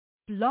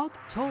Blog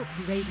Talk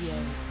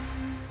Radio.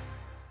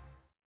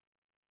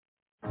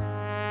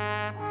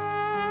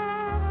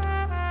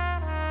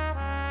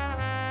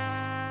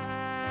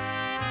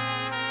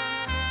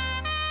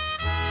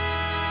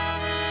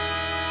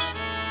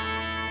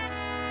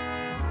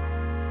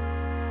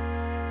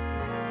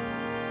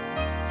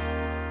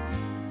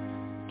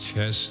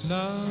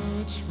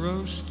 Chestnuts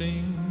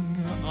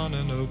roasting on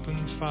an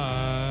open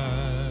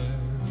fire,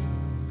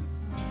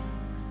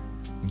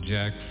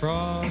 Jack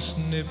Frost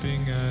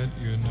nipping at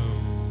your nose,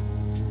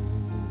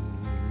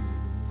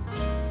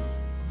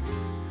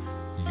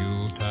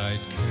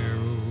 Yuletide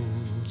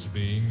carols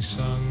being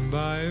sung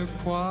by a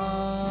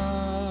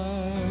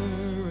choir,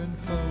 and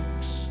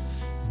folks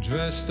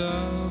dressed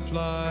up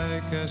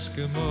like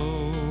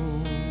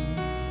Eskimos.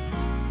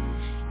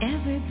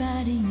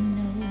 Everybody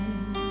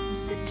knows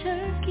the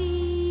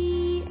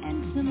turkey and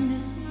some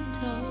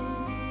mistletoe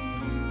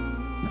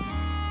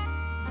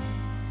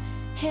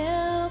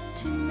help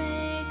to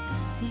make the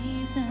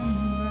season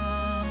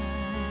bright.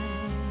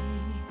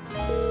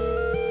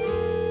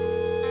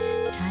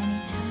 Tiny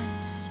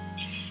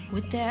tots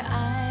with their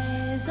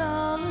eyes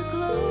all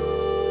aglow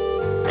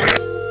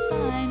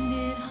find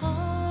it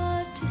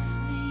hard to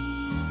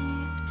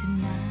sleep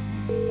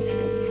tonight.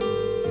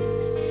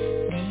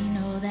 They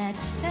know that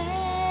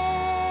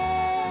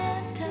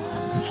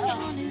Santa's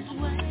on his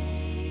way.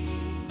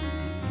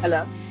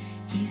 Hello.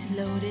 He's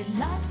loaded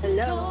lots of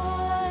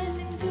toys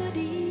and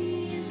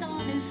goodies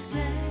on his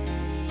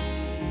sleigh,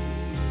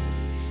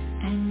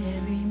 and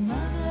every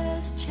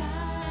mother's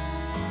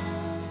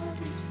child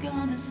is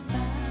gonna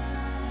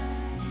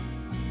spy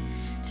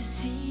to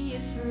see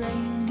if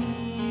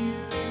reindeer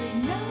really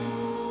know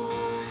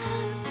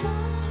how to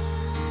fly.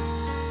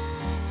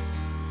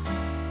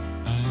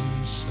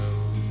 And so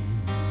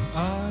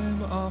I'm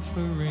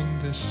offering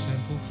this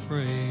simple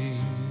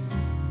phrase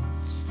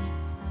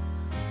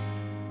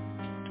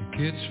to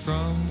kids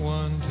from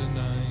 1 to 92.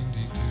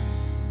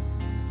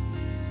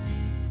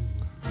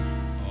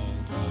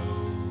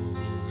 Although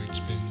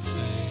it's been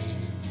said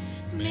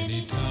many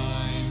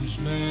times,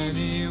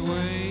 many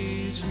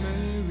ways,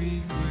 Merry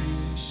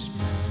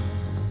Christmas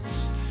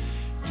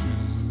to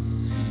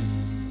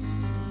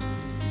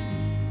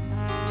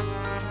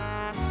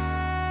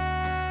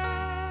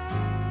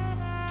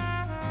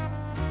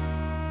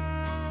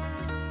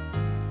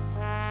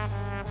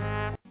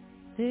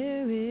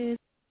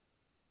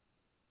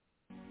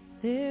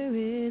There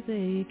is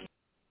a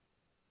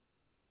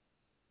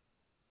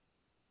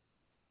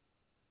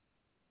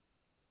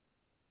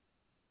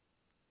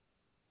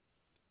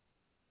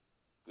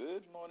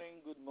Good morning,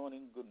 good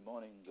morning, good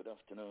morning, good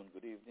afternoon,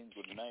 good evening,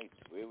 good night,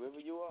 wherever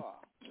you are.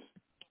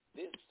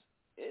 This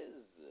is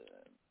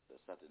the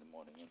Saturday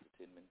Morning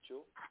Entertainment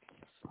Show,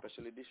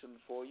 special edition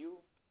for you.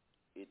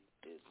 It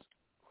is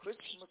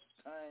Christmas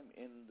time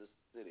in the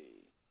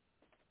city,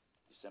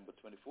 December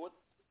 24th,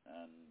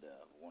 and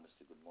we want to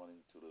say good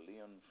morning to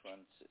Leon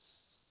Francis,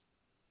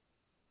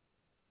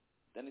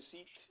 Dennis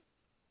Seat,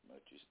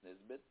 Murchis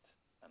Nesbitt,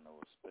 and our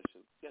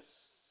special guests,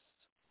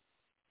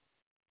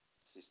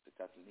 Sister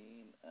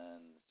Kathleen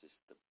and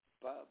Sister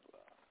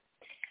Barbara.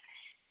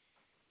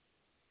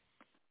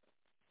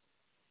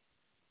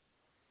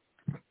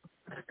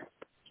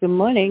 Good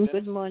morning.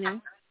 Good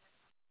morning.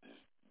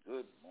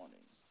 Good morning.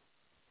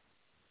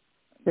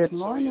 Good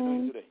Dennis, how are you doing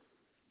morning. today?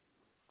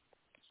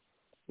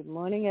 Good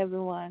morning,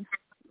 everyone.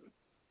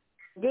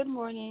 Good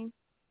morning.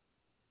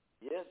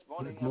 Yes,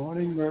 morning. Good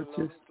morning,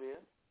 Murchis.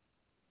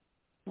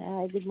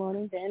 Hi, good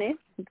morning, Dennis.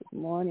 Good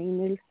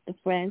morning, Mr.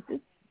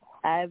 Francis,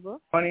 Ivor,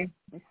 Morning.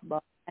 Miss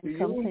Bob and you?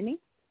 company.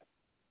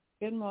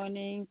 Good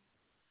morning.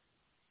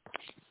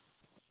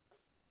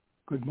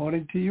 Good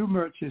morning to you,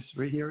 Murchis.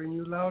 We're hearing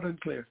you loud and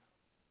clear.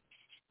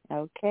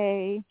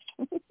 Okay.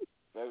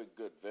 Very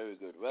good, very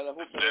good. Well, I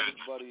hope that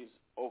everybody's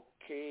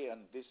okay on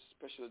this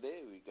special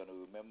day. We're going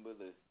to remember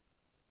the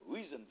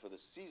reason for the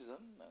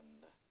season,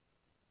 and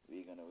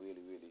we're going to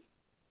really, really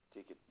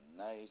take it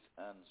nice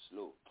and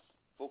slow.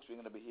 Folks, we're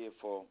going to be here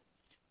for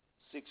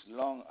 6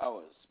 long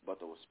hours,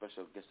 but our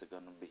special guests are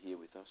going to be here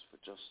with us for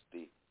just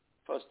the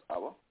first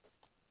hour,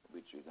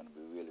 which we're going to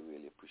be really,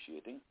 really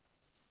appreciating.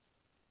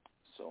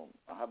 So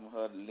I haven't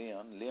heard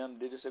Leon. Leon,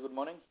 did you say good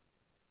morning?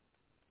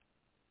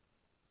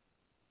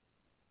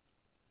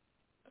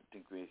 I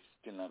think we're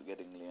still not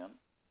getting Leon.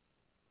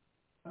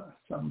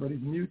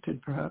 Somebody's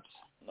muted, perhaps.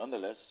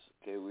 Nonetheless,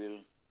 okay,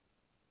 we'll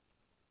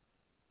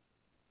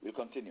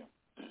continue.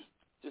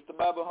 Sister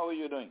Barbara, how are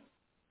you doing?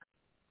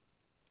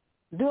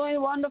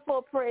 Doing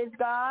wonderful, praise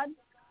God.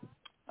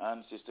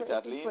 And Sister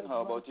Kathleen,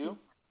 how about you?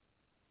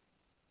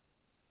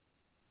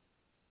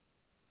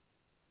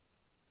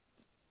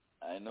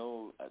 I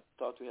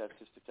thought we had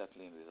Sister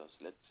Kathleen with us.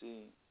 Let's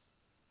see.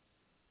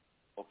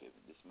 Okay,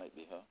 this might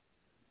be her.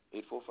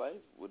 845,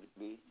 would it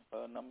be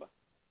her number?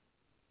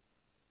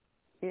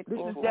 This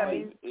is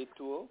Debbie.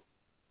 820?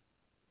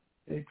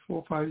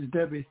 845 is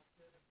Debbie.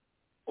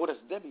 Oh, that's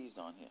Debbie's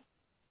on here.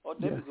 Oh,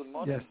 Debbie, Yes, good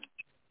morning. yes.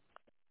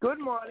 Good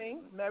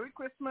morning. Merry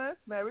Christmas.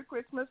 Merry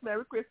Christmas.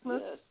 Merry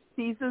Christmas. Yes.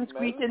 Season's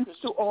Merry greetings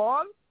Christmas. to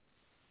all.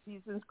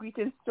 Season's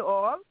greetings to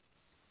all.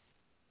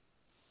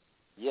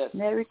 Yes.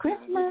 Merry Season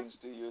Christmas. greetings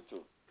to you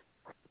too.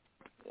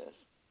 Yes.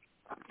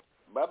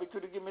 Bobby,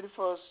 could you give me the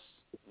first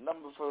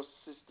number for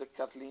Sister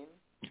Kathleen?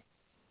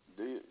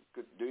 Do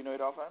you know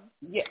it offhand?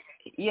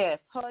 Yes.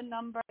 Her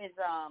number is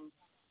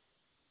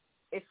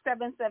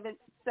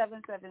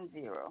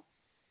 77770.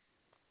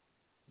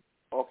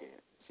 Okay.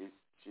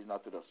 She's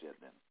not with us yet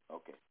then.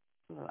 Okay.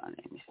 Hold on,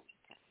 let me see.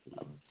 She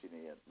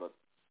not yet, but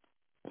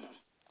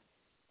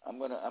I'm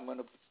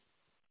gonna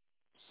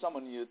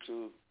summon you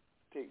to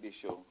take this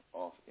show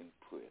off in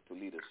prayer, to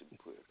lead us in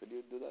prayer. Could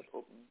you do that?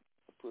 Open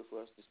a prayer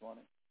for us this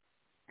morning.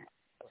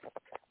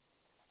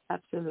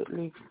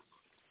 Absolutely.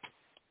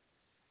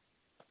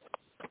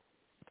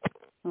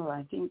 Oh,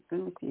 I think,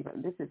 let me see.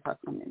 This is her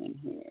coming in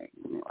here.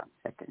 Give me 1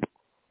 second.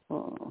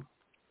 Oh.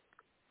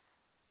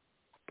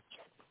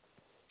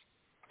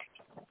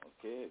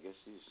 Okay, I guess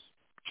he's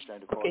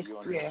trying to call you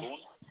on your phone.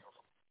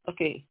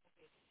 Okay,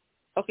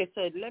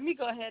 so let me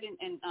go ahead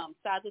and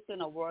start us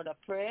in a word of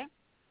prayer.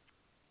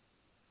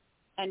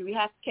 And we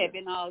have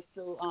Kevin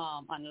also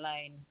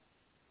online,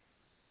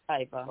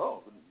 Ivor.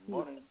 Oh, good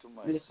morning to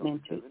my Listening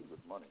son, to. Kevin.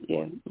 Good morning.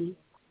 Yeah. Mm-hmm.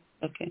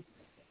 Okay.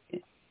 Yeah.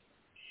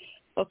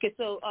 Okay,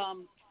 so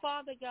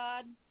Father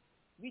God,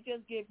 we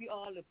just give you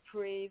all the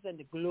praise and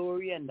the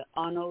glory and the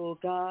honor, oh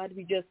God.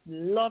 We just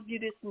love you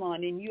this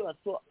morning. You are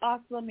so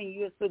awesome and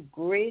you are so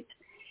great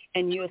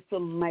and you are so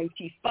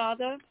mighty.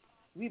 Father,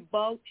 we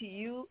bow to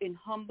you in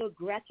humble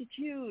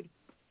gratitude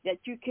that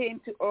you came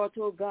to earth,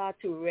 oh God,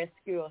 to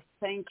rescue us.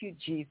 Thank you,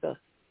 Jesus.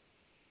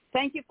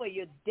 Thank you for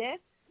your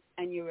death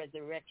and your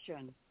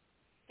resurrection.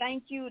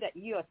 Thank you that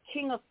you are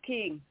King of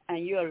Kings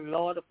and you are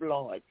Lord of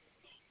Lords.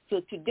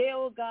 So today,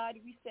 oh God,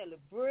 we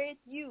celebrate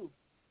you.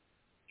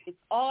 It's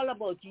all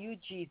about you,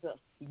 Jesus.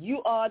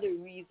 You are the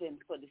reason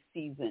for the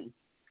season.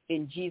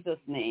 In Jesus'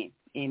 name,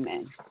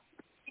 amen.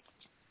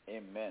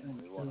 Amen.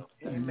 We want to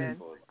thank you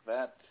for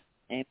that.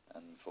 Amen.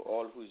 And for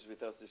all who is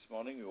with us this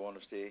morning, we want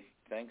to say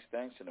thanks,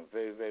 and a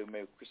very, very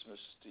Merry Christmas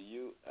to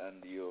you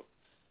and your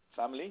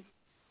family.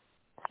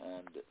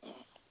 And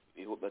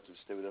we hope that you'll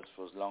stay with us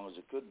for as long as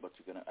you could, but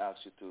we're going to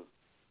ask you to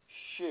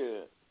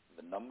share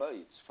the number.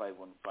 It's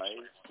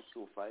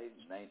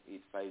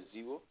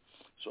 515-605-9850.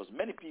 So as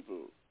many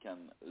people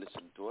can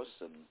listen to us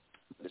and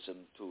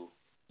listen to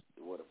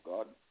the Word of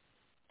God.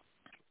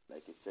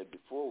 Like I said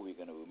before, we're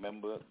going to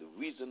remember the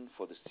reason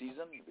for the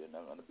season. We're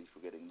not going to be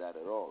forgetting that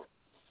at all.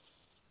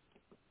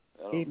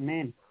 Well,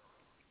 Amen.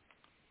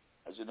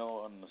 As you know,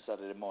 on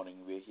Saturday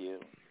morning, we're here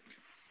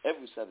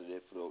every Saturday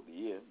throughout the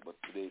year, but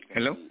today is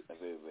going to be a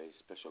very, very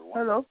special one.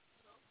 Hello.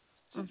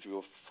 Since we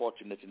were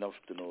fortunate enough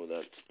to know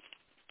that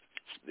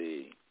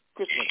the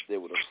Christmas Day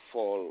would have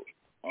fall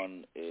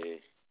on a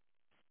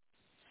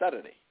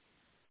Saturday.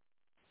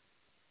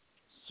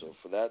 So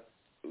for that,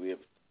 we are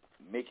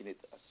making it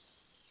a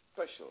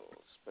special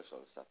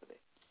Saturday.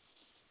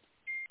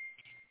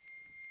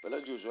 Well,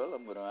 as usual,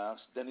 I'm going to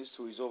ask Dennis,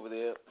 who is over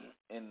there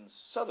in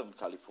Southern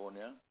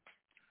California,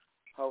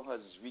 how has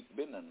his week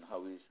been and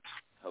how he's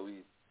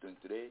doing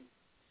today?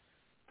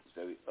 It's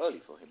very early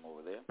for him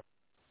over there.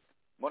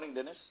 Morning,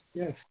 Dennis.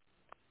 Yes.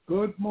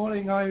 Good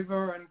morning,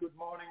 Ivor, and good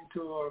morning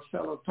to our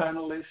fellow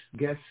panelists,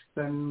 guests,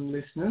 and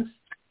listeners.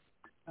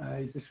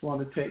 I just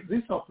want to take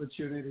this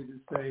opportunity to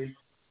say,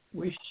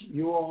 wish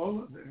you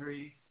all a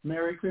very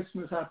Merry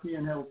Christmas, Happy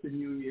and Healthy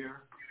New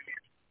Year.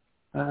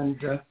 And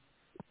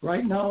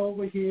right now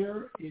over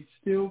here, it's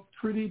still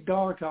pretty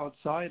dark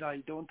outside. I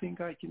don't think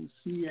I can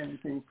see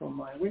anything from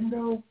my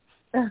window.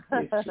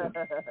 It's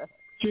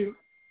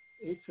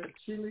a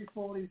chilly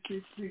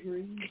 46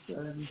 degrees,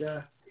 and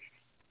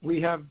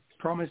we have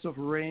promise of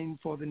rain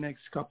for the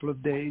next couple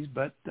of days,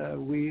 but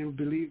we'll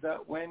believe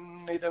that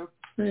when it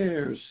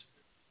appears.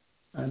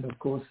 And, of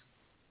course,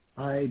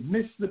 I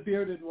miss the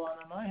bearded one,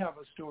 and I have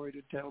a story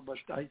to tell, but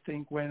I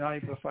think when I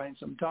find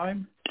some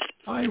time,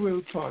 I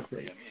will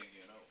partake.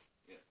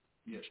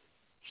 Yes.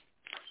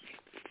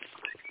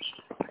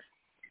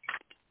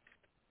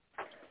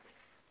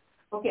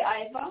 Okay,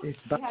 Ivor, It's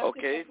you back. have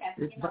Okay. to put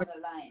Kathleen on the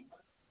line.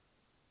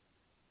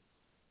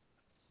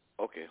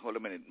 Okay, hold a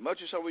minute.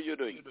 Murchis, how are you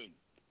doing?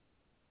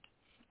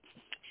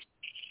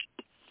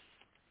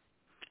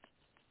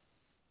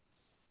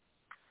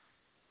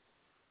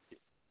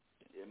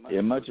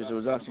 Yeah, Murchis, I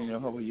was asking you,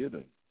 how are you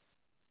doing?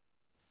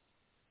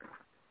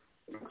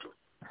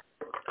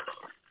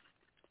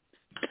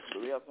 Do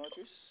we have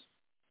Murchis?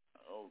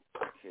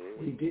 Okay.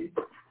 We did.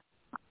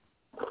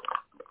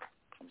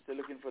 I'm still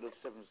looking for the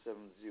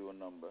 770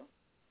 number.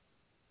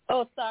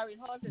 Oh, sorry.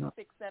 Hold it,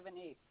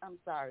 678. I'm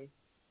sorry.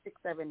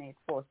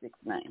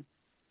 678-469.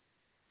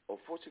 Oh,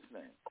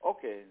 469.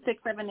 Okay.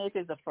 678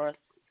 is the first.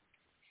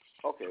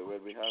 Okay, well,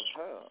 we have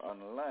her on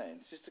the line.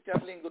 Sister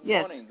Kathleen, good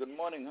Yes. morning. Good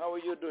morning. How are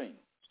you doing?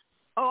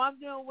 Oh, I'm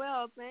doing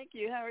well, thank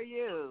you. How are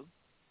you?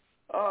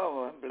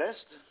 Oh, I'm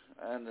blessed,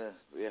 and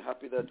we are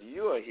happy that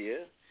you are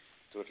here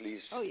to at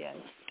least Oh, yes.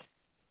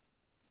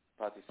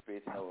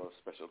 participate in our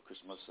special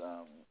Christmas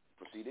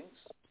proceedings.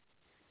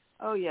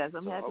 Oh, yes,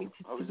 I'm So happy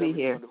how to is be everything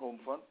here. on the home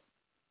front?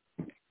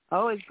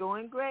 Oh, it's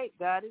going great.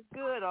 God is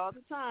good all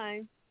the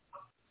time.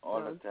 All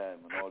the time,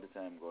 and all the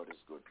time God is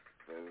good.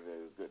 Very,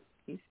 very good.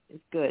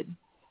 It's good.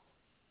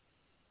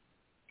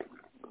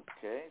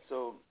 Okay,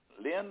 so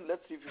Leon,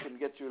 let's see if we can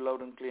get you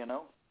loud and clear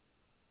now.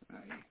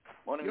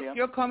 Morning, Leon.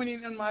 You're coming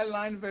in on my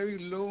line very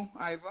low,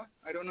 Ivor.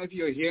 I don't know if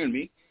you're hearing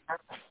me.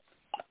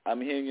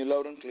 I'm hearing you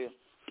loud and clear.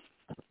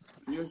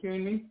 You're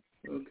hearing me?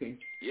 Okay.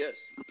 Yes,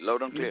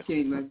 loud and clear.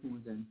 Okay, my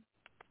phone then.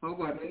 Oh,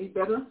 what? Any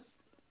better?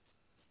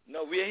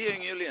 No, we are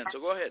hearing you, Leon, so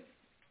go ahead.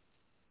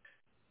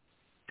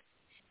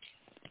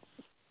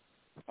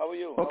 How are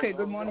you? Okay,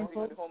 good morning,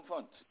 folks. Home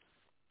front?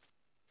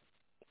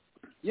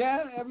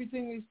 Yeah,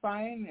 everything is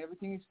fine.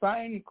 Everything is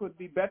fine. It could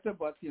be better,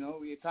 but, we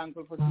are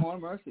thankful for small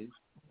mercies.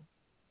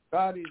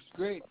 God is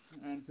great,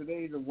 and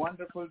today is a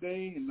wonderful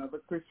day, another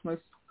Christmas.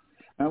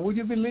 And would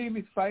you believe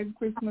it's 5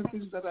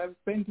 Christmases that I've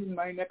spent in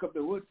my neck of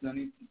the woods,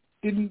 and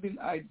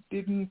I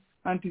didn't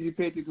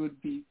anticipate it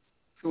would be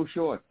so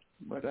short,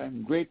 but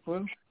I'm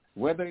grateful.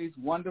 Weather is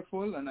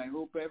wonderful, and I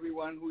hope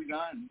everyone who is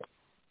on,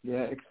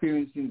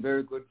 experiencing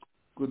very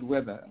good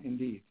weather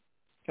indeed.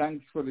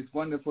 Thanks for this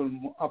wonderful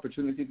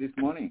opportunity this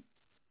morning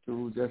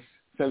to just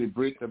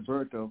celebrate the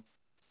birth of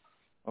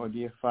our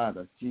dear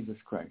Father, Jesus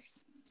Christ.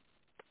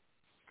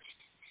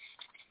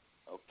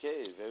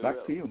 Okay, very Back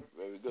well. to you.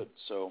 Very good.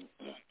 So,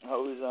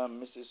 how is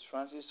Mrs.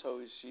 Francis? How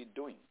is she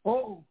doing?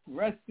 Oh,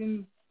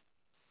 resting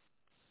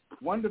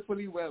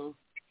wonderfully well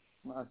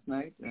last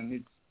night, and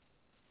it's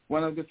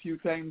one of the few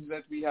times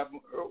that we have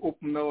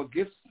opened our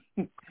gifts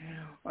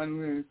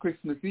on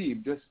Christmas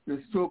Eve, just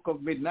the stroke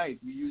of midnight.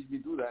 We usually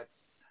do that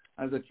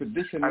as a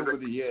tradition over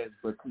the years,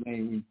 but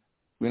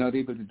we're not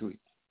able to do it.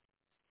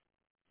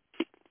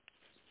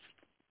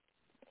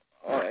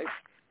 All right.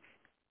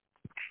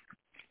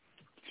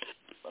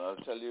 Well,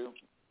 I'll tell you,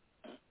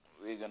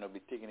 we're going to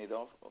be taking it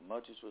off.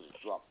 Notice was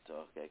dropped.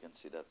 Okay, I can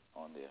see that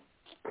on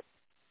there.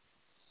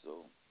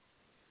 So,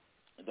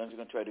 don't you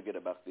can try to get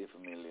it back there for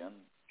me, Leon,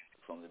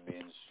 from the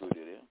main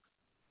studio there.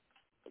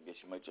 I guess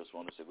you might just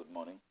want to say good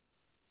morning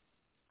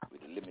with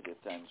the limited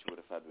time she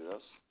would have had with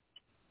us.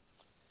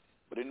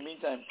 But in the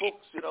meantime,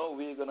 folks, we're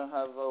going to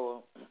have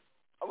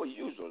our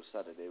usual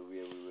Saturday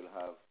where we will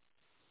have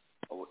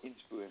our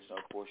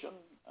inspirational portion,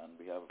 and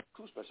we have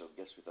 2 special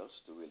guests with us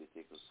to really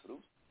take us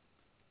through.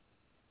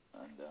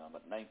 And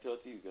at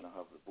 9:30, we're going to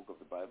have the book of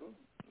the Bible.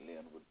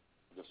 Leon would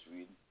just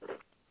read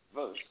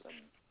verse,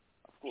 and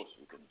of course,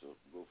 we can just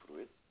go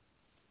through it.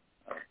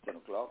 At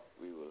 10 o'clock,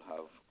 we will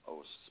have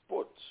our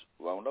sports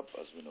roundup.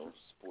 As we know,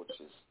 sports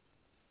is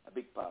a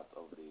big part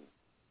of the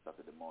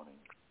Saturday morning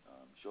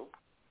show.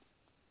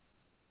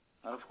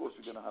 And of course,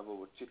 we're going to have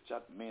our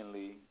chit-chat,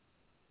 mainly,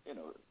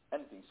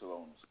 anything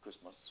surrounds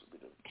Christmas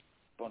with a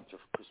bunch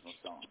of Christmas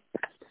songs.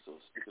 So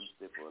stick and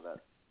stay for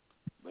that.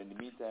 But in the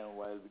meantime,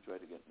 while we try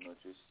to get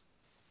noticed,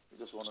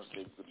 we just want to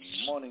say good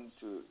morning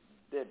to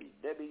Debbie.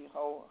 Debbie,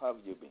 how have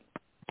you been?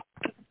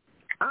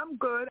 I'm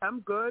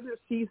good.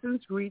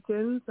 Season's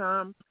greetings.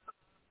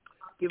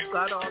 Give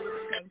God all the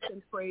thanks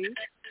and praise.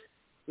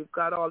 Give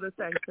God all the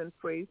thanks and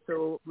praise.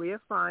 So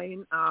we're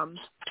fine. I'm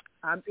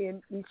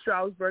in East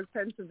Stroudsburg,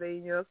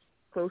 Pennsylvania,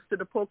 close to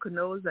the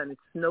Poconos, and it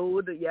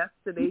snowed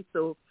yesterday,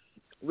 so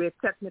we're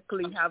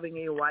technically having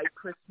a white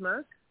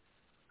Christmas.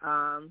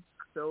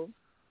 So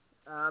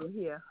I'm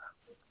here.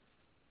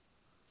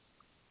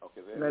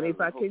 Okay, and very if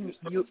well. I can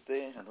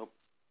stay and hope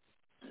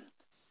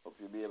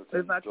you'll be able to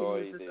if I can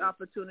use this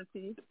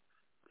opportunity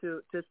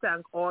to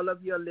thank all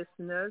of your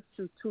listeners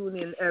to tune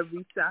in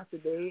every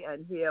Saturday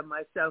and hear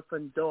myself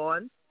and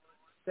Dawn.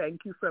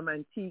 Thank you from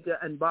Antigua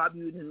and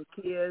Barbuda and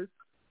Cares.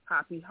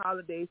 Happy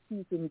holiday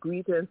season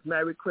greetings.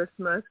 Merry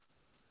Christmas.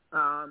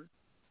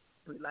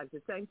 We'd like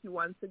to thank you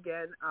once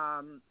again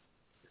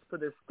for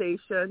the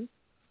station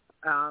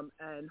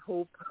and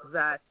hope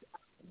that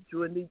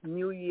during the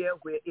new year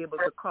we're able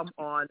to come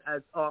on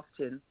as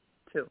often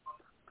too.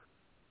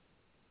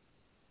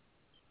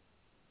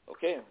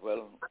 Okay,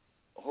 well,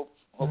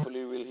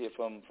 hopefully we'll hear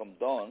from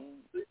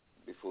Dawn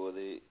before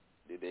the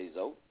day's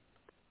out.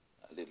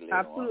 A little later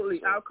Absolutely.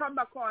 On, so. I'll come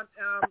back on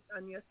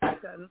your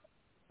second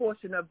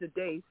portion of the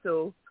day,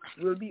 so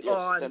we'll be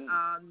on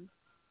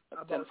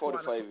at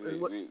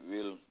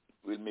 10:45.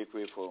 We'll make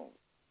way for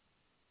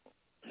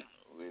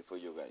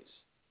you guys.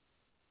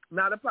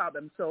 Not a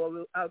problem.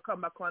 So I'll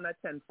come back on at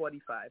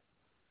 10:45.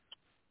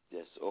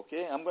 Yes.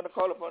 Okay. I'm going to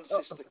call upon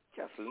Sister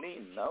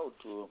Kathleen now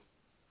to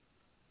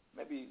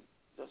maybe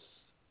just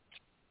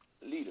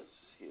lead us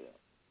here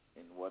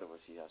in whatever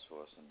she has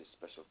for us on this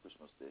special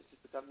Christmas day.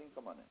 Sister Kathleen,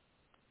 come on in.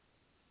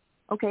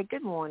 Okay.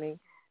 Good morning.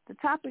 The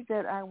topic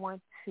that I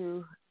want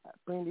to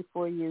bring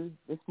before you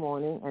this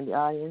morning and the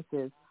audience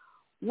is,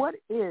 what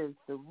is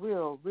the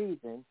real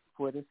reason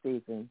for the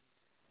season?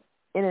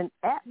 In an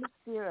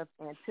atmosphere of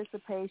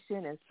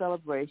anticipation and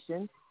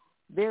celebration,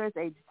 there is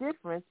a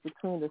difference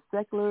between the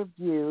secular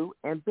view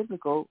and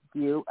biblical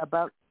view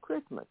about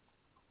Christmas.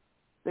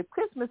 The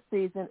Christmas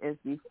season is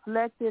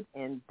reflected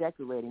in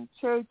decorating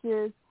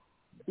churches,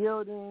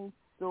 buildings,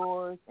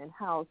 stores, and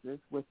houses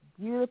with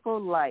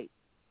beautiful lights.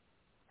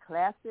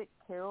 Classic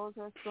carols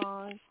are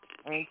sung,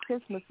 and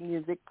Christmas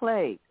music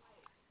played.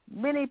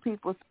 Many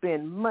people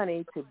spend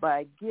money to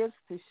buy gifts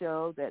to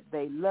show that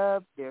they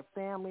love their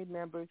family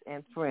members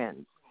and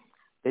friends.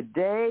 The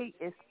day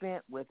is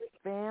spent with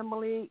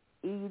family,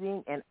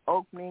 eating, and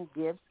opening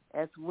gifts,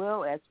 as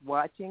well as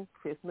watching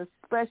Christmas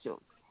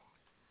specials.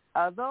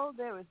 Although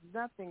there is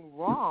nothing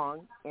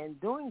wrong in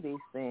doing these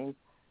things,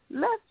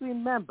 let's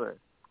remember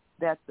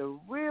that the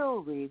real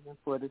reason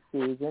for the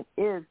season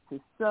is to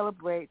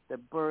celebrate the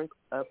birth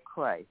of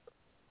Christ.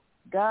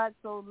 God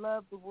so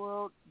loved the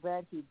world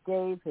that he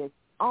gave his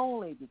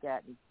only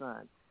begotten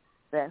Son,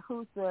 that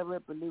whosoever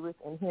believeth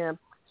in him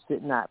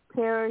should not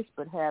perish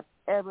but have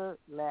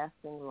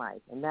everlasting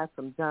life. And that's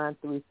from John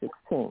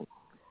 3:16.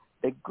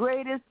 The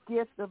greatest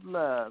gift of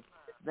love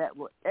that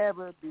will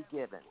ever be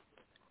given.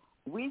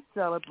 We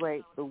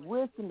celebrate the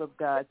wisdom of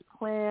God's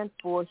plan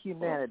for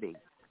humanity,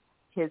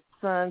 his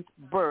Son's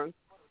birth,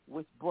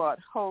 which brought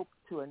hope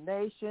to a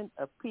nation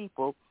of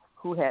people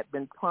who had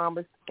been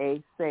promised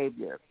a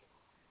Savior.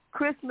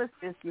 Christmas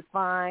is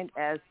defined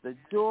as the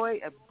joy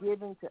of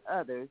giving to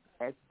others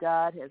as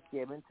God has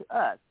given to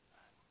us,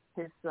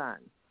 his Son.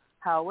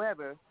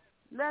 However,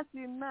 let's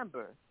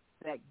remember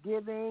that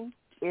giving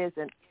is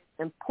an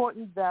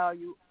important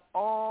value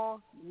all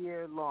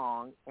year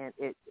long, and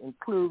it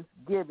includes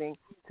giving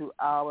to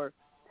our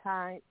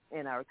time,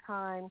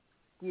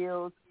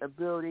 skills,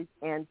 abilities,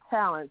 and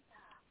talents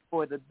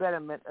for the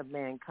betterment of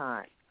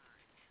mankind.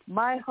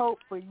 My hope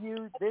for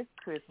you this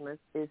Christmas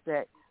is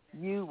that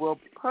you will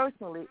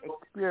personally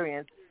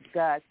experience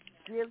God's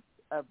gifts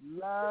of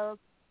love,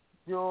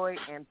 joy,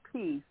 and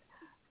peace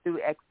through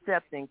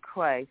accepting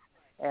Christ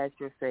as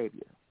your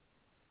Savior.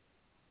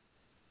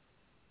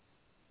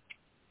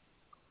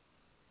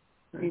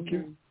 Thank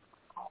you.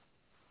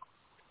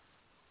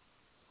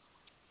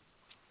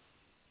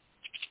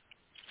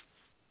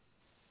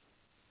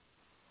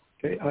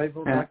 Okay,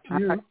 Ivor, back to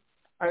you.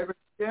 Ivor,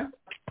 yeah?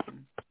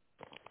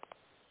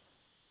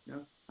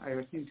 No,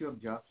 Ivor seems to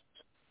have dropped.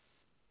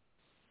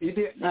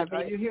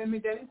 Are you hearing me,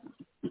 Dennis?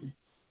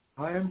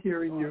 I am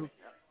hearing you.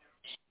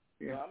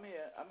 Yeah. I'm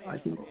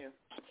here.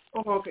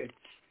 Oh, okay.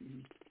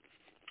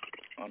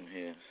 I'm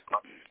here.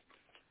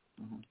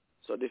 Mm-hmm.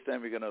 So this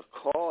time we're going to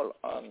call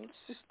on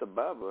Sister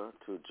Barbara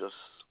to just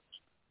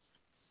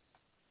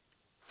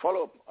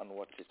follow up on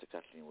what Sister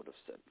Kathleen would have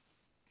said.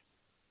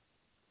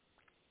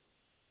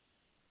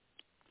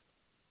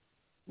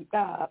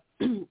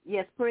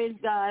 Yes, praise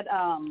God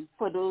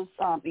for those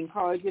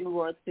encouraging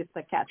words,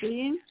 Sister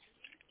Kathleen.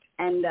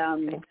 And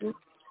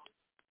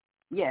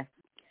yes,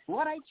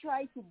 what I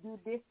try to do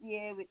this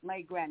year with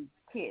my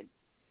grandkids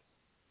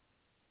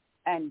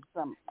and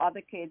some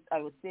other kids,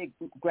 I would say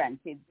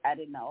grandkids, I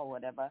don't know, or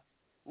whatever.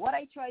 What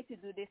I try to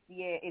do this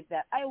year is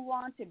that I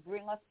want to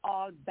bring us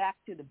all back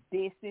to the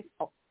basis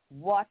of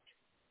what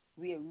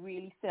we are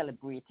really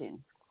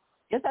celebrating.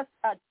 Just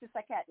as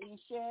Sister Kathleen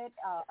shared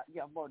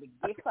about the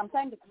gift,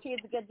 sometimes the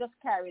kids get just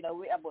carried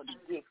away about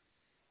the gift.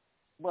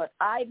 But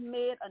I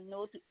made a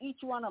note to each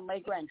one of my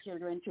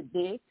grandchildren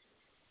today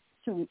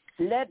to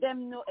let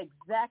them know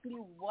exactly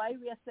why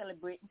we are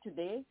celebrating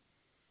today,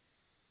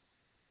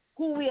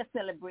 who we are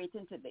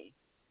celebrating today.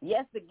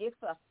 Yes, the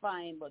gifts are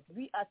fine, but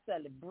we are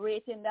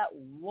celebrating that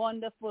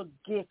wonderful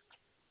gift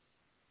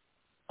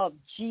of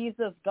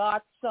Jesus,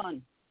 God's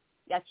Son,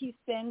 that he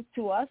sent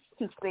to us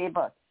to save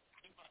us.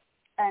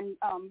 And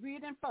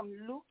reading from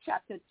Luke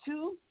chapter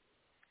 2,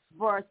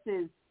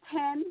 verses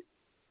 10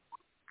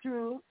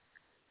 through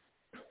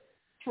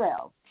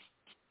 12.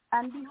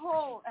 And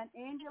behold, an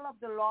angel of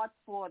the Lord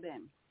saw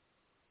them,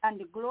 and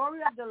the glory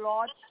of the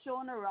Lord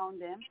shone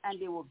around them,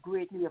 and they were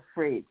greatly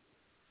afraid.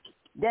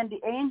 Then the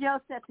angel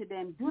said to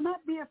them, do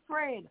not be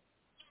afraid,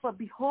 for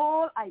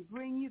behold, I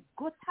bring you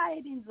good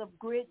tidings of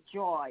great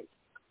joy,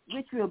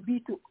 which will be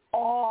to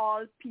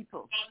all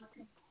people.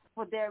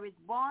 For there is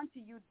born to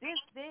you this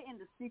day in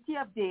the city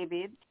of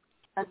David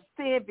a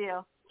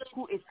Savior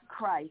who is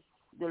Christ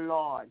the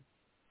Lord.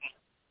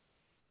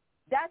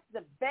 That's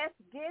the best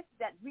gift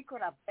that we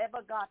could have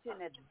ever gotten,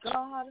 that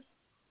God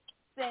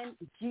sent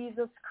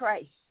Jesus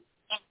Christ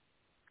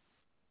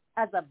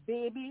as a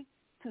baby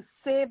to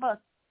save us.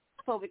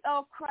 For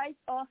without Christ,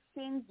 our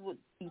sins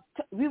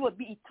we would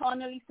be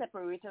eternally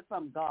separated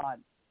from God.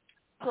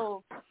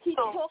 So he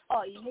took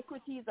our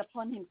iniquities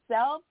upon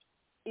himself,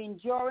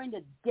 enduring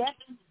the death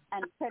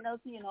and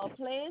penalty in our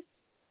place,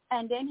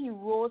 and then he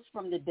rose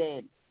from the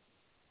dead.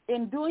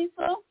 In doing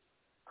so,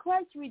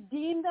 Christ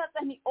redeemed us,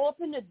 and he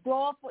opened the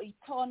door for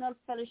eternal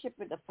fellowship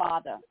with the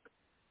Father.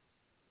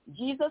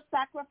 Jesus'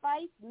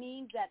 sacrifice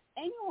means that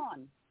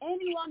anyone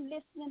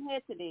listening here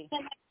today,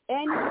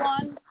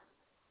 anyone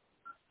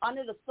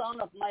under the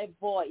sound of my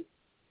voice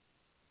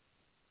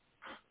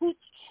who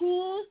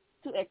choose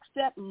to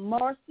accept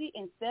mercy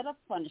instead of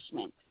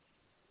punishment,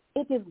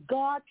 it is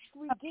God's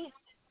free gift.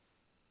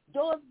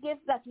 Those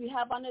gifts that we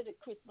have under the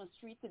Christmas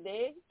tree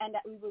today and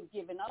that we will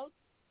give out,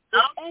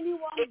 if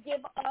anyone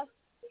give us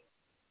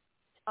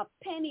a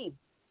penny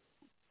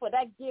for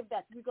that gift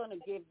that we're going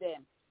to give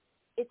them,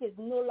 it is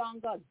no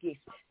longer a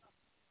gift.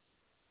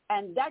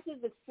 And that is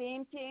the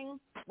same thing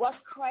what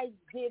Christ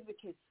did with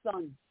his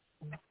son.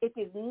 It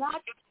is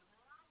not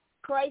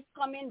Christ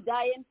coming,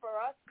 dying for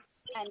us,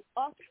 and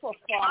us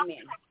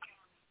performing.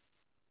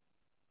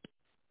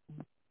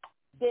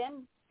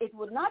 Then it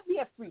would not be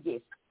a free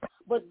gift.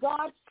 But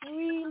God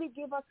freely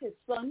gave us his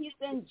son. He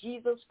sent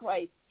Jesus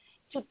Christ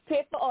to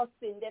pay for our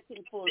sin debt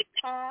in full,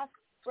 past,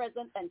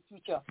 present, and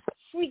future.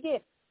 Free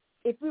gift.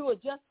 If we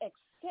would just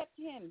accept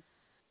him,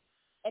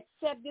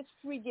 accept this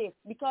free gift,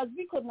 because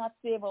we could not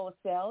save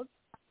ourselves.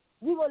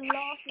 We were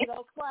lost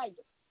without Christ.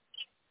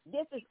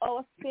 This is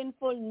our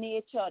sinful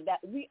nature, that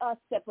we are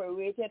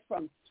separated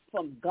from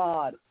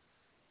God.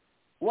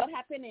 What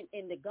happened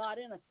in the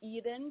Garden of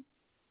Eden,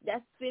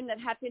 that sin that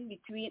happened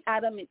between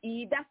Adam and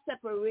Eve, that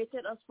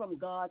separated us from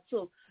God.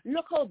 So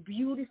look how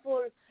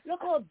beautiful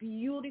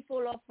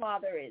our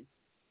Father is.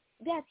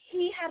 That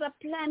he had a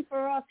plan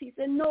for us. He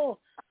said, no,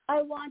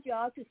 I want you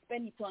all to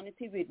spend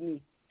eternity with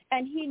me.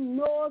 And he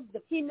knows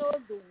the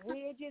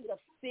wages of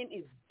sin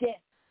is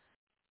death.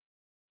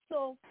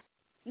 So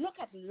look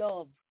at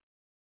love.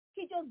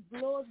 He just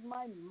blows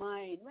my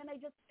mind when I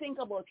just think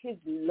about his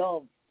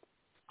love.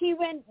 He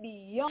went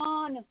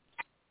beyond.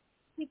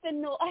 He said,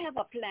 no, I have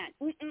a plan.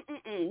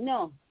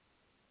 No.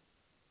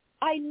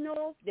 I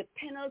know the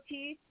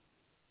penalty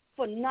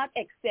for not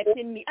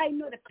accepting me. I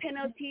know the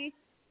penalty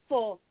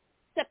for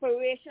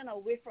separation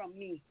away from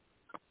me.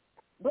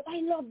 But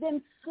I love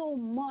them so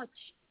much.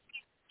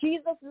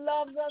 Jesus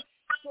loves us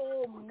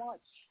so much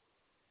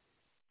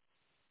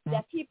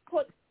that he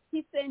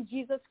sent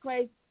Jesus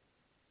Christ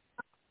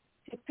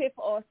to pay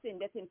for our sin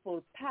that's in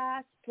full,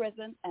 past,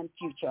 present, and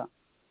future.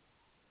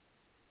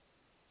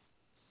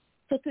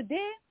 So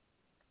today,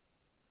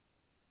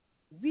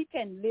 we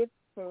can live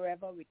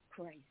forever with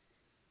Christ.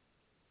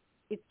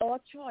 It's our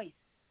choice.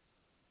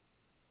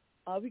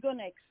 Are we going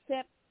to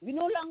accept? We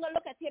no longer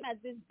look at him as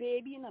this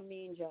baby in a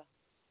manger,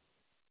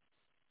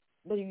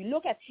 but we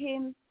look at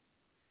him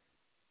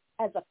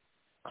as a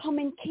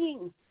coming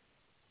king.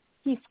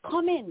 He's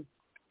coming.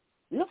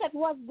 Look at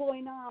what's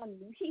going on.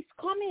 He's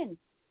coming.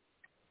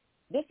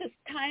 This is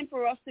time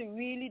for us to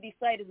really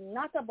decide. It's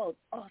not about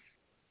us.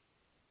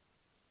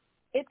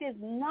 It is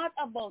not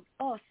about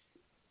us.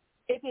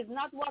 It is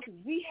not what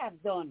we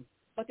have done,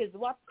 but it's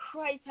what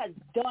Christ has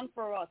done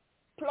for us,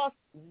 plus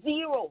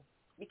zero.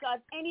 Because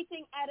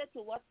anything added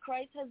to what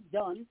Christ has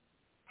done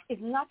is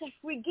not a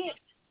free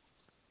gift.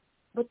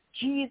 But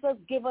Jesus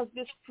gave us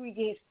this free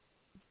gift.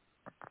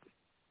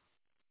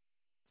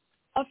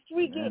 A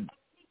free gift.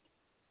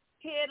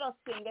 Paid us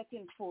sin debt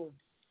in full.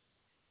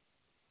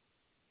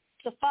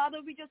 So, Father,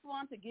 we just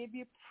want to give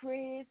you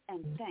praise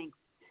and thanks.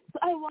 So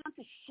I want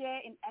to share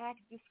and ask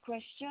this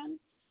question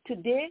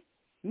today.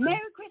 Merry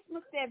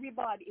Christmas to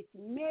everybody. It's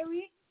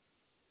merry,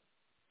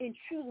 in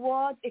true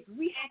words, if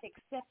we had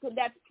accepted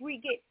that free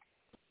gift.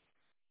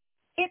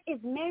 It is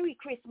Merry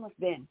Christmas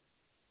then.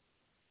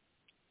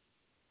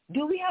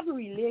 Do we have a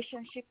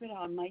relationship with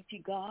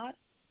Almighty God?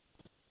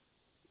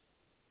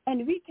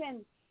 And we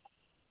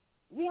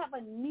have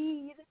a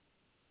need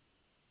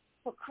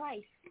for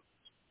Christ,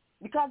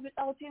 because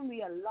without him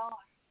we are lost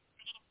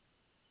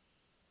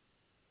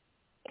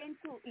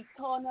into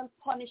eternal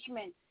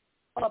punishment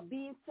or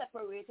being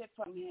separated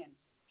from him.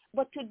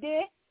 But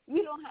today,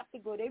 we don't have to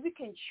go there. We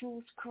can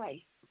choose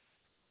Christ.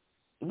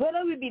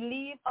 Whether we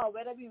believe or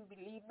whether we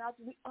believe not,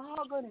 we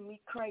are going to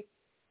meet Christ.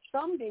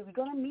 Someday we're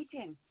going to meet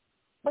him.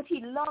 But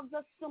he loves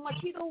us so much,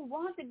 he don't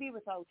want to be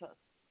without us.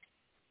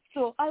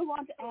 So I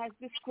want to ask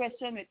this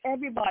question with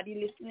everybody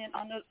listening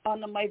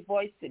under my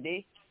voice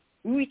today,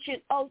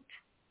 reaching out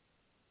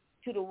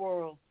to the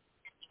world.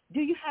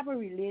 Do you have a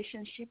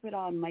relationship with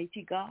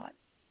Almighty God?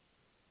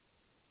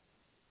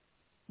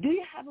 Do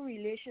you have a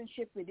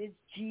relationship with this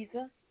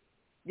Jesus,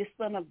 the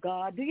Son of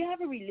God? Do you have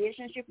a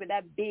relationship with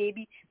that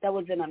baby that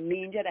was in a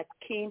manger that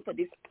came for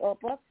this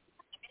purpose?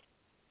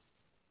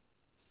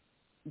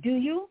 Do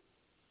you?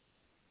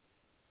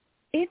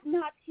 If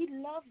not, he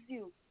loves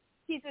you.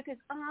 He's with his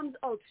arms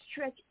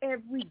outstretched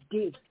every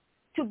day.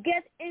 To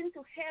get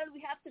into hell,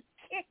 we have to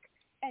kick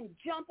and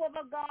jump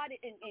over God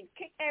and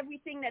kick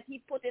everything that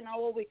he put in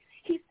our way.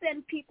 He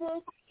sent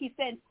people, he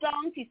sent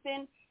songs, he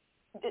sent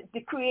the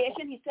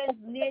creation, he sends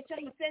nature,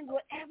 he sends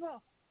whatever.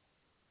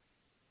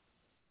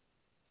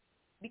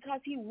 Because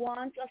he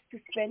wants us to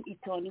spend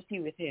eternity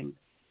with him.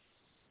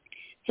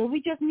 So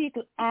we just need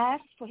to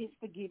ask for his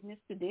forgiveness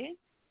today.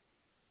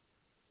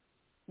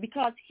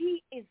 Because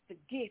he is the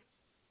gift,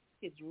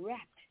 is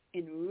wrapped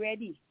and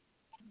ready,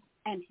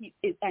 and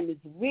is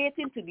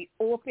waiting to be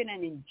open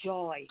and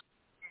enjoyed.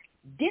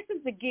 This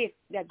is the gift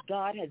that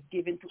God has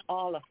given to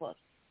all of us,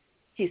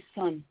 his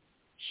son,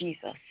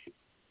 Jesus.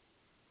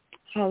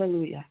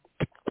 Hallelujah.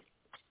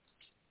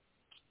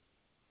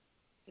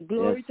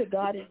 Glory to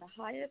God in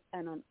the highest,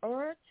 and on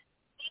earth,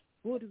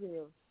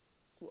 goodwill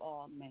to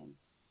all men.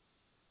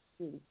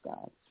 Praise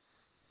God.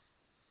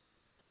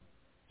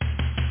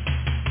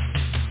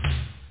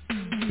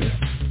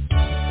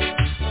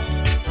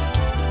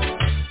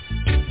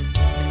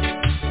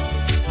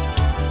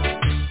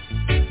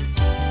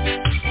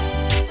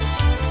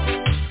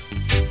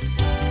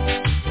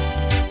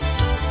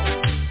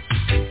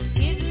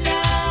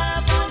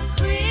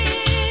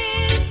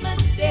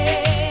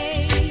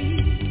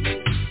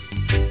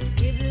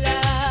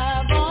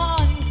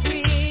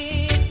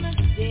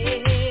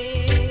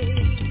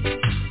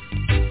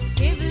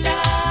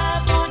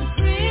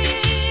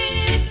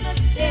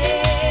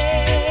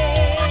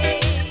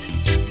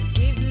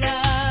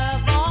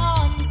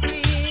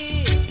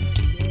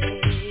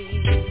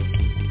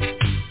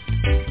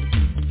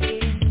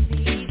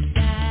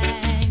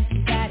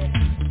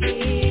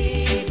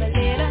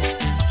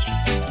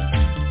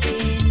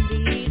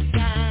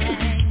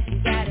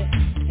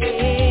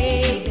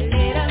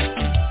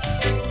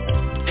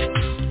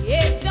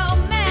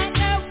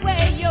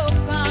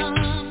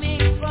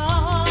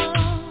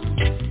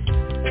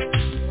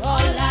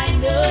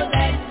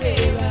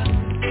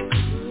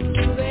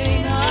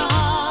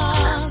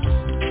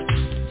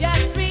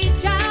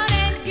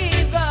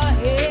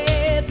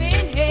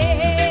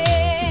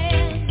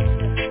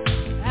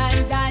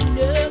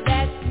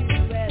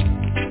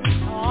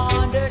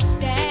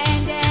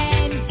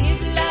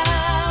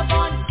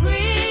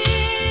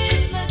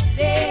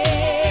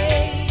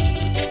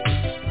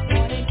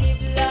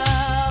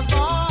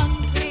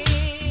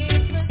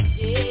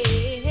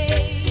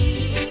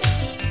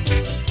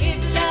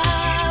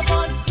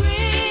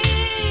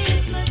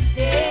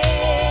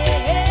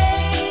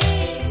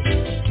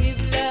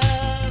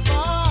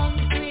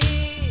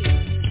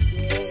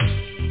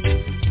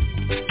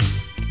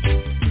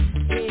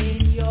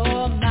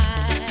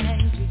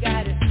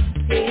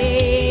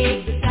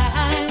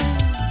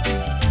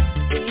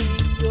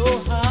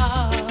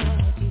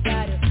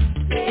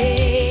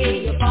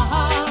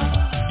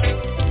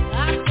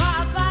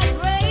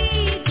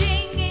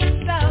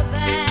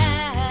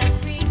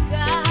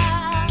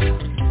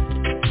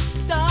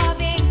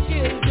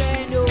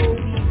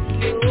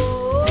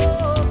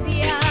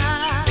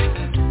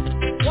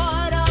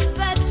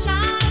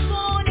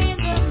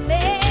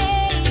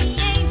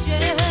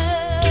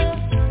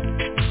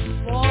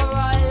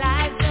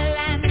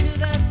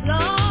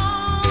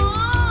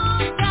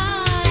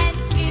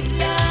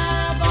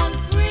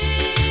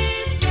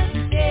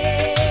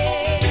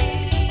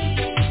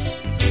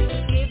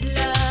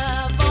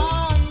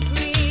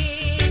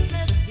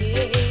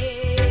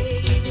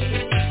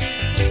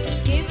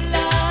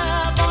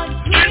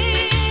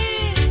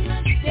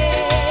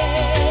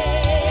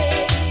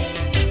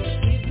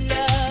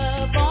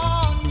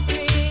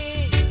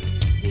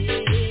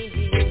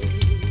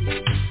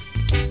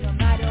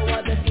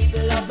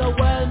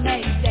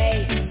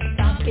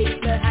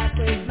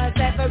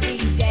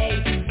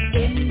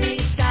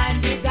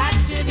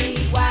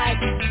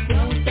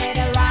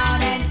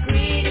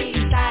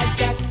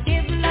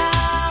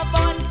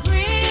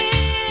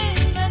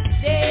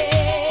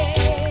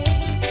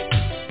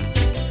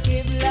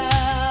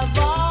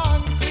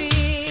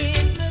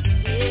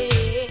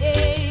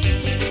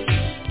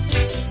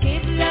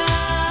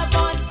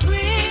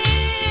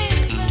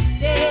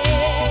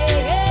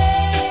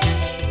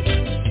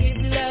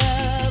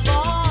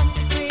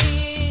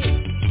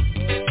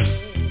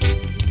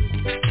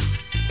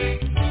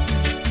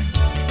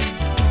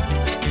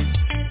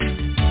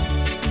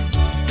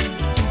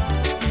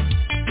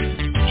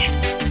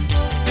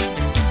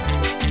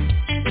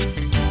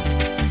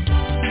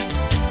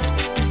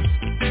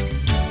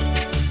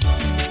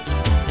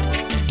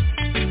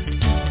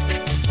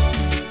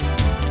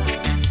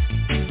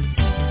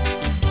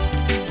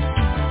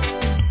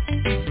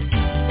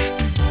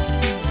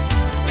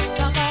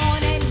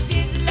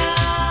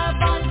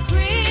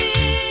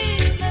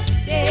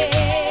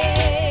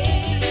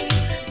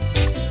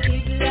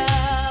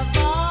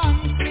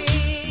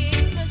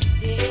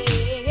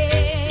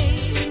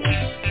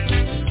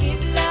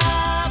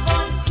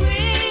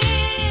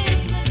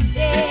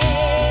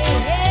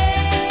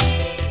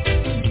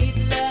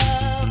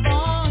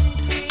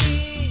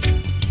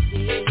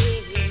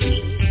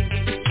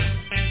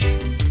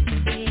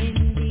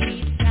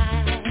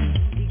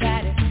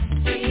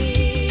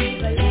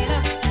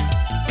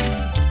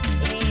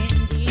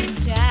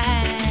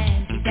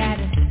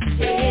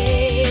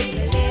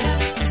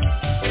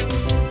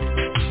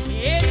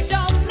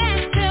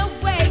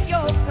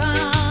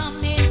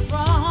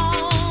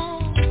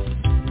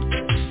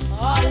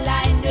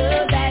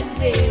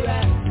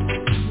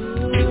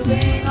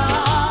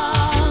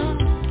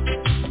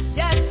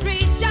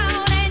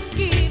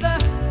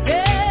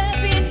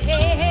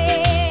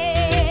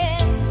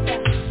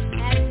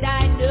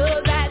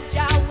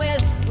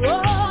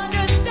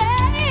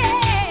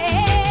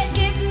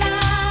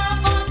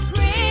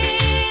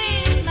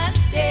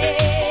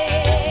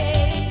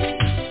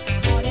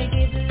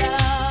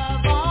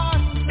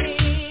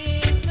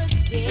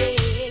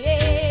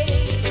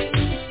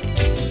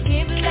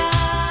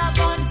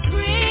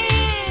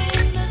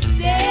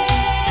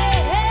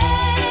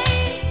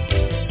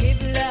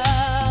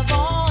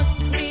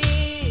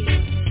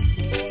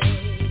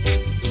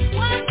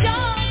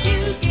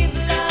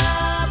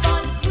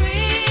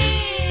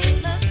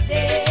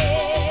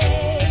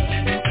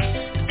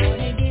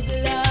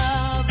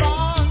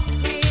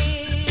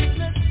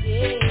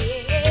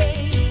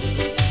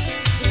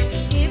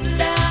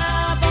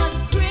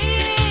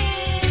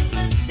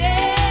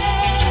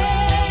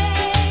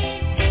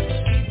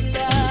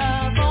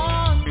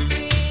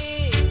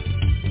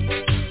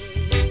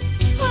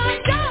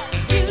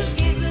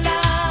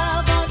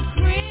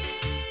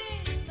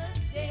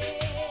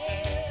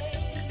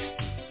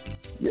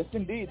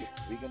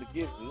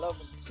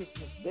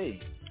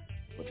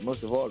 But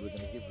most of all, we're going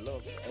to give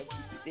love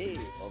every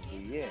day of the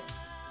year.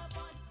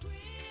 So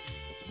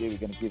today we're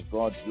going to give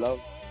God's love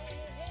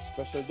a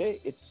special day.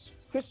 It's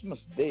Christmas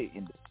Day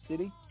in the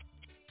city.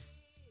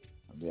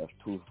 And we have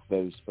two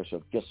very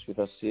special guests with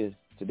us here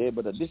today.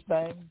 But at this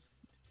time,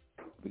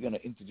 we're going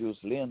to introduce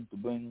Leon to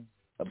bring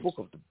a book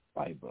of the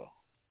Bible.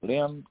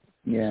 Leon,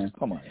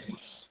 come on.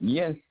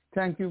 Yes,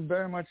 thank you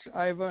very much,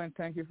 Ivor, and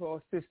thank you for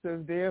our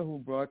sisters there who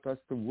brought us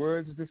the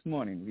words this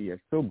morning. We are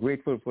so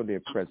grateful for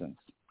their presence.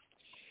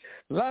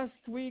 Last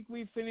week,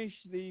 we finished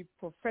the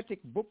prophetic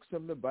books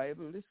of the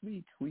Bible. This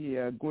week, we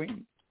are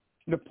going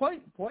the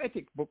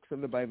poetic books of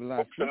the Bible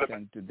last week,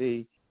 and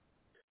today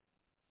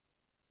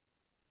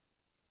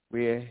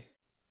we're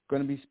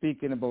going to be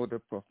speaking about the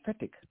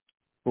prophetic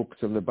books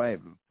of the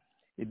Bible.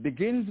 It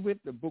begins with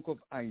the book of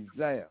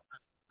Isaiah.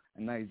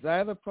 And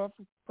Isaiah the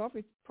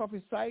prophet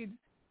prophesied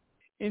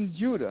in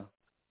Judah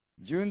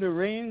during the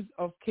reigns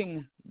of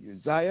King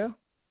Uzziah,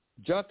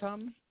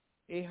 Jotham,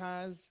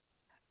 Ahaz,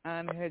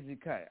 and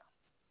Hezekiah.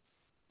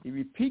 He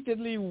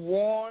repeatedly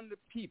warned the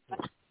people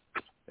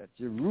that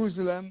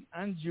Jerusalem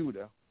and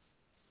Judah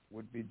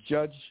would be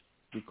judged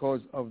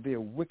because of their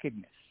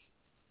wickedness.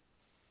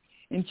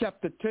 In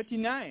chapter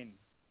 39,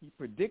 he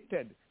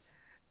predicted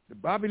the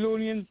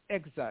Babylonians'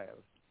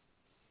 exile,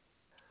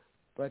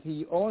 but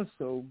he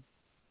also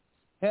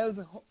held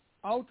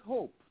out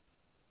hope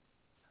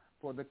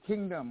for the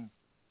kingdom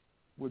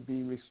would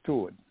be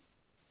restored.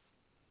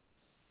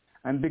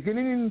 And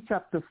beginning in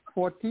chapter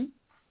 40,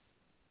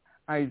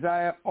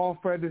 Isaiah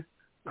offered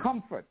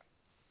comfort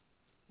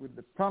with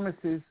the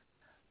promises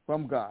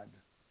from God.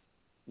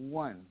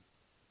 1,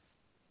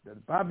 that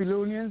the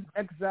Babylonians'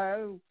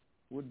 exile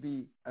would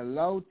be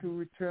allowed to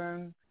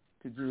return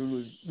to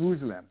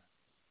Jerusalem.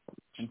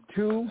 And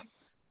 2,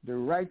 the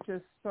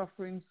righteous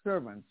suffering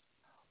servants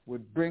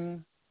would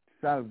bring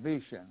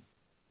salvation.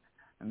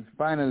 And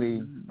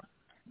finally,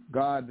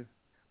 God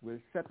will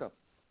set up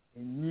a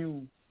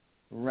new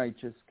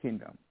righteous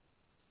kingdom.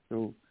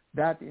 So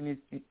that, in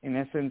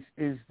essence,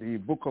 is the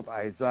book of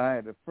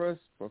Isaiah, the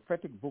first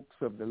prophetic books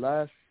of the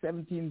last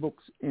 17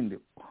 books in the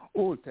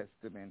Old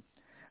Testament.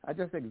 I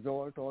just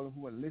exhort all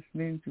who are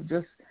listening to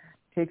just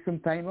take some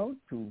time out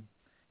to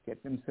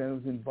get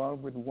themselves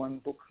involved with one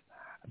book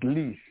at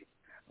least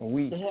a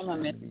week. You hear my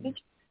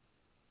message?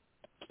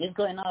 It's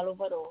going all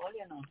over the world,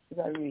 you know. You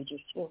got to read your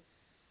show.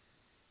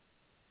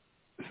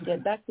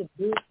 Get back to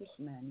basics,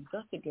 man. You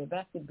got to get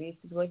back to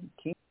basics what you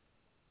keep.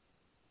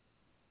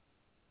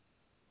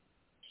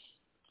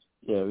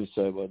 Yeah, we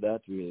sorry about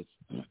that.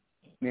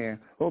 Yeah.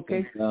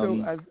 Okay.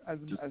 So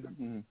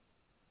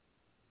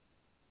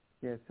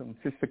some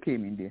sister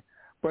came in there,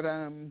 but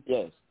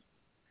yes.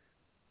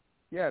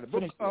 Yeah, the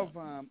book of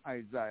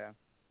Isaiah,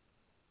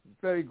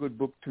 very good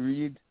book to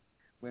read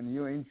when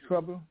you're in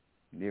trouble.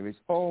 There is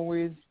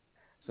always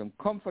some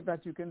comfort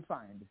that you can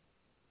find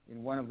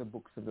in one of the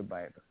books of the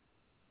Bible.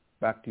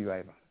 Back to you,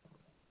 Ivor.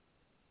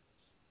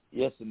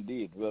 Yes,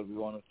 indeed. Well, we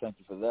want to thank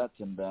you for that,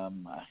 and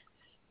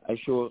I'm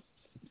sure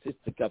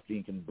Sister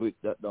Kathleen can break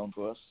that down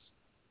for us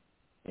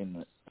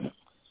in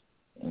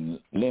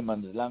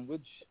layman's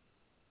language,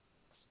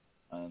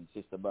 and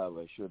Sister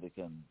Barbara, I'm sure they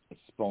can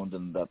expound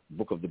on that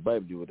book of the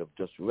Bible you would have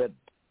just read.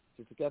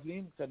 Sister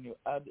Kathleen, can you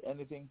add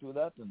anything to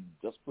that and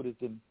just put it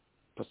in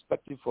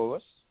perspective for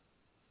us?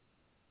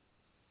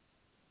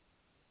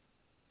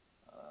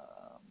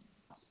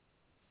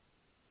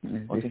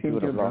 I think we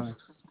would have lost.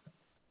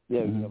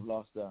 Yeah, we have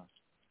lost that.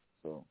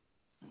 So,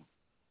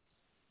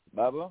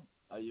 Barbara,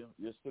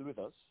 you're still with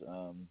us?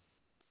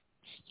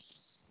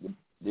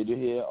 Did you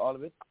hear all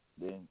of it?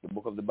 The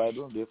book of the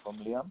Bible, there from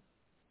Liam?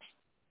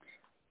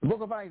 The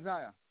book of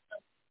Isaiah.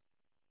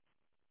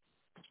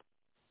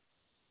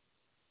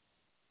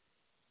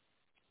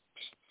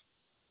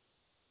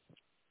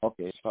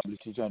 Okay, probably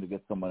she's trying to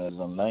get someone else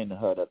online. I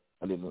heard that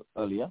a little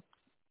earlier.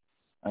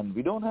 And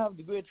we don't have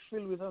the great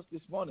Phil with us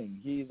this morning.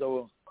 He is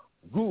our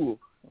guru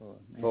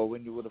for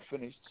when you would have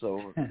finished.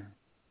 So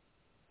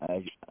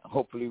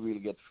hopefully we'll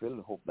get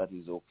Phil. Hope that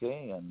is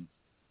okay. And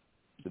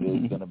today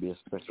is going to be a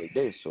special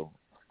day. So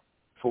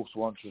folks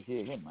want to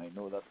hear him. I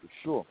know that for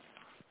sure.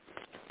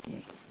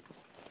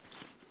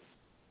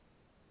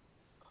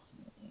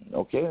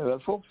 Okay, well,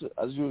 folks,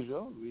 as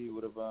usual, we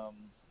would have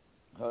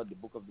heard the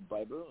book of the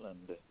Bible.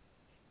 And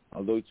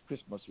although it's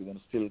Christmas, we're going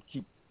to still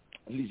keep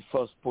at least the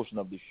first portion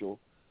of the show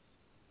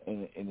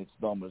in its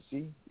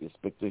normalcy. We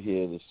expect to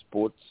hear the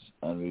sports,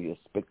 and we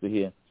expect to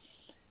hear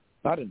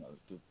cardinals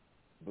to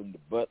bring the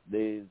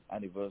birthdays,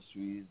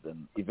 anniversaries,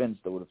 and events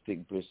that would have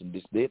taken place in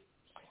this date.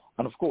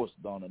 And of course,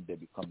 Dawn and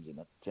Debbie comes in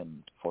at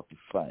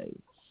 10:45.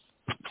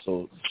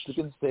 So you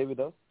can stay with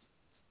us.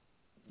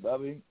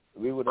 Bobby,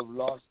 we would have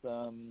lost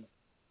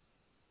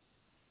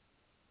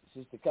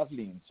Sister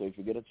Kathleen. So if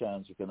you get a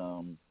chance, you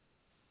can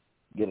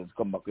get her to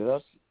come back with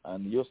us.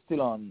 And you're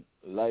still on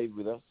live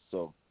with us,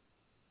 so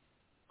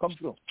come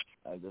through.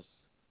 I'll just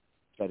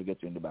try to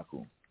get you in the back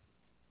room.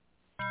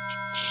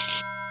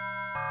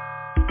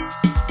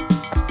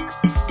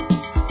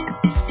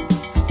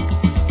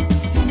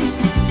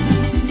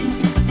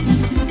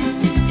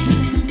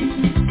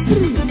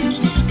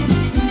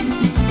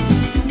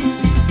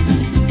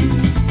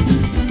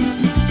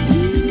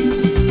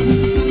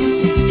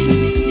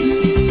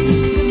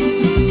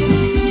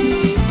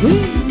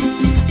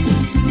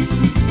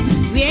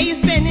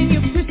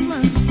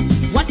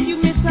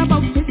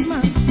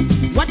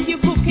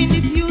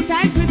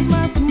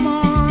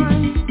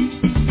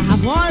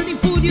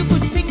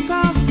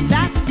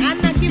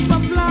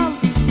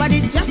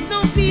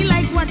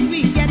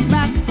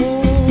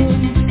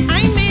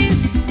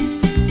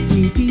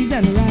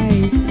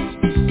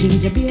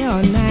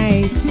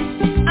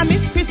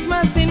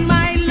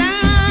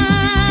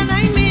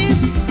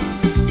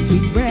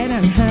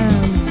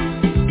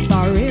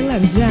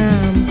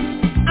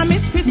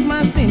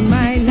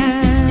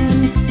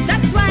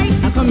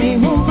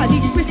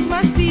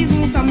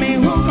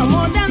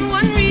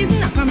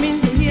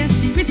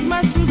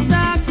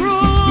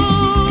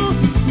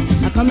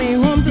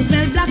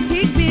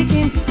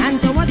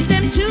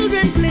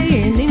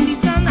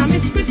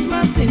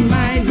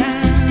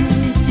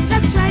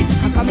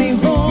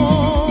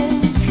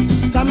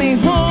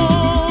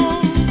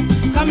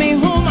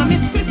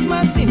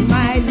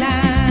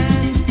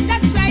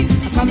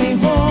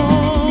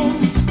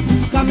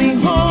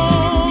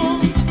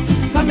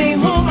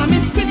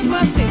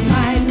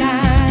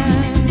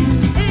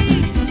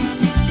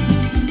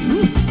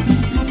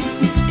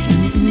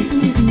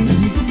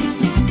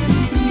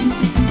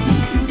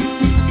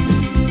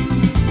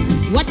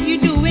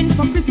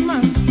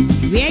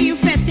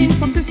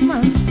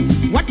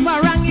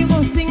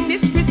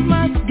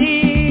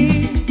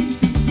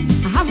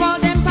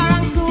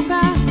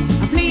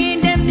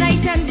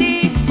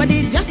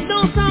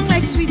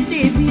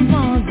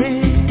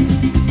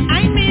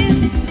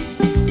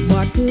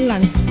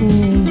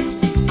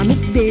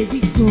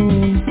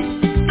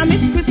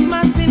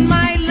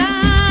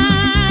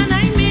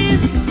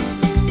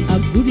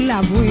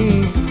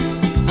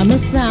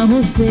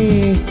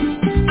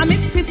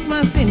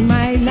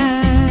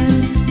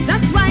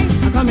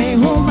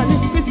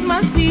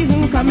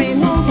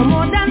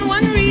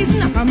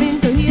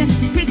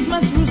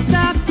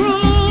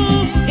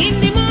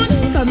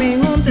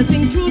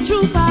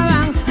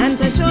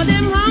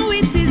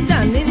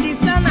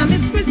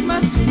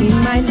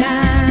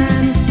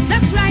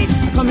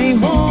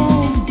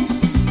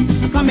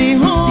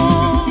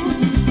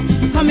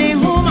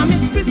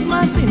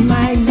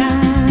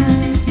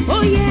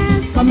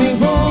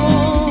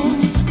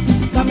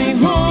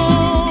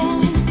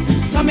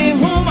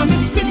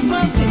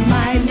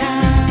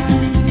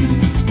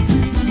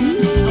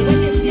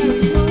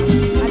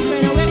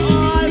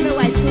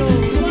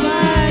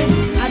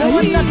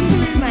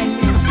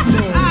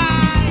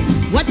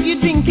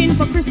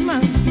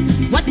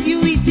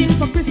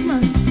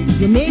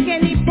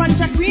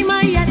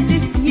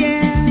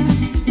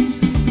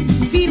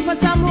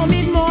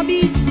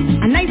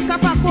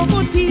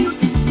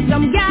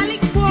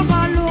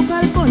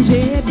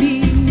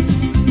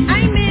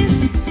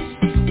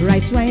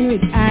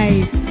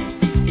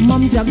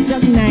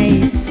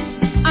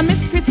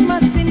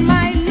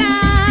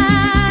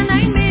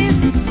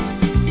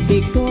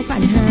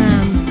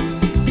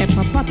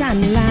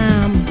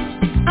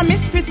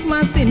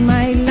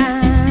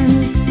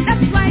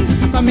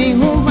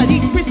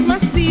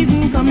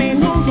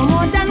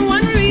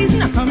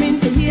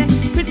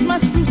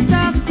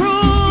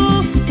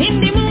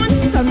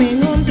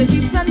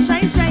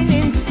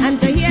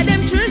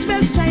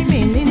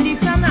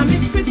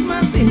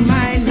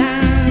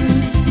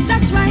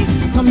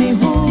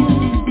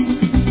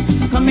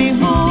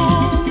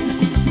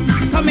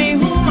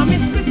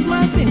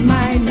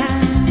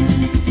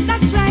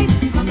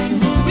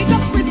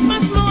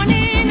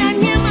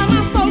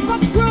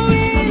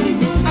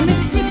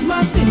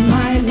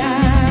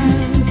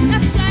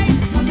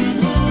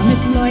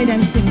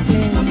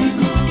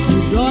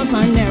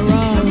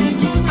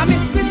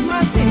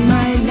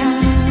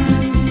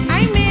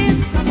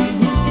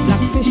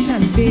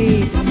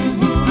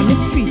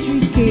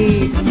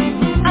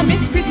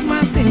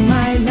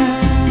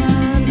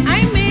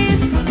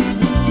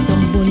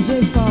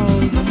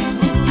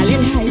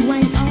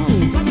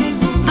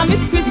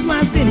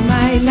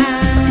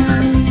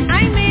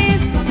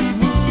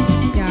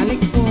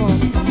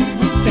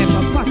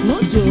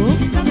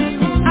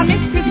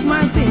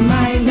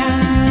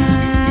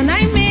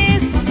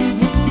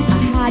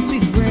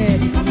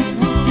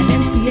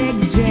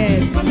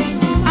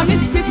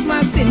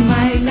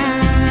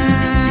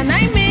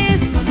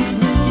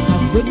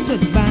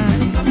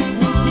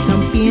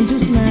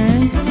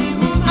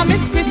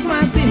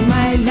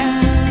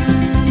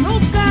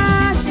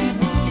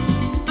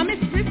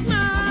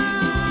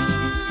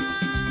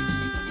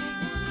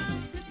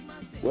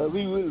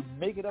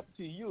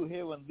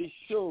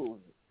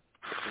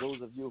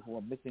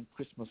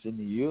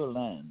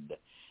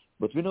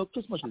 But we know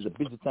Christmas is a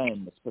busy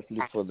time,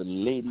 especially for the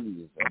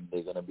ladies, and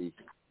they're going to be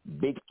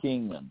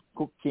baking and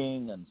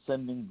cooking and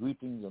sending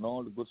greetings and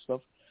all the good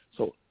stuff.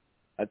 So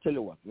I tell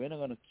you what, we're not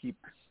going to keep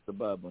the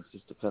Barbara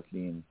and Sister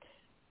Kathleen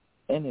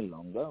any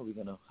longer. We're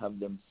going to have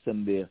them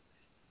send their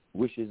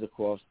wishes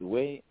across the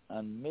way,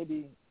 and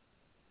maybe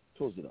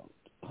close it out.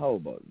 How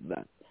about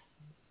that?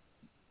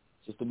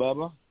 Sister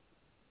Barbara?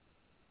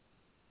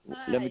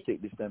 Hi. Let me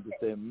take this time to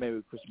say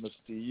Merry Christmas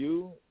to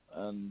you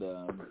and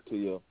to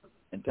your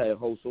entire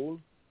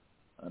household.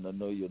 And I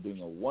know you're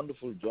doing a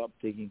wonderful job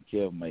taking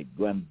care of my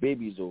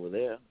grandbabies over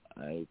there.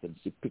 I can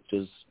see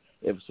pictures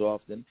every so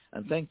often.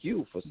 And thank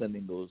you for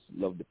sending those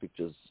lovely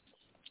pictures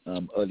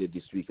earlier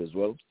this week as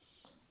well.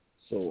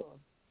 So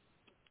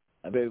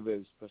a very,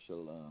 very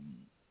special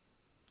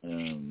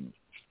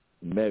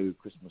Merry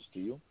Christmas to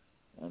you.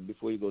 And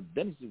before you go,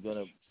 Dennis is going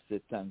to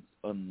say thanks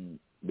on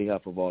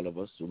behalf of all of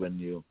us when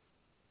you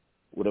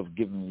would have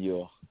given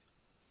your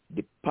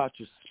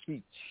departure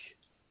speech.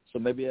 So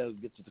maybe I'll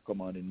get you to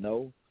come on in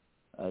now.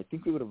 I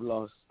think we would have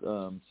lost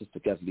Sister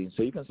Kathleen,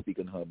 so you can speak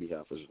on her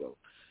behalf as well.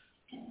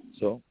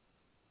 So,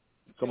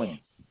 come on.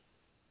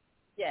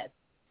 Yes.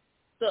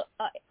 So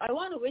I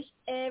want to wish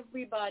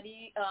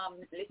everybody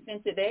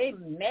listening today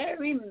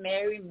Merry,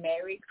 Merry,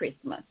 Merry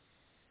Christmas.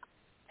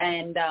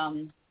 And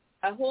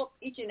I hope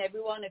each and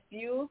every one of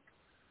you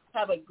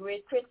have a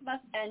great Christmas.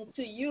 And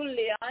to you,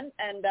 Leon,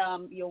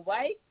 and your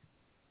wife,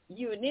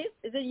 Eunice.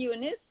 Is it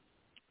Eunice?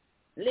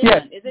 Leon,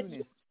 yes, is it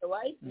Eunice. Your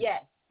wife?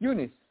 Yes.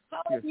 Eunice.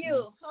 How yes, are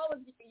you? How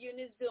is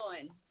Eunice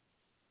doing?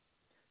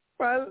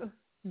 Well,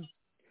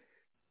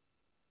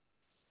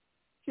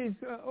 she's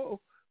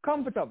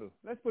comfortable.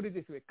 Let's put it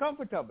this way.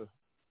 Comfortable.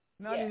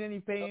 Not in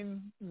any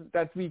pain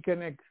that we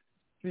can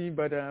see,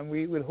 but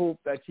we will hope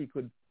that she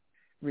could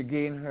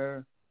regain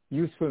her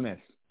usefulness.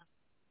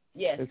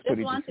 Yes. Let's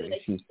Just want to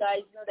let you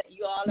guys know that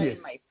you all are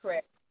in my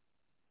prayer.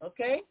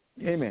 Okay?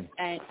 Amen.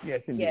 And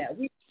yes, indeed. Yeah,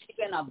 we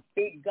believe in a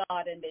big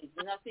God, and there's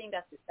nothing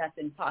that's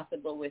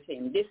impossible with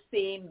him. This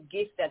same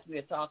gift that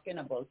we're talking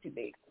about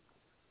today.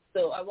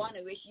 So I want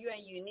to wish you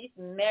and Eunice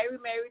Merry,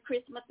 Merry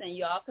Christmas, and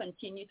you all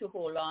continue to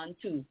hold on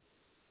to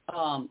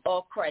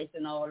our Christ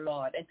and our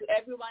Lord. And to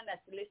everyone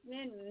that's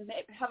listening,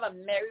 have a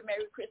Merry,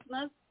 Merry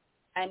Christmas,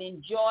 and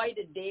enjoy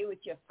the day with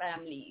your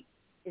family.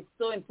 It's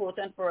so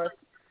important for us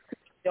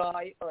to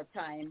enjoy our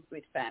time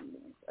with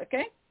families,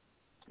 okay?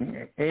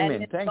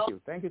 Amen. Thank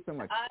you. Thank you so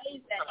much.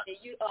 Eyes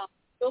that you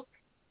look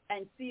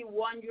and see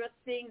wondrous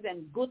things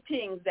and good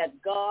things that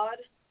God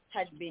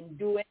has been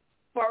doing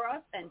for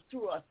us and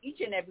through us,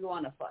 each and every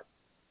one of us.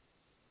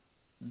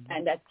 Mm-hmm.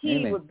 And that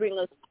he will bring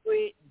us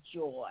great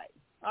joy.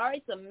 All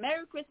right, so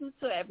Merry Christmas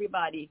to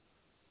everybody.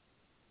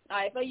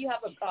 Ivor, you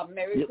have a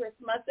Merry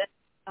Christmas.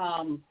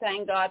 And,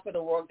 thank God for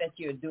the work that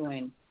you're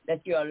doing,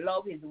 that you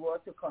allow his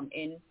word to come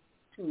in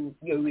to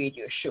your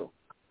radio show.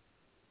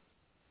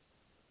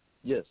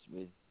 Yes,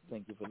 we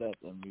thank you for that,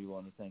 and we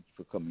want to thank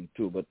you for coming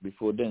too. But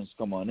before Dennis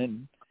come on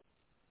in,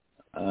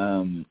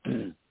 I'm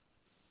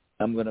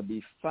going to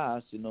be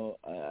fast. You know,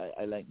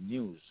 I like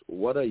news.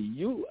 What are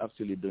you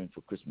actually doing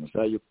for Christmas?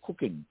 Are you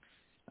cooking?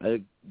 Are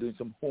you doing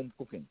some home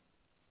cooking?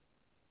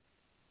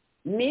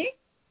 Me?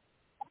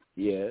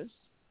 Yes.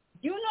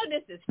 You know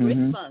this is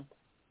Christmas,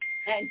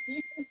 and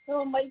you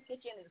know my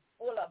kitchen is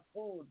full of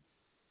food.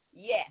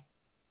 Yes.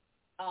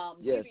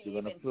 Yes,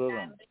 you're going to fill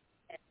them.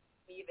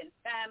 We live in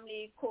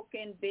family,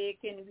 cooking,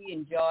 baking. We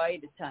enjoy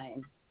the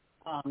time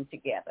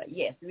together.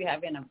 Yes, we're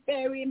having a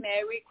very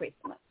Merry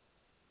Christmas.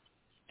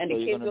 And so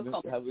the kids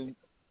will come with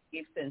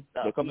gifts and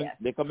stuff.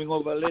 They're coming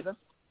over later?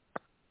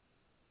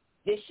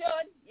 They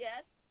should,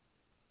 yes.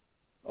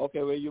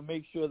 Okay, well, you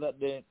make sure that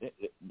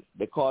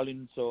they call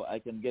in so I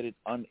can get it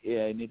on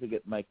air. I need to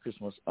get my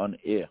Christmas on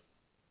air.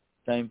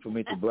 Time for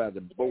me to brag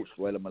and boast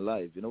while I'm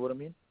alive. You know what I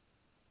mean?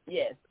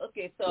 Yes.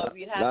 Okay, so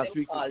we'll have last them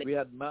week calling. We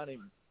had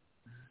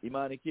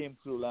Imani came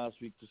through last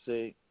week to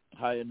say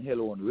hi and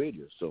hello on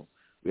radio. So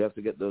we have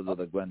to get those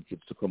other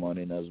grandkids to come on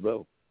in as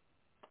well.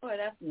 Oh,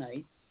 that's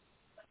nice.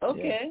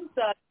 Okay,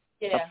 so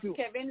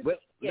Kevin. Well,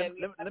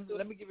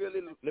 let me give you a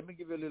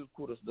little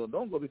kudos.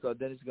 Don't go because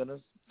then it's gonna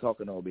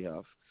talk on our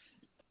behalf.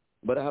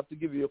 But I have to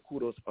give you a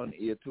kudos on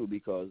air too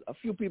because a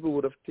few people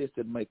would have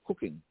tasted my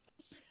cooking,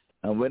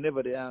 and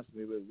whenever they ask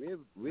me, well,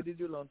 where did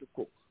you learn to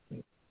cook?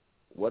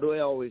 What do I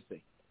always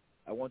say?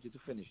 I want you to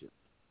finish it.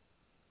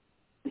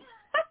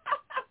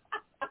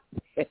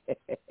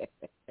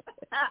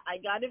 I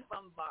got it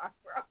from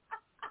Barbara.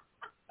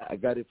 I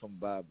got it from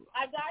Barbara.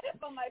 I got it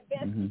from my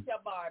best teacher,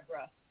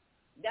 Barbara.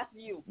 That's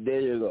you. There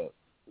you go.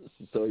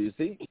 So you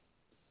see,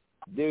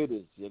 there it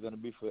is. You're going to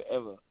be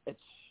forever etched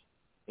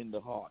in the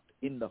heart.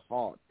 In the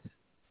heart.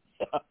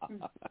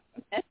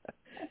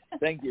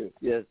 Thank you.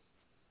 Yes.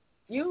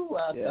 You're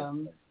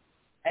welcome.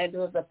 Yeah. It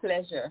was a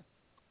pleasure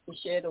to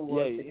share the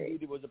word today. Yeah,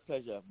 indeed, it was a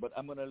pleasure. But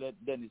I'm going to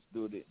let Dennis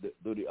do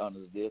the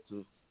honors there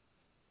to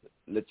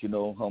let you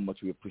know how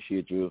much we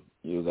appreciate you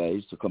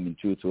guys to coming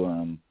through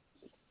to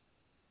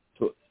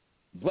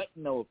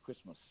brighten our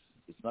Christmas.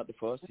 It's not the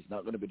first. It's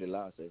not going to be the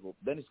last, I hope.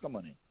 Dennis, come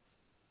on in.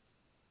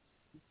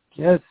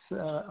 Yes,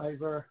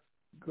 Ivor.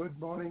 Good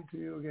morning to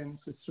you again,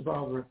 Sister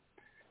Barbara.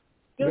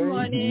 Good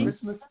morning.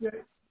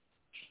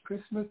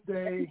 Christmas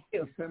Day,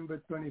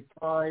 December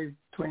 25,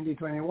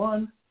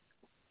 2021.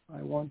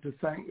 I want to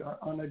thank our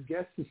honored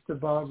guest, Sister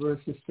Barbara,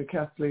 Sister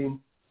Kathleen,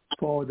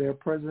 for their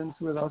presence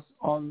with us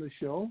on the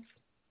show.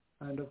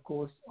 And of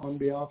course, on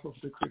behalf of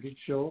the Cricket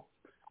Show,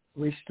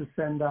 wish to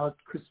send out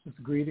Christmas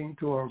greeting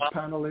to our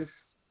panelists,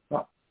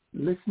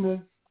 listeners,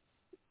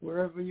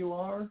 wherever you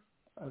are.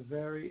 A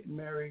very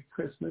Merry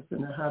Christmas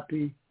and a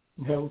happy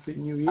and healthy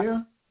New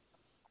Year.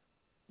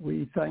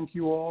 We thank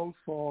you all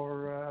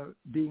for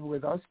being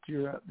with us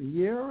throughout the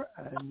year,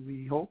 and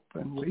we hope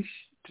and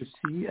wish to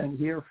see and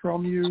hear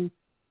from you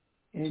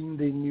in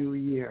the new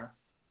year.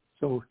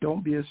 So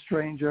don't be a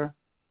stranger.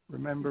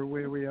 Remember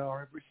where we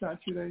are every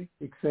Saturday,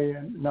 6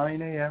 a.m.,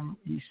 9 a.m.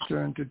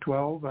 Eastern to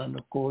 12. And,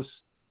 of course,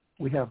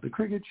 we have the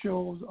cricket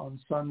shows on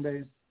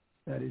Sundays.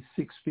 That is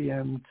 6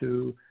 p.m.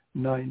 to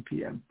 9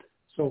 p.m.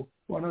 So,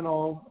 one and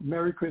all,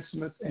 Merry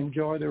Christmas.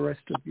 Enjoy the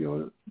rest of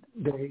your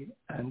day,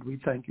 and we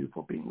thank you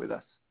for being with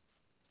us.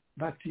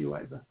 Back to you,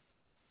 Ivor.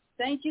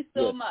 Thank you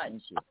so much.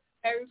 You.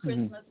 Merry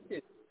Christmas,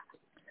 too.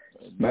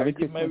 Merry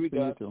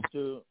Christmas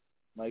to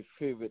my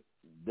favorite,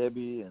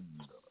 Debbie and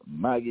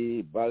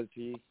Maggie,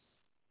 Balti.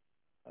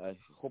 I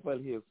hope I'll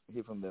hear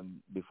from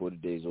them before the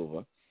day's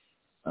over.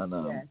 And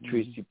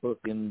Tracy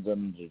Perkins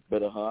and his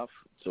better half.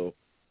 So,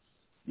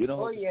 you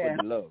know, spread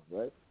the love,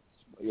 right?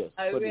 Yes,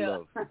 I spread will. the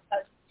love.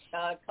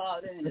 I'll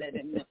call him and let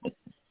him know.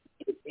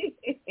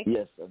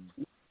 Yes.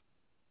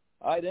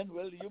 All right, then.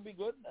 Well, you be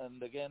good.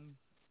 And again,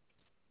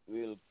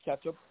 we'll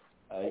catch up.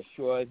 I'm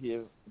sure I'll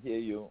hear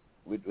you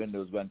when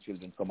those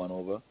grandchildren come on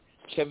over.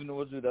 Kevin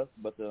was with us,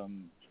 but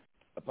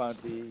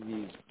apparently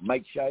he's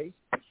mic shy.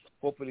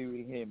 Hopefully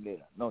we'll hear him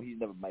later. No, he's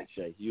never mic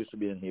shy. He used to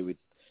be in here with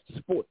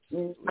sports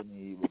when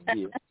he was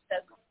here.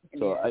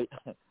 So I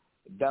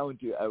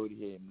guarantee I would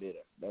hear him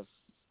later. That's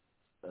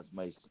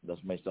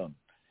my son.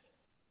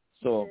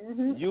 So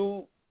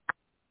you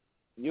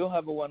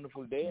have a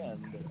wonderful day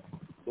and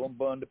don't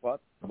burn the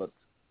pot. But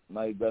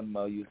my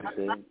grandma used to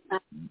say,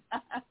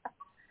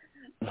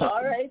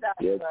 all right,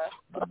 yes,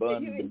 the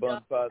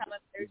burn part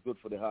is good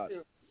for the heart.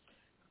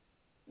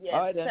 Yes,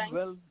 all right then.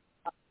 Well,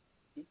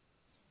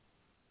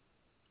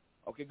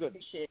 okay, good.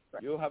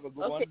 You have a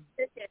good one.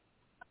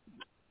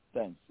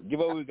 Thanks.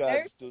 Give our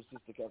regards to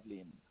Sister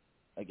Kathleen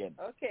again.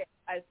 Okay,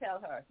 I'll tell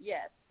her.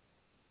 Yes.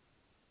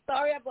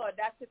 Sorry about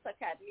that. Sister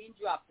Kathleen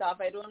dropped off.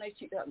 I don't know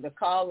if the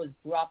call was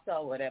dropped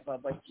or whatever,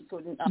 but she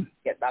couldn't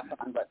get back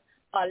on. But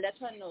I'll let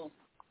her know.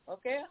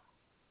 Okay?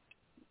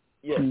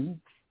 Yes. Mm-hmm.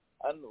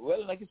 And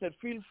well, like I said,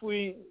 feel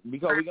free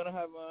because we're gonna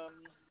have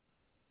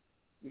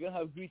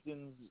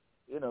greetings,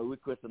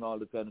 requests and all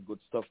the kind of good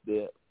stuff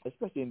there,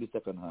 especially in the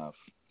second half.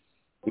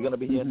 We're gonna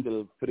be here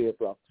until 3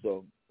 o'clock,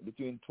 so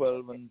between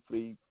 12 and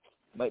 3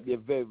 might be a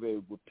very,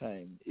 very good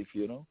time if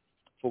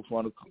folks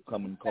want to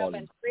come and call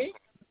in. 3?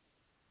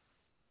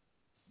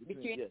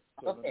 Yes,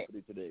 12 and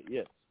 3 today.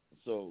 Yes.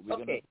 So we're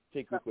gonna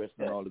take requests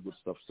and all the good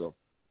stuff. So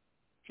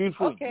feel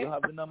free. Okay. You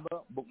have the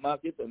number,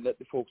 bookmark it, and let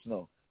the folks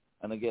know.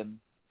 And again,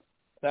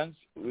 thanks.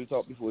 We'll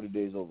talk before the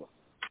day is over.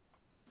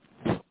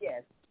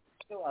 Yes.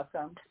 You're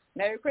welcome.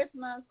 Merry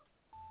Christmas.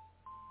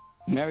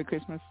 Merry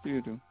Christmas to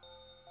you too.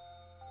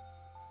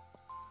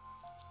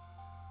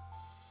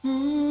 I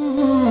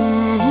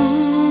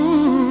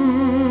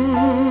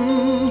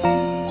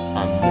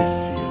miss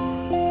you.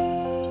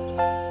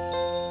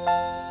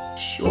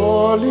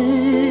 Surely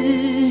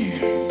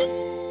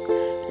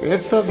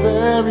it's a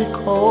very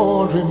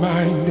cold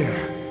reminder.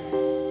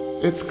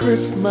 It's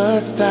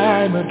Christmas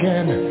time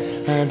again,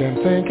 and I'm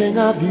thinking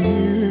of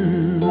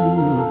you.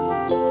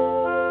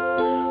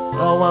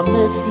 Oh, I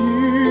miss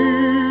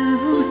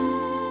you,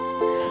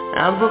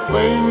 and the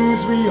things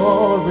we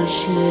always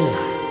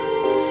share.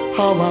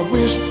 How I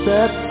wish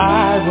that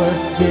I was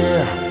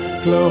there,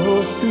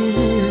 close to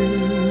you.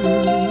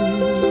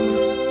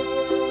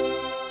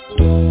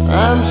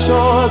 I'm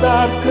sure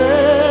that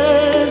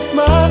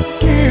Christmas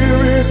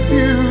here is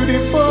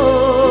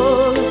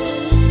beautiful,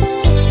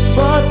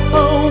 but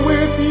oh,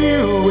 with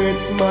you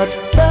it's much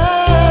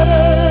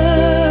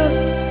better,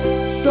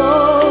 so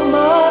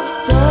much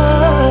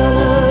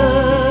better.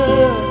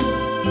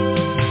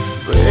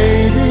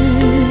 Baby,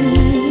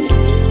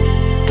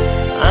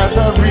 as I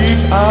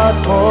reach out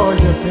for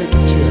your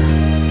picture,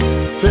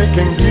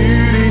 taking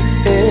beauty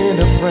in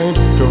a frame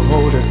to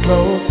hold it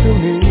close to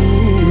me.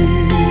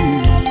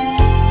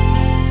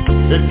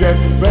 It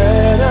gets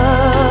better,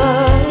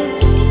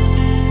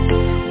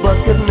 but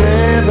could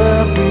never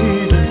be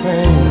the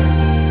same.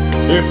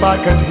 If I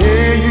could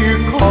hear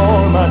you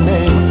call my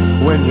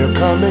name when you're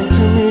coming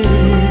to me.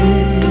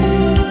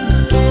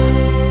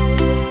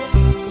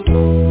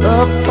 The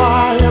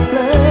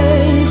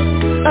fireplace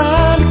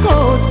and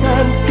coat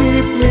can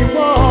keep me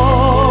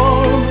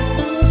warm,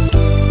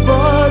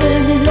 but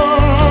in your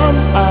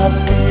arms I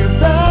feel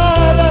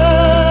better,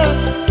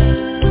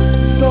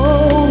 so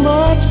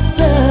much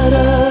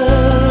better.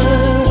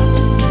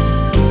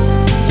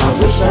 I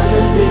wish I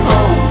could be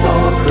home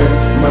for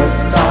Christmas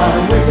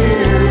time with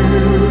you.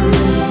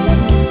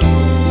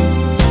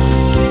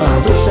 I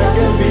wish I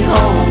could be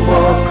home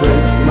for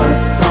Christmas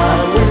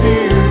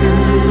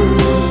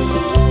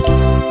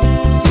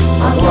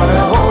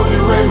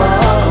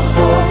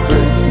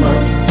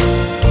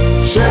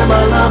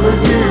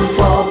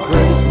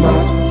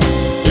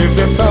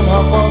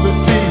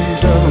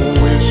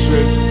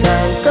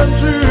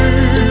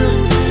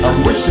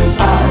I'm wishing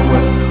I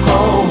was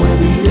home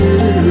with you.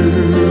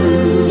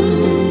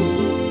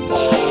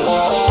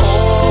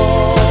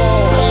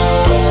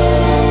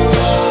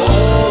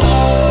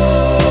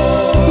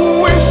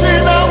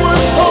 Wishing I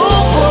was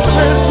home for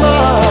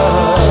Christmas.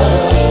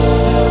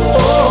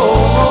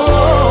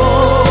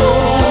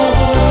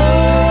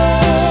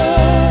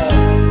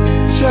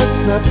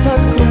 Chestnuts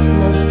on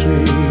Christmas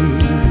tree,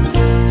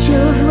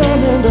 children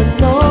in the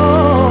snow,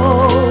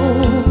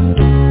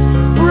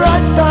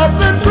 bright stars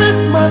and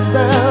Christmas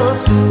bells,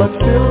 but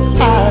still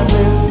I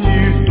miss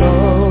you so.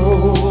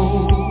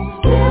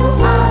 Still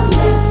I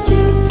miss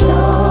you so.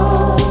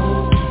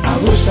 I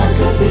wish I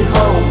could be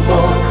home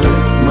for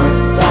Christmas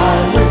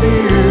time with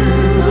you.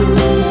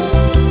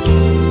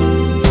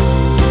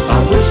 I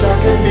wish I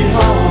could be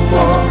home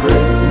for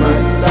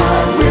Christmas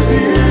time with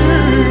you.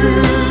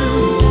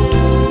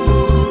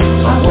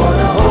 I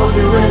wanna hold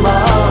you in my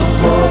arms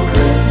for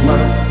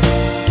Christmas,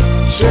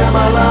 share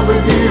my love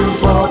with you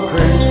for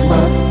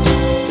Christmas.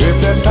 If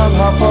there's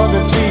somehow for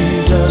the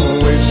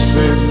season, wish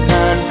this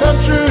can come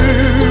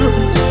true.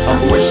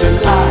 I'm wishing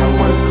I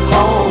was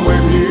home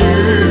with you.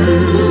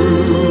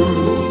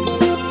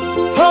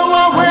 Oh,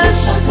 I wish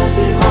I could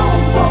be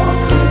home for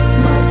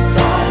Christmas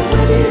time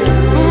with you.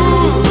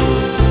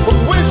 I'm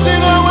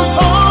wishing I was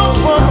home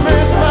for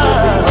Christmas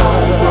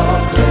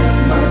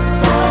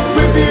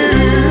with you.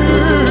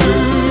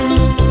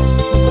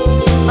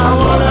 I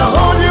wanna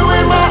hold you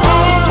in my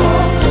arms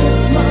for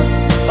Christmas.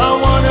 I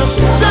wanna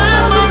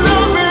share my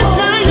love with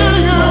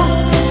you.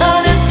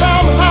 And if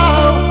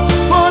somehow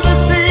for the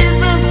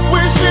season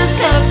wishes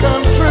can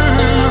come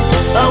true,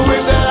 I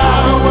wish that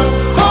I was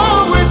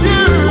home with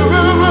you.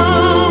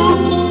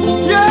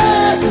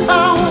 Yeah,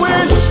 I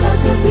wish I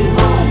could be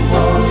home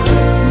for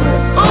Christmas.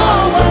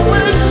 Oh,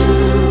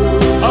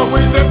 I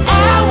wish that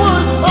I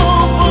was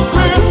home for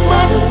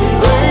Christmas,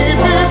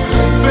 baby,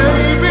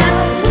 baby.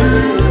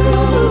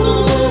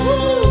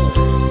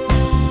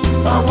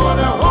 I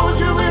wanna hold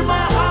you in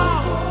my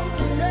arms.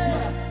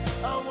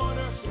 Yeah, I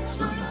wanna share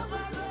my love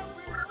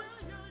with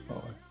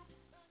you.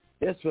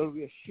 Yes, well,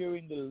 we are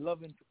sharing the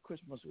love into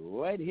Christmas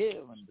right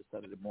here on the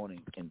Saturday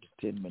morning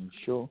entertainment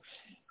show.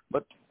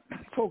 But,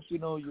 folks, we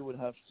know you will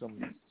have some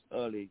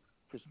early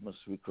Christmas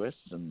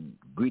requests and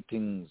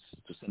greetings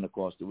to send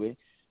across the way.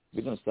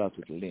 We're going to start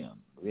with Leon.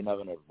 We're not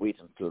going to wait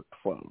until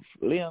 12.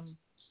 Leon,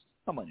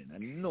 come on in. I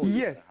know you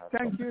Yes, have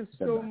thank something you to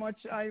send so out.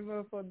 much,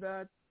 Ivor, for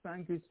that.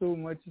 Thank you so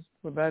much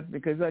for that,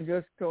 because I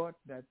just thought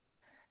that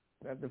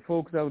the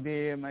folks out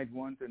there might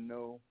want to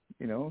know,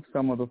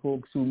 some of the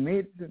folks who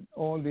made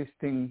all this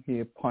thing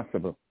here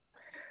possible.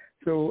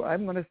 So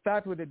I'm going to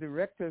start with the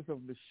directors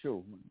of the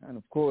show. And,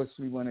 of course,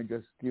 we want to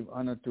just give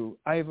honor to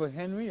Ivor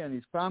Henry and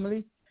his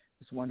family.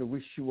 Just want to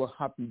wish you a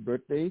happy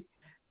birthday.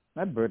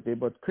 Not birthday,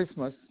 but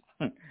Christmas.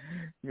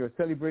 You're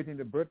celebrating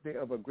the birthday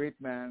of a great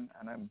man,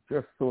 and I'm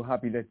just so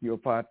happy that you're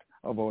part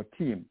of our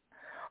team.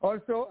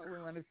 Also, we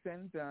want to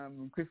send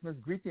Christmas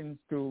greetings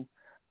to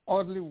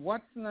Audley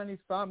Watson and his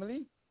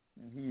family.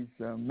 He's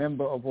a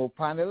member of our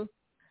panel.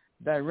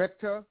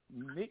 Director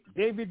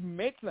David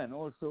Maitland,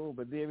 also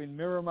over there in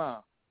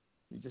Miramar.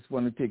 We just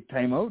want to take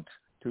time out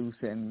to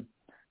send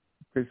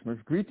Christmas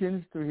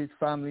greetings to his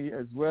family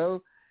as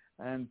well,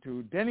 and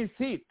to Dennis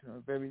Heath,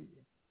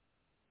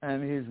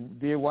 and his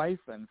dear wife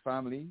and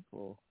family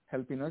for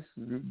helping us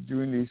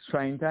during these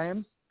trying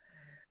times.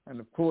 And,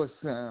 of course,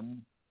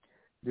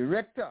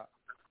 Director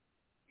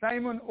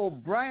Simon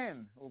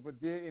O'Brien over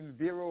there in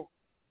Vero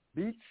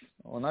Beach,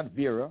 or not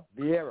Vieira,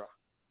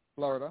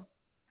 Florida.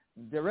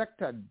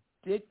 Director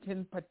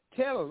Dayton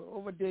Patel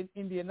over there in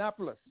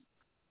Indianapolis,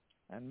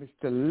 and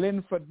Mr.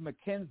 Linford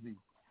McKenzie,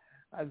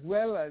 as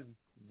well as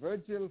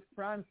Virgil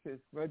Francis,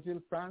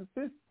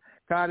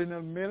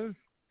 Cardinal Mills,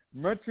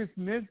 Mertris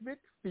Nisbet,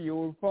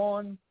 Fiol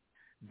Fawn,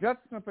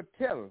 Judson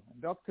Patel,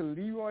 Dr.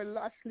 Leroy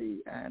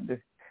Lashley, and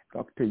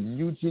Dr.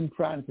 Eugene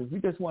Francis. We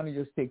just want to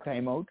just take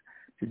time out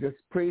to just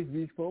praise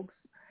these folks.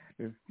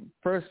 The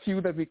first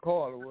few that we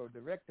call were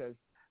directors,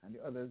 and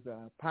the others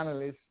are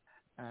panelists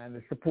and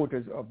the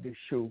supporters of this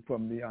show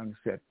from the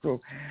onset.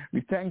 So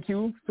we thank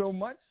you so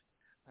much,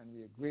 and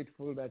we are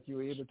grateful that you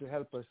were able to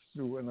help us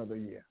through another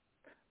year.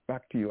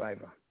 Back to you,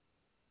 Ivor.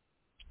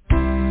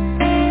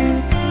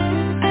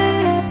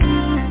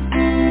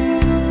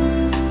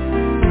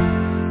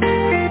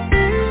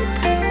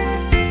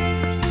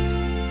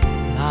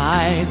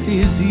 Life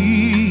is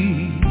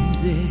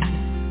easy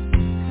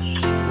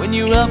when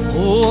you're up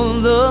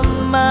on the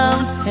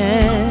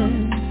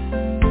mountain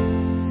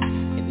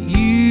and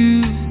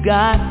you've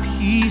got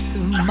peace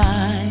of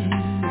mind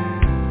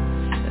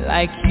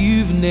like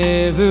you've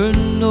never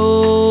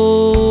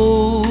known.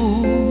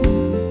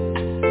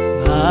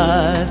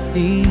 But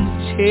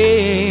things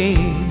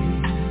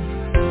change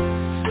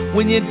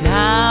when you're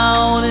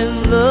down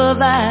in the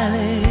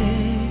valley.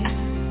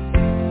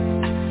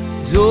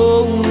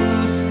 Don't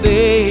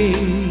stay,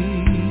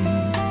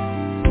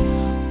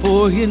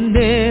 for you're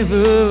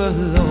never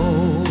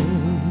alone.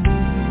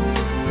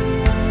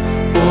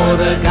 For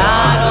the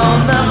God on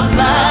the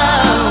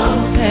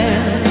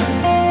mountain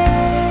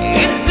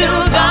is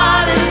still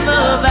God in the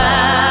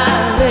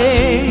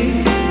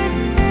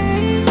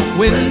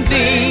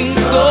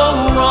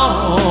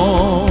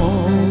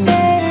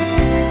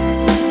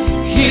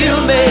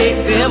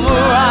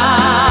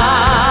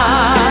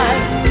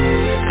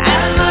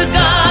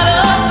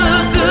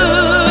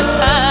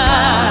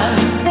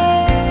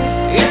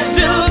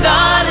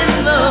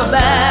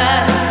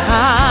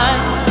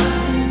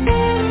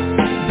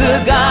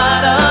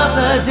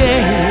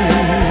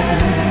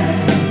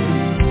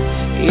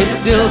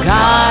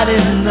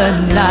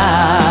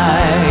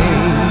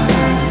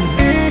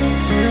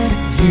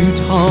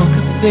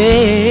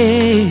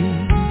face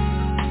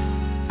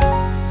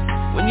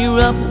when you're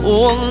up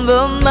on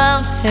the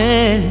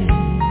mountain.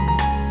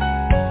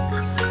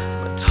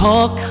 But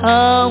talk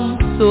comes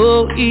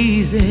so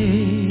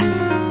easy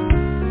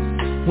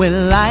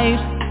when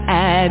life's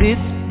at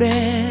its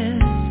best.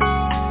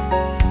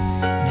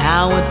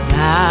 Now it's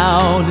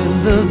down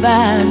in the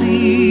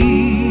valley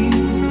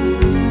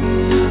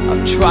of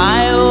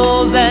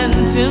trials and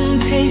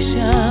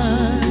temptations.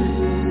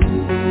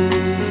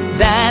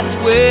 That's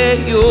where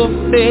your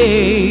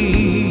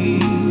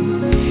faith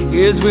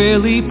is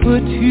really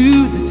put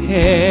to the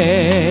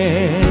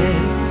test.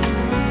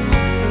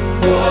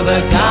 For the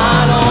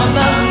God on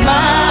the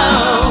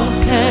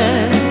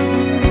mountain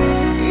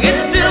is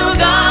still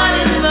God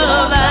in the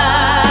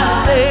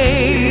valley.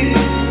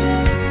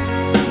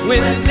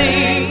 When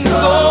things go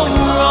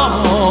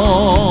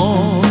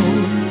wrong,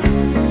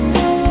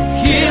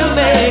 He'll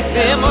make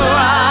them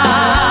right.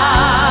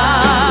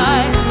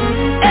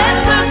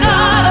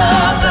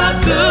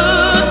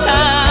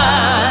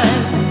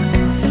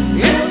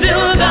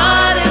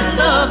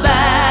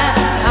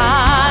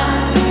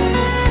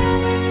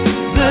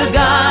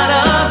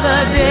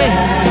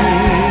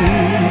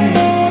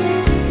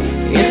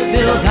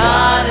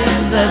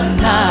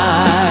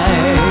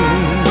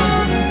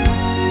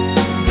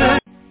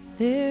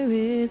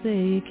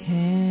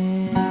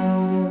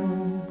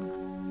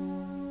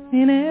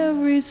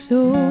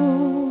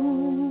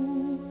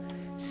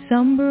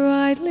 Some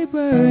brightly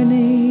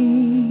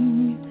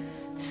burning,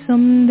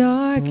 some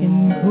dark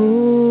and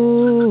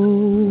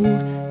cold.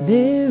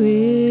 There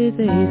is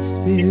a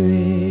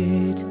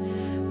spirit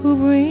who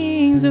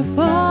brings a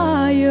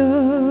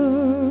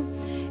fire,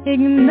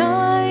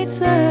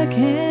 ignites a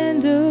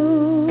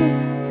candle,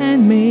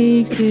 and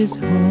makes his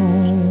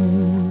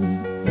home.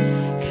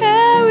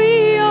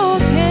 Carry your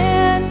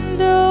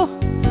candle,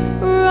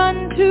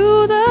 run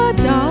to the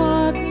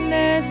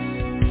darkness,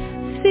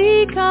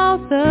 seek out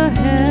the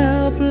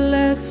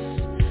helpless,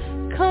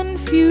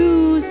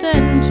 confused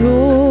and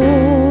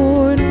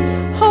torn.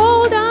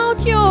 Hold out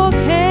your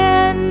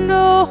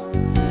candle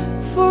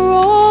for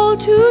all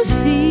to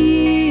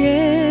see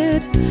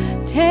it.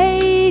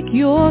 Take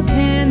your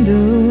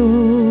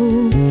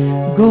candle,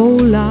 go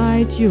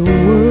light your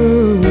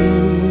world.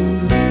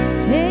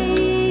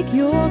 Take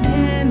your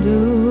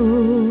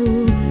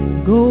candle,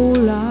 go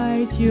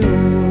light your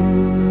world.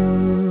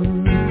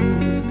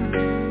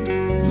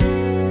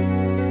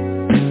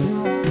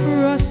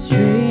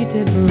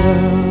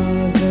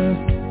 Brother,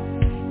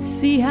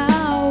 see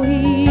how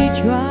he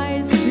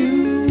tries to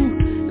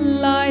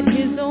light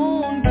his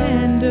own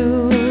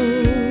candle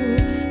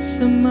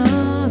some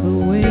other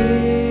way.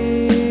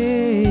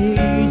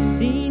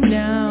 See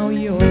now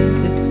your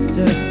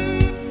sister,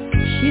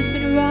 she's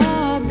been right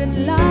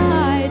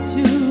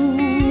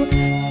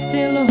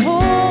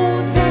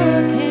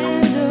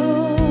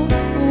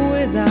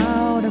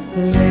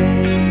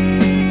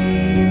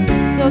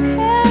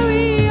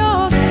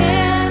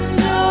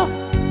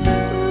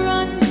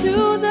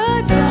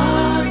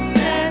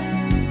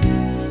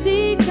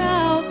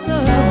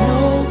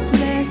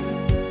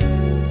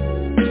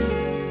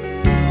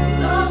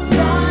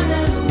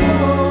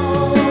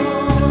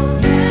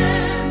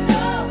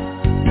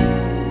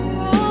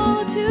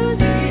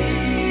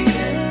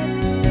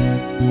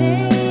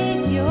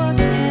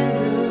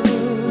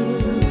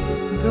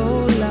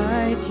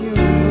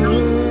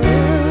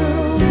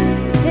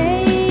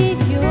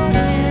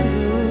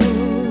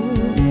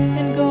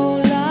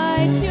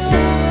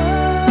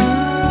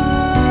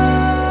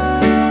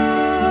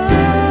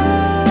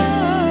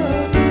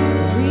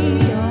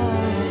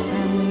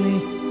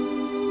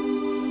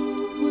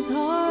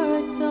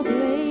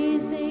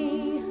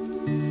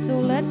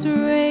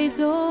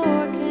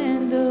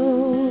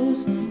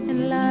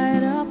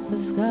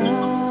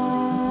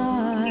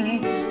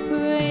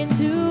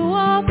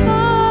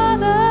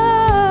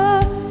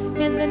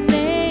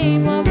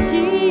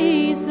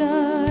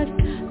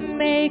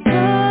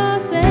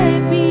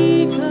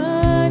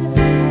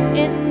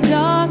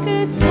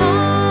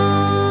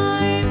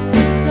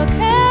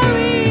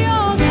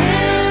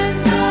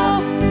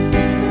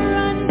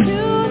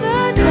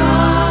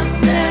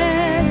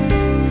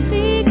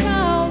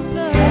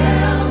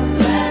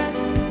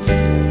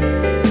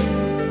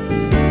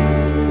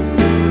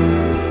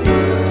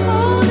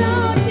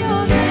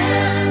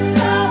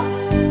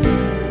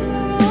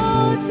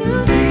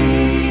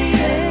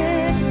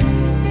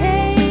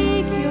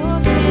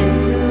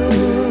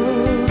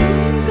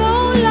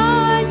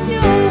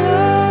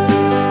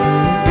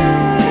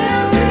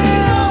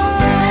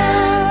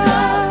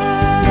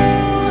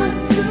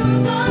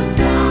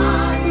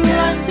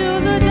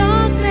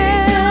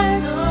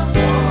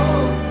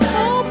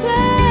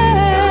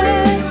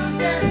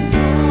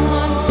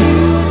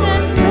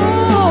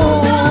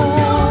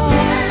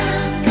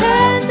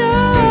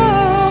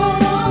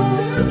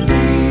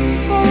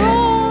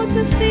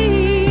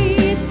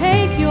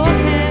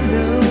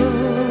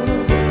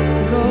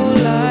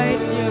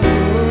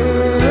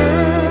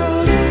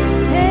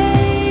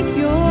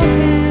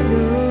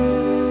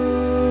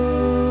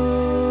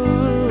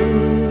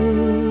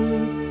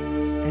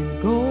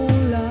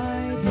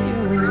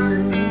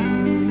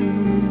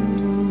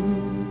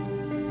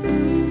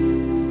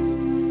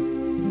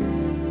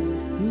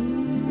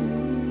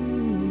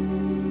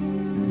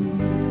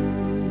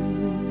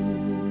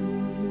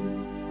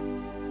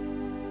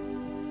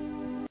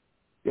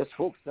Yes,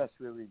 folks, that's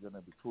where we're going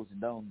to be closing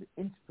down the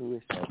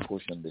inspirational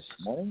portion this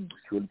morning.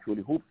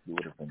 Truly hope you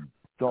would have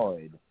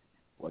enjoyed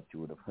what you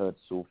would have heard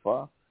so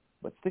far.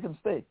 But stick and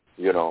stay.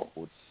 You know,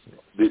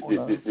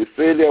 the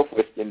failure of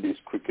West Indies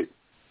cricket,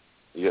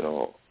 you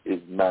know,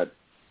 is not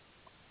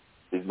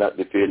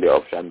the failure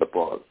of Shanda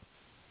Paul.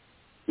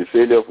 The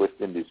failure of West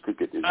Indies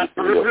cricket is the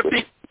failure of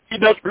West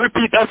Indies.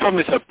 Repeat that for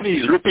me, sir.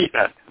 Please, repeat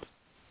that.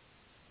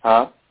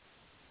 Huh?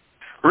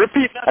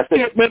 Repeat that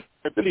statement,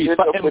 please.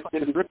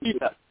 Repeat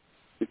that.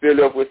 The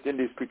failure of West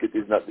Indies cricket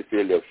is not the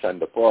failure of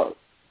Shanda Paul.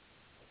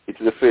 It's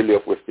the failure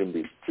of West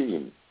Indies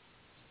team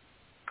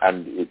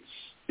and its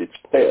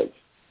players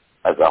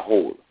as a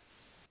whole.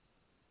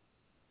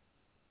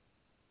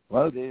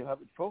 Well, there you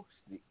have it, folks.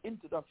 The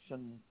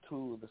introduction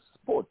to the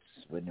sports.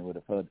 When you would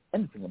have heard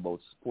anything about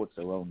sports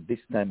around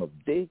this time of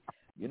day,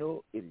 you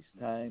know it is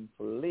time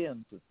for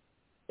Leon to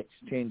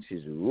exchange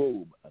his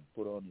robe and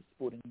put on his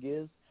sporting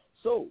gears.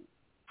 So,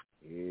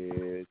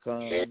 here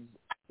comes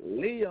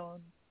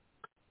Leon.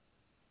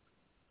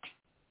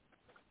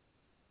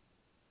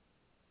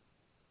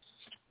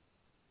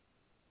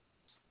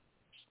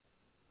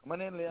 Come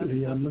on in,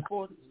 Leon.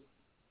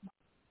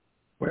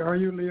 Where are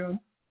you, Leon?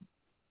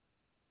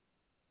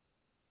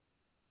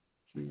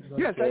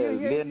 Yes, are you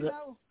hearing me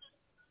now?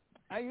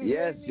 Are you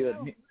yes,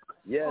 hearing me now?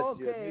 Yes,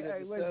 okay,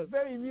 I was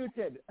very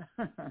muted.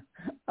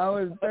 I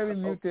was very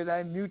muted.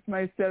 I mute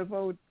myself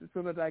out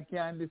so that I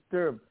can't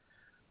disturb.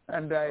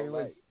 And I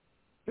was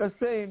just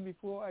saying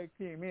before I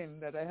came in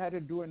that I had to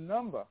do a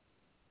number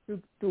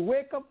to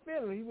wake up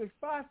Phil. He was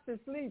fast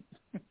asleep.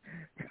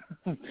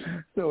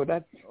 So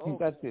that's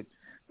it.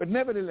 But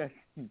nevertheless,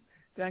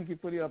 thank you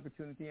for the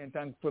opportunity and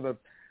thanks for the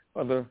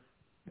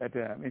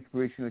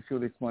inspirational show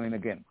this morning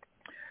again.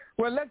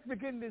 Well, let's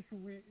begin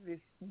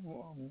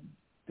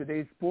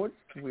today's sports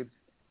with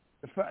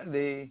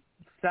the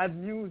sad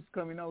news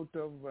coming out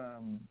of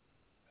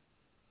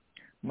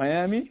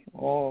Miami,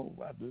 or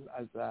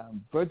as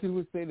Virgil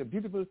would say, the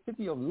beautiful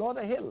city of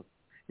Lauderhill,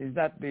 is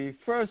that the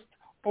first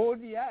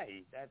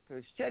ODI that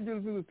was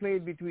scheduled to be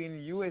played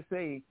between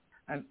USA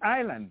and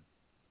Ireland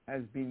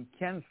has been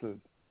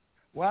cancelled.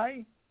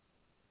 Why?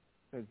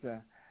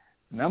 Because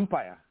an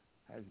umpire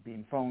has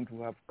been found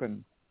to have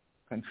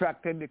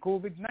contracted the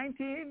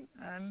COVID-19,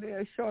 and they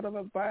are short of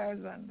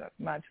umpires, and that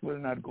match will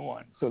not go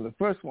on. So the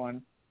first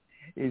one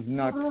is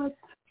not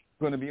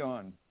going to be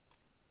on.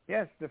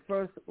 Yes, the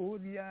first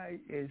ODI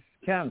is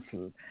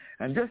cancelled.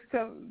 And just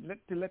to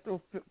let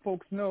those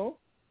folks know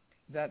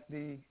that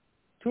the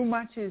two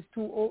matches,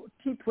 two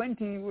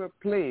T20 were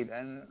played,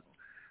 and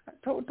a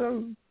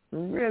total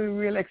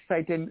really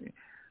exciting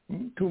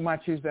two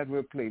matches that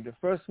were played. The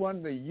first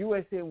one, the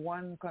USA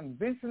won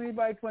convincingly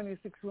by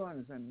 26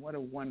 runs, and what a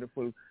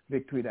wonderful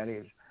victory that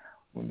is.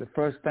 Well, the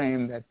first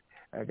time that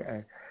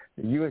the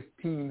U.S.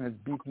 team has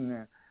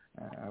beaten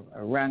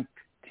a ranked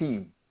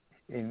team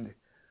in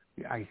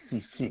the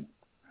ICC.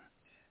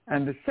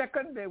 And the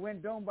second, they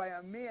went down by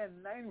a mere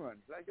 9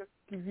 runs. I just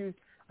give you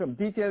some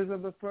details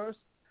of the first.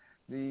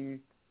 The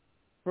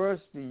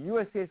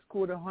USA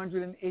scored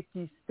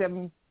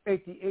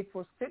 188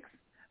 for 6.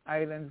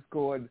 Ireland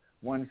scored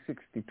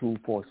 162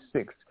 for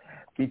 6,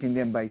 beating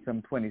them by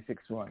some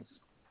 26 runs.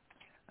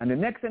 And the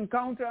next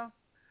encounter,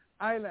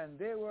 Ireland,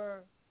 they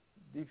were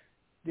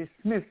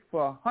dismissed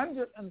for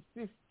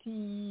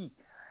 150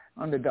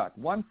 on the dot,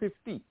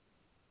 150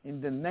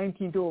 in the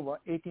 19th over,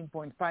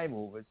 18.5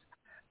 overs,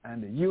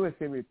 and the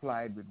USA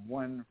replied with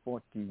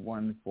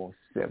 141 for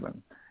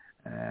 7,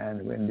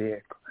 and when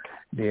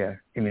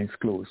their innings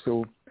closed.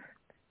 So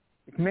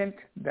it meant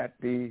that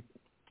the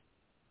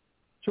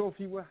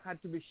trophy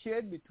had to be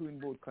shared between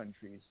both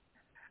countries.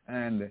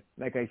 And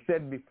like I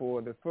said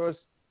before, the first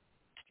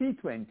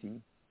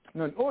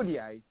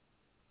ODI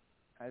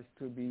has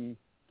to be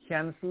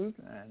cancelled,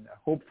 and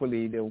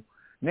hopefully the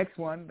next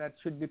one that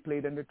should be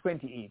played on the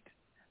 28th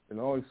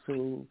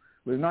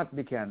will not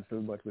be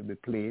cancelled, but will be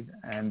played,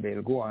 and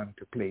they'll go on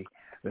to play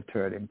the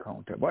third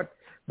encounter. But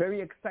very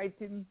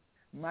exciting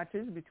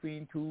matches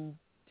between two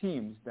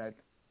teams that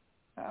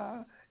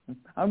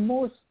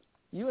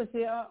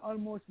USA are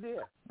almost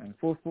there, and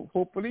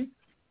hopefully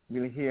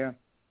we'll hear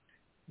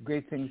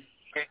great things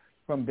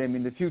from them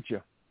in the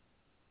future.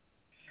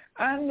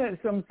 And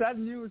some sad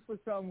news for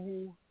some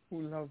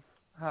who love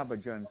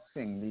Harbhajan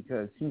Singh,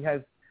 because he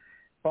has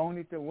found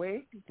it a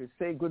way to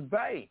say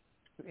goodbye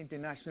to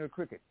international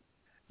cricket.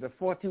 The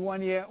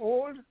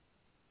 41-year-old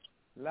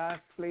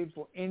last played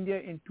for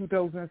India in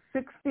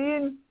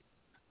 2016,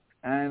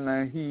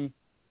 and he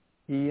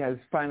has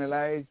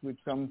finalized with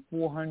some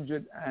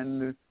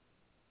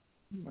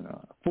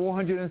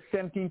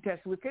 417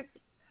 test wickets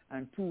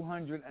and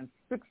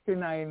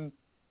 269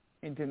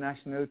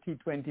 international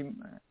T20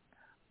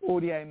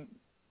 ODI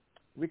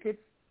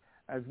wickets,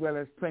 as well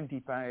as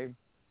 25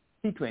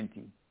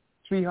 T20,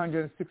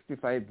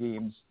 365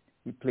 games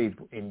he played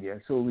for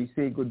India. So we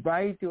say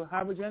goodbye to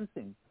Harbhajan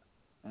Singh,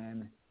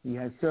 and he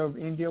has served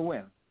India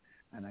well.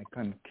 And I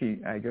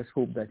just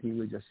hope that he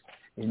will just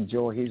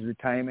enjoy his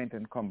retirement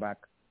and come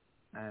back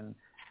and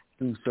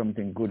do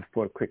something good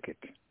for cricket.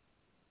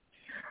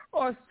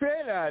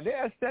 Australia, they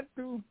are set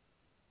to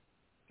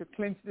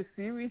clinch the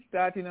series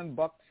starting on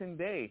Boxing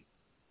Day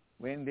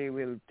when they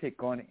will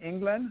take on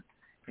England.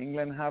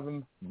 England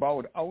haven't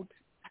bowed out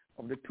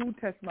of the 2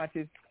 test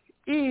matches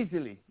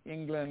easily.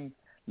 England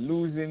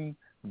losing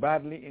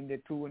badly in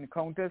the 2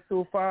 encounters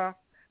so far,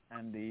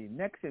 and the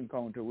next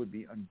encounter would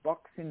be on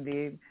Boxing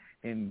Day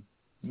in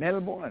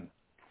Melbourne,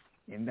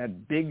 in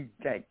that big,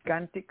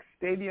 gigantic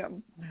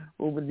stadium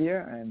over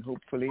there. And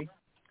hopefully,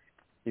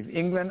 if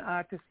England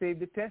are to save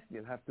the test,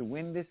 they'll have to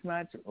win this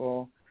match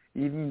or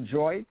even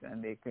draw it,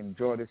 and they can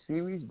draw the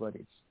series, but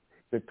it's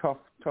a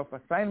tough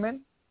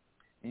assignment.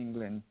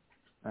 England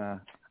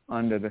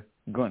under the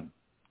gun.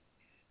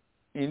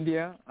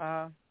 India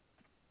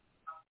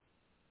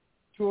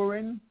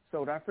touring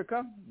South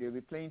Africa. They'll be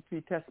playing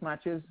 3 test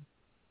matches,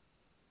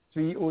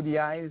 3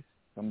 ODIs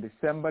from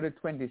December the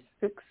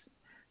 26th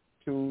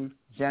to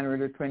January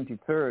the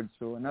 23rd.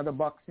 So another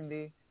Boxing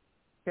Day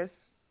test.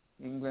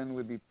 England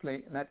will be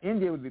playing,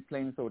 India will be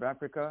playing South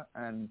Africa,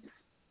 and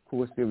of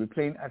course they'll be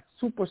playing at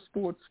Super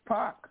Sports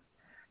Park.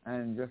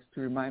 And just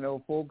to remind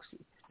our folks,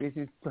 this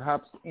is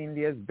perhaps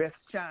India's best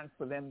chance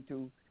for them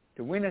to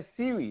win a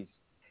series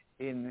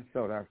in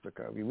South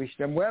Africa. We wish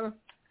them well,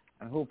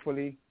 and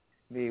hopefully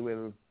they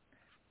will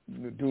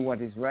do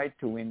what is right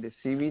to win the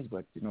series.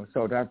 But,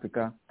 South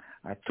Africa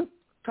are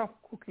tough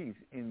cookies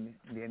in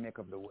their neck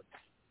of the woods.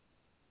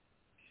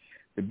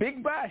 The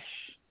Big Bash,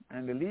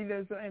 and the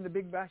leaders in the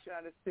Big Bash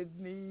are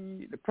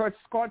the Perth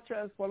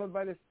Scorchers, followed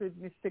by the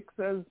Sydney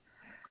Sixers,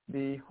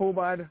 the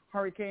Hobart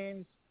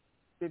Hurricanes,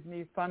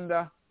 Sydney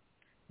Thunder,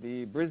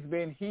 the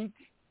Brisbane Heat,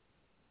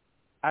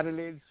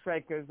 Adelaide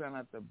Strikers, and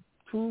at the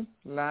 2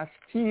 last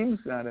teams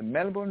are the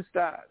Melbourne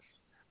Stars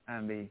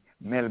and the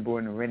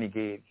Melbourne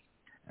Renegades.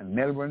 And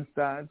Melbourne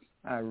Stars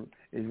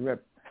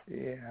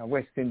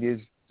West Indies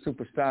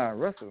superstar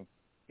Russell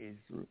is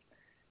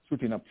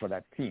suiting up for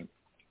that team.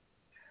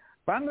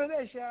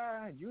 Bangladesh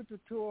are due to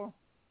tour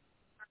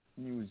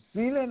New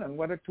Zealand, and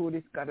what a tour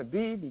it's got to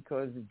be,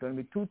 because it's going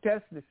to be 2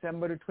 tests,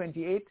 December the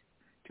 28th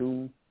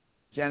to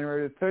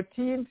January the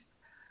 13th.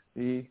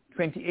 The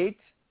 28th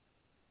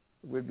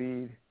will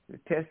be the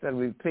test that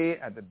will play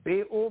at the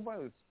Bay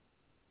Oval,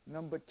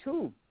 number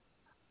 2,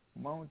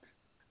 Mount.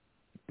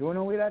 Don't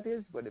know where that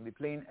is, but they'll be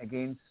playing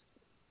against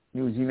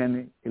New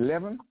Zealand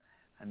 11.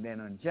 And then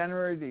on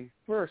January the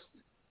 1st,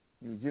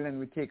 New Zealand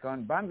will take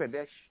on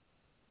Bangladesh,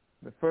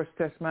 the first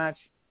test match.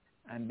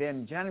 And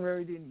then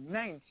January the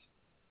 9th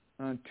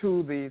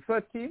to the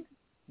 13th,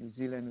 New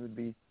Zealand will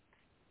be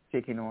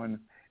taking on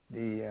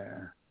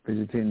the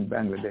visiting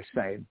Bangladesh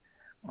side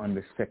on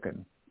the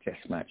second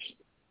test match.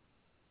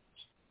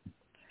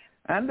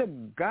 And the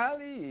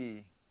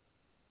Gali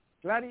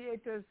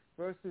Gladiators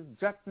versus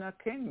Jaffna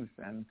Kings.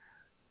 And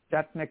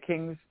Jaffna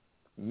Kings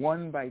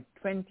won by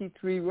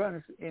 23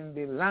 runs in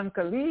the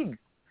Lanka League.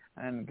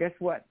 And guess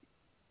what?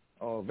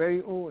 Our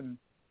very own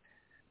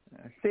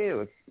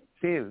Sales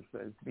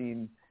has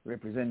been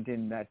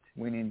representing that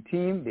winning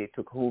team. They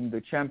took home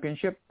the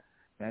championship.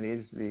 That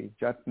is the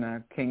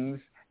Jaffna Kings.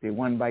 They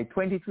won by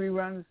 23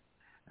 runs,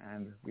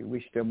 and we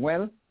wish them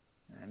well.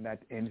 And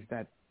that ends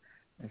that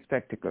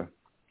spectacle.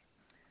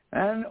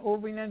 And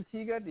over in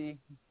Antigua, the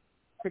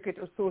Cricket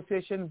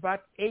Association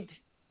VAT 8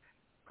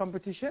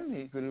 competition,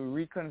 it will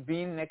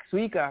reconvene next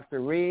week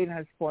after rain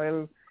has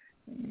spoiled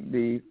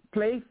the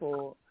play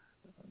for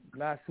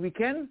last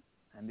weekend,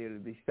 and they will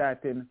be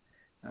starting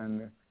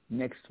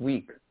next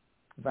week.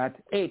 VAT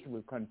 8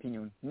 will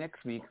continue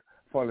next week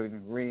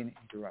following rain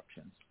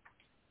interruptions.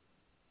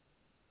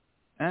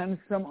 And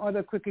some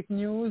other cricket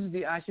news.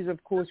 The Ashes,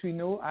 of course, we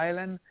know.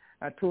 Ireland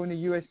are touring the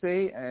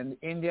USA, and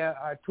India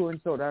are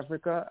touring South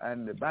Africa,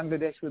 and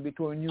Bangladesh will be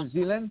touring New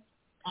Zealand.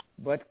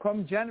 But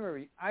come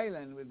January,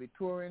 Ireland will be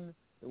touring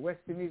the West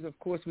Indies. Of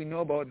course, we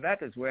know about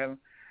that as well.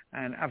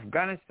 And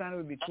Afghanistan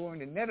will be touring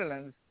the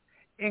Netherlands.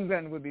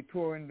 England will be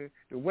touring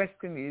the West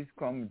Indies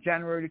come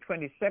January the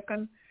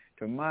 22nd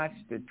to March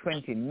the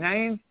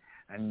 29th.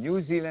 And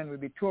New Zealand will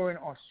be touring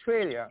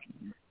Australia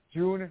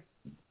June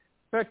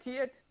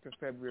 30th to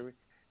February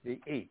the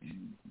 8th.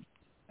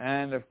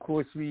 And, of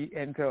course, we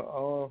enter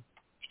our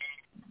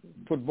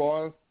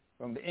football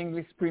from the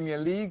English Premier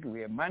League,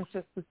 where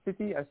Manchester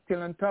City are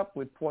still on top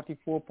with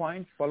 44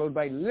 points, followed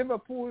by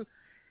Liverpool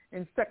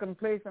in second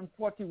place on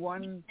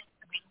 41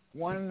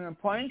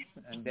 points.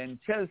 And then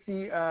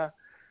Chelsea are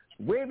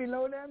way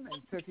below them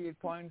and 38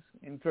 points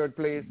in third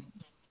place.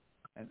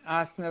 And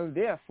Arsenal,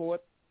 they are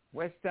fourth,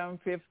 West Ham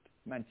fifth,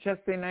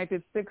 Manchester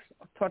United sixth,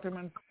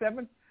 Tottenham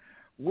seventh,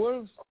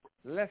 Wolves,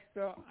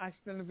 Leicester,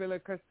 Aston Villa,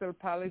 Crystal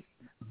Palace,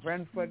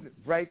 Brentford,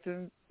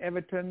 Brighton,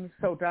 Everton,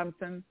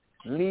 Southampton,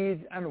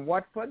 Leeds, and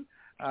Watford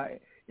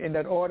in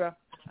that order.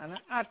 And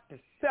at the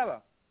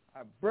cellar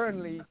are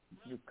Burnley,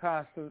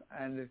 Newcastle,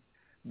 and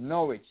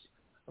Norwich.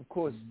 Of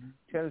course,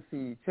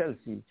 Chelsea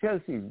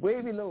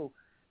way below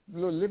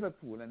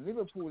Liverpool, and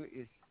Liverpool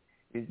is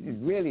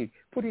really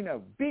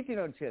beating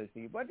on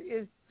Chelsea, but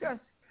it's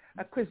just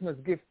a Christmas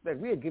gift that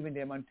we are giving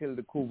them until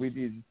the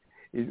COVID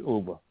is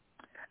over.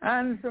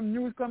 And some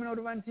news coming out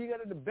of Antigua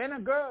that the Benner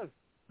girls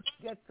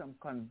get some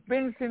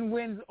convincing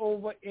wins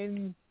over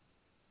in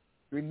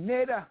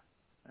Grenada.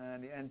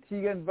 And the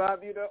Antigua and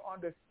Barbuda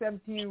under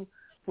 17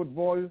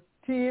 football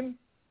team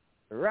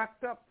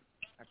racked up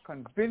a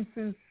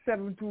convincing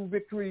 7-2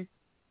 victory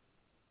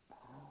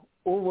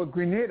over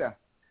Grenada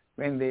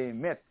when they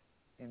met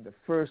in the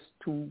first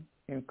two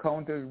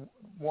encounter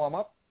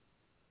warm-up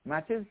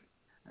matches,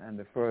 and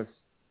the first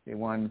they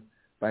won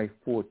by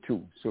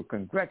 4-2. So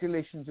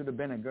congratulations to the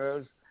Benin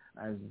girls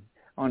as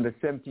under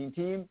 17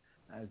 team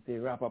as they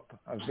wrap up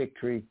a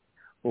victory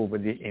over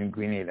in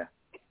Grenada.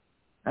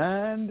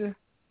 And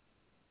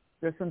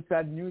there's some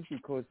sad news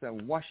because the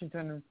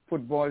Washington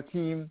football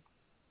team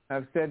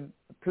have said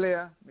a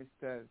player,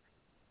 Mr.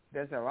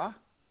 Desiree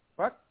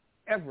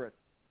Everett,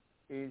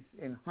 is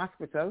in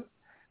hospital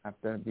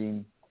after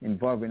being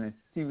involved in a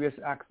serious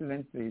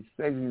accident. They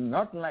say it's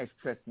not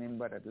life-threatening,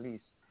 but at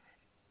least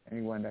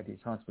anyone that is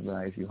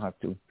hospitalized, you have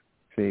to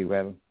say,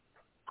 well,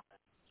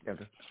 you have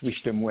to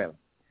wish them well.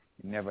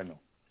 You never know.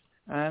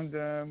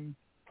 And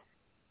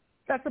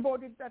that's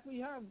about it that we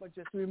have. But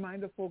just a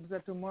reminder, folks,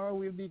 that tomorrow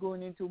we'll be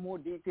going into more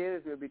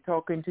details. We'll be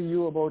talking to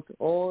you about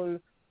all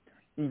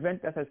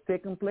events that has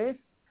taken place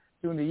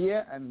during the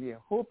year, and we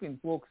are hoping,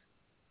 folks,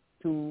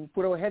 to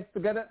put our heads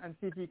together and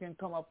see if we can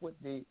come up with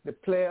the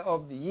player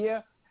of the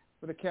year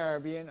for the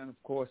Caribbean and,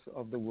 of course,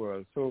 of the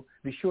world. So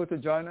be sure to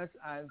join us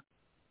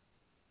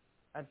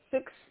at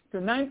 6 to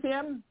 9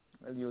 p.m.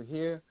 Well, you'll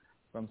hear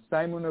from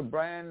Simon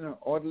O'Brien,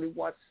 Audley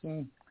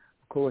Watson.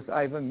 Of course,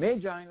 Ivan may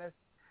join us,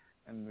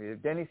 and we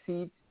have Dennis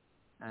Seed,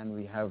 and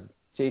we have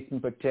Jason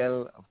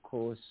Patel, of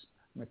course,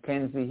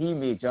 Mackenzie. He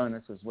may join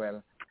us as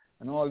well.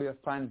 And all your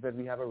fans that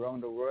we have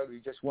around the world, we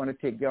just want to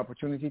take the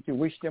opportunity to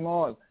wish them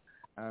all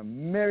a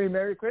Merry,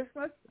 Merry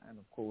Christmas, and,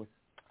 of course,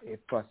 a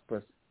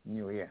prosperous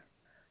New Year.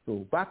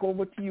 So back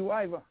over to you,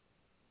 Ivor.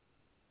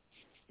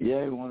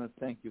 Yeah, we want to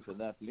thank you for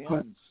that,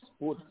 Leon.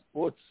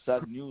 Sports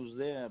sad news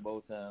there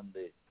about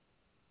the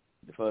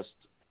first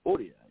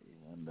ODI,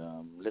 and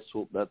let's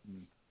hope that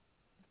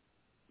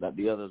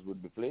the others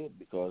would be played,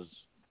 because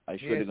I'm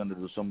sure they're going to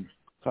do some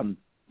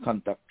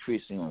contact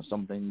tracing or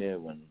something there.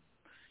 When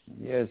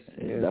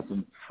that's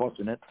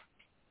unfortunate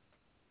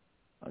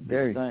at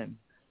this time.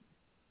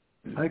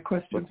 I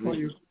question for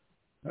you.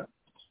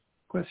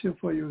 Question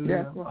for you,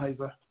 Leon,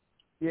 Ivor.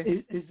 Yeah.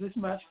 Is this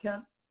match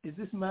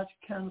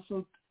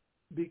cancelled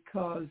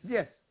because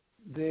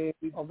they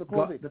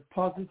got the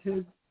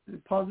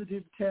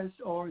positive test,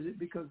 or is it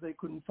because they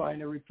couldn't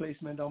find a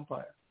replacement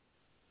umpire?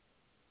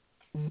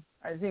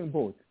 I think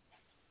both.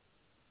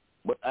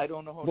 But I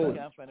don't know how they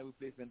can find a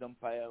replacement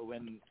umpire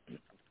when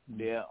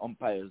their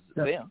umpires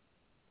there.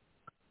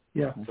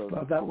 Yeah, so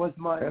that was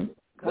my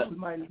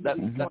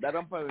that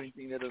umpiring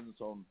thing that doesn't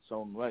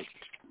sound right.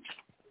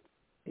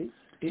 It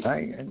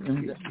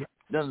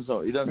doesn't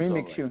sound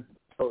right. Sure.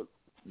 So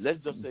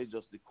let's just say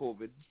just the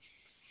COVID,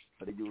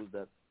 but they use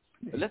that.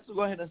 Let's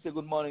go ahead and say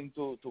good morning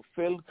to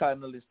Phil.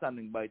 Cardinal is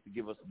standing by to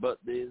give us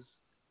birthdays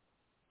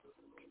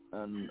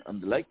and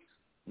the like.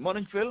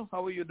 Morning, Phil.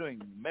 How are you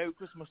doing? Merry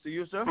Christmas to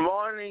you, sir.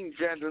 Morning,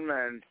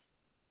 gentlemen.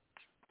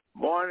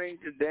 Morning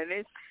to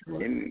Dennis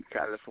in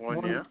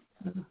California.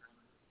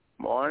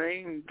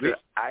 Morning to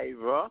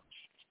Ivor.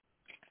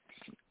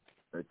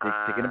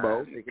 Taking a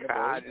bow.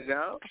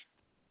 Cardinal.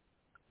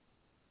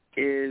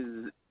 Is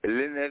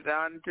Lynette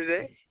on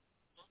today?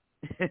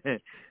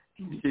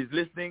 She's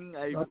listening,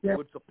 I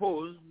would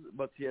suppose,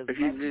 but she has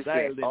not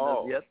dialed in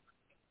as yet.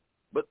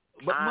 But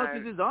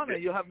Murtis is on,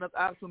 and you have not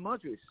asked for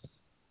Murtis.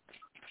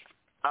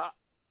 Oh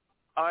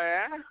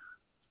yeah.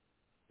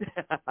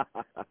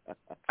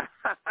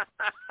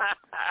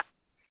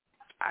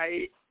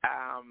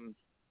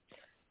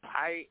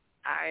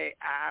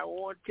 I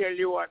won't tell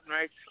you what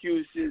my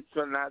excuse is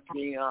for not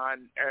being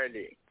on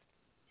early.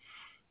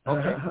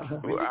 Okay.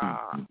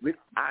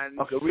 And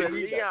Sir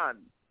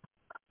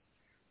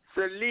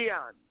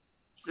Leon,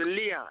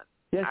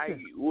 yes, I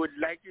would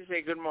like to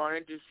say good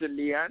morning to Sir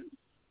Leon,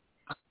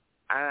 and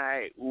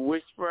I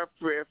whisper a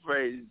prayer for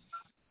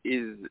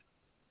his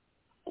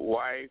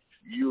wife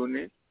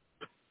Eunice,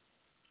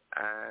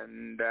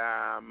 and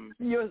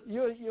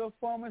your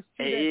former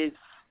student.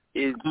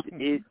 Is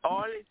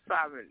all his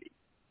family.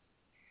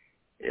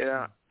 You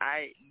know,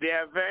 they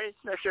are very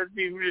special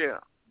people here,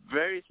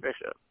 very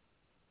special.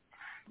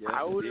 Yes,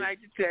 I would like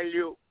to tell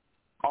you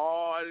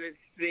all the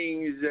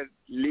things that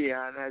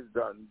Leon has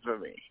done for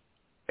me.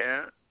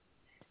 Yeah?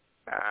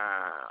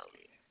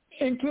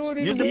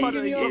 Including use the butter.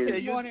 Okay.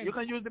 You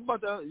can use the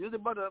butter. Use the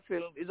butter,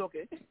 Phil. It's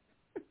okay.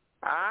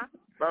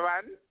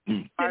 Baban?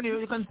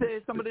 You can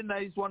say some of the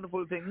nice,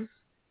 wonderful things.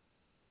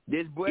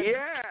 There's bread.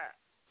 Yeah.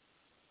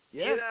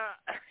 Yes. You know,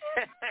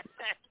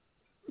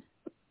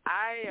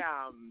 I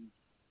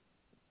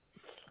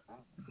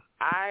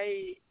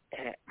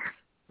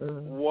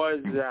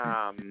was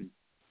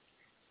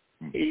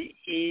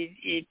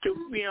he took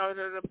me out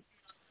of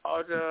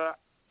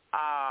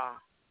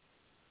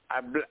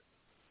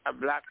a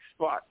black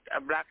spot. A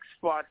black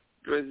spot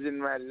was in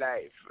my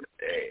life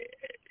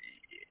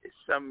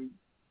some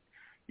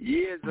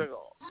years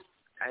ago,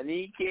 and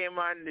he came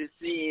on the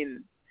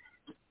scene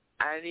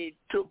and he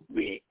took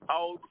me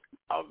out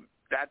of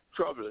that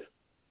trouble.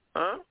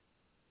 Huh?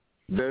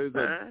 Very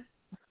good.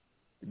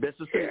 Best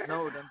to say it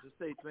now than to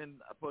say it when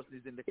a person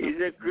is in the country.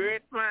 He's a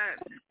great man.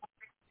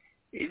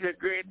 He's a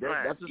great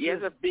man. He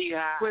has a big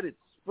heart.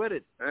 Spread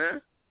it. Huh?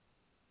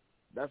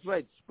 That's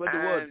right. Spread the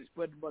word.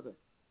 Spread the butter.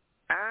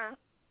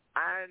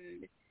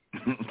 And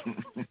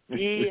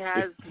he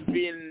has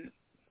been,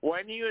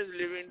 when he was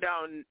living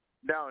down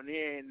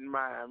here in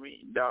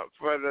Miami,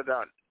 further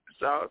down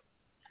south,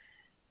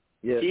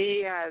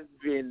 he has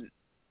been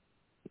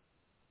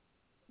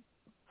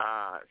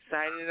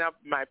signing up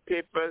my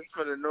papers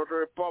for the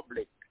notary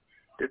public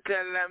to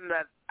tell them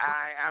that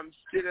I am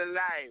still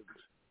alive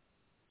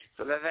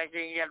so that I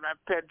can get my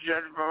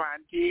pension from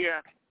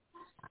Antigua.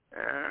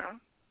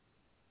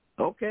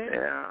 Okay.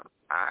 Yeah,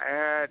 I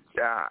heard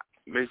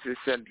Mrs.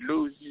 St.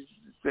 Louis used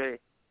to say,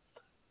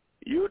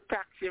 you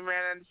taxi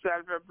men and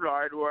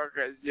self-employed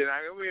workers, you're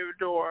not going to be able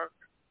to work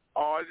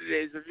all the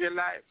days of your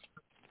life.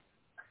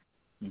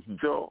 Mm-hmm.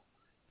 So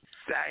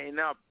sign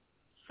up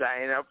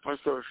for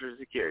Social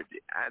Security,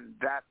 and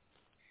that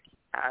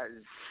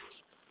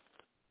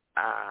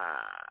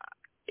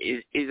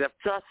is a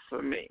plus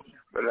for me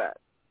for that.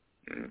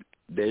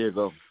 There you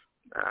go.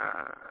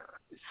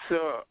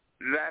 So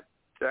that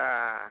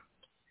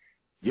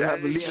you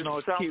have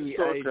Leonard's Kiwi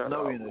eyes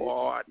now, you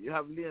know. You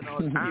have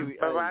Leonard's Kiwi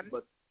eyes,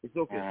 but it's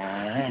okay.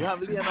 You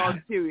have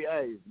Leonard's Kiwi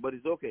eyes, but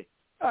it's okay.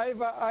 I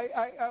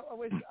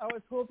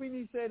was hoping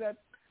he said that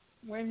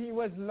when he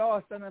was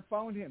lost and I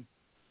found him.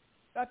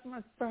 That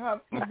must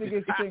perhaps be the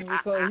biggest thing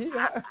because he.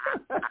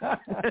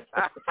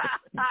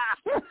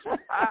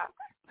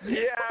 He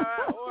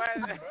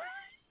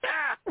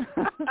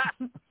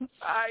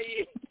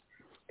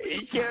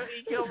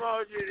came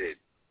out with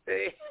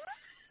it.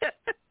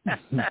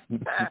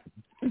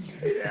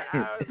 I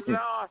was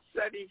lost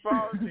and he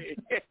found me.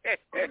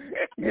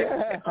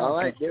 All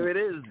right, there it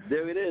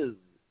is.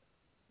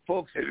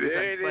 Folks,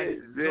 there it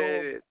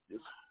is.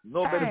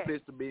 No better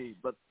place to be,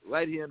 but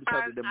right here on the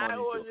Saturday morning. I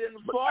was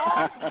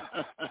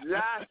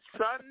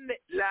informed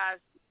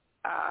last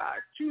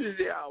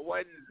Tuesday or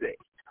Wednesday,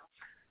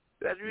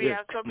 that we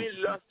have some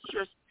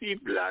illustrious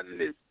people on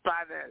this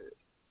panel.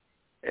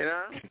 You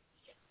know?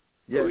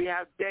 Yes. We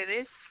have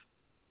Dennis,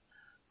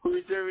 who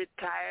is a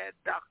retired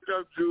doctor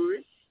of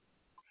Juris,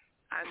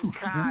 and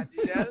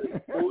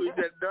Cardinal, who is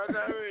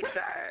another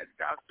retired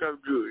doctor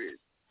of Juris.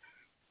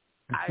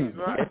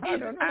 Ivor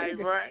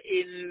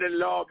in the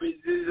law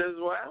business as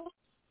well.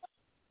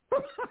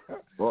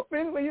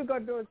 Where you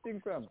got those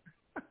things from?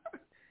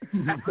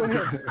 But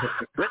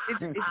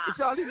it's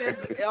all in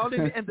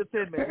the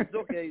entertainment. It's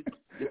okay.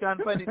 You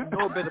can't find it in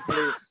no better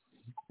place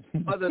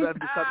other than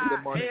the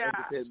Saturday morning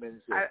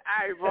entertainment show.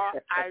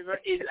 Ivor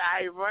in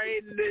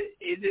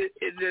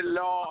the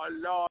law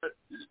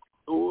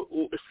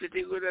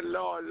sitting with the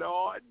law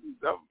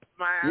lords of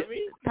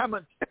Miami. Yeah,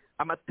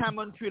 I'm a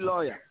Tammantry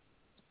lawyer.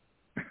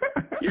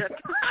 Yes.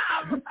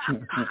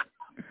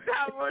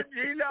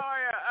 Tammantry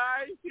lawyer,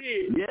 I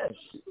see. Yes.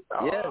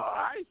 Oh, yes.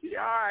 I see.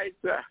 All right,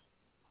 sir.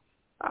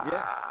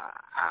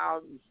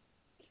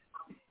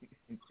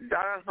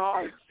 Donald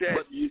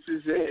Halstead used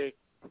to say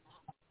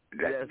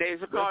that they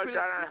used to call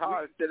Donald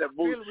Halstead a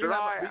boots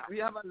lawyer. We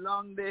have a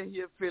long day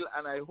here, Phil,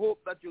 and I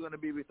hope that you're going to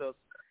be with us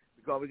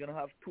because we're going to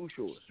have two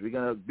shows. We're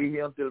going to be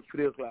here until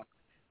 3 o'clock.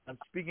 And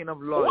speaking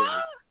of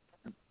lawyers,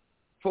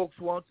 folks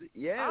want to,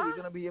 we're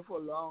going to be here for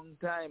a long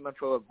time and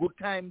for a good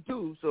time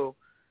too, so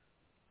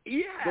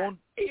we're having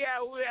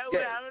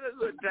a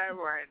good time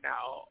right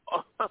now.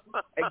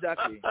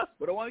 Exactly.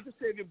 But I want you to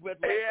save your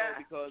breath right now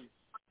because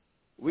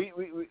we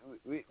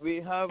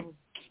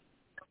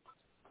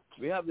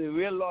have the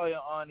real lawyer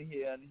on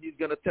here and he's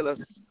going to tell us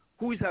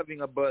who is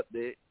having a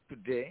birthday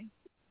today.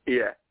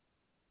 Yeah.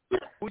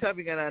 Who's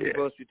having an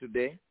anniversary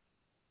today.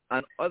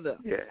 And other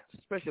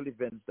special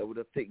events that would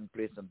have taken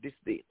place on this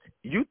date.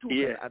 You two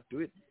can add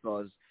to it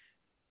because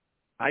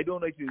I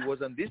don't know if it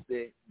was on this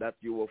day that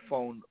you were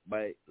found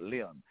by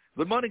Leon.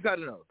 Good morning,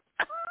 Cardinal.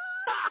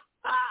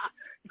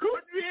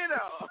 Good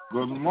Vito.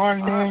 Good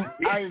morning,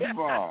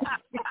 Ivor. All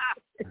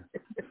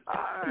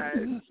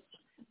right.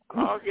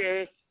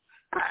 Okay.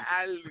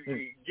 I'll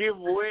give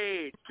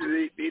way to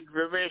the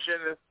information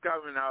that's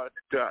coming out.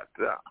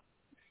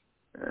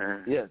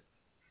 Yes.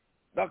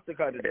 Dr.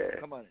 Cardinal,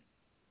 come on in.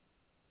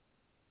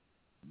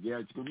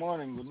 Yes, good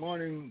morning. Good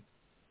morning,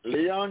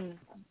 Leon.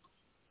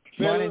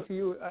 Good morning to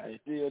you. I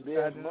see you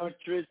there,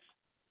 Martris,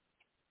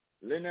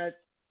 Lynette.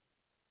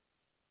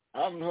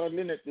 I haven't heard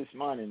Lynette this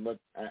morning, but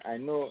I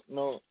know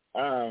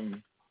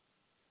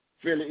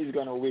Phil is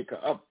going to wake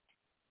her up.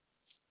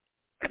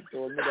 He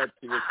told me that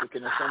he was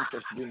cooking a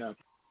sumptuous dinner.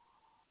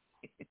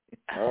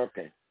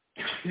 Okay.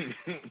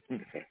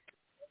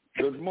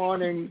 Good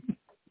morning,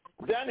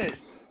 Dennis.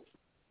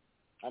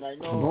 And I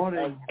know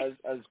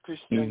as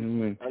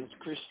Christians, as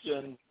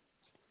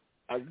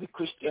the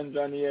Christians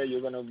on here,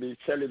 you're going to be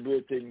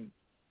celebrating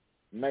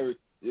merit.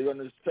 You're going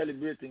to be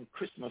celebrating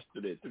Christmas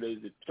today. Today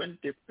is the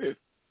 25th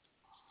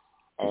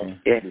of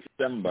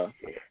December.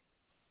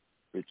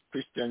 which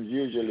Christians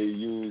usually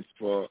use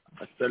for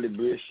a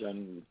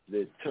celebration,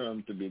 the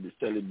term to be the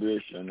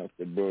celebration of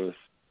the birth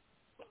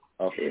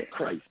of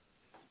Christ.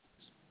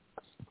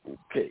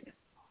 Okay.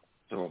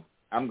 So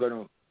I'm going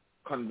to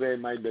convey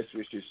my best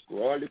wishes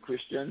to all the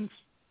Christians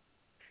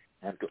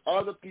and to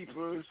all the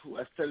peoples who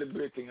are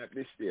celebrating at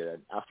this year,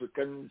 and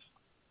Africans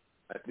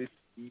at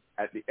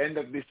the end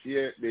of this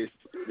year,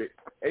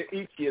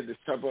 each year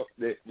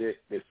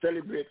they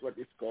celebrate what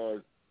is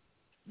called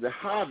the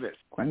harvest,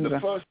 Kwanzaa. The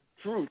first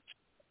fruit,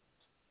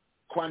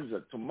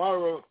 Kwanzaa.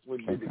 Tomorrow will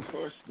be the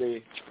first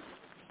day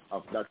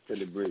of that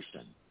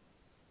celebration.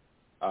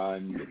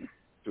 And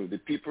to the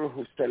people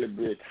who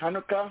celebrate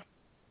Hanukkah,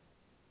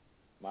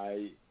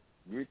 my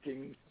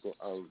greetings go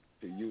out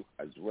to you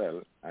as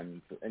well,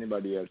 and to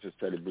anybody else who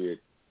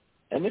celebrate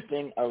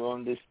anything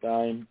around this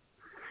time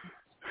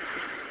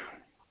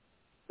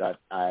that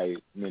I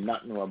may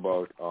not know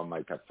about or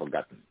might have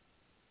forgotten.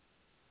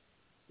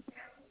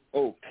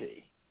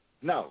 Okay.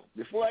 Now,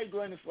 before I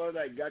go any further,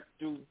 I've got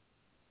to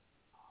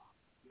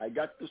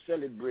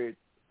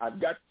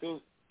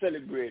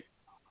celebrate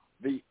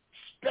the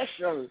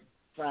special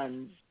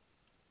fans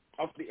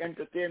of the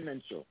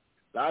entertainment show.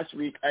 Last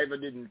week, Ivor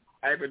didn't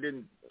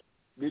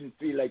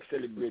feel like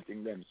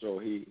celebrating them, so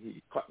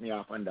he cut me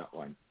off on that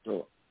one.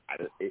 So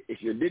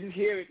if you didn't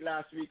hear it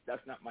last week,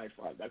 that's not my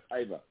fault. That's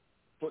Ivor.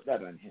 Put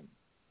that on him.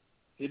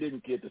 He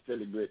didn't care to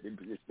celebrate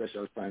the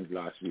special fans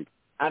last week.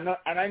 And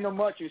I know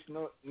Marcus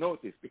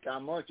noticed,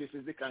 because Marcus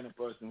is the kind of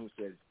person who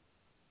says,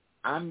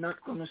 I'm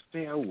not going to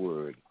say a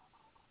word.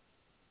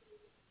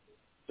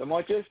 So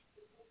Marcus,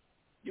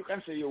 you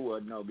can say your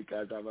word now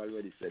because I've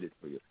already said it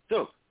for you.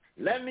 So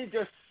let me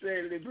just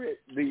celebrate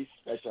these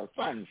special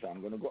fans. I'm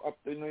going to go up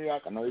to New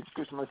York. I know it's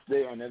Christmas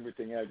Day and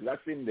everything else.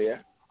 That's in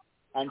there.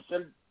 And say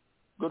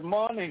good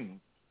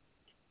morning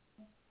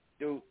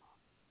to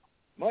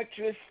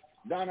Marcus,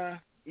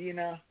 Donna,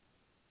 Ina,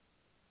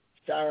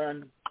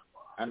 Sharon,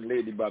 and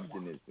Lady Babs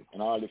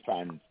and all the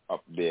fans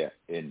up there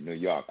in New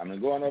York. I'm going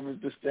to go on over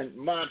to St.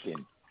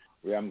 Martin,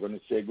 where I'm going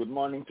to say good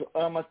morning to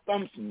Irma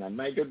Thompson and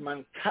my good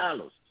man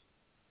Carlos.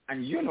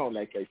 And you know,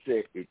 like I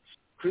say, it's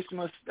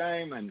Christmas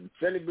time and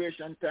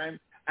celebration time,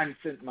 and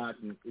St.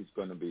 Martin is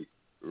going to be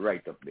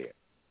right up there.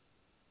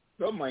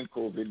 Don't mind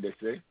COVID, they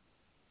say.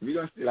 We're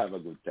going to still have a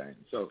good time.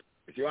 So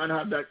if you want to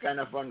have that kind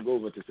of fun, go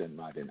over to St.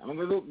 Martin. I'm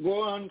going to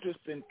go on to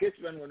St. Kitts,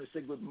 and I'm going to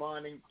say good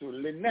morning to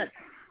Lynette.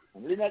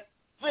 And Lynette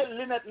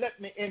let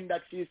me in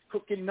that she's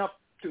cooking up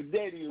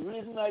today. The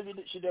reason why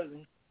she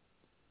doesn't,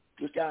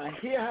 you can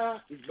hear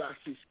her, is that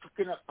she's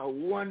cooking up a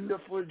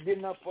wonderful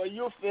dinner for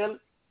you, Phil.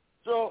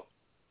 So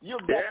you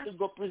got to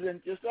go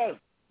present yourself.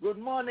 Good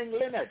morning,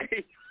 Lynette.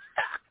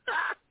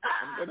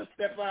 I'm going to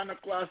step on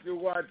across the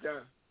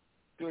water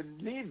to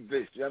need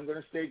this. I'm going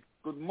to say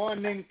good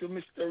morning to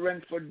Mr.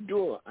 Renford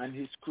Dorr and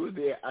his crew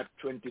there at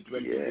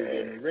 2020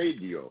 Vision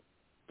Radio,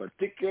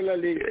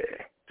 particularly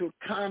to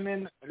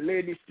Carmen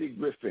Lady C.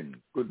 Griffin.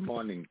 Good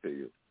morning to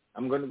you.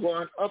 I'm going to go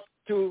on up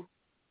to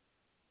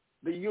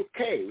the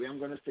UK, where I'm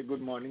going to say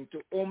good morning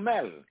to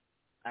Omel.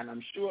 And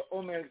I'm sure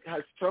Omel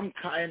has some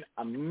kind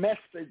of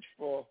message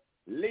for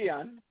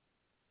Leon,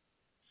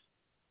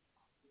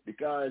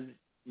 because,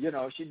 you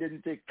know, she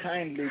didn't take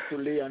kindly to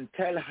Leon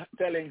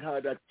telling her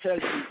that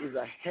Chelsea is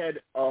ahead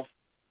of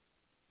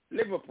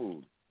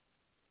Liverpool.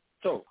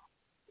 So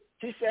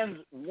she sends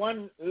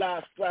one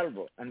last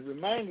salvo and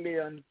remind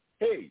Leon,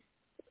 hey,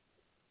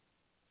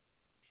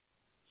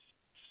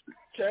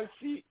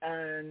 Chelsea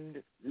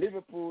and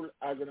Liverpool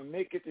are going to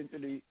make it into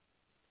the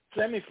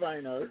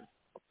semi-finals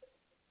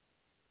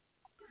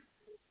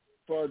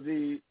for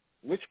the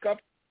which cup?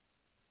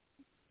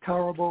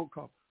 Carabao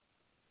Cup.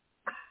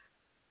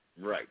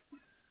 Right.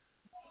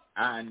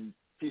 And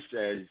she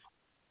says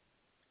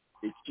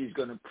she's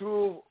going to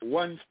prove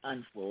once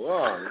and for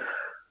all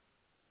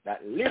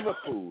that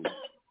Liverpool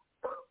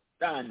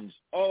stands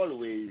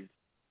always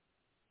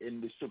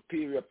in the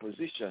superior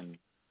position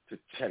to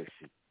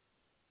Chelsea,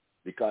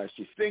 because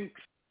she thinks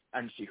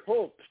and she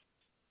hopes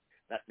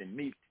that they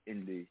meet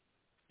in the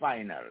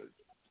finals.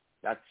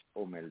 That's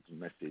Omel's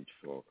message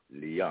for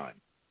Leon.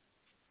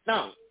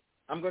 Now,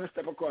 I'm going to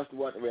step across the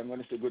waterway. I'm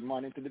going to say good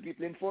morning to the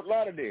people in Fort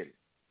Lauderdale.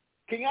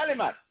 King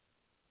Alimat,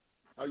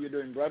 how you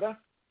doing, brother?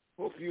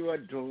 Hope you are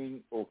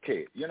doing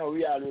okay. You know,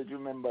 we always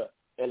remember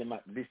Alimat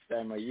this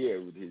time of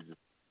year with his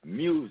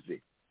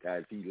music,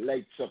 because he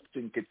lights up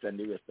St. Kitts and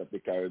the rest of the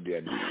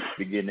Caribbean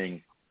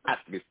beginning at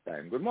this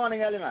time. Good morning,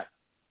 Alimat.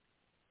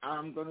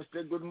 I'm going to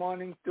say good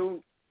morning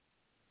to...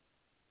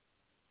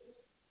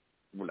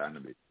 Hold on a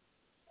bit.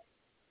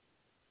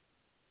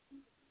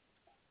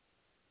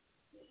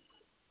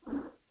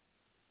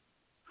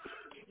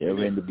 Yeah,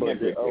 we're in the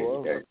budget.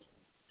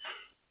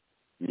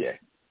 Yeah.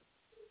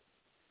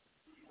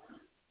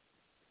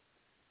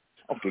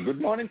 Okay,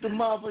 good morning to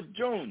Marva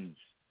Jones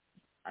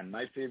and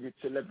my favorite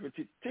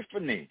celebrity,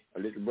 Tiffany, a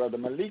little brother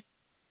Malik,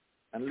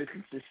 and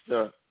little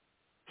sister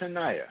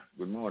Tanaya.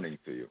 Good morning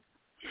to you.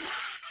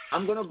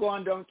 I'm going to go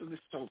on down to the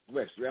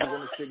southwest, where I'm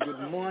going to say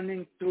good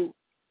morning to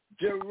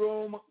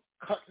Jerome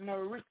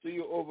Cutner to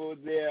you over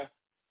there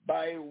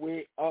by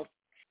way of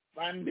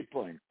Sandy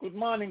Point. Good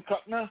morning,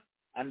 Cutner,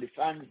 and the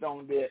fans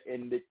down there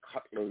in the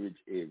Cutler Ridge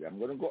area. I'm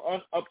going to go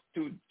on up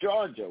to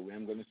Georgia, where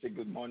I'm going to say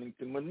good morning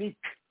to Monique,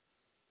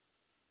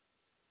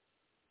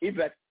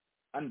 Yvette,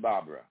 and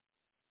Barbara.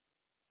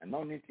 And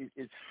Monique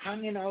is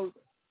hanging out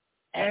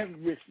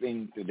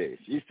everything today.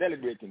 She's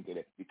celebrating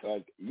today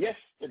because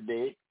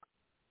yesterday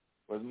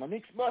was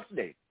Monique's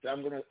birthday. So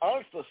I'm going to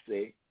also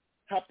say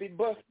happy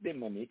birthday,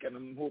 Monique, and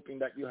I'm hoping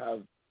that you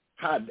have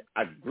had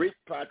a great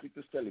party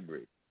to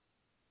celebrate.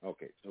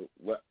 Okay, so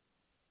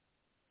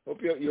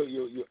hope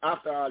you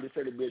after all the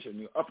celebration,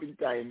 you're up in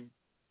time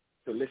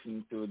to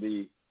listen to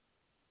the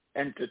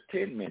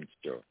entertainment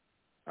show.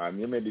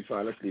 You may be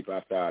fall asleep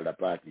after all the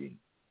partying.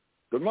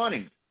 Good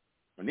morning,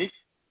 Monique,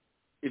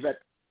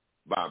 Yvette,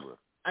 Barbara.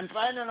 And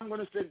finally, I'm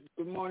going to say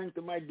good morning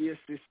to my dear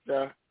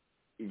sister,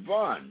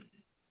 Yvonne.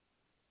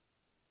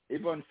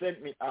 Yvonne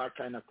sent me all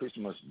kind of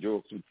Christmas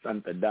jokes with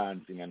Santa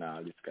dancing and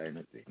all this kind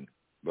of thing.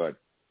 But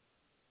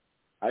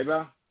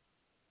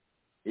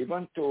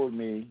Yvonne told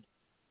me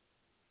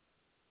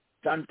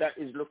Santa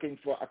is looking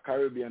for a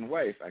Caribbean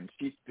wife, and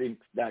she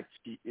thinks that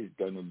she is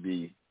going to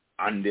be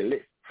on the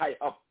list, high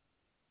up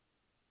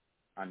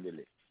on the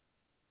list.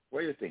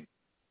 What do you think?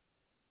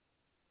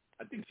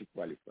 I think she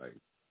qualifies.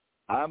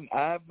 I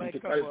have my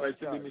camera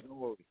charged.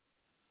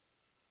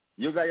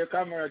 You got your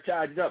camera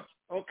charged up.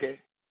 Okay.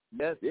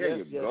 Yes,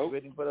 yes,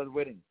 waiting for that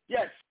wedding.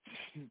 Yes.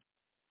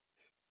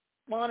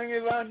 Morning,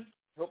 Yvonne.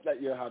 Hope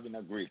that you're having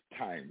a great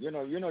time. You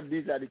know,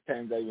 these are the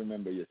times I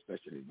remember you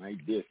especially, my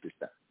dear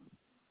sister.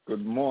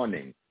 Good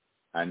morning.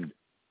 And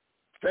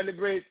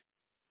celebrate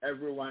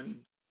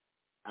everyone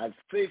as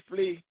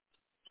safely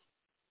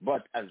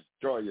but as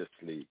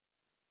joyously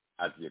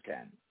as you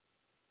can.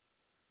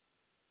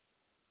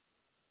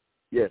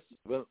 Yes.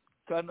 Well,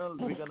 Colonel,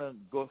 we're going to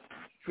go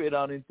straight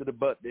on into the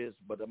birthdays,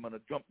 but I'm going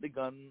to jump the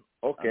gun.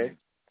 Okay.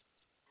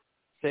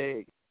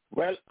 Say,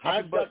 well,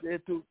 happy birthday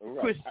to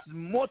Chris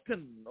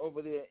Morton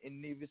over there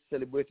in Nevis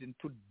celebrating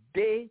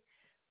today.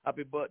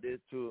 Happy birthday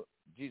to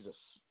Jesus.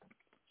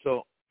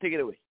 So take it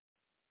away.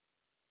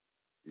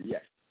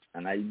 Yes.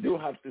 And I do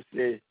have to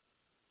say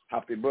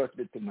happy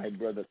birthday to my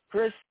brother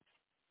Chris.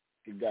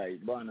 The guy is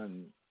born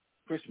on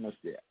Christmas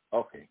Day.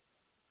 Okay.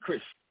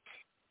 Chris.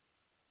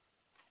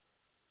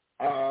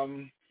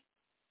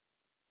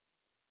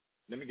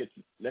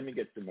 Let me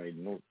get to my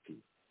note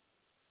key.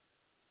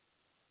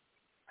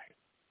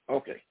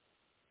 Okay.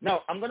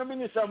 Now, I'm going to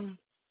bring you some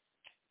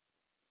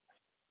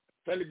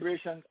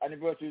celebrations,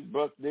 anniversaries,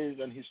 birthdays,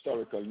 and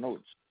historical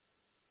notes.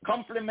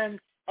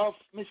 Compliments of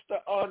Mr.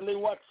 Audley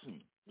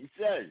Watson. He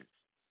says,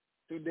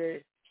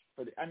 today,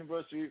 for the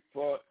anniversary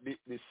for the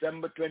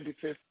December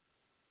 25th,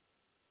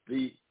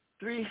 the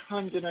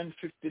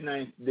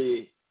 359th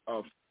day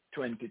of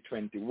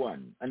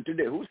 2021. And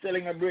today, who's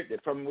celebrating?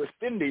 From West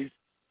Indies,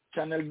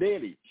 Channel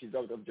Daly. She's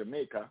out of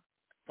Jamaica.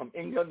 From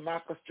England,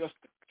 Marcus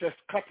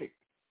Truscotty.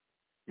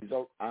 He's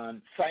out,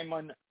 and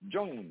Simon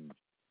Jones,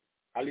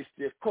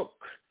 Alistair Cook,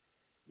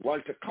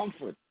 Walter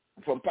Comfort.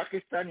 From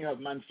Pakistan, you have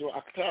Mansoor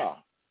Akhtar,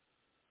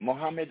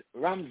 Mohammed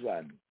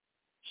Ramzan,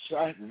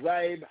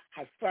 Shahzaib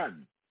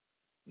Hassan,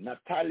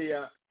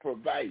 Natalia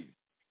Provide,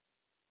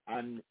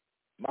 and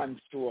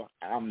Mansoor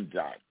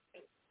Amjad.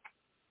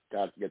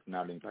 That's getting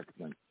out in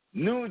Pakistan.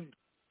 Nude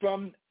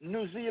from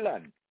New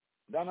Zealand,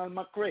 Donald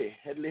McRae,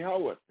 Hedley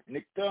Howard,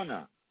 Nick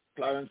Turner,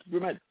 Clarence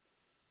Brumet.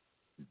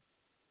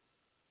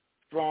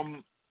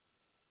 From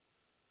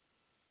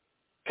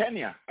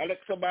Kenya,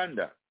 Alexa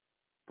Banda.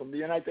 From the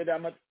United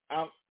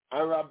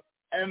Arab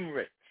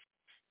Emirates,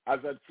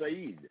 Azad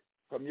Saeed.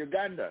 From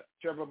Uganda,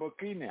 Trevor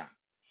Bokina.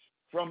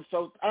 From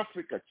South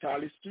Africa,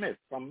 Charlie Smith.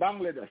 From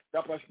Bangladesh,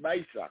 Tapash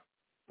Baisa.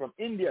 From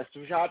India,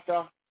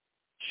 Sujata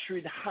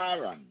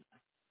Sridharan.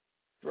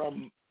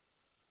 From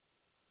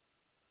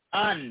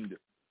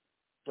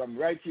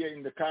right here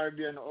in the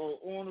Caribbean, our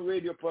own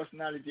radio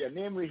personality, a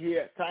name we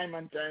hear time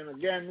and time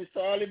again,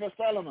 Mr. Oliver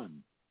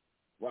Solomon.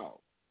 Wow,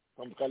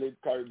 from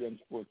Caribbean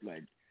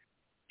Sportsline.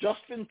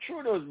 Justin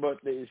Trudeau's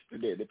birthday is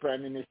today, the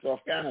Prime Minister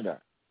of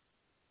Canada.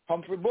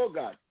 Humphrey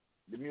Bogart,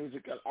 the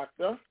musical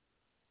actor.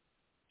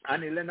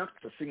 Annie Lennox,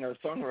 the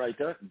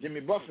singer-songwriter. Jimmy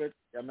Buffett,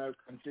 the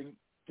American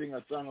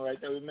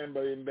singer-songwriter.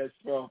 Remember him best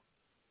for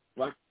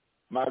what?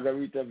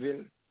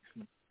 Margaritaville.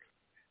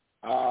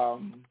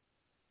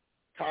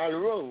 Karl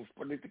Rove,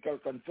 political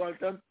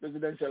consultant,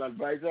 presidential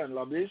advisor, and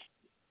lobbyist.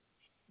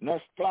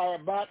 Nurse Clara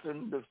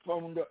Barton, the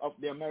founder of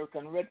the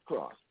American Red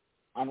Cross.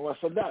 Anwar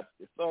Sadat,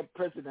 the third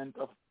president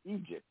of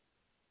Egypt.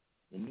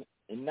 In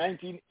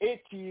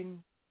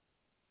 1918,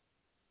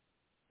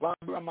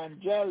 Barbara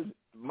Mandrell,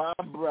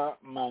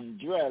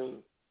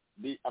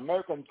 the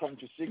American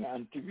country singer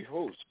and TV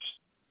host.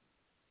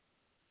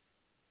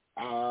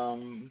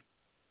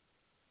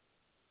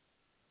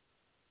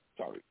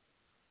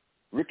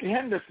 Ricky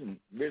Henderson,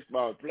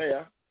 baseball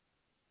player.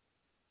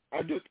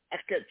 Adut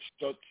Akech,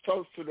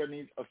 South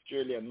Sudanese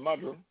Australian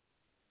model.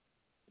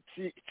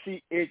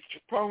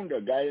 C.H. Pounder,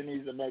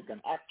 Guyanese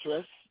American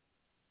actress.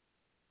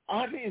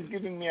 Audley is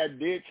giving me a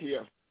date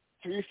here,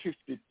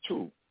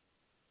 352,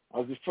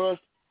 as the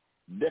first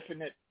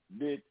definite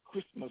date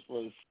Christmas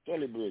was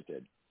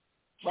celebrated.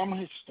 Some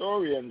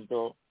historians,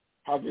 though,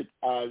 have it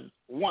as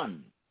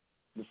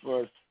the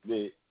first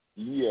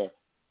year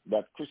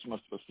that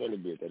Christmas was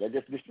celebrated. I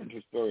guess different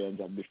historians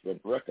have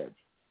different records.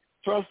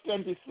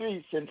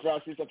 1223, St.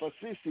 Francis of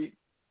Assisi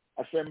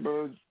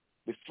assembles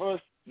the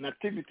first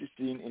nativity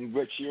scene in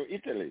Brescia,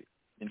 Italy.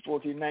 In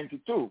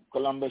 1492,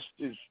 Columbus'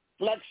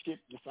 flagship,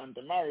 the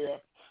Santa Maria,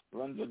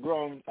 runs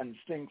aground and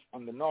sinks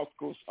on the north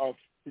coast of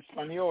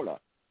Hispaniola.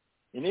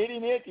 In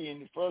 1818,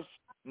 the first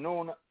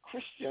known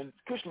Christian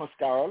Christmas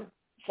carol,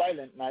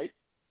 Silent Night.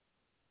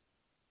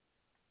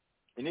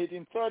 In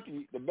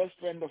 1830, the best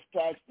friend of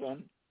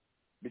Charleston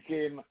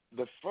became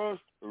the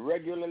first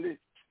regularly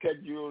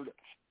scheduled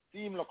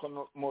steam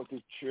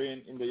locomotive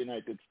train in the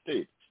United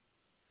States.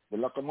 The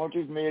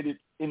locomotive made it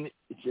in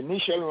its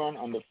initial run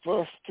on the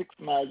first 6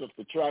 miles of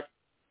the track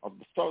of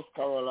the South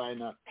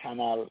Carolina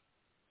Canal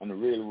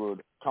and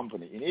Railroad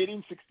Company. In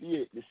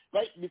 1868,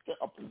 despite bitter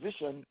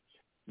opposition,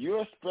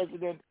 U.S.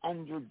 President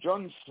Andrew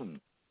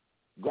Johnson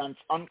grants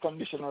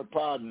unconditional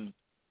pardon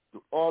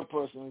to all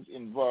persons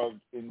involved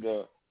in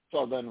the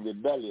Southern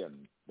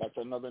Rebellion. That's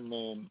another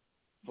name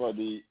for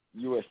the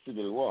U.S.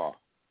 Civil War.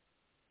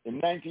 In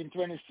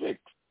 1926,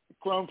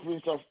 Crown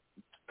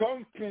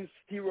Prince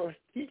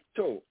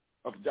Hirohito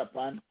of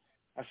Japan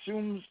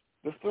assumes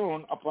the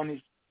throne upon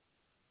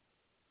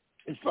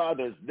his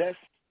father's death.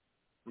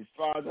 His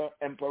father,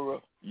 Emperor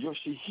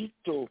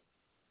Yoshihito.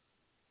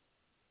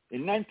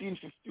 In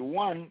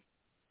 1951,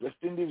 West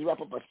Indies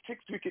wrap up a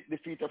 6-wicket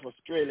defeat of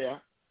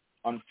Australia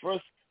on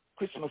first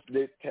Christmas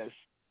Day test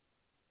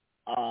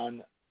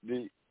on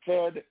the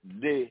third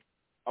day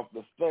of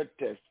the third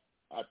test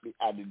at the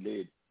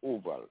Adelaide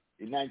Oval.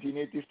 In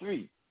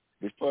 1983,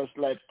 the first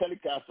live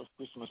telecast of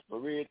Christmas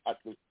Parade at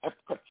the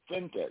Epcot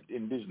Center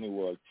in Disney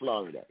World,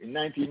 Florida. In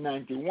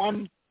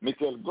 1991,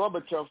 Mikhail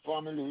Gorbachev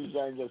formally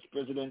resigns as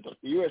president of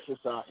the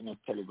USSR in a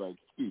televised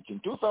speech.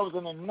 In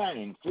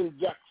 2009, Phil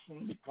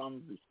Jackson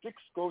becomes the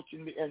 6th coach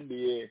in the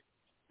NBA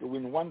to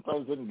win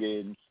 1,000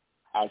 games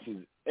as his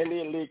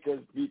LA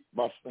Lakers beat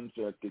Boston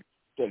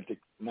Celtics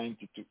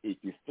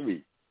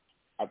 90-83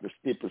 at the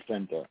Staples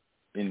Center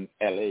in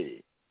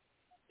LA.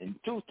 In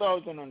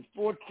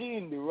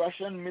 2014,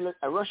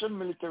 a Russian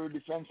military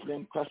defense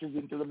plane crashes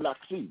into the Black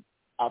Sea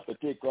after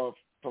takeoff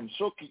from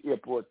Sochi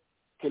Airport,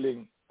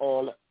 killing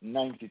all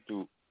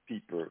 92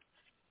 people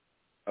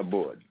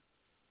aboard.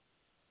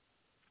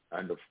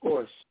 And of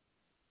course,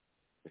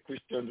 the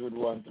Christians would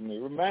want to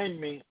remind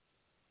me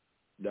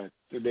that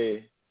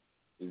today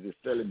is the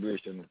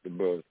celebration of the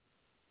birth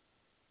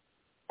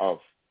of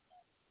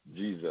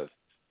Jesus,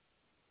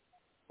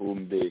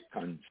 whom they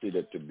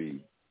consider to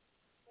be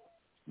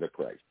the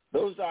Christ.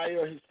 Those are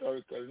your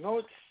historical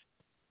notes.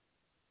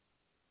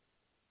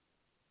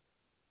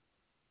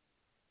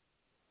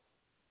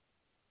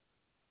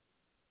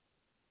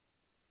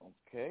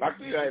 Okay. Back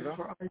to you,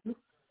 Ivor.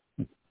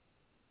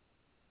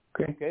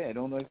 Okay, I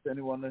don't know if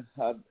anyone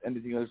had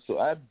anything else to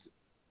add.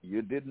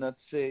 You did not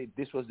say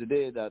this was the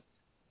day that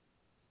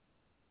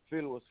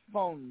Phil was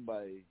found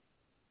by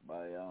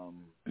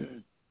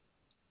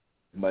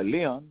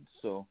Leon,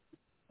 so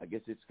I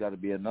guess it's got to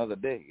be another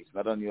day. It's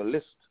not on your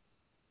list.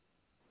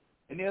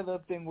 Any other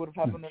thing would have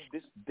happened on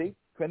this date,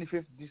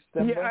 25th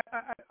December? Yeah,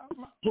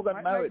 Who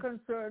got married?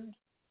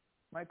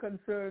 My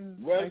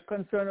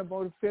concern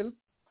about Phil.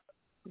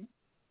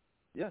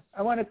 Yes.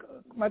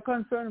 My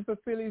concern for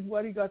Phil is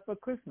what he got for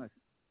Christmas.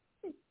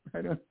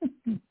 I don't.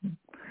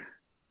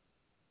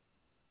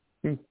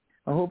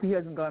 I hope he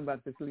hasn't gone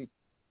back to sleep.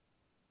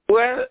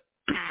 Well,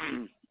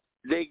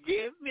 they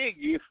gave me a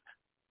gift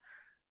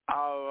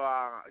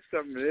of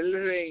some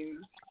little things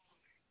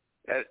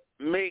that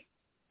make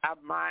a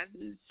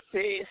man's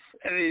face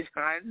and his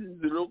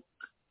hands look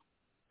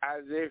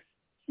as if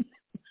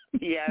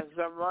he has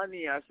some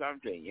money or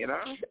something, you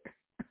know?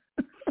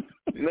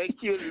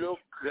 Make you look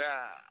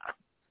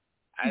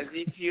as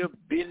if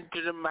you've been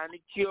to the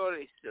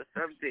manicurist or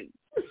something,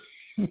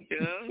 you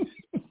know?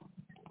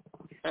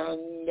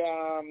 And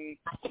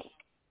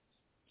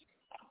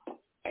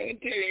I can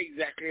tell you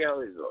exactly how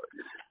it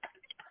goes.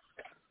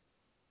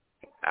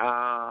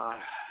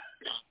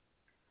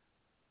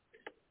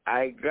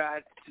 I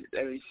got,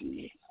 let me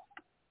see,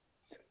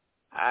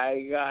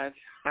 I got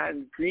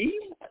hand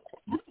cream.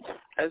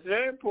 That's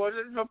very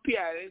important for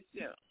pianists,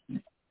 you know.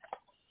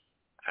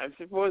 I'm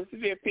supposed to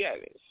be a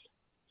pianist.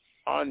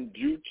 On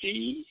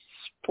duty,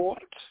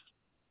 sport,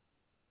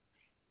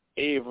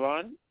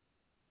 Avon.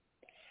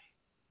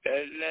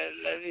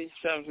 That is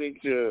something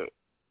to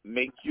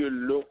make you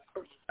look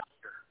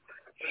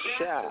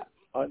sharp.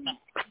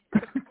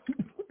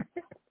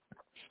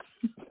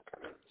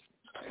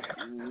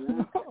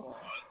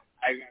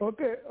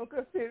 Okay,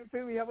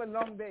 Phil, we have a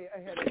long day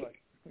ahead of us.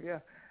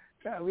 Yeah,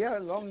 we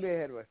have a long day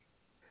ahead of us.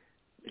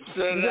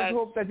 So we just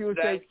hope that you would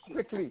say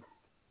quickly.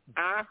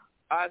 I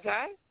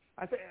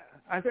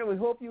said we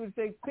hope you would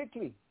say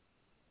quickly.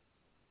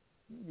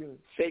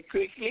 Say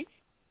quickly?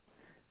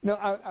 No,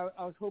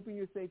 I was hoping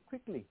you'd say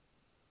quickly.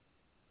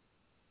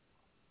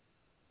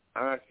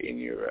 I'm not in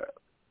your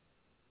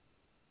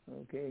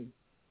Okay.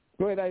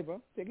 Go ahead, Ivor.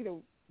 Take it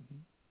over.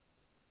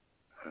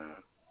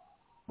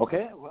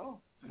 Okay,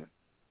 well,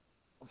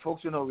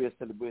 folks, we are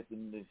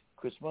celebrating the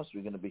Christmas.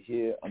 We're going to be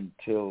here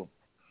until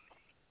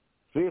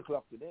 3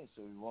 o'clock today,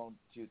 so we want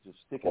you to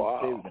stick and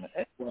stay. We're going to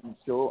end one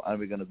show, and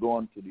we're going to go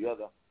on to the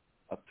other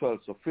at 12.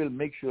 So, Phil,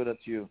 make sure that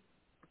you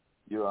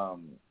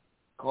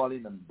call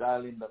in and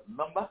dial in that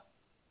number.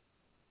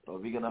 So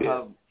we're going to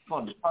have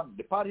fun.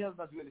 The party has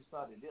not really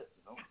started yet,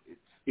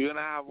 You're going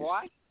to have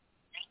what?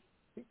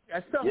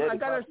 I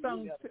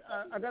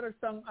got a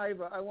song,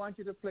 Ivor. I want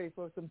you to play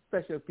for some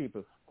special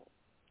people.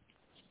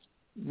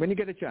 When you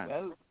get a chance.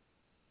 Well,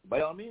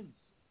 by all means.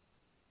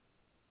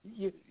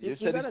 You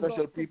said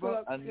special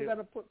people, and you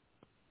gotta put.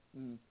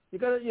 You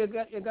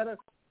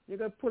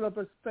gotta put up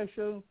a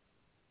special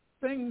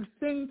sing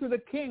to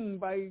the King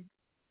by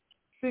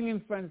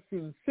singing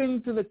Francine.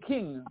 Sing to the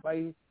King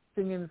by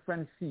singing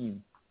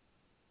Francine.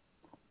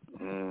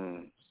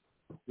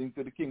 Sing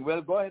to the King.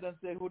 Well, go ahead and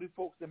say who the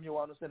folks them you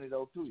want to send it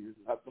out to. You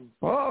have some.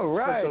 Oh,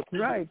 right.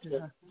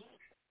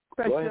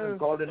 Go ahead and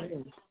call the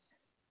names.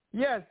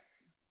 Yes.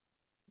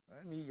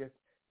 Let me just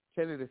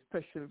tell you the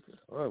special.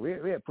 Oh,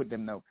 we put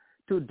them now.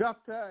 To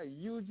Dr.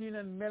 Eugene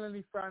and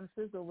Melanie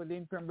Francis over there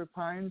in Pembroke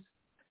Pines,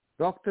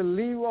 Dr.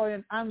 Leroy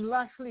and Ann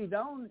Lashley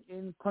down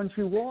in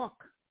Country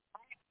Walk,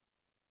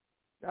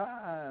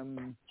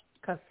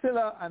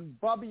 Casilla and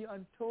Bobby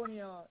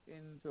Antonia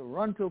in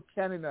Toronto,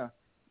 Canada,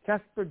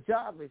 Casper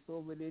Jarvis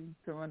over there in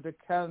Toronto,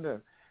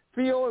 Canada,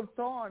 Theo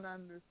Thorne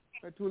and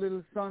her 2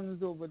 little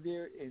sons over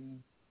there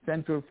in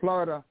Central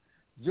Florida,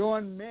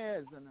 Joan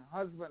Mayers and her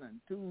husband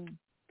and 2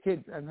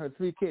 kids and her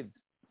 3 kids.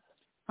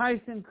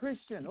 Hyacinth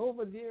Christian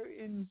over there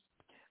in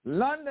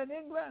London,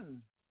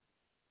 England.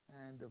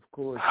 And, of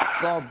course,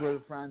 Barbara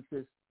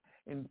Francis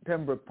in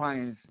Pembroke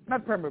Pines.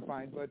 Not Pembroke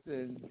Pines, but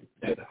in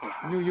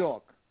New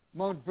York.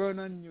 Mount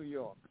Vernon, New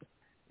York.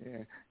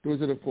 Yeah,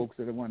 those are the folks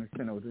that I want to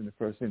send out in the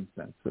first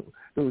instance. So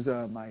those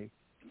are my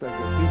special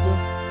people.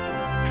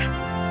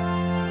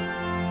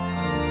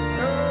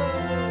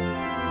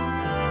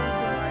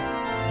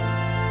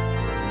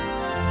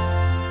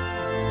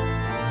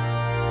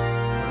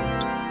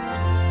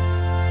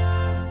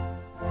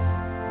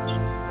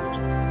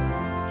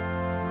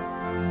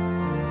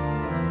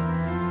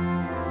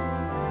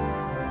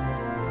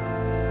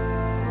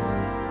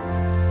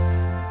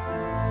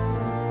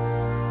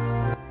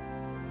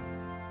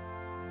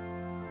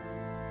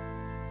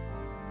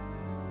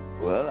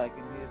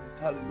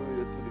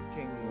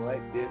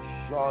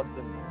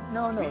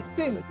 No.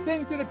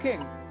 Sing to the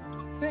King.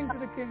 Sing to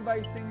the King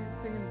by singing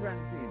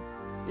Francine.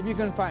 If you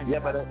can find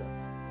it. But I just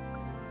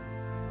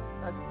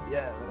have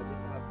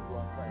to go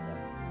and find that.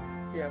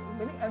 Yeah,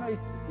 I know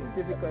it's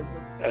difficult.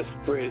 That's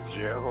praise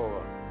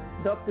Jehovah.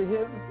 Dr.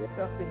 Hill.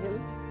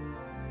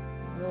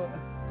 No.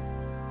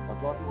 I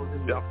thought it was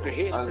in Dr.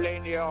 Hill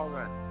playing the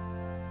organ.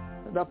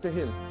 Dr.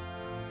 Hill.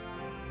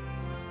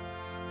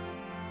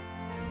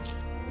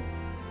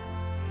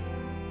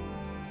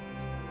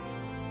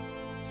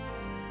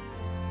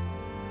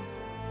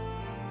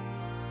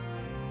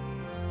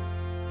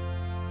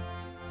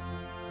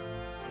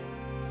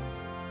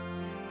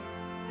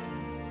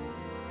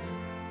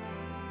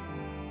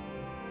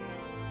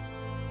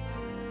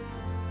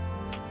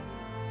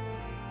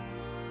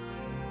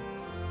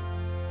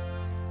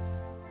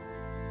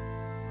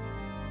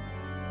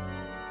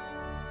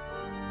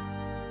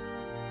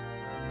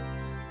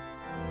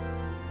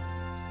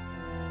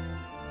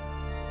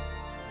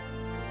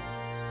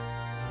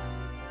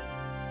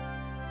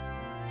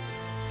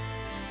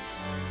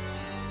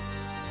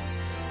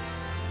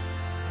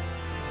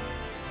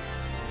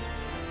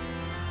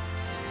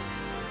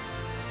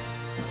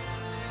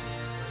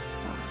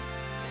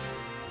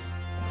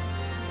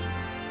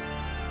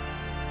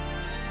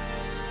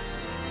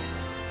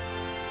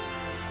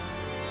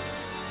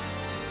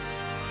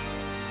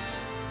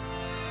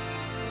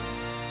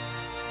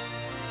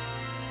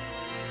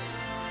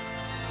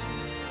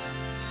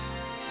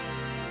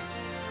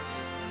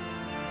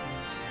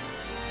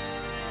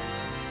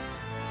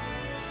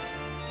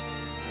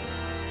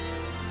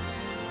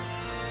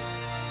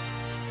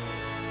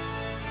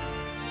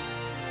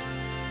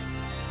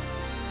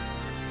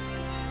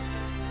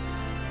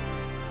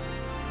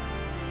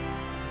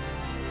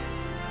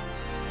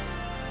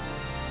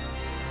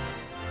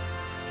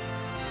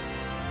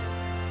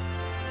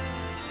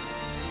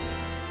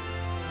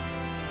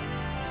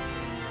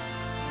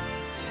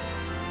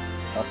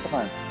 Oh, come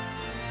on.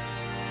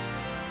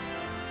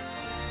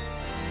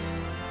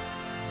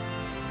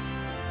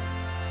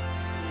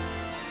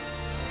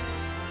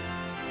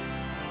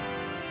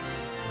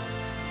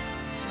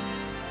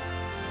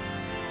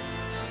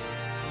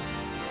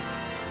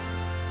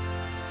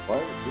 Well,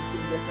 this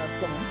thing just not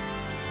coming.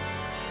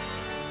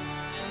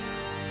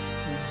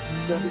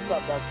 Then we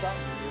stop that song.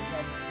 It's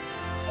not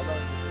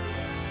allowing you to do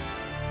that.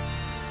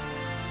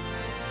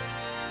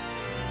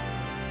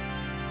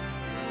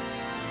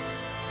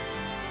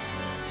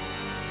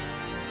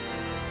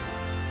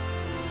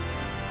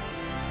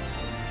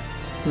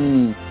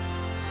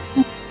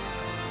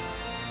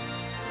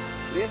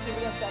 Let's see if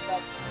we can stop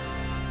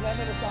that.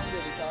 another song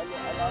there because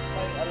I lost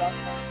my.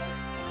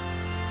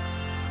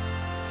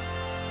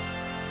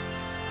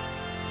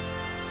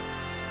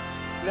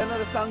 Play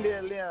another song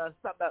there, Leon.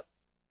 Stop that.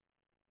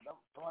 No,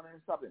 I want to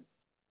stop him.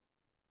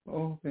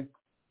 Oh, okay.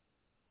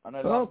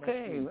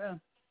 Okay, well.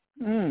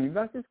 You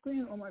got the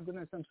screen? Oh, my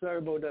goodness, I'm sorry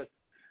about that.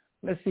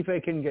 Let's see if I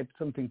can get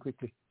something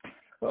quickly.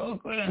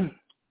 Okay.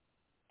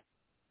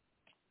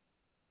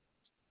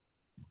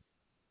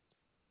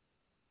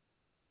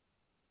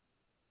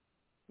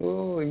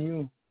 Oh,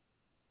 you.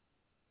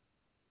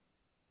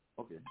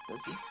 Okay,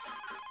 thank you.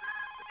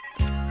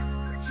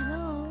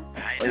 Hello.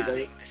 Hi,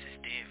 darling. This is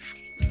Dave.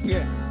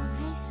 Yeah.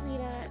 Hi,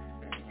 sweetheart.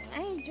 I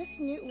just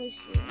knew it was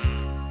you.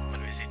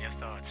 Always in your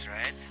thoughts,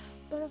 right?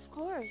 But of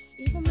course,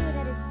 even though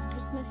that it's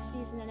Christmas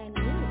season and I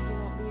knew you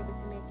won't be able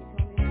to make it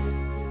home with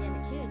me and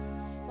the kids.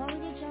 Well,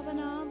 with your job and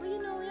all, but you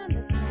know we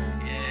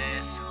understand.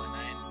 Yes, and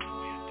I know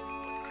you do,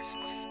 but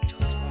Christmas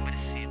just won't be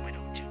the same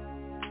without you.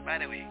 By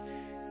the way,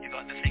 you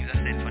got the things I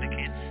sent for the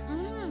kids?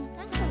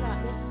 Thanks a lot.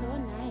 They're so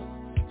nice.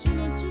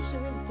 Gina and Keisha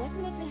will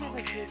definitely have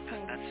a good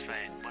time. That's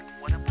fine. But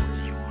what about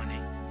you,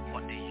 honey?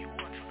 What do you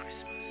want for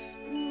Christmas?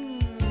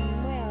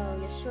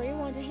 Well, you sure you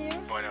want to hear?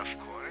 But of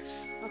course.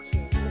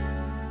 Okay.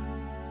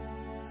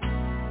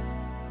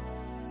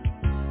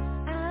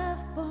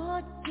 I've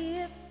bought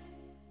gifts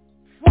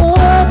for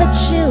the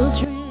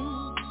children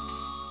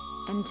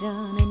and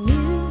done a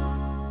new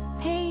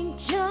paint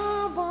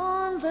job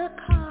on the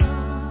car.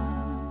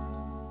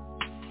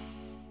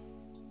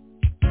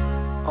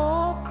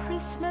 All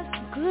Christmas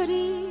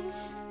goodies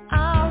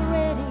are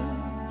ready,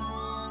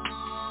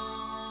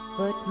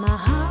 but my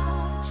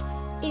heart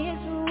is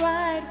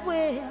right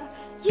where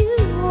you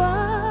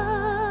are.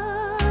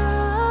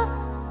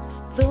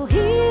 Though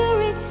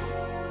here it's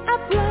a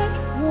bright,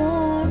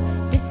 warm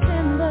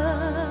December,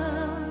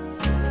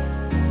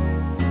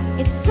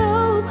 it's so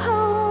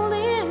cold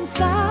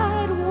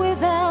inside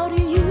without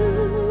you.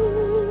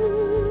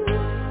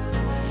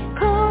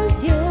 'Cause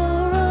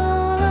you're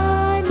all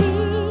I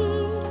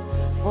need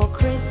for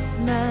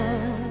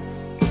Christmas.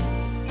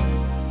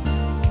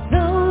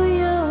 Though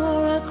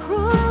you're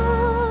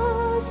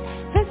across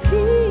the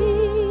sea,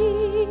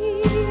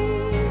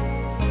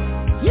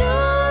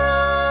 you're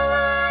all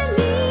I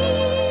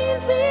need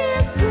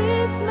this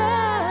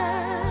Christmas.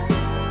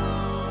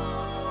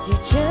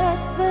 You're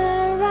just the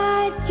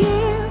right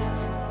gift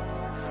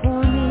for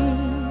me.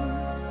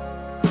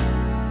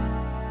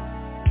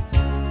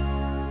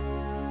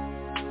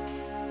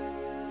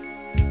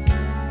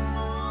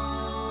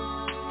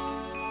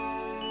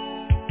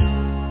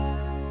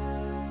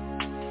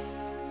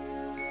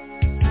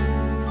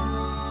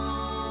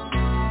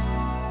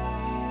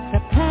 The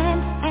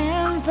plants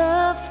and the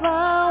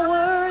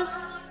flowers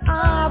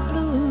are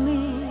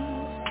blooming,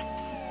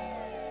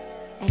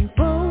 and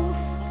both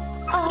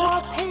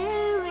our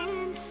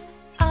parents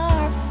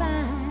are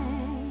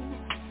fine.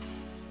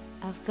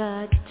 I've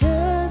got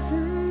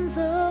dozens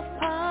of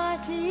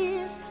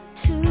parties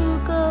to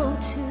go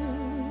to,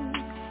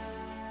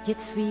 yet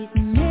sweet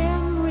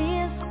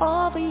memories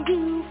of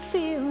you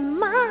fill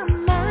my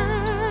mind.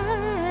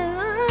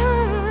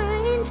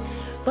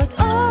 But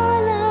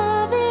our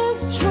love is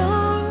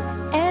strong,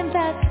 and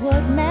that's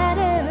what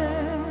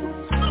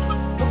matters.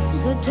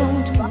 So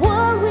don't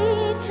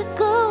worry to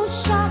go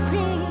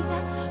shopping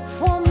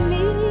for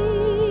me,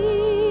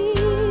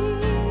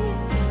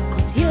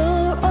 'cause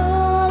you're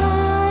all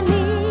I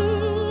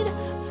need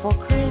for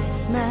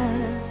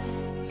Christmas.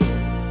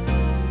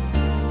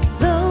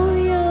 Though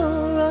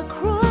you're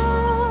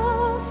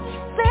across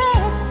the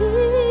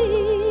sea,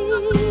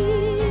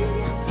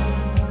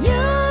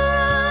 you're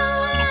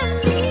all I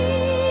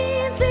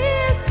need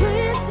this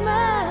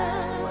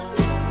Christmas.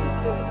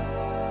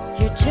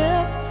 You're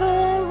just the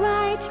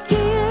right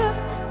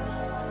gift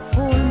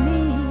for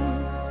me.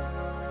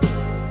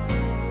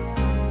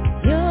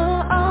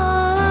 You're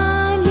all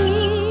I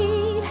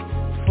need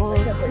for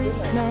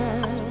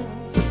Christmas.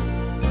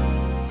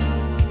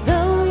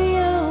 Though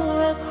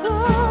you're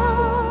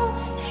across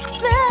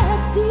the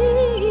sea,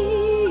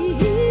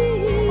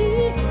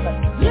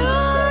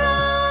 you're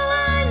all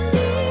I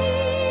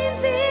need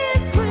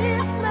this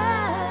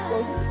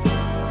Christmas.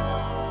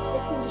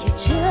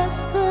 You're just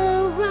the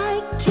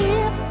right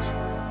gift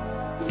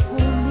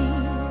for me.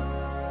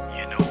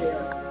 You know,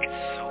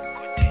 it's so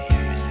good to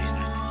hear you say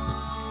that.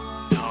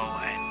 Now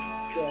I know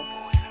we'll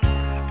both have a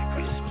happy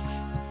Christmas.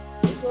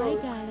 Bye,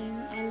 darling.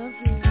 I love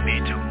you. Me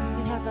too.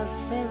 You have a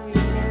very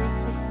Merry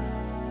Christmas.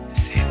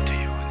 Same to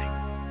you, honey.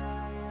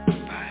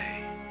 Bye.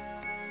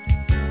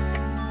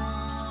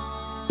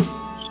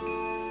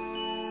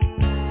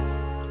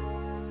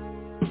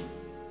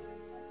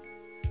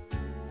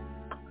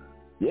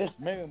 Yes,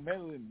 Merry,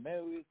 Merry,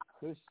 Merry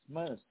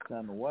Christmas.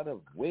 And what a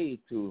way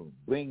to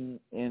bring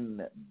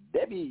in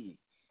Debbie.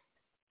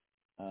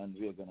 And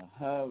we're going to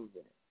have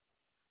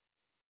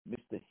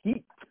Mr.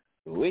 Heat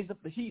raise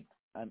up the heat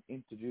and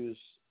introduce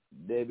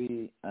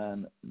Debbie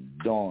and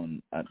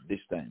Dawn at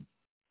this time.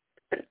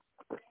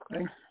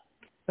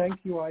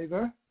 Thank you,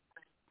 Ivor.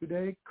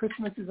 Today,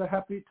 Christmas is a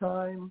happy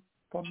time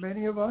for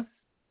many of us.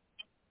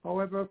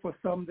 However, for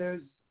some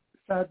there's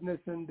sadness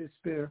and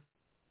despair.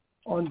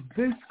 On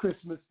this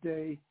Christmas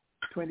Day,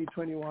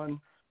 2021,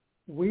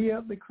 we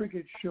at the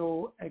Cricket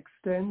Show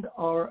extend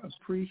our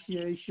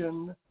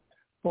appreciation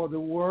for the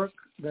work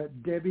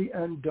that Debbie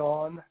and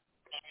Dawn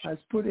has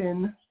put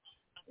in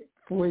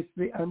with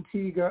the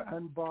Antigua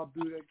and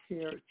Barbuda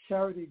Care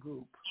Charity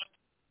Group.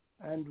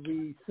 And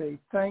we say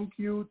thank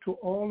you to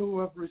all who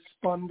have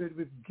responded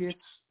with gifts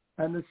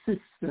and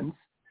assistance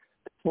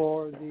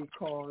for the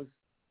cause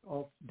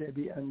of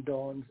Debbie and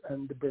Dawn's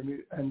and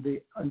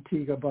the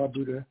Antigua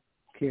Barbuda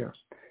Care.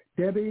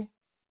 Debbie,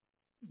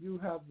 you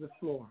have the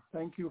floor.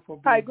 Thank you for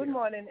being Hi, here. good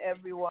morning,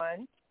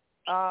 everyone.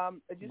 I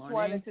just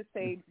wanted to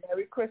say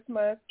Merry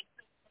Christmas,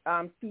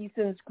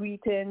 season's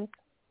greetings,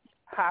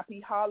 Happy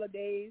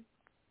Holidays.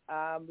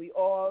 We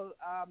all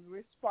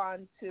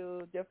respond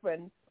to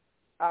different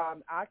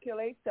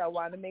accolades. So I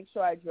want to make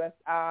sure I address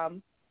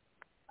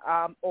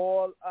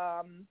all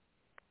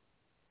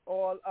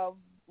of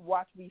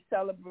what we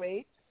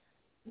celebrate.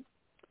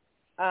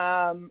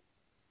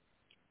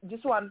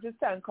 Just wanted to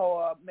thank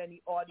our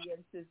many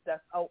audiences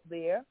that's out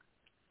there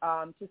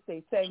to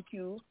say thank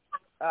you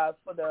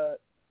for the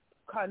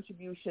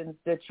contributions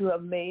that you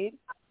have made,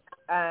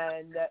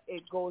 and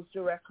it goes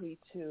directly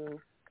to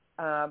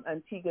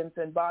Antiguans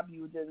and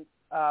Barbudans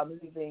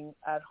living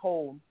at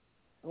home.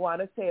 I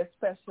want to say a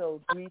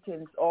special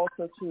greetings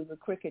also to the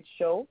Cricket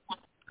Show,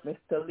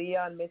 Mr.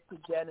 Leon, Mr.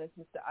 Dennis,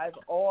 Mr.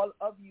 Ivor, all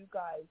of you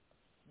guys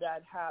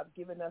that have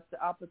given us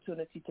the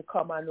opportunity to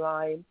come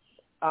online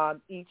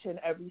each and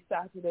every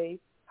Saturday.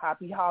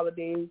 Happy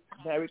holidays,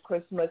 Merry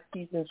Christmas,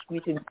 season's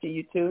greetings to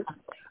you too.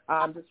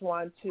 Just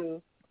want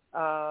to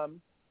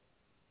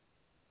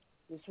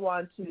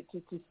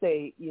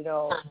say, you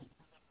know,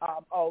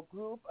 our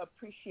group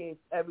appreciates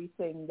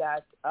everything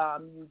that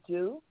you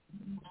do,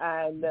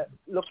 and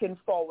looking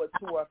forward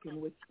to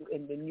working with you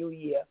in the new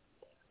year.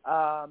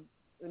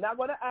 We're not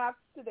going to ask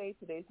today.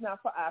 Today's not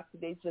for ask.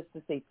 Today's just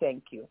to say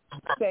thank you.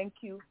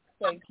 Thank you,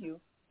 thank you,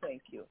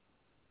 thank you.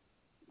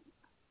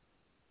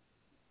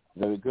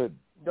 Very good.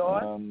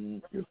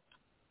 Dawn?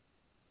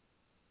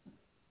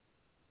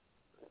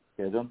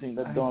 I don't think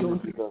that Dawn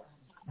is with us.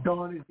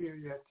 Dawn is here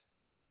yet.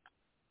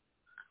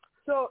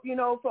 So, you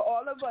know, for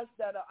all of us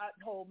that are at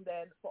home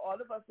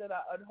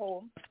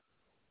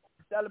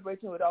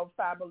celebrating with our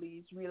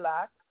families,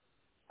 relax,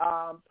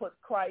 put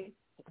Christ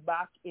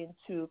back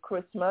into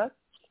Christmas.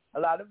 A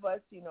lot of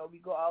us, you know, we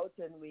go out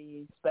and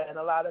we spend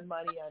a lot of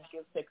money on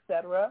gifts,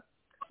 etc.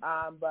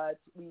 But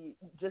we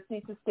just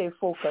need to stay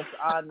focused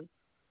on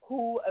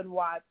who and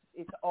what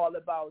it's all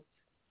about.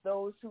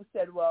 Those who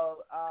said,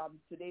 well,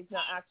 today's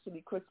not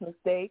actually Christmas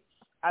Day,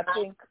 I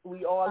think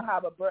we all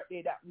have a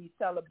birthday that we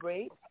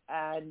celebrate,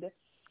 and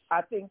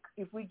I think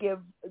if we give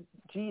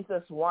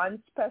Jesus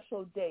one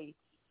special day,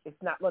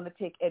 it's not going to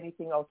take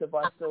anything out of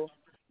us. So,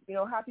 you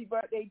know, happy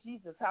birthday,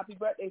 Jesus. Happy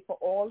birthday for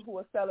all who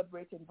are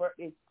celebrating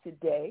birthdays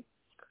today.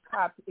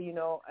 Happy, you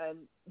know,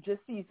 and just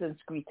season's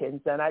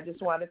greetings. And I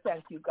just want to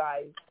thank you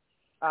guys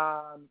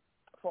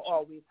for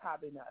always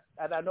having us.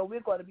 And I know we're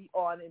going to be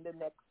on in the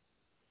next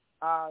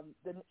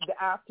the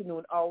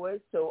afternoon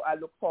hours, so I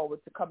look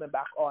forward to coming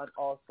back on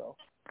also.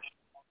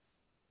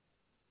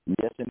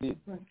 Yes, indeed.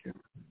 Thank you.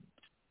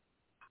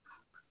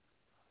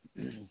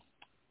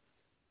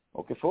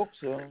 Okay, folks,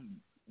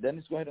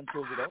 Dennis, go ahead and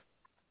close it up.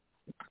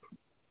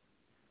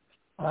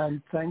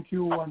 And thank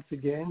you once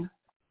again,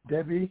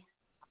 Debbie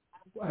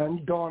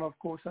and Dawn, of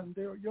course, and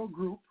your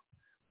group.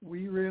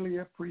 We really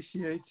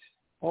appreciate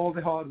all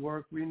the hard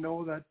work. We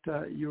know that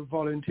you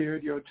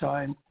volunteered your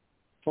time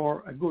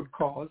for a good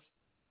cause.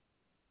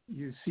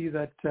 You see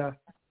that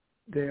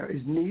there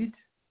is need,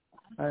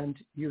 and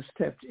you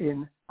stepped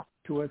in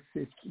to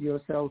assist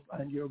yourself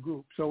and your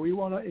group. So we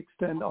want to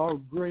extend our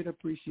great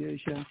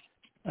appreciation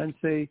and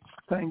say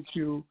thank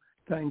you,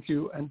 and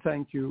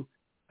thank you,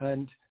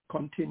 and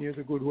continue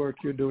the good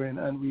work you're doing,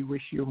 and we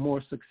wish you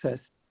more success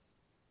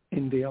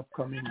in the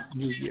upcoming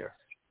new year.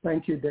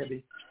 Thank you,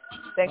 Debbie.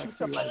 Thank you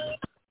so much.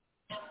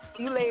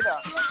 See you later.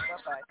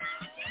 Bye-bye.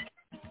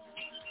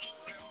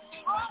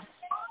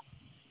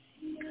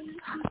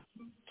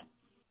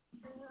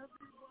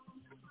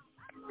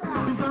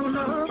 Some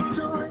love,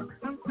 joy,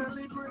 and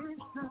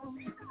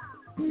celebration.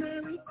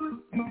 Merry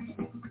Christmas,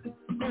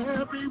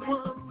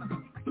 everyone.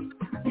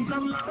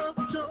 Some love,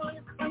 joy,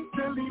 and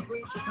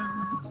celebration.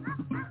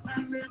 I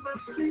never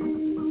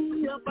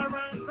see a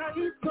paradise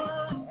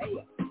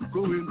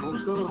going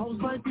home to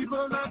homes by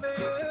people that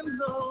they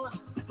know.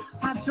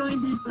 I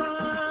join the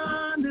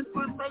sun in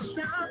front of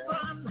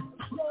Sharon,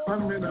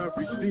 and then I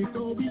really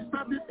don't be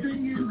started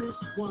singing this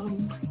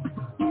one.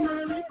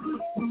 Merry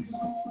Christmas,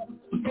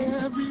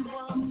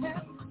 everyone.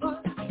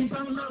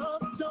 Some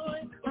love, joy,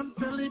 and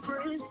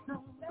celebration.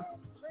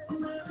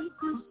 Merry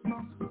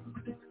Christmas,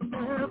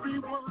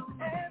 everyone.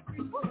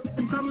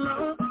 Some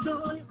love,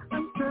 joy,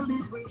 and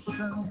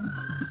celebration.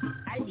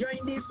 I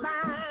join the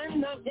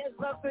band, not just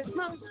for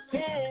Christmas,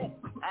 yeah.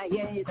 I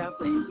hear it up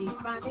when the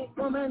Spanish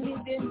woman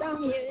living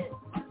down here.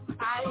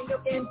 I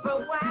looking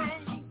for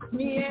wine,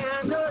 me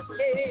and no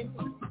shame.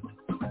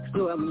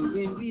 So I'm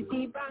moving with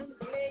the band,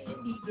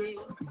 playing the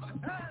game.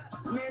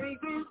 Merry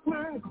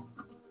Christmas,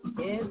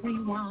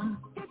 everyone.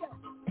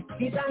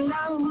 It's a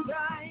long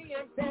day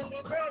and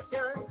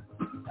celebration.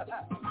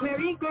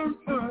 Merry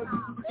Christmas,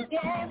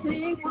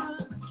 everyone.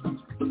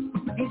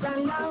 It's a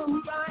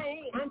long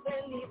day and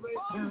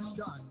celebration.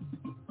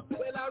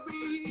 Well, I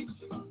reach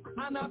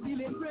and I'm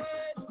feeling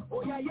great.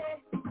 Oh yeah,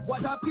 yeah.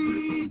 What a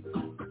feast.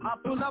 I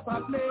pull up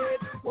a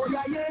plate. Oh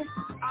yeah, yeah.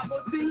 I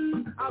go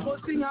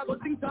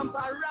sing some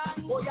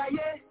parang. Oh yeah,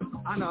 yeah.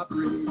 And I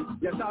bring,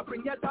 yes I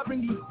bring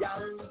the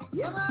young.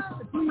 Yeah,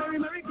 man. Merry,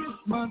 Merry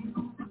Christmas,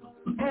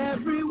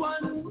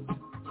 everyone.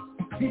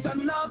 Peace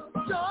and love,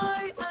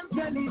 joy and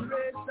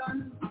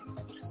celebration.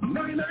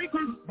 Merry, Merry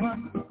Christmas,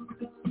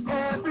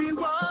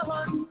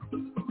 everyone.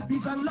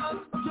 Peace and love,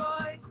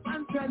 joy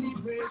and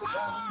celebration.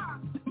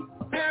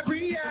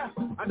 Every year,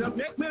 I just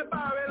make me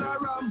barrel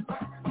of rum.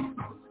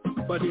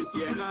 But this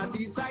year I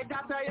decide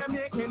that I am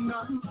making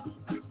none.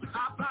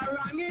 A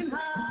parang in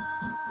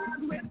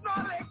hand with no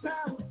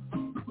liquor.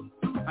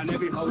 And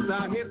every house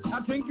I hit,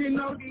 I'm drinking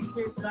out the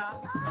sister.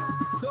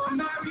 So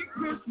Merry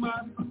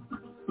Christmas,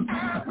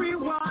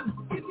 everyone.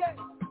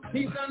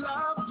 Peace and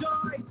love,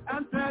 joy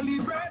and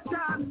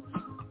celebration.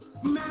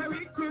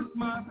 Merry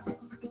Christmas,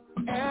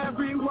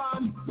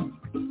 everyone.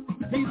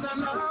 Peace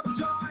and love,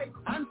 joy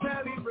and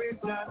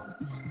celebration.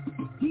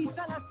 He's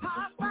gonna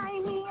pass by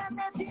me and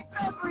that's it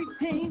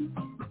everything.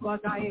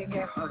 But I ain't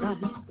get run,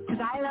 cause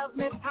I love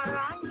me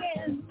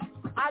parangin.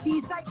 I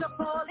decide to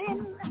fall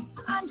in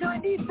and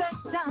join the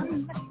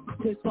section.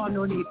 This one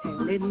only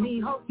telling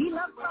me how he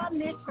loves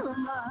from it to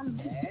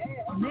man.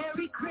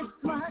 Merry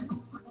Christmas,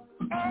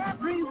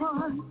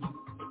 everyone.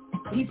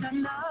 Peace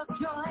and love,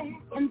 joy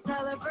and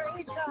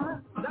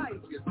celebration.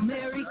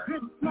 Merry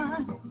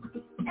Christmas,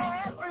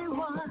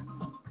 everyone.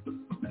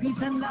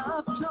 Peace and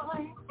love,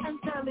 joy and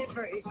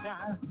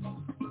celebration.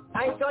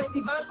 I join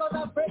the band cause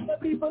I'm afraid the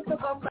people to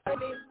come by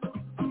me.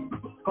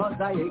 Cause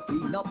I ain't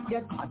clean up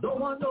yet, I don't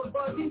want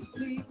nobody to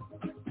sleep.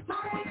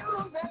 My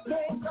room is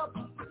cleaned up,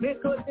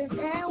 because it's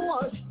air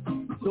wash.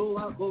 So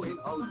I'm going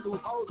house to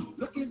house,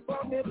 looking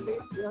for me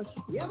pictures.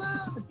 Yeah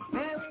man,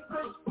 Merry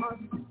Christmas,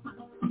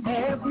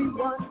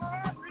 everyone.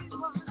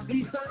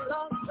 Peace and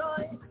love,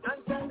 joy and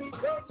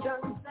celebration.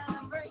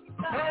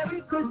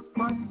 Merry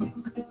Christmas,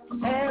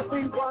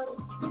 everyone.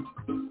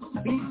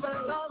 Peace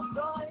and love,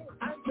 joy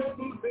and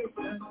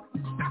celebration.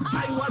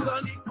 I was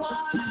on the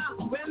corner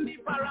when the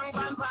parang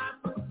band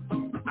passed.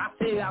 I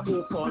say I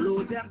go follow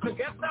them to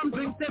get some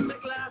drinks in the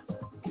glass.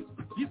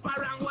 The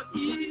parang was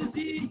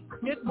easy,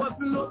 it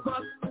wasn't no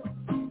cost.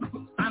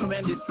 And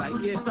when the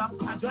strike gets up,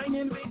 I join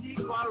in with the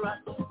chorus.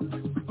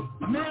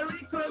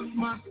 Merry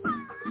Christmas,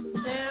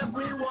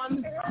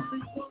 everyone.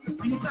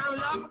 Peace and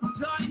love,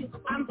 joy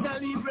and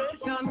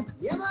celebration.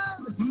 Yeah, man.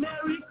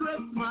 Merry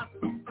Christmas,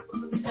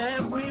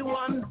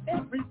 everyone.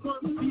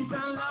 Peace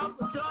and love,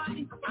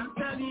 joy and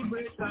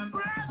celebration.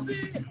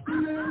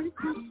 Merry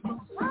Christmas,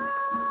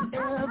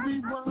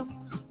 everyone.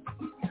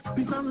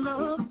 Peace and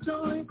love,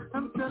 joy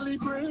and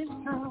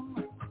celebration.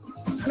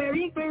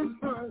 Merry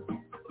Christmas,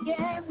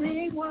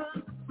 everyone.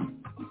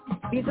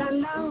 Peace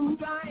and love,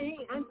 joy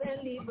and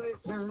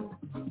celebration.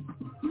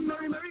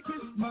 Merry, Merry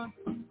Christmas,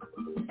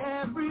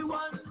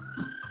 everyone.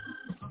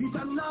 Peace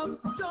and love,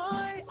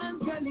 joy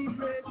and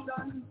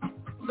celebration.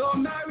 So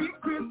Merry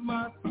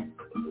Christmas,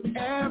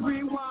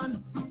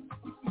 everyone.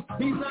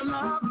 Peace and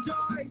love,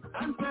 joy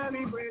and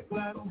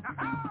celebration.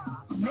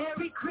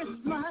 Merry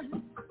Christmas,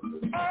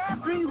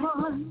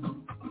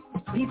 everyone.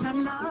 Peace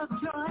and love,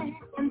 joy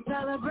and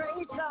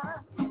celebration.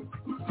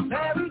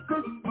 Merry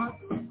Christmas,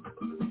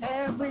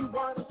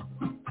 everyone.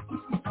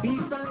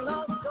 Peace and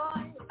love,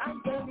 joy and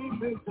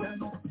celebration.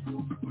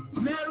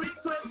 Merry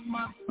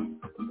Christmas,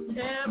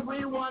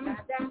 everyone.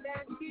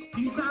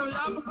 Peace and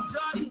love,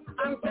 joy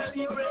and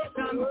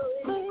celebration.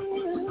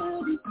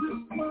 Merry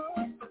Christmas,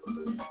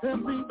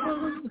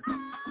 everyone.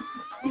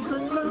 Peace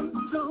and love,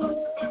 joy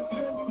and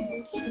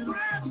celebration.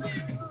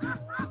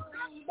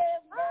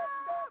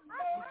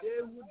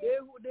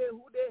 Who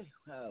day?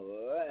 All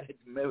right,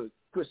 Merry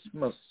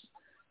Christmas.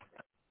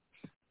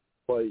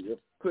 For your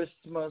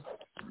Christmas,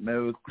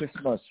 Merry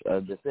Christmas.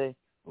 As they say,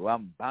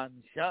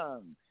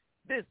 Rambanshan.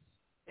 This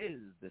is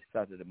the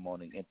Saturday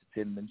morning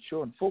entertainment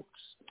show. And folks,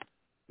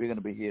 we're going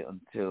to be here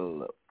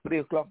until 3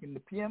 o'clock in the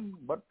p.m.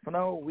 But for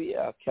now, we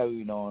are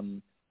carrying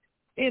on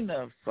in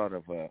a sort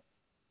of a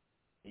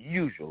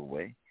usual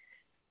way.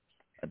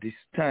 At this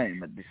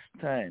time,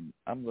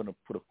 I'm going to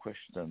put a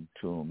question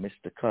to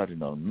Mr.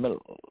 Cardinal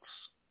Mills.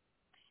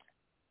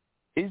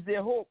 Is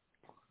there hope?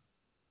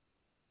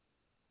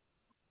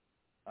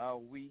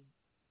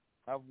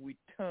 Have we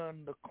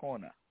turned the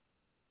corner?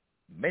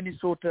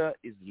 Minnesota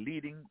is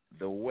leading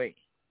the way.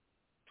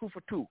 2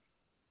 for 2.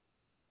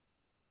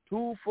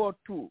 2 for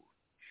 2.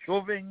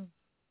 Chauvin,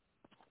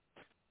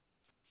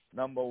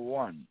 number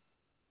 1.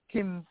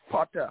 Kim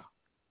Potter,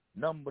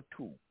 number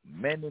 2.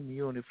 Men in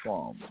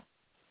uniform,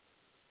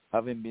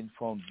 having been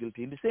found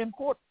guilty in the same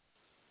court,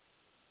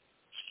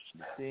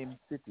 the same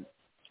city,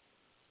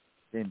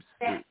 same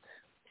state.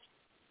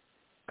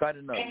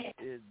 Cardinal,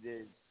 is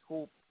there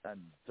hope and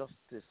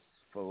justice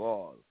for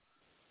all,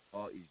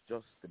 or is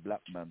just the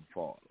black man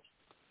fall?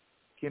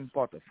 Kim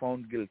Potter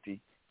found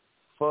guilty,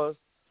 first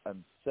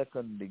and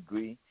second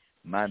degree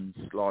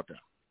manslaughter.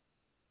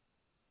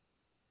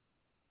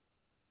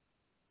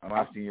 I'm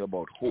asking you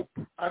about hope.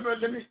 Ivor,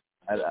 let me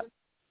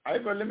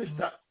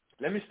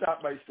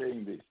start by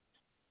saying this.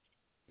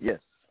 Yes,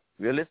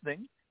 we're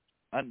listening.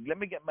 And let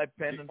me get my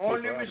pen and paper.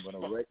 I'm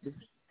going to write this.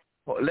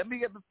 Oh, let me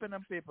get the pen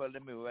and paper.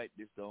 Let me write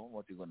this down,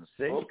 what you're going to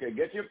say. Okay,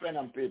 get your pen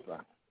and paper.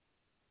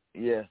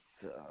 Yes,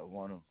 I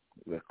want to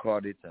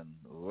record it and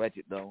write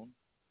it down.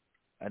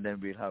 And then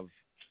we'll have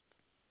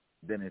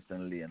Dennis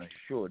and Lee, and I'm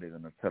sure they're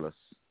going to tell us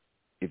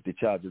if the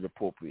charge is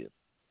appropriate,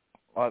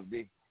 or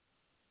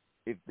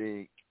if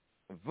the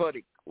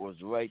verdict was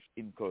right,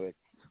 incorrect,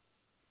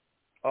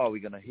 or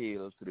we're going to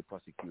hail to the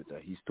prosecutor.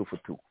 He's 2 for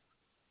 2.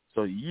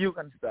 So you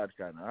can start,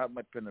 Karen. I have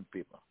my pen and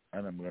paper,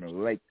 and I'm going to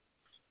write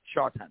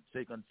shorthand, so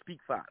you can speak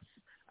fast.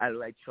 I'll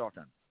write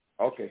shorthand.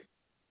 Okay.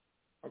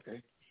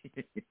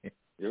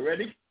 You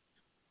ready?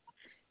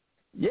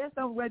 Yes,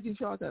 I'm writing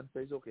shorthand, so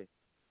it's okay.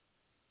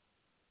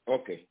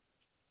 Okay.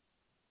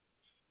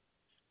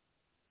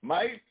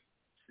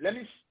 Let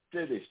me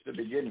say this to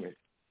begin with.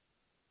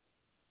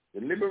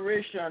 The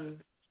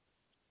liberation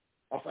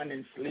of an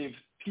enslaved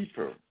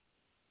people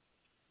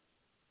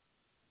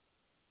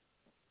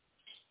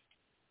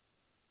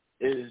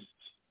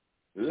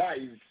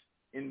lies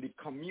in the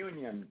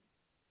communion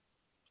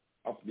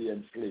of the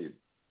enslaved,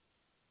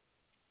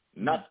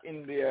 not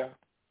in their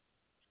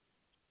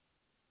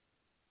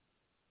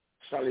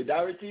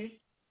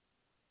solidarity,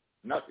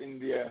 not in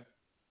their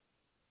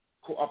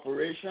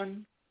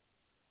cooperation,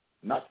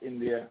 not in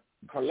their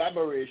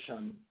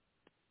collaboration,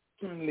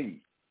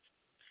 only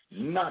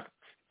not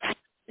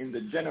in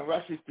the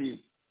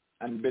generosity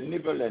and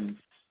benevolence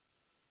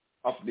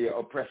of their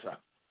oppressor.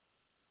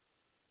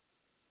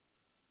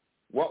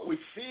 What we're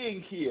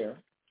seeing here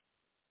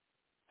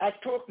are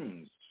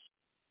tokens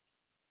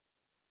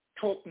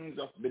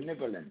of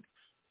benevolence.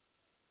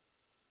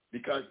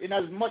 Because in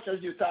as much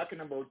as you're talking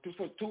about 2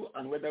 for 2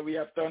 and whether we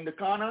have turned the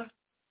corner,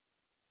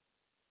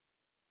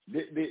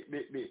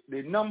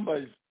 the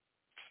numbers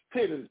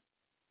still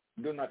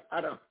do not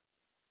add up.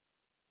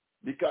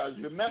 Because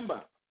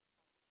remember,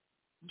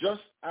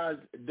 just as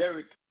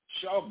Derek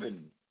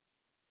Chauvin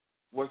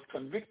was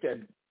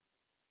convicted,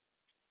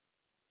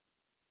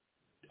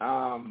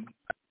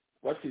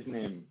 what's his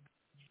name?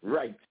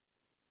 Wright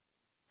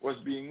was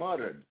being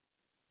murdered.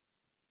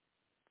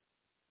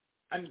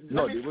 And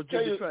no, he was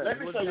during the trial. Let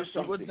me tell you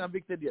something. He wasn't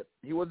convicted yet.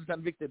 It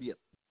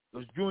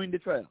was during the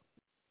trial.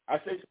 I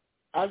said,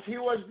 as he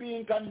was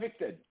being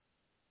convicted,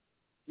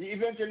 he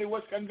eventually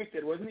was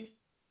convicted, wasn't he?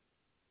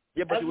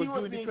 Yeah, but he was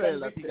during the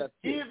trial. I think that's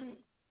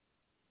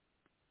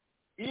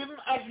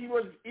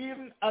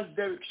even as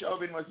Derek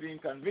Chauvin was being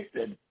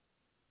convicted,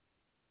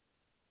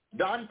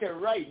 Dante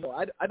Wright. No,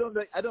 I don't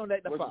like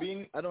the part.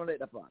 I don't like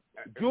the part.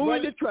 During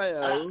well, the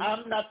trial,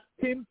 I'm not.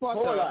 Tim Potter.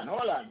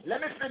 Hold on.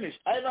 Let me finish.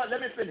 Let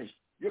me finish.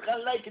 You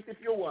can like it if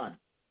you want,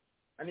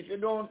 and if you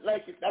don't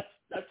like it,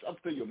 that's up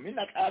to you. I'm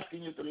not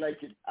asking you to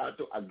like it or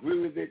to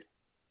agree with it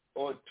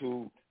or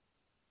to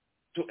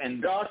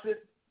endorse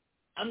it.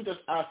 I'm just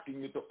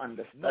asking you to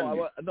understand. I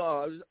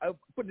was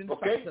putting the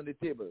facts on the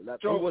table. That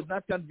he was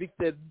not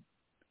convicted.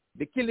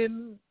 The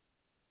killing.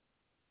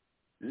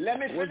 Let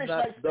me finish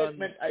my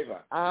statement,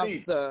 Ivor.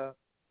 After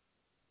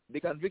the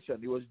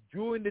conviction, it was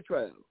during the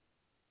trial.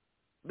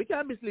 We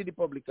can't mislead the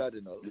public,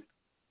 Cardinal.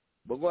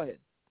 But go ahead.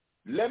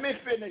 Let me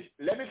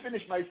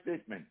finish my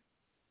statement.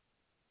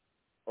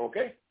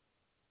 Okay?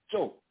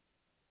 So,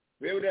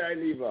 where did I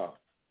leave off?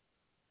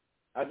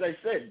 As I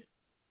said,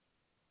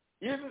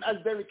 even as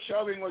Derek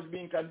Chauvin was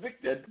being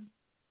convicted,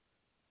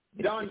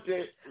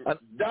 Dante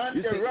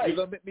Wright. You're going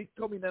to make me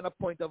come in on a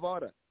point of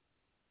order.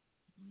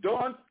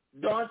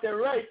 Dante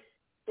Wright,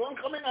 don't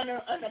come in on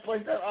a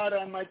point of order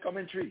on my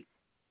commentary.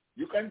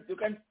 You can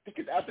pick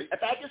it up. I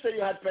thought you said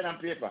you had pen and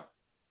paper.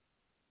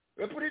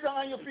 Well, put it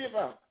on your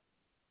paper.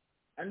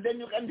 And then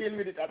you can deal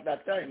with it at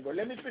that time. But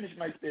let me finish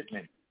my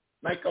statement,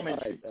 my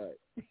commentary. All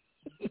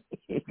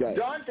right.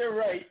 Dante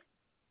Wright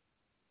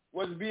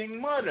was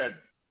being murdered.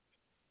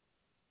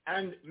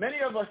 And many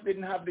of us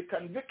didn't have the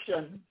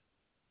conviction.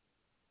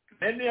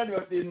 Many of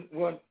us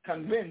weren't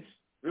convinced.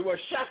 We were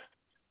shocked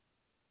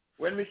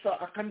when we saw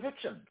a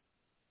conviction,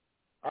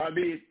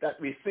 albeit that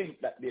we think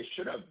that there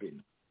should have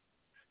been.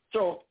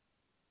 So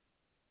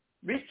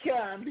we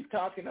can be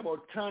talking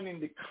about turning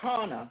the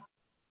corner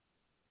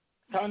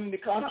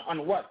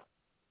on what?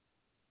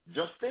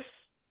 Justice?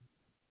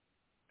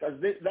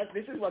 Because this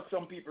is what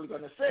some people are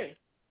going to say,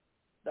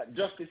 that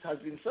justice has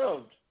been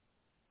served.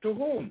 To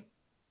whom?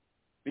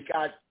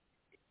 Because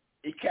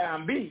it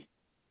can be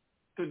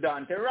to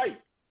Dante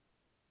Wright.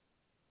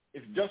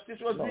 If justice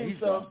was being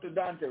served to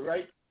Dante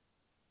Wright,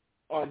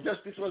 or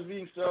justice was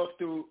being served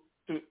to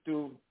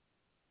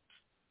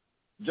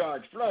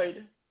George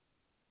Floyd,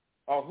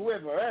 or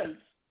whoever else,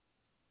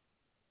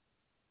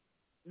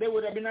 they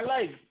would have been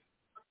alive.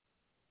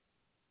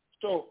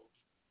 So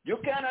you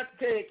cannot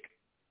take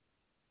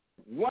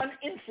one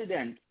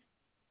incident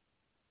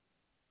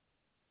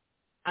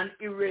and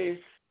erase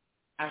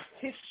a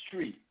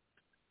history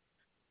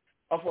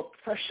of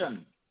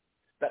oppression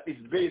that is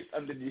based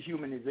on the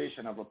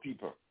dehumanization of a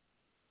people.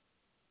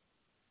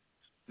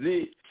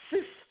 The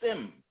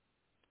system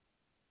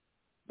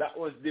that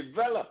was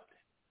developed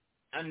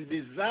and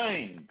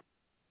designed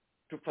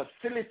to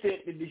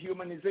facilitate the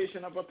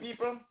dehumanization of a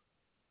people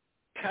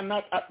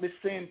cannot at the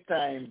same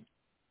time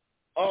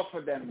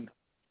offer them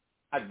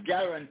a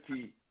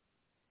guarantee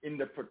in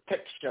the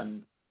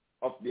protection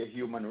of their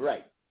human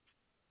rights.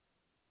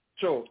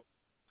 So,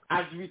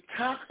 as we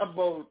talk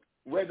about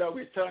whether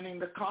we're turning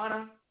the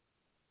corner,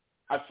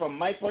 as from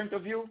my point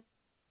of view,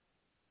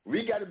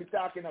 we got to be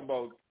talking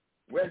about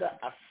whether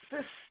a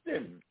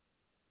system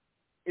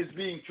is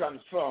being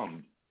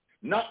transformed,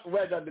 not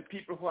whether the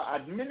people who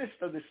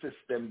administer the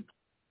system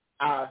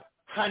are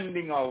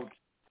handing out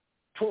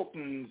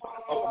tokens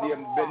of their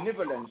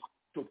benevolence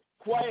to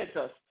quiet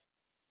us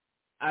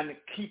and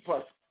keep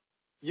us,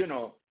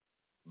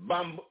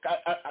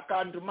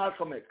 according to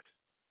Malcolm X,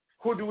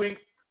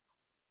 hoodwinked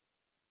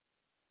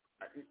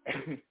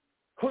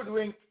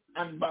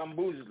and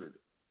bamboozled.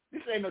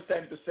 This ain't no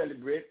time to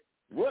celebrate.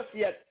 Worse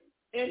yet,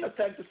 ain't no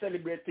time to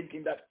celebrate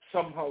thinking that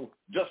somehow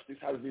justice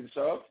has been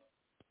served.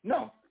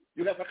 No,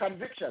 you got a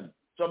conviction.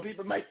 Some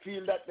people might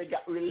feel that they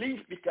got relief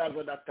because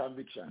of that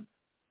conviction.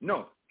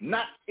 No,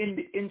 not in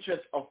the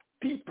interest of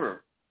people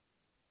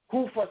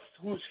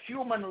whose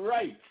human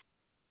rights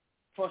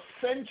for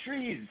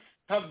centuries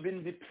have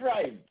been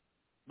deprived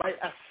by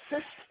a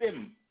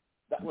system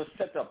that was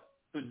set up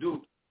to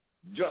do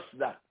just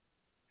that.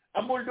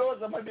 A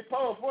bulldozer might be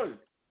powerful,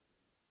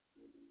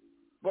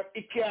 but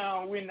it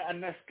can't win a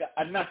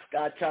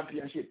NASCAR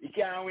championship. It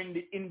can't win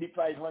the Indy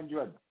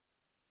 500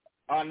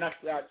 or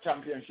NASCAR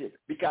championship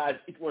because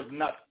it was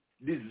not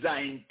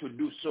designed to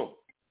do so.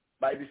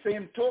 By the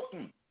same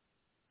token,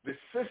 the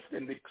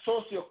system, the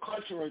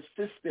socio-cultural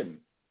system,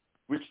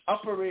 which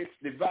operates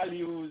the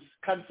values,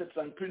 concepts,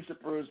 and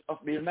principles of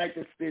the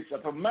United States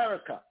of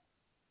America,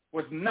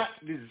 was not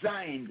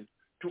designed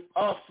to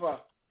offer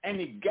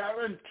any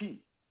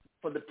guarantee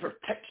for the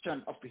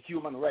protection of the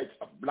human rights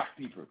of black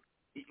people.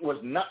 It was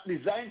not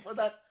designed for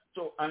that.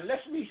 So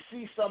unless we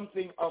see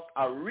something of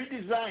a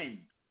redesign,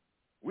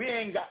 we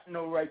ain't got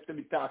no right to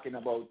be talking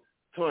about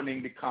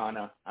turning the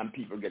corner and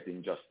people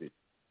getting justice.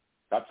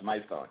 That's my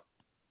thought.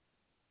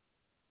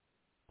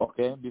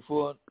 Okay,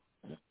 before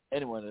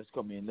anyone else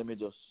come in, let me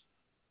just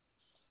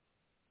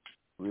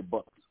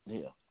rebut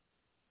here.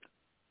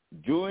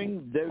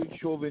 During Derek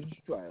Chauvin's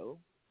trial,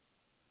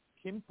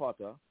 Kim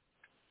Potter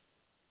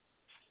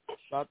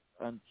shot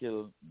and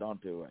killed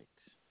Dante Wright.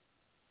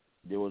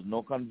 There was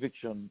no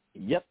conviction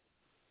yet,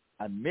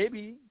 and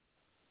maybe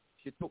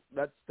she took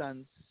that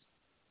stance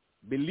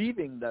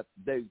believing that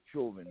Derek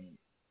Chauvin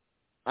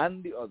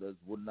and the others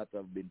would not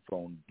have been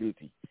found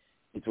guilty.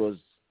 It was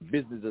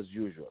business as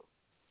usual.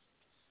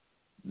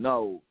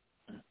 Now,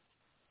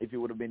 if it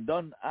would have been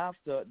done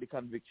after the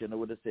conviction, I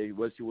would have said,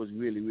 well, she was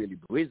really, really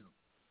brazen.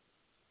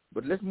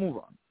 But let's move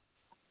on.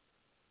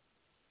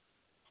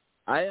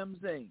 I am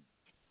saying,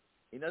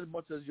 in as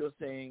much as you're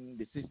saying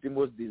the system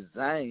was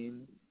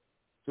designed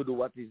to do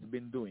what it's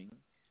been doing,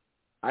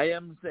 I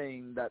am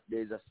saying that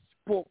there's a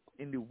spoke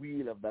in the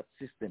wheel of that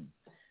system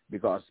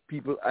because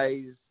people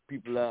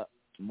are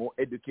more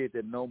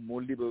educated now,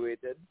 more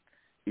liberated.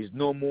 Is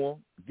no more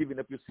giving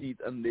up your seat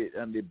on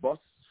the bus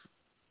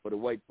for the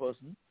white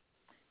person.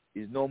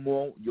 Is no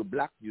more you're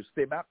black, you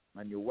stay back,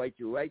 and you're white,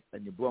 you're right,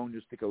 and you're brown,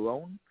 you stick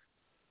around.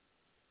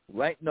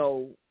 Right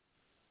now,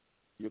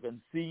 you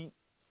can see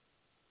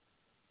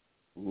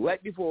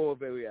right before our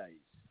very eyes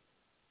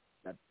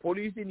that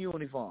police in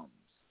uniforms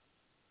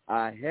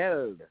are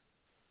held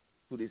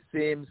to the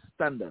same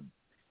standard,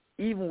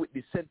 even with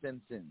the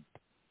sentencing.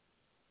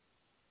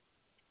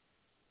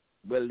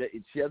 Well,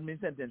 she hasn't been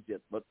sentenced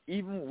yet, but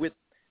even with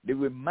the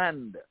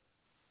remand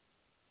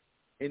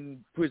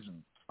in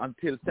prison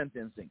until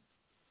sentencing,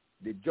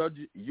 the judge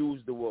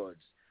used the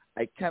words,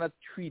 I cannot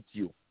treat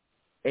you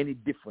any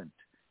different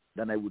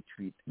than I would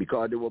treat,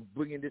 because they were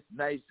bringing this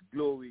nice,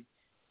 glory,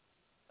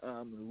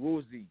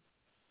 rosy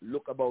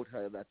look about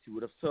her that she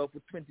would have served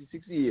for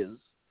 26 years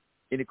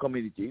in the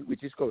community,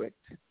 which is correct.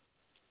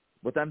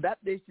 But on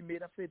that day, she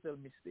made a fatal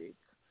mistake,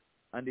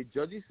 and the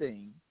judge is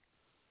saying,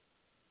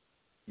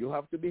 you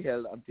have to be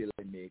held until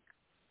I make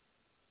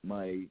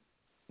my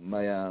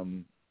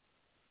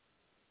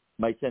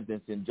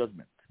sentencing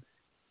judgment.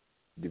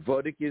 The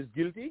verdict is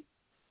guilty.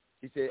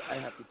 She said, I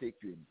have to take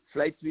you in.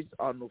 Flight risk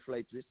or no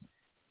flight risk.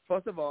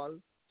 First of all,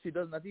 she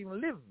does not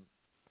even live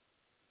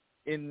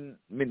in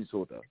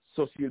Minnesota,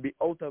 so she'll be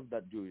out of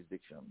that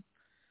jurisdiction.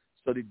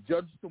 So the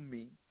judge, to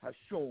me, has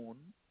shown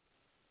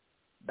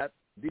that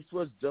this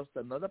was just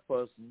another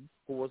person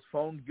who was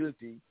found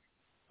guilty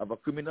of a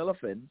criminal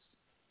offense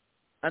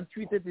and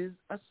treated it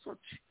as such.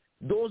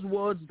 Those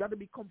words got to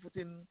be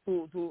comforting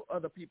to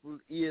other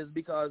people's ears,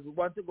 because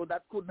once ago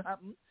that couldn't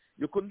happen.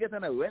 You couldn't get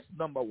an arrest,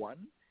 number one.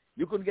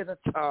 You couldn't get a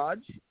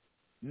charge.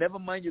 Never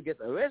mind you get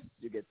arrest,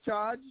 you get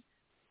charged.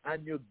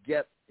 and you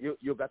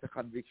got a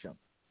conviction.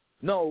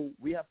 Now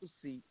we have to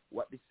see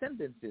what the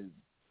sentence is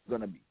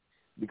going to be,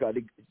 because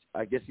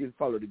I guess you'll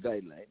follow the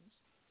guidelines.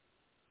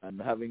 And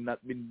having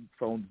not been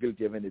found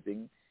guilty of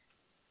anything,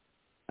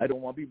 I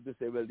don't want people to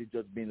say, well, they've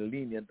just been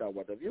lenient or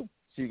what have you.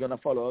 So you're going to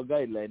follow a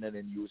guideline and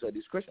then use her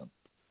discretion.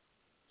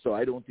 So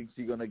I don't think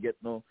she's going to get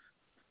no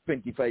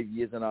 25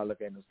 years and all that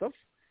kind of stuff.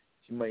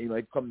 She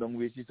might come down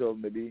with she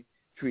served maybe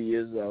 3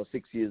 years or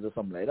 6 years or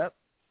something like that.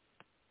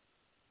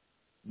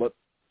 But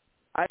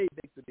I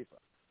beg to differ.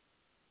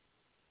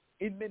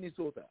 In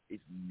Minnesota,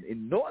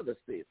 in no other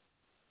state,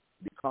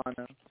 the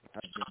corner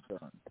has been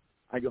turned.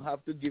 And you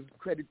have to give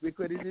credit where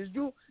credit is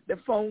due. They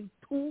found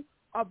 2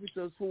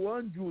 officers who were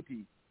on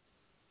duty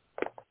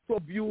to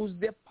abuse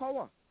their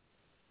power.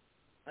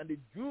 And the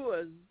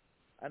jurors,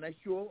 and I'm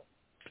sure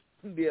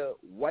they're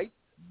white,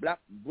 black,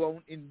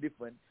 brown,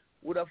 indifferent,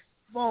 would have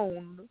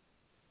found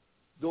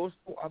those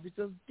 2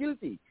 officers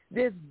guilty.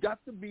 There's got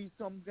to be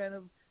some kind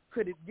of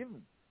credit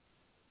given.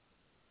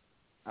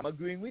 I'm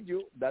agreeing with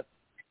you that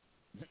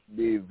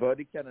the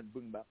verdict cannot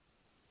bring back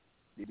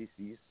the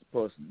deceased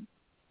person.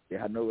 They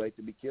had no right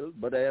to be killed.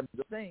 But I am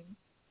just saying,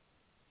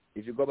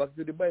 if you go back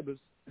to the Bible's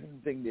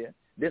thing there,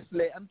 they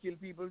slay and kill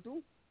people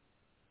too.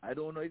 I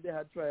don't know if they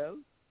had trials.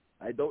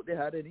 I doubt they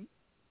had any.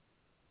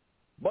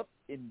 But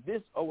in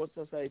this, our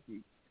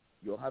society,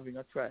 you're having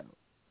a trial.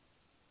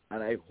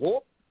 And I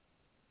hope,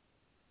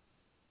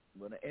 I'm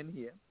going to end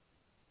here,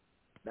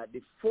 that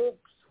the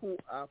folks who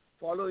are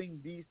following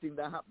these things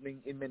that are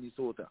happening in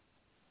Minnesota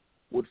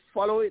would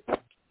follow it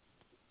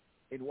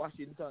in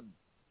Washington.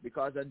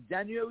 Because on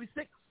January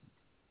 6th,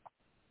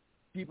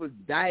 people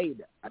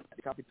died at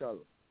the Capitol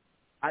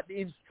at the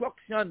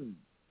instruction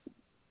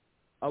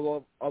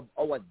of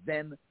our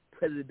then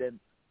President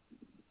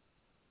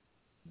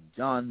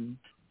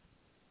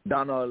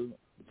Donald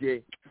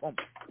J. Trump.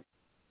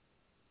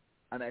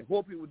 And I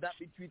hope he would not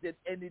be treated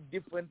any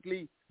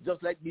differently,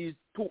 just like these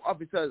 2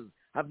 officers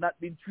have not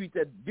been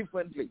treated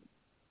differently.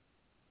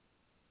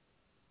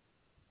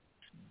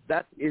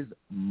 That is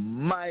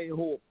my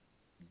hope.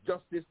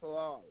 Justice for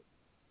all.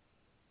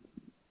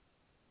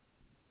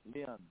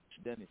 Leon,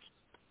 Dennis,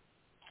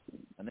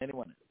 and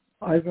anyone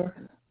else.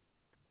 Ivor?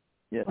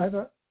 Yes.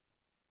 Ivor,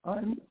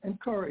 I'm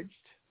encouraged,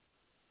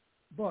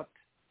 but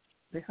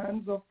the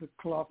hands of the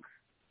clock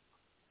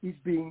is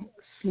being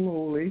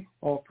slowly,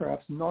 or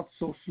perhaps not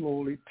so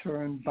slowly,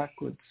 turned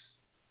backwards.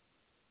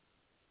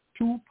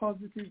 2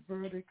 positive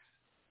verdicts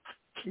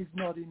is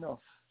not enough.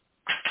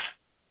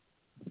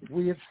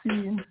 We have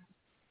seen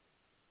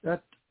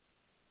that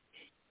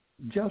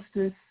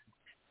justice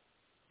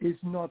is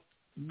not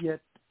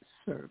yet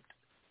served.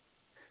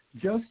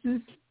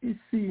 Justice is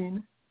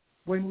seen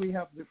when we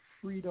have the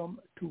freedom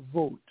to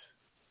vote.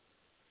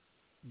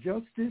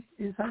 Justice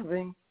is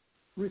having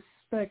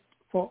respect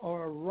for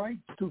our right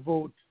to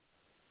vote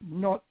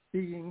not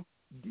being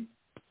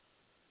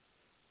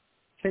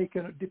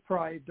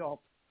deprived of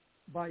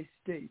by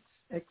states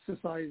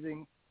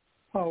exercising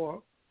power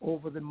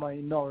over the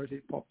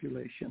minority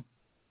population.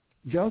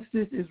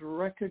 Justice is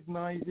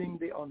recognizing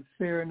the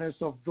unfairness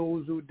of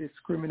those who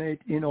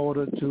discriminate in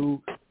order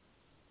to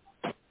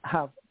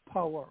have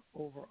power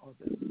over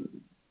others.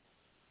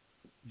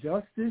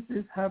 Justice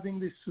is having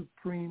the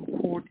Supreme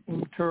Court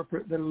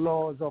interpret the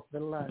laws of the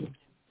land,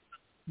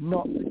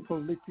 not the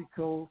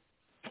political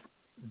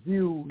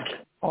views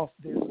of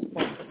their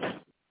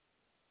sponsors.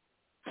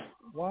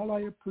 While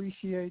I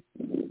appreciate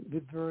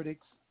the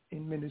verdicts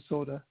in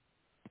Minnesota,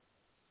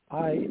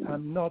 I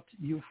am not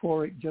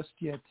euphoric just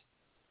yet,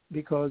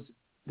 because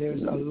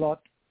there's a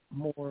lot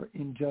more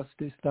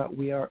injustice that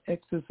we are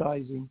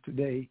exercising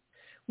today.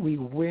 We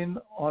win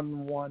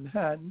on one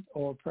hand,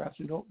 or perhaps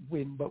we don't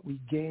win, but we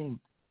gain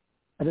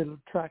a little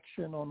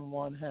traction on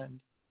one hand,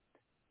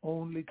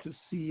 only to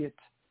see it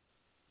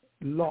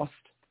lost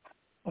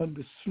on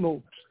the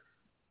slopes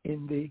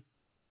in the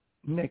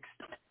next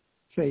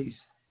phase.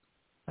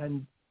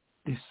 And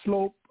the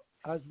slope,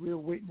 as we're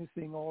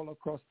witnessing all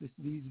across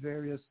these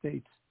various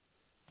states,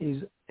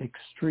 is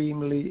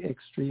extremely,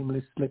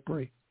 extremely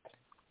slippery.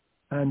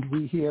 And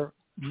we hear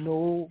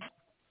no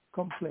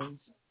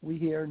complaints. We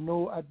hear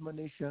no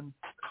admonition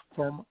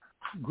from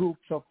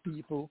groups of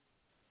people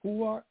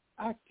who are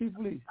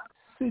actively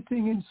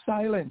sitting in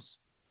silence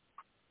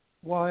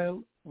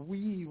while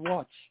we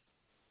watch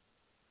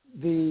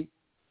the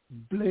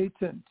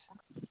blatant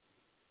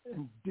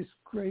and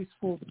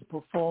disgraceful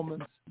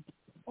performance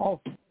of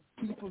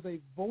people they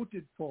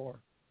voted for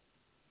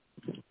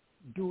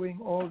doing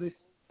all this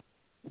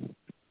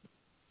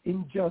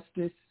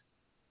injustice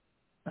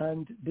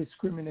and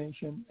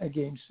discrimination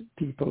against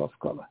people of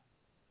color.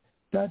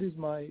 That is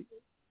my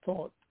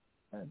thought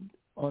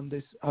on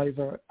this,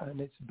 Ivor, and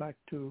it's back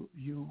to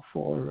you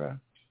for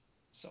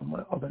some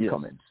other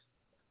comments.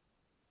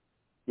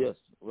 Yes.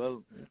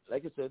 Well,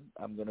 like I said,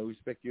 I'm going to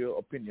respect your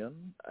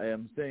opinion. I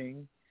am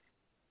saying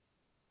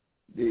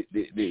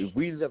the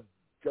wheels of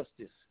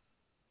justice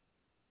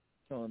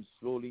turn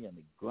slowly and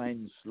it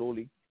grinds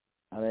slowly.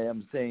 And I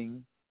am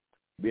saying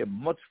we are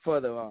much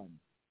further on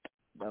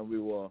than we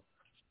were,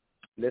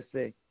 let's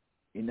say,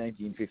 in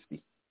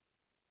 1950.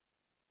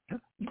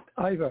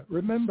 Ivor,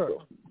 remember,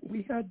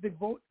 we had the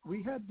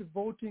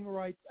Voting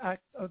Rights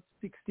Act of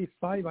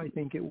 65, I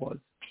think it was,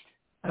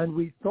 and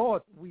we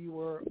thought we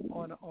were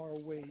on our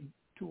way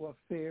to a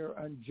fair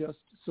and just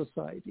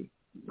society.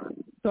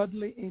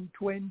 Suddenly in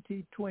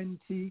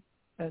 2020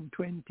 and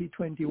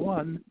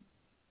 2021,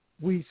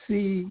 we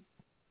see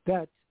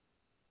that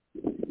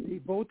the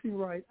Voting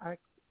Rights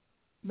Act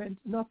meant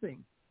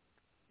nothing.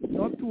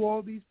 Not to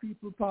all these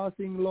people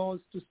passing laws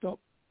to stop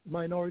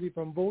minority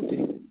from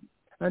voting,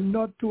 and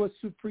not to a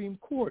Supreme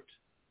Court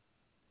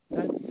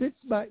that sits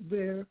back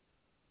there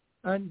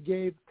and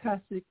gave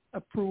tacit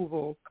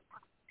approval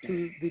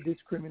to the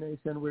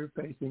discrimination we're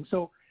facing.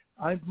 So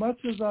as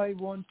much as I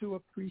want to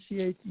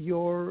appreciate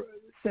your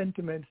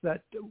sentiments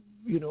that,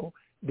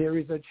 there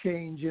is a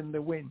change in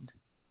the wind,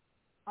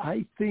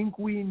 I think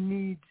we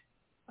need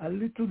a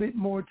little bit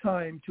more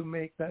time to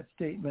make that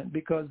statement,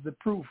 because the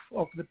proof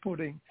of the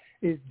pudding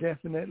is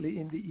definitely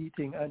in the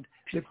eating. And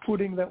the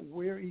pudding that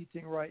we're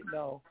eating right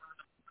now,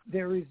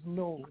 there is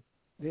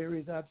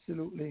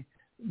absolutely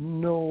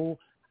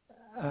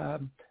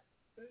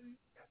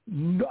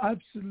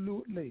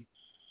absolutely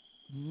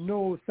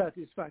no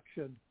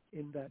satisfaction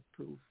in that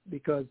proof,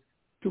 because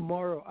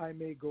tomorrow I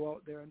may go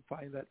out there and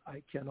find that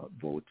I cannot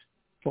vote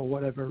for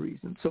whatever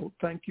reason. So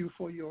thank you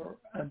for your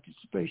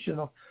anticipation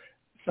of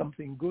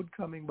something good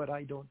coming, but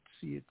I don't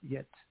see it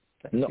yet.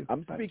 Thank you.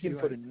 I'm speaking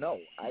for the no.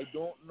 I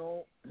don't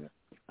know.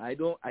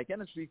 I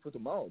cannot speak for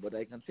tomorrow, but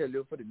I can tell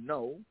you for the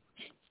no,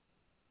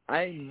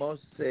 I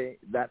must say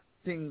that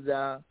things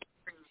are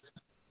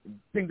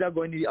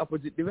going in the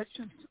opposite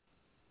direction.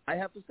 I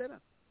have to say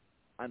that.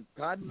 And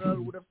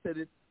Cardinal would have said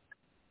it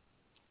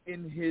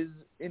in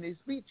his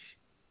speech.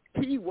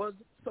 He was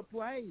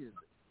surprised.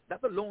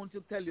 That alone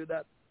should tell you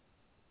that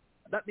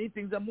means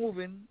things are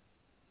moving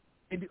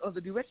in the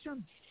other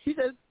direction. He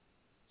says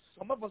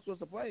some of us were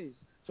surprised.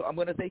 So I'm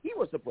going to say he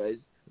was surprised.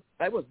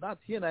 I was not.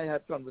 He and I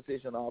had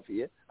conversation off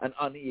here and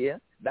on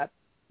here that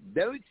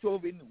Derek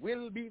Chauvin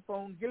will be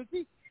found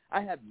guilty.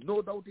 I had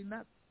no doubt in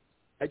that.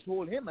 I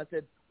told him, I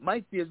said,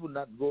 my fears would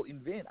not go in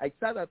vain. I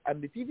saw that on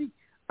the TV,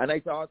 and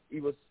I thought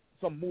it was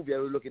some movie I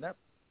was looking at.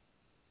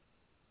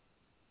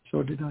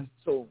 So did I.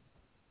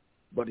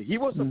 But he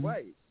was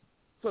surprised.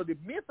 So the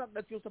mere fact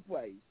that you're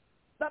surprised,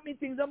 that means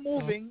things are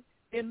moving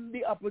in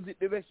the opposite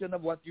direction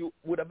of what you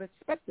would have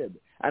expected.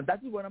 And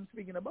that is what I'm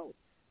speaking about.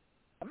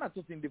 I'm not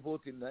just in the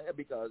voting there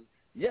because,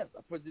 yes,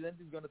 a president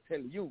is going to tell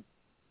you,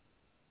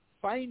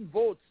 find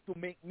votes to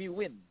make me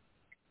win.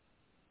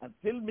 And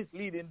still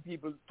misleading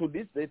people to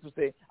this day to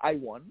say, I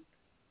won.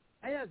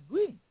 I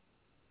agree.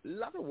 A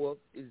lot of work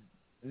is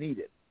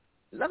needed.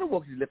 A lot of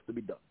work is left to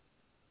be done.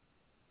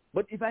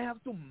 But if I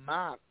have to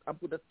mark and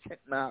put a check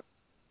mark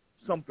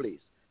someplace,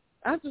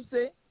 I have to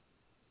say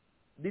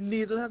the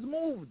needle has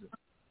moved.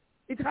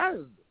 It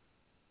has.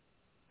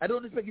 I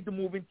don't expect it to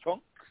move in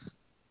chunks.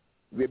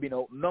 We've been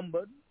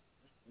outnumbered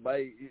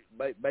by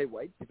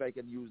whites, if I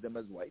can use them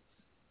as whites.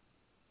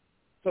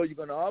 So you're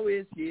going to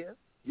always hear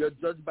you're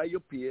judged by your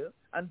peer,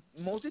 and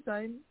most of the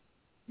time,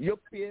 your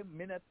peer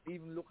may not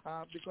even look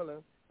half the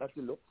color that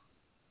you look.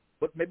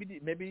 But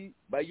maybe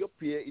by your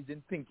peer is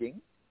in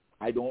thinking.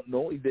 I don't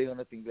know if they're going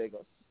to think like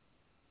us.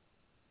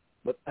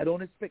 But I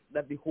don't expect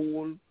that the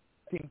whole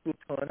thing to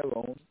turn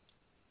around,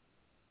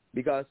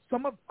 because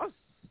some of us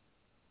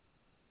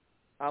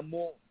are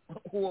more,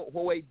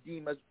 who I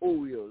deem as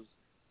Oreos,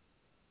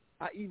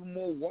 are even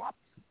more warped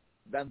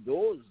than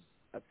those,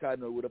 as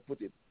Cardinal would have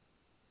put it.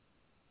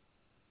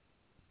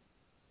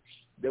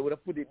 They would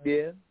have put it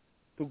there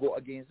to go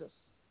against us.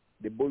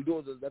 The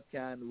bulldozers that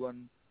can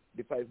run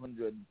the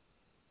 500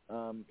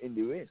 in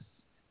the race.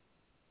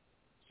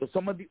 So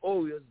some of the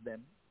Oreos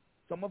then,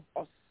 some of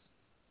us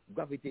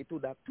gravitate to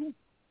that too.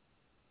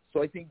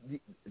 So I think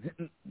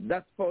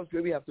that's first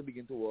where we have to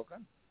begin to work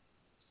on.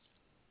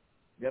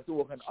 We have to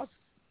work on us,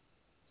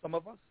 some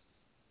of us.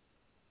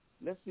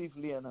 Let's see if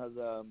Leon has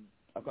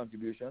a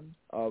contribution,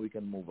 or we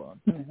can move on.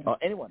 Or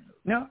anyone.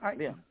 No,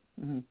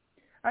 Leon.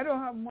 I don't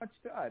have much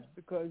to add,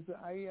 because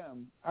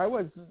I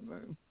was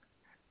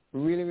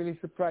really, really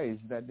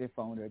surprised that they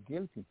found her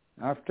guilty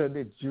after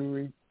the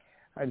jury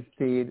had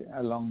stayed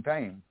a long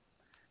time,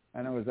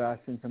 and I was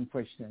asking some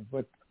questions.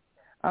 But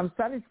I'm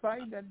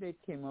satisfied that they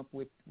came up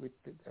with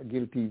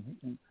guilty,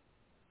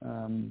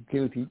 and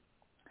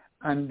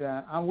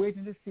I'm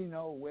waiting to see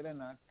now whether or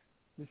not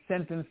the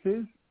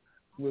sentences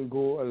will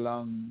go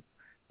along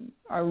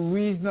a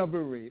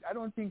reasonable rate. I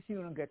don't think she's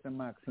going to get the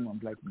maximum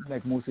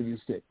like most of you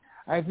said.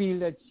 I feel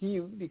that she,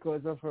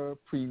 because of her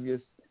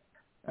previous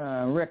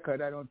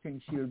record, I don't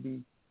think she'll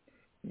be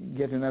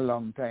getting a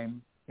long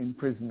time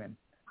imprisonment.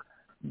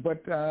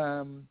 But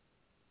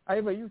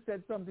Ivor, you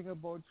said something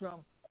about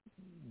Trump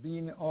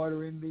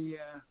ordering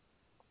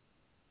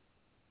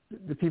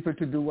the people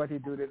to do what he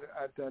did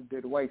at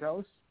the White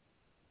House.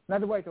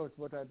 Not the White House,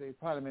 but at the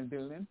Parliament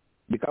building.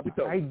 The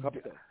Capitol.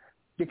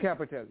 The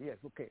Capitol, yes,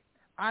 okay.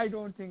 I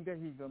don't think that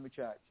he's going to be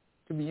charged.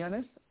 To be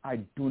honest, I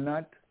do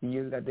not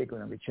feel that they're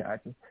going to be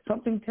charged.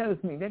 Something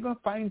tells me they're going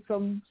to find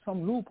some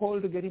loophole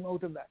to get him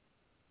out of that.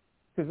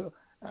 Because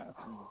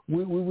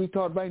we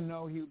thought by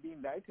now he would be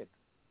indicted.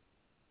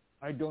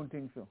 I don't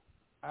think so.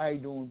 I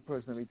don't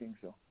personally think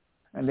so.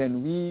 And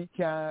then we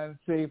can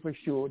say for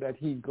sure that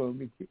he's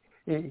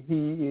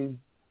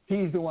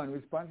the one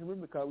responsible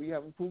because we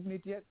haven't proven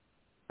it yet,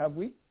 have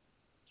we?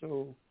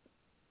 So,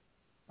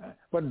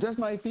 but that's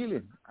my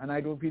feeling, and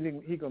I don't feel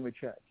he's going to be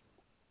charged.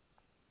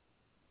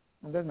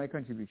 And that's my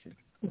contribution.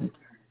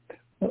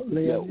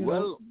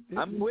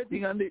 I'm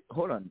waiting on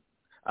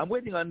I'm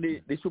waiting on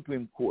the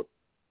Supreme Court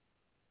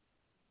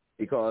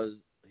because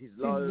his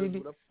lawyers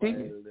would have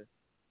filed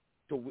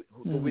to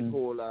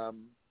withhold,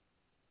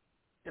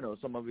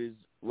 some of his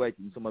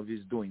writing, some of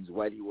his doings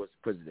while he was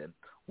president,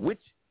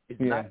 which is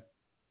not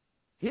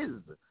his.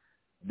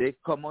 They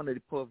come under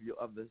the purview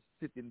of the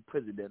sitting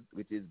president,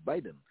 which is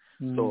Biden.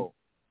 So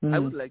I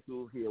would like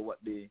to hear what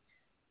the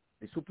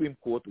Supreme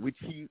Court, which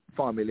he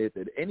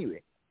formulated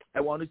anyway.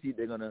 I want to see if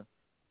they're going to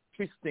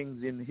twist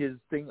things in his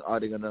thing or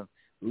they're going to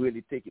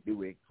really take it the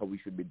way how we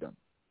should be done.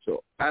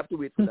 So I have to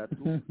wait for that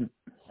too,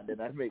 and then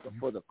I'll make a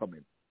further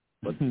comment.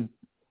 But the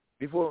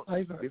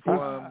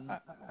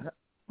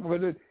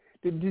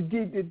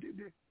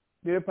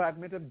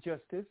Department of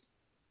Justice,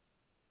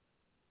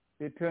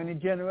 the Attorney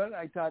General,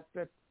 I thought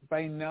that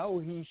by now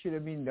he should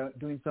have been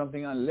doing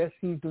something unless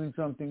he's doing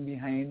something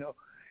behind or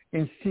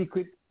in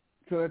secret,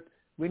 so that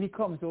when he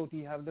comes out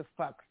he have the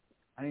facts,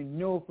 and I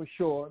know for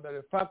sure that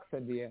the facts are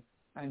there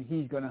and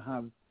he's going to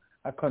have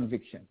a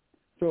conviction.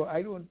 So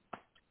I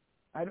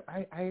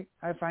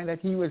find that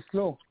he was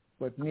slow,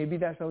 but maybe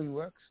that's how he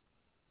works.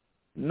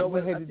 No,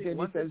 but I think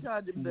once they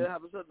charge him, they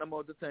have a certain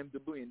amount of time to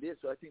bring this.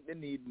 So I think they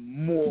need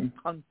more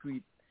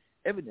concrete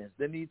evidence.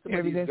 They need some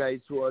of these guys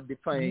who are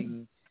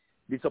defying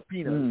the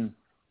subpoenas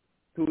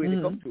to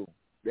really come through.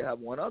 They have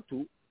one or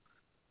two,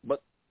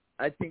 but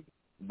I think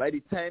by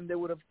the time they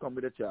would have come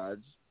with a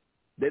charge,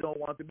 they don't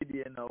want to be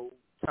there now,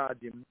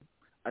 charge him,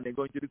 and then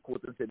going to the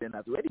court and say they're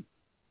not ready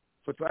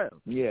for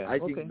trial. Yeah, I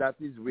think that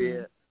is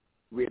where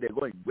they're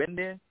going. When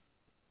they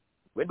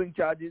bring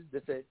charges,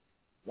 they say,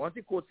 once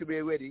the courts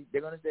are ready,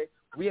 they're going to say,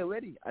 we are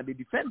ready. And the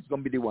defense is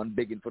going to be the one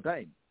begging for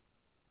time.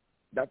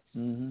 That's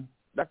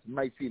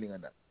my feeling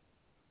on that.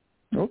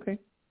 Okay.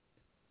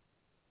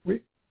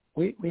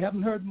 We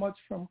haven't heard much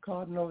from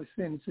Cardinal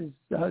since. Is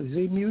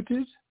he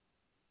muted?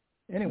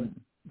 Anyway,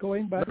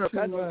 going back to...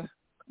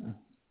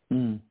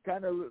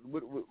 Cardinal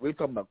will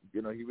come back.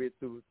 He waits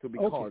to be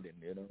called in.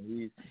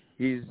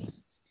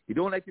 He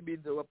don't like to be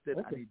interrupted,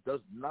 and he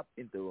does not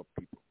interrupt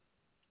people.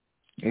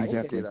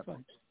 Exactly.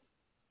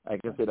 I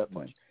can say that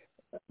much.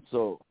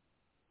 So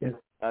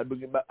I'll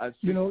bring it back. I'll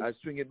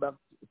swing it back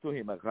to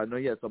him. I know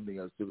he has something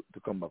else to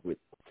come back with.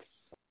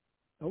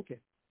 Okay.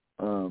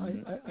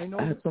 I know.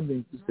 I have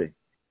something to say.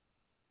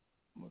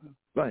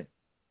 Right.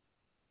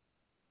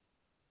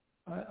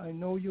 I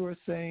know you were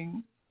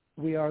saying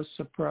we are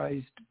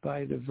surprised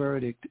by the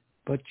verdict,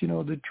 but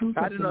the truth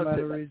of the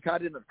matter is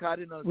Cardinal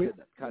said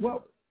that.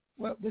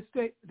 Well, the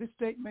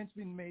statement's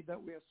been made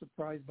that we are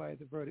surprised by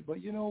the verdict,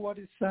 but you know what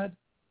is sad?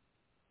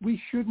 We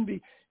shouldn't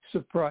be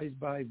surprised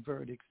by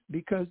verdicts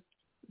because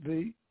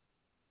the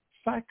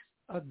facts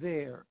are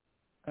there,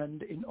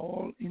 and in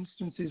all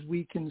instances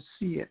we can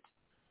see it.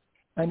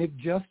 And if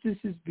justice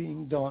is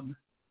being done,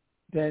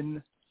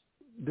 then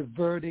the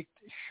verdict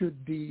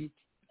should be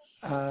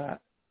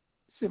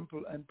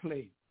simple and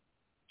plain.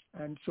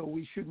 And so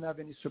we shouldn't have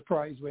any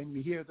surprise when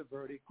we hear the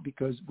verdict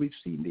because we've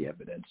seen the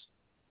evidence.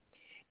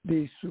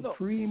 The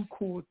Supreme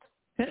Court...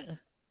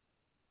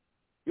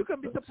 You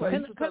can be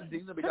surprised with some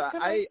things because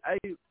I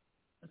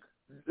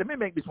let me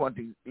make this one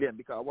thing, Leon,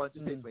 because I wanted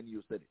to say it when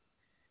you said it,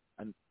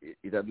 and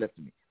it had left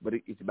me, but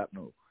it's back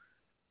now.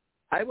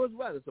 I was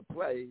rather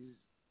surprised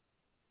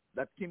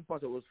that Kim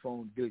Potter was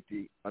found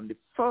guilty on the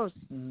first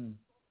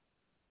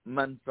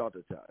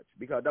manslaughter charge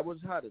because that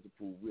was harder to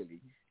prove, really,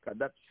 because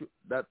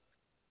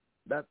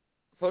that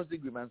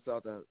first-degree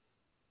manslaughter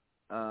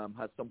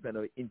had some kind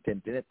of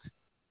intent in it.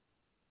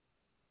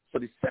 So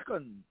the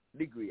second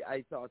degree,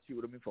 I thought she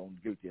would have been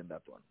found guilty in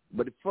that one.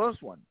 But the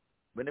first one,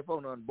 when they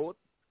found her on both,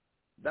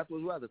 that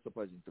was rather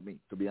surprising to me,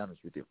 to be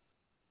honest with you.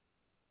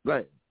 Go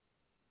ahead.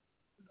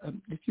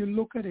 If you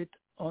look at it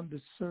on the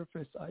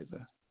surface,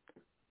 Ivor,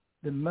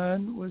 the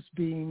man was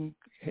being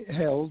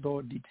held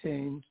or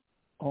detained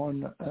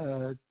on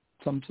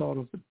some sort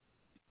of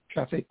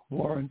traffic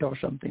warrant or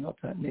something of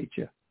that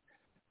nature.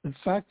 The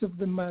fact of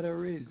the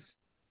matter is,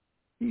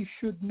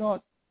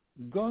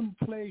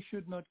 gunplay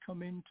should not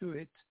come into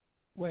it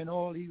when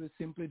all he was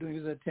simply doing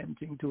is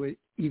attempting to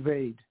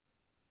evade.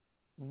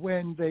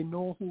 When they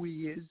know who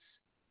he is,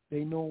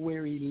 they know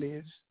where he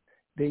lives,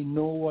 they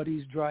know what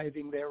he's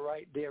driving, they're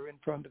right there in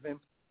front of him.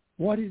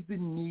 What is the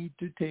need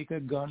to take a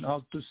gun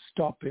out to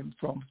stop him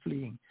from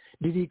fleeing?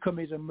 Did he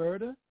commit a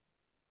murder?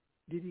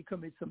 Did he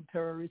commit some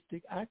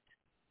terroristic act?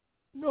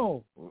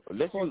 No.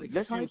 Let's use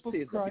taser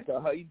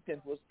because her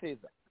intent was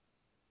taser.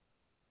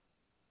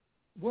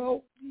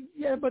 Well,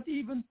 yeah, but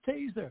even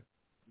taser,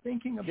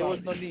 thinking about it. There was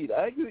no need.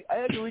 I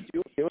agree with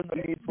you. There was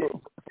no need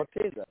for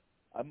taser.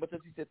 As much as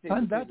he said taser,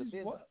 and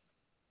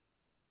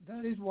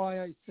that is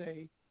why I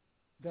say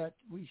that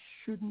we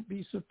shouldn't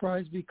be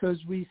surprised because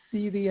we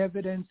see the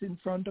evidence in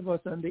front of us,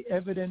 and the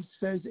evidence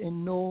says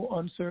in no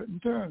uncertain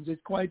terms.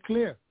 It's quite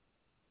clear.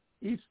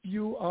 If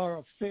you are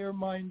a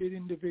fair-minded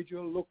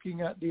individual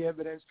looking at the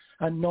evidence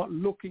and not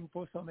looking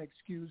for some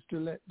excuse to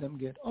let them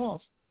get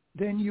off,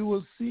 then you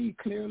will see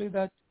clearly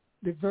that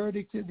the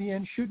verdict at the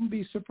end shouldn't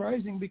be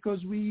surprising because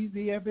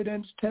the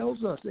evidence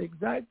tells us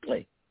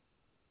exactly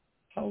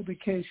how the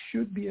case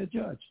should be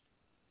adjudged.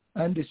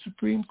 And the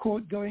Supreme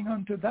Court, going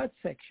on to that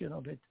section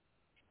of it,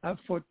 have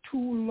for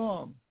too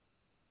long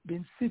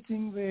been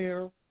sitting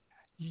there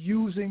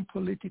using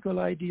political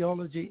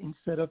ideology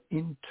instead of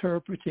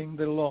interpreting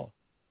the law.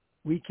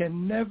 We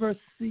can never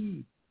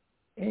see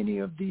any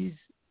of these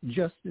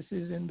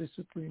justices in the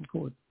Supreme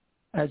Court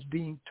as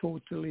being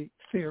totally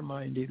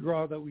fair-minded.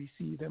 Rather, we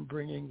see them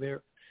bringing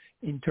their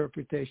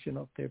interpretation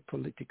of their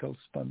political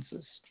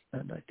sponsors.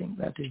 And I think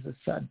that is a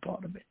sad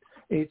part of it.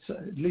 It's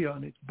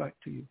Leon, it's back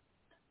to you.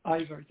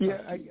 Ivor.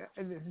 Yeah,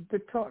 the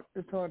thought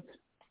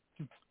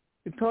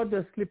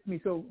just slipped me.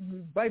 So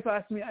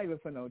bypass me, Ivor,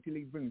 for now till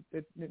he brings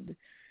it.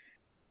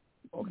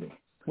 Okay.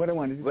 What I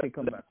wanted to say,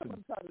 come back to me.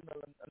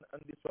 On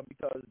this one,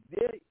 because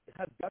there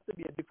has got to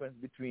be a difference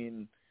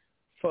between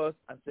first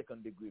and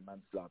second degree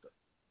manslaughter.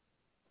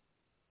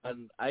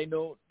 And I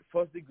know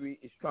first degree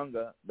is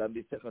stronger than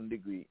the second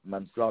degree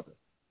manslaughter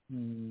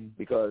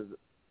because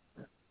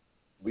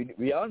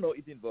we all know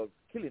it involves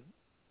killing.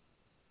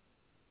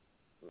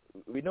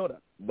 We know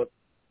that, but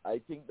I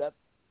think that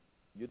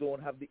you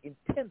don't have the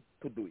intent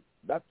to do it.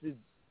 That is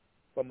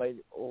for my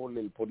old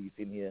little police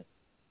in here.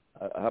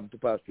 I have to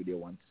pass through there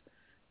once.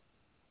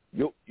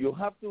 You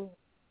have to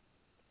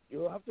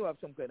have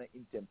some kind of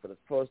intent for the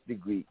first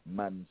degree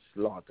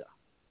manslaughter.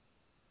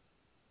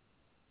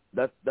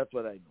 That's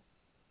what I know,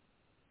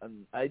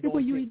 and I don't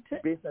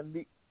think, based on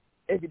the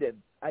evidence,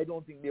 I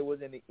don't think there was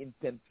any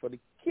intent for the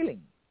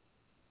killing.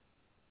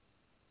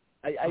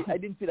 I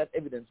didn't see that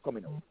evidence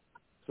coming out,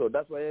 so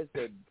that's why I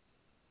said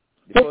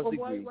the first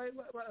degree.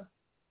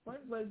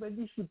 Why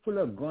did she pull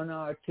a gun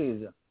or a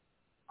taser?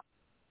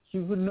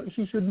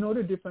 She should know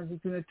the difference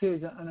between a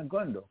taser and a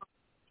gun, though.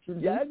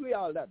 Yeah, I agree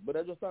all that, but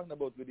I'm just talking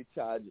about with the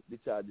charge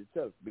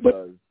itself,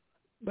 because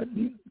but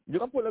you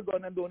can pull a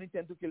gun and don't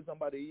intend to kill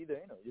somebody either.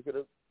 You could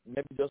have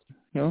maybe just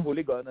pull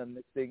a gun and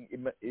next thing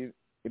it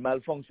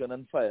malfunction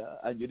and fire,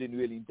 and you didn't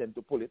really intend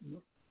to pull it,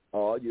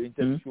 or you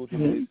intend to shoot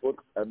him in his foot,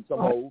 and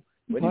somehow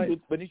when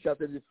he shot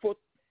in his foot,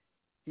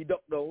 he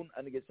ducked down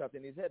and he gets shot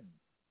in his head.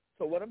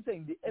 So what I'm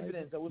saying, the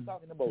evidence I was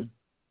talking about,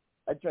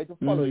 I tried to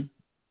follow it,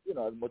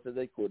 as much as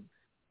I could,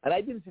 and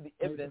I didn't see the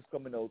evidence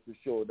coming out to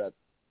show that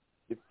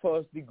the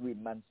first degree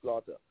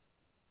manslaughter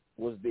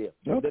was there.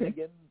 But then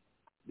again,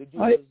 the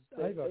judge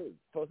said,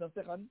 first and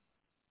second.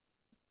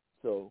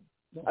 So,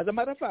 as a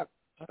matter of fact,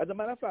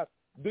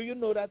 do you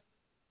know that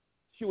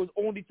she was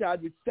only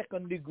charged with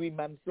second degree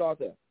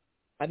manslaughter,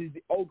 and it's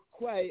the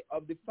outcry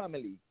of the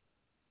family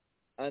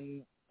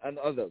and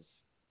others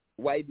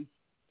why the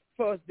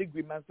first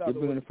degree manslaughter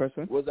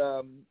was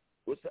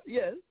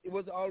yes, it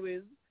was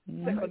always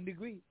second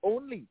degree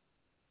only.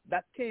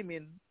 That came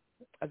in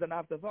as an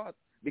afterthought.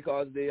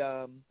 Because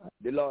the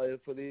lawyer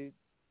for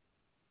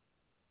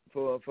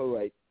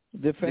right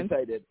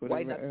decided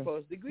why not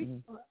first degree.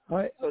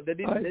 So they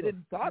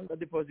didn't thought that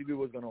the first degree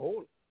was going to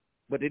hold,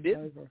 but it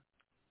did.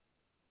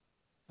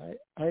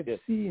 I've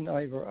seen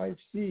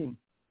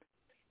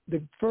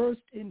the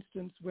first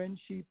instance when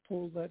she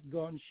pulled that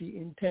gun. She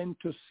intended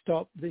to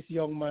stop this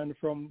young man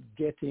from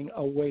getting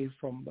away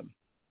from them.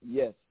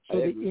 Yes. So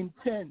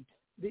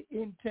the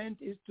intent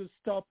is to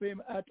stop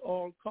him at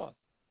all costs.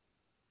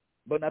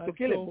 But not to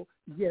kill him.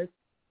 Yes.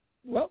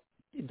 Well,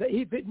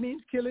 if it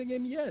means killing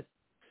him, yes.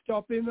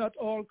 Stop him at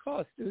all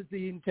costs is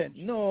the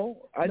intention.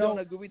 No, I don't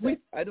agree with that.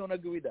 I don't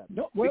agree with that.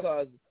 No,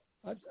 because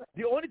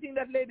the only thing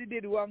that lady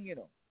did wrong,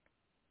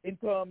 in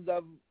terms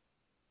of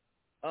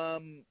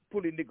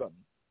pulling the gun,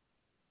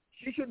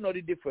 she should know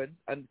the difference,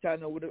 and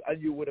China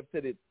and you would have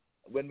said it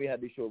when we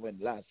had the show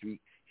last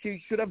week.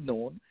 She should have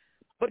known.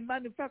 But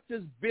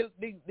manufacturers built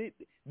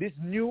this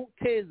new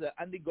taser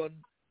and the gun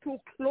too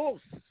close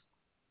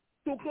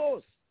to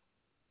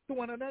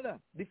one another,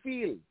 the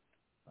field.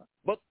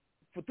 But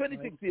for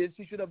 26 years,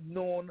 she should have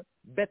known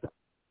better.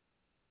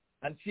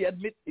 And she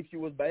admits if she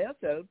was by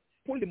herself,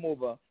 pulled him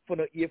over for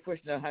no air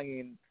freshener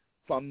hanging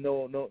from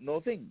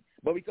no thing.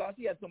 But because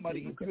she had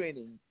somebody in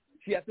training,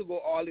 she had to go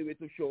all the way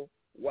to show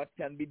what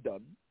can be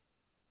done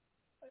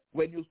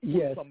when you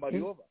pull somebody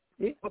over.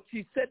 But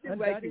she said it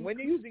right. When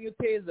you're using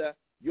a taser,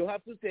 you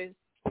have to say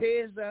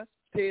taser,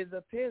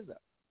 taser, taser.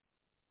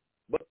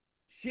 But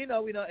she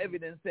now in her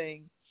evidence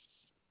saying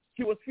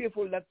she was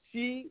fearful that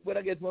she would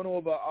have get run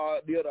over or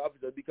the other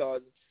officer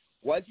because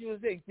while she was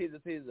saying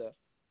taser, taser,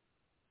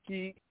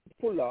 he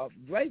pulled off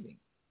driving.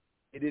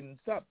 He didn't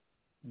stop.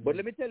 But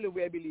let me tell you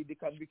where I believe the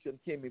conviction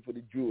came in for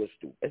the jurors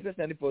too,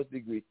 especially in the first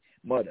degree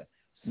murder.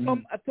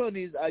 Some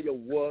attorneys are your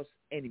worst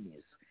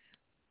enemies.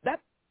 That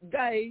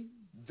guy,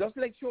 just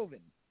like Chauvin,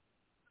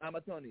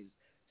 attorneys,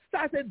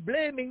 started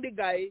blaming the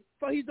guy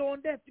for his own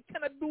death. You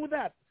cannot do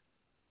that.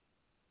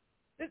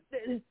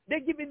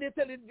 they're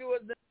telling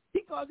viewers that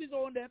he caused his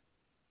own death.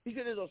 He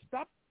should have just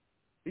stopped.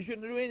 He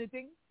shouldn't do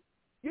anything.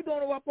 You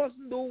don't know what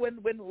person do when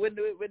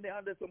they're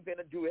under some kind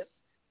of duress.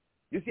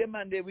 You see a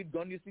man there with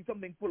gun, you see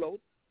something pull out.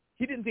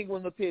 He didn't think it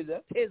was no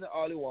taser. Taser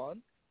all he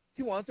wants.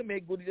 He wants to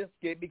make good his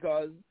escape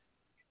because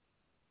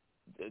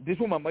this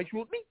woman might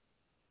shoot me.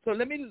 So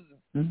let me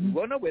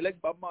run away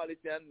like Bob Marley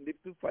and live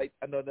to fight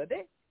another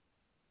day.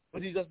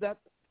 But it's just that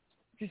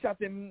she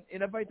shot him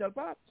in a vital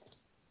part.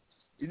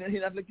 It's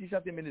not like she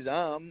shot him in his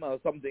arm or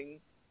something.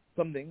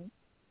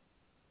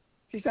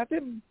 She shot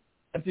him.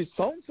 And she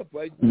sounds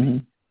surprised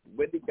when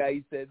the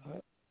guy said,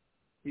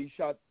 you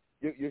shot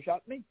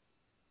me.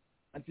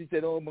 And she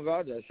said, oh my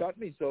God, you shot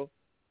me. So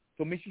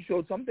to me, she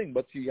showed something,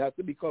 but she has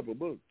to be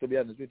culpable, to be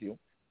honest with you.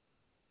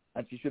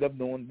 And she should have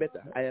known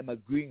better. I am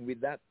agreeing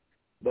with that.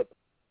 But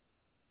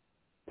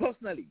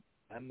personally,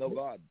 I'm no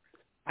God.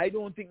 I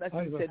don't think that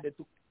she said that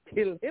to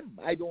kill him.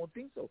 I don't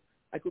think so.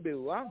 I could be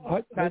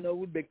wrong. Tanner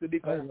would beg to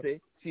differ and say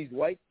she's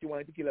white, she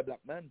wanted to kill a black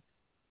man.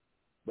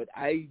 But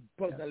I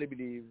personally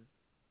believe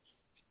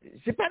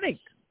she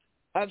panicked.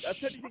 And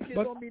 36 years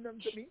don't mean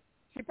nothing to me.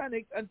 She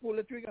panicked and pulled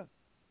the trigger.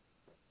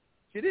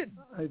 She did.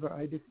 Ivor,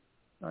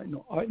 I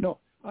know.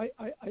 I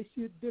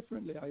see it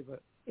differently, Ivor.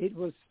 It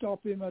was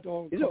stop him at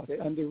all costs. Okay.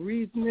 And the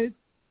reason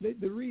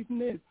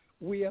is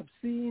we have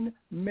seen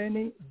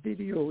many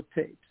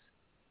videotapes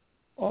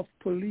of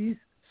police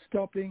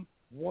stopping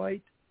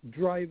white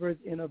drivers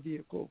in a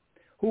vehicle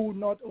who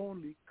not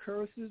only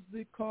curses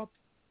the cop,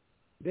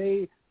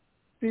 they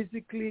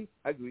physically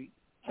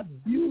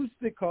abuse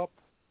the cop,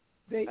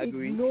 they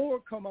ignore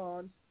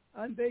commands,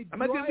 and they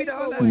drive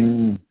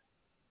away.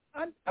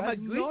 And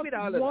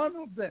not one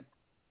of them.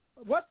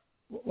 What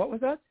was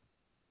that?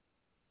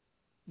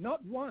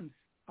 Not once,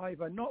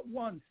 Ivor, not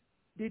once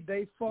did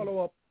they follow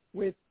up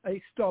with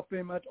a stop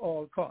him at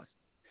all costs.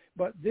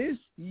 But this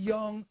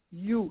young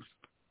youth,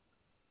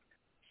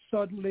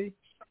 suddenly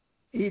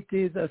it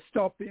is a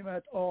stop him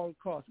at all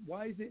costs.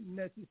 Why is it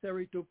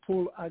necessary to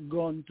pull a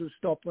gun to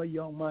stop a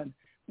young man,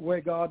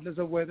 regardless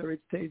of whether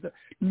it's taser?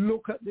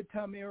 Look at the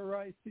Tamir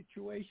Rice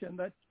situation,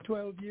 that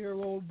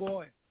 12-year-old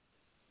boy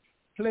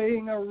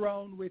playing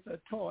around with a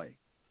toy.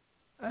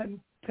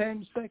 And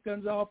 10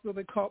 seconds after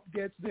the cop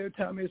gets there,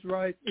 Tamir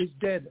Rice is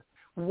dead.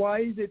 Why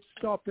is it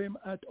stop him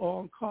at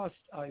all costs,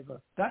 Ivor?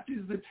 That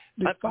is the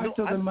fact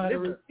of the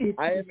matter.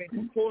 I am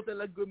in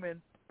total agreement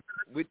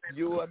with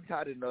you and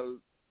Cardinal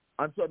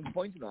on certain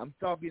points. I'm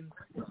talking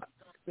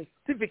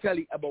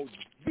specifically about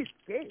this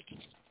case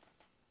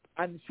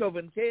and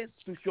Chauvin case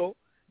to show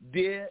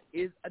there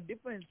is a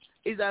difference.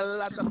 Is a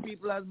lot of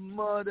people have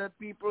murdered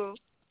people.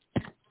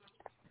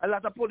 A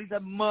lot of police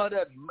have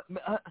murdered,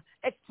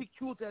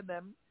 executed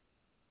them,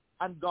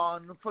 and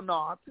gone for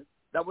naught.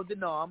 That was the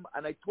norm.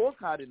 And I told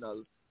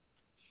Cardinal,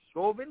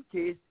 Chauvin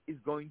case is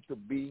going to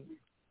be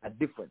a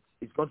difference.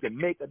 It's going to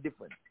make a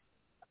difference.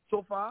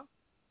 So far,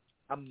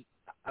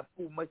 I've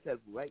proved myself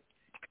right.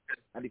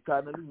 And the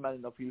Cardinal is man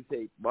enough, he'll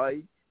say,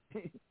 boy,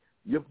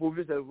 you proved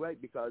yourself right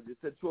because you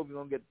said Chauvin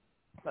going to get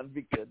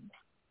convicted.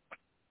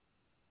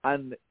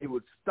 And it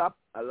would stop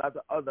a lot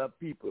of other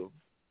people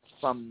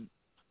from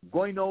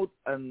going out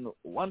and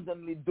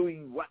wantonly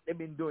doing what they've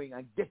been doing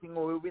and getting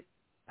away with.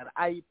 And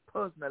I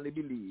personally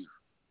believe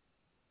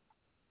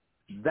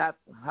that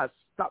has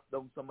stopped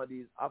down some of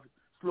these,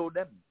 slowed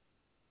them.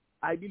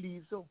 I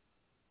believe so.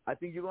 I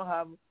think you're going to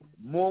have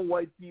more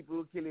white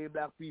people killing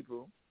black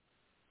people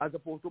as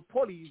opposed to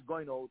police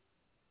going out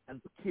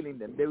and killing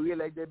them. They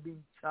realize they're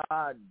being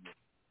charged.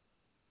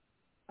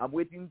 I'm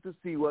waiting to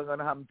see what's going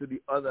to happen to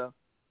the other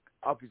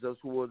officers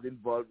who was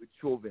involved with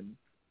Chauvin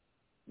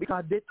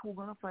because they too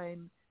going to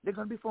find they're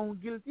going to be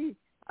found guilty.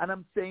 And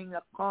I'm saying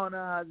a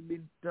corner has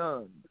been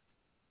turned.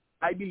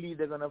 I believe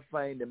they're going to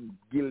find them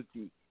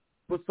guilty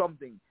for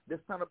something. They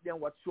stand up there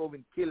and watch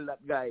Chauvin kill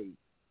that guy.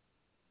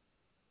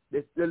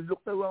 They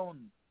looked around.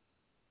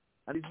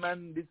 And this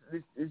man,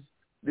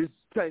 this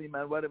Chinese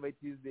man, whatever it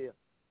is there,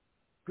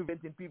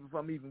 preventing people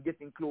from even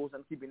getting close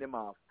and keeping them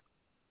off.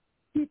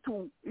 He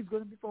too is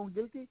going to be found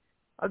guilty.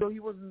 Although he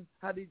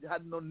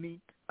had no knee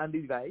on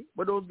this guy.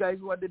 But those guys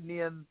who had the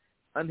knee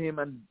on him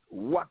and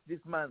watched this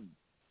man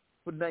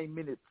for 9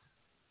 minutes.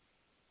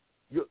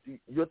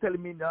 You're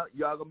telling me now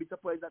you are going to be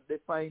surprised that they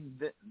find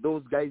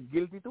those guys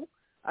guilty too?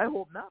 I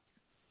hope not.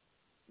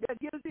 They're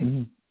guilty.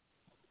 Mm-hmm.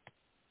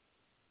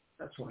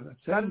 That's what I'm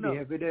saying. The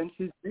evidence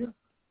is there.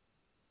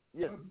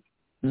 Yes.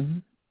 Mm-hmm.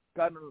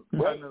 Colonel.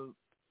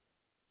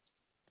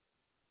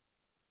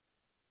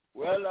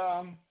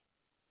 Well,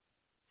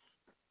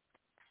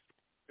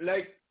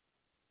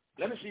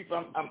 let me see if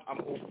I'm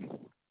open.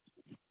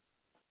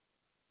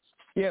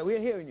 Yeah,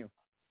 we're hearing you.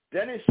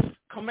 Dennis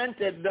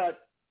commented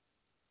that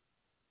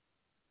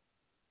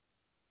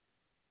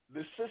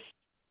the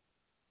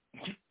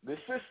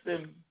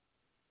system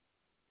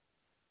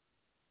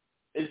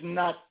is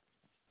not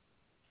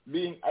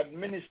being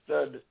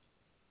administered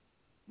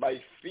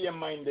by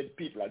fear-minded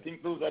people. I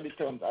think those are the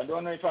terms. I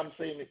don't know if I'm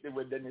saying it the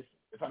way Dennis,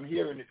 if I'm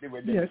hearing it the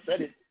way Dennis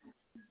said it,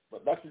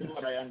 but that is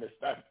what I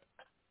understand.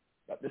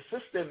 That the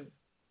system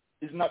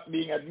is not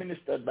being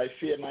administered by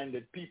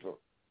fair-minded people.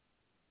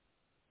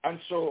 And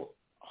so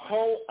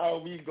how are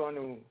we going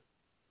to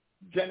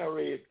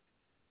generate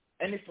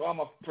any form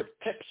of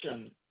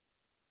protection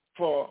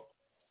for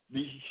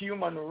the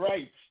human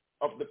rights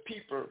of the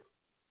people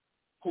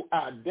who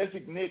are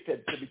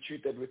designated to be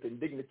treated with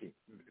indignity?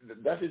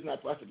 That is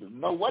not possible.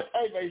 Now, what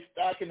Ivor is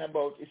talking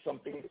about is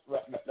something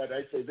that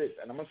I say this,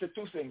 and I'm going to say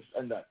two things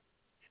on that.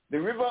 The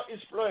river is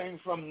flowing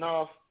from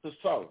north to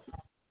south.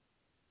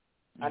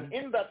 And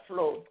in that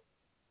flow,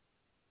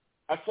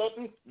 a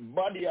certain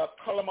body or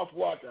column of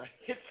water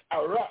hits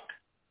a rock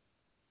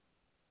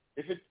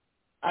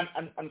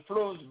and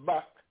flows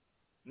back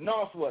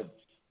northwards.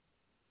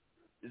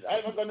 Is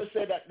Ivor going to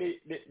say that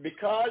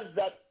because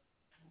that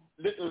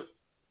little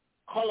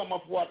column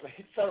of water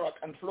hits a rock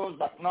and flows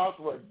back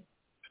northward,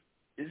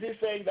 is he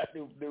saying that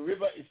the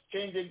river is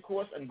changing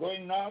course and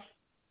going north?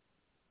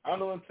 I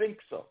don't think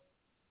so.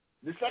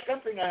 The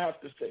second thing I have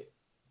to say,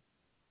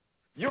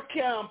 you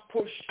can't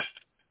push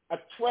a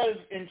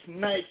 12-inch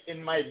knife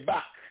in my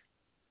back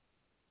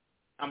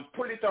and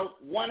pull it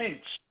out 1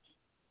 inch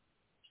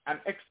and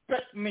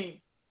expect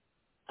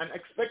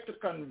to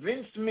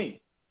convince me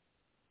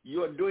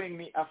you're doing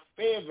me a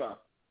favor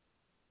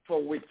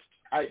for which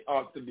I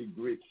ought to be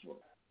grateful.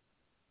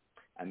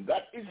 And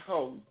that is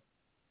how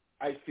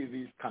I see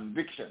these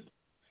convictions.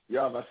 You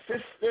have a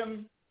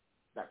system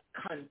that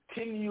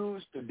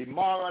continues to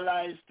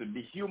demoralize, to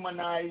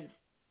dehumanize,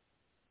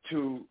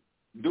 to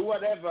do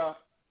whatever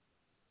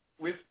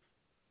with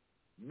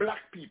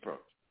black people.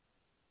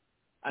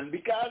 And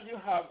because you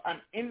have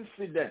an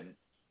incident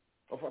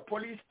of a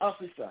police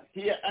officer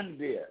here and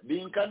there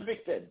being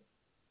convicted,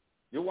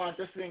 you want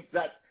to think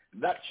that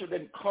should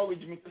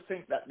encourage me to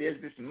think that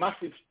there's this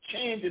massive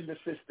change in the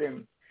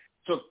system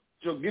to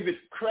give it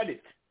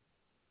credit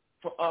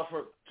for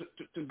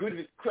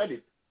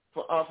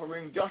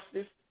offering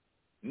justice?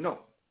 No,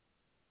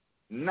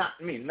 not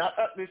me, not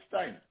at this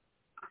time.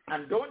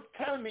 And don't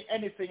tell me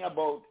anything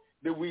about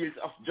the wheels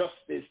of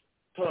justice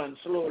turn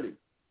slowly.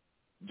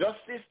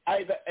 Justice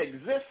either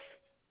exists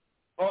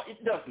or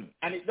it doesn't.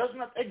 And it does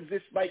not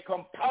exist by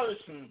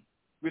comparison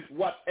with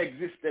what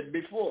existed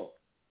before.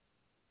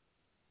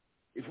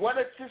 If what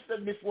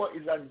existed before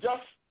is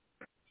unjust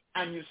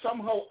and you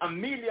somehow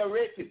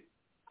ameliorate it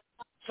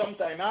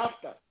sometime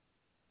after,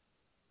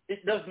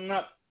 it does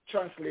not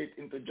translate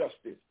into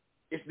justice.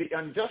 If the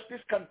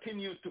injustice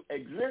continues to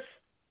exist,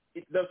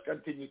 it does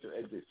continue to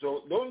exist.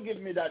 So don't give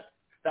me that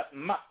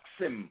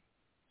maxim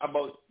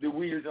about the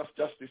wheels of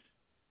justice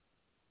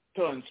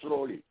turn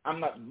slowly. I'm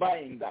not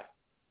buying that.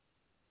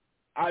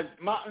 As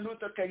Martin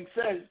Luther King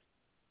says,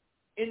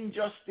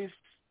 injustice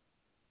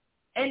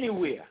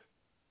anywhere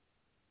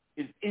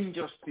is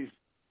injustice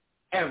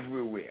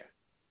everywhere.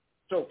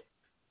 So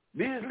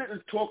these little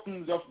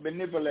tokens of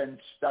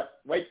benevolence that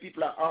white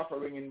people are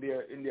offering in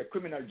their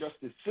criminal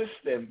justice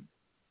system,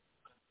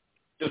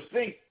 to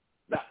think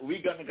that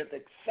we're going to get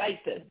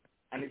excited,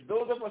 and it's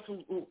those of us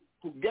who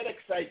get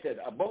excited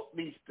about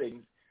these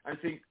things and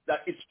think that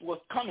it's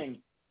forthcoming,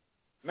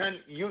 man,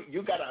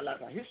 you got a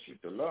lot of history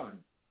to learn.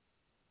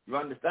 You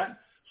understand?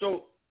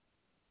 So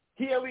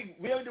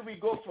where do we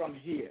go from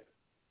here?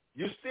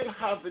 You still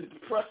have the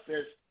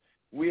process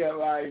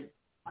whereby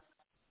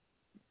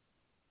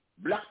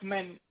black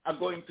men are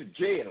going to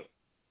jail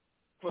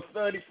for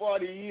 30,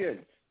 40 years,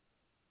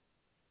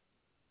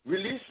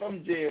 released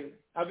from jail,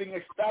 having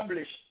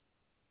established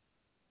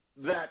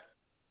that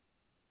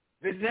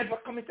they never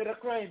committed a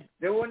crime.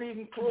 They weren't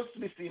even close to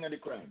the scene of the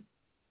crime.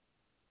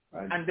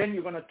 Right. And then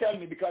you're going to tell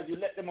me because you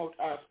let them out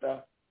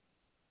after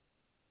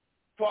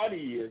 40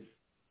 years,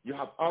 you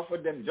have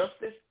offered them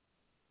justice?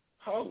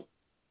 How?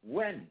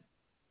 When?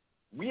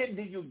 Where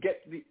did you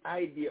get the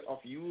idea of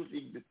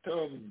using the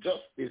term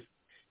justice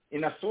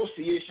in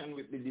association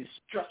with the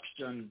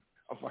destruction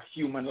of a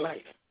human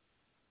life?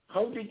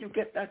 How did you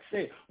get that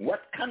say?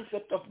 What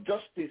concept of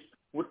justice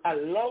would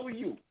allow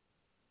you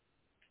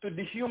to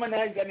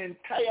dehumanize an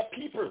entire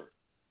people?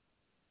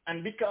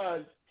 And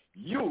because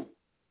you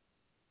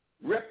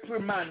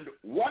reprimand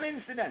one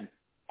incident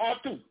or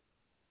two,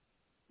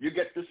 you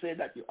get to say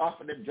that you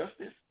offer them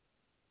justice?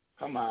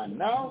 Come on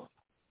now.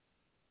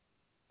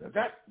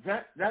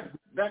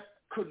 That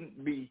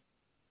couldn't be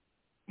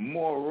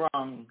more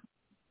wrong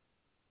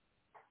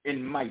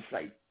in my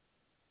sight,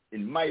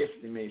 in my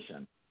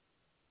estimation.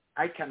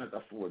 I cannot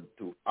afford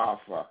to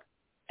offer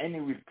any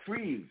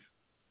reprieve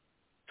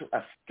to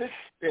a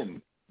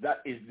system that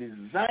is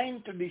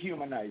designed to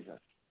dehumanize us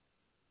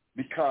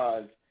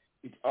because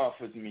it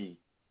offers me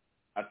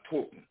a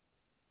token.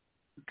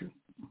 Okay.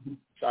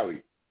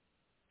 Sorry.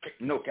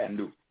 No can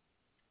do.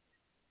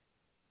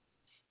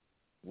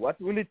 What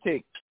will it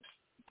take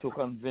to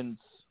convince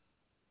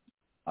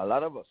a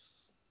lot of us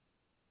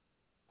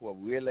who have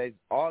realized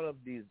all of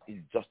these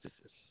injustices?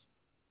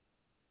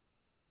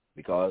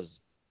 Because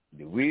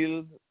the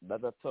wheels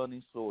that are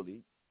turning slowly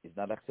is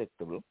not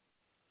acceptable.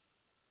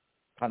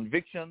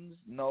 Convictions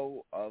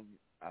now of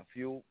a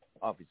few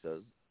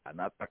officers are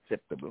not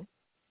acceptable.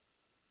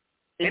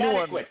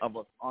 Anyone of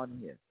us on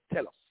here,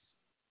 tell us,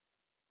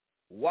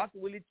 what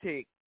will it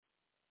take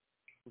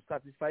to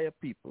satisfy a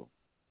people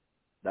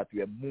that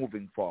we are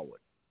moving forward?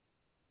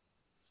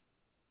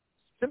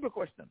 Simple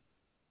question.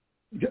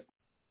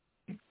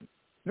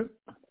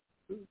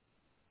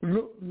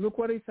 Look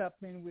what is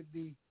happening with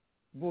the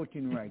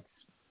voting rights.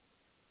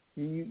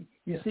 You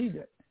see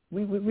that?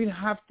 We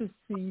have to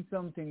see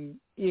something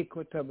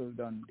equitable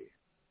done there.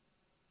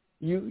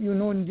 You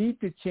don't need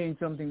to change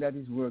something that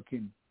is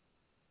working.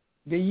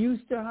 They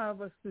used to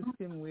have a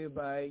system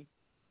whereby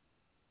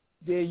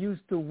they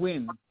used to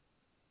win.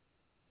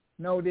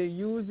 Now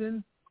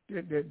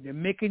they're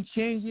making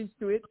changes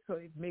to it, so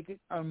it makes it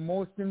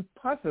almost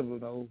impossible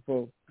now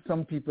for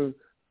some people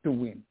to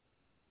win.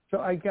 So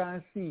I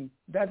can't see.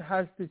 That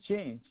has to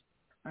change.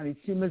 And it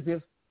seems as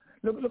if,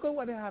 look at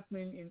what is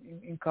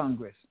happening in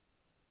Congress.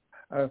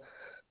 A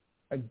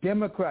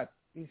Democrat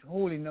is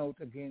holding out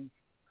against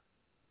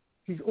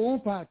his own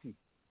party.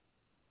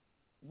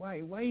 Why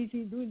is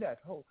he doing that?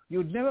 Oh,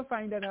 you'd never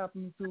find that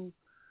happen to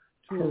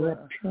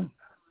corruption.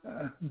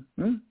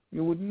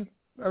 You wouldn't.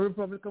 A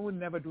Republican would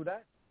never do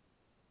that.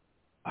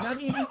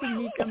 Not even to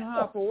meet them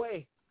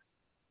halfway.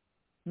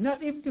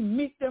 Not even to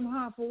meet them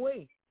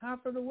halfway,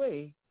 half of the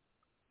way.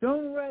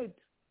 Downright.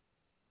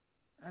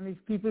 And it's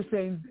people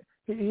saying,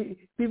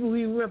 people who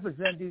he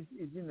represents is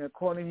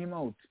calling him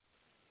out.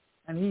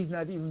 And he's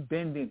not even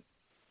bending.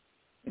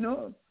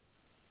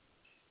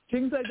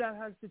 Things like that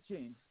has to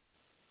change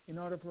in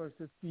order for us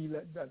to feel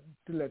that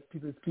to let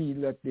people feel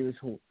that there is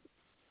hope.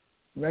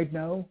 Right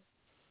now,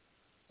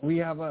 we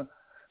have a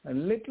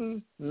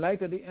little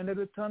light at the end of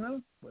the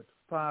tunnel, but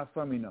far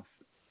from enough.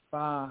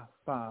 Far,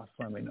 far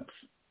from enough.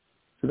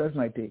 So that's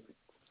my take.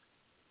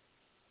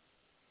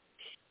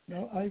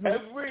 Now,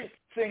 every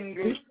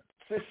single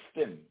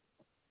system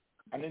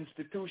and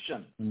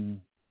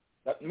institution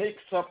that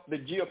makes up the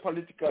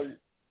geopolitical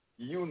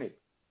unit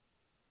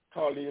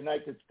called the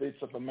United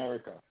States of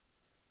America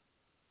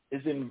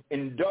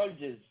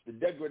indulges the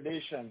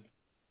degradation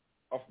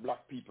of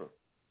black people.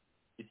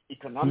 Its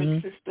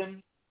economic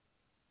system,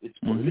 its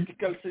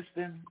political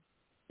system,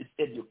 its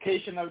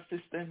educational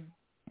system,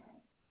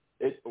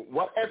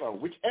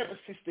 whichever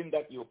system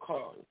that you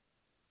call,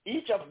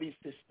 each of these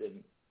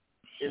systems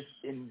is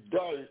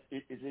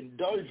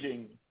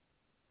indulging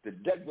the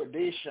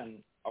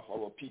degradation of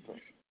our people.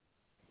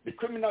 The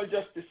criminal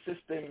justice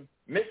system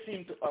may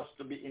seem to us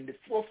to be in the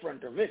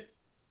forefront of it,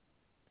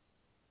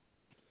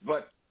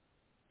 but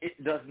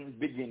it doesn't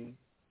begin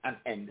and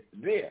end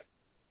there.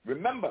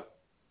 Remember,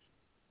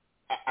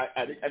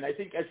 and I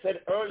think I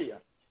said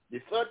earlier,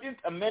 the 13th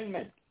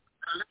Amendment,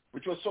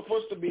 which was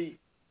supposed to be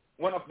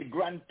one of the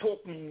grand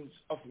tokens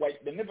of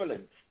white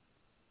benevolence,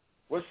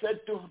 was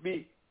said to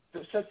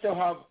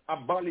have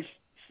abolished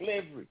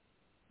slavery.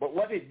 But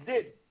what it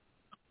did,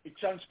 it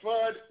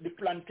transferred the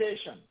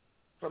plantation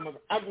from an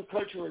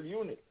agricultural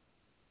unit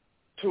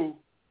to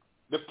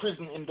the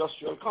prison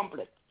industrial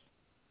complex,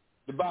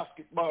 the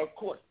basketball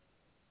court,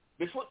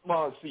 the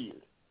football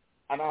field,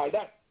 and all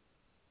that.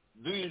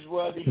 These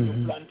were the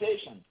new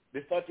plantations.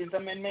 The 13th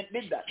Amendment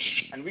did that,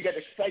 and we get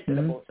excited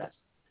about that.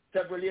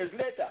 Several years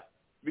later,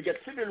 we get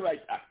Civil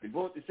Rights Act.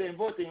 The same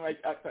Voting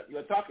Rights Act that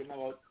you're talking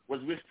about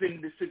was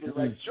within the civil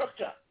rights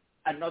structure.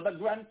 Another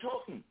grand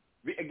token.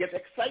 We get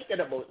excited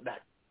about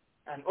that.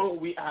 And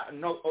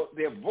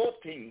they're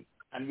voting,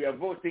 and we are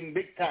voting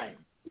big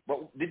time.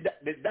 But did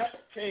that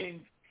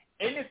change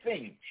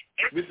anything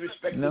with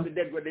respect to the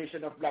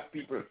degradation of black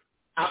people?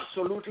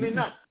 Absolutely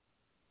not.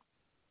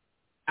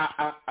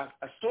 A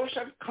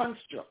social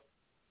construct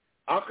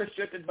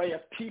orchestrated by a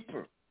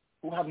people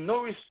who have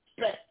no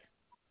respect,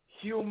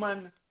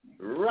 human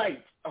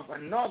rights of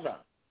another,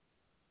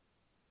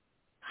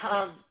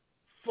 have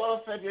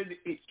forfeited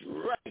its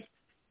right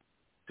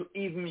to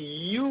even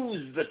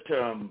use the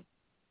term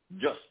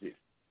justice.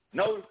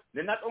 Now,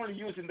 they're not only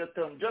using the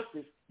term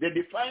justice, they're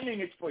defining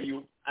it for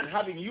you and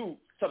having you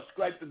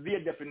subscribe to their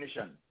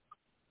definition.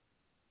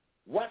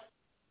 What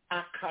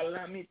a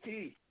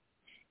calamity.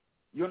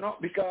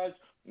 Because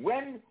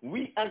when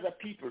we as a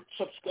people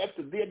subscribe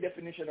to their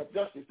definition of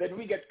justice, then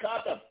we get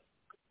caught up.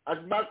 As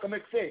Malcolm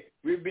X said,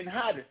 we've been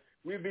had,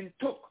 we've been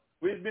took,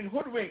 we've been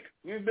hoodwinked,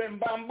 we've been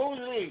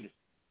bamboozled.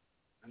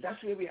 And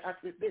that's where we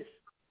act with this.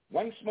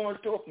 One small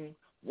token,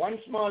 one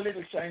small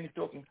little shiny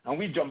token, and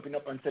we jumping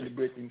up and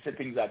celebrating, say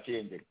things are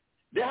changing.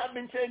 They have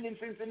been changing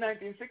since the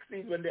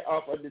 1960s when they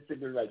offered the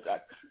Civil Rights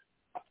Act,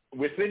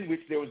 within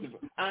which there was,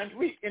 and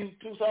we in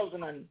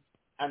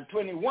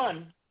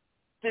 2021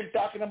 still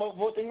talking about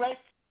voting rights.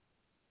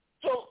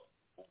 So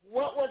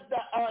what was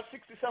that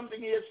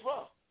 60-something years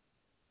for?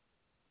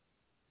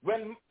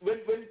 When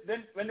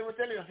they were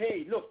telling you,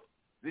 hey, look,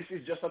 this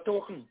is just a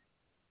token.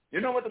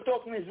 You know what a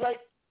token is, right?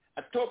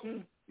 A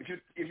token, if you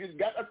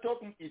got a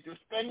token, if you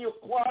spend your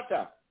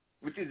quarter,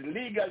 which is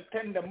legal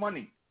tender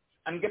money,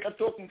 and get a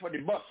token for the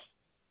bus,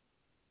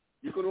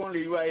 you could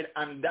only ride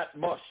on that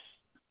bus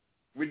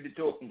with the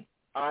token.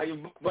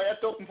 You buy a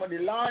token for the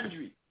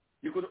laundry,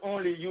 you could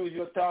only use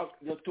your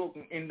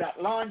token in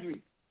that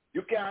laundry.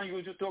 You can't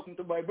use your token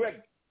to buy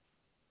bread.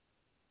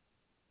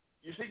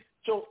 You see?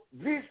 So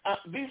these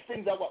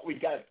things are what we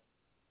got.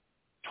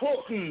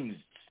 tokens.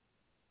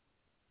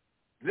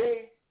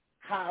 They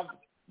have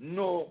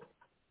no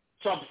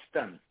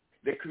substance.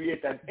 They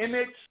create an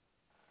image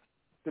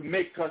to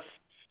make us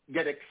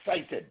get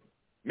excited,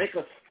 make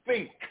us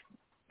think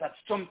that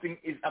something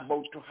is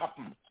about to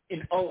happen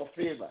in our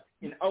favor,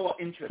 in our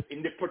interest,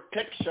 in the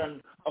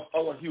protection of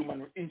our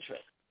human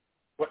interest.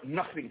 But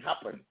nothing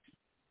happened.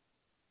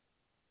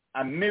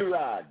 A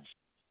mirage.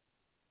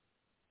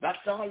 That's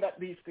all that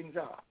these things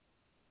are.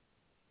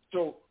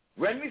 So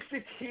when we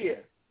sit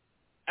here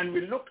and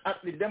we look at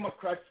the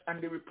Democrats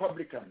and the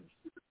Republicans,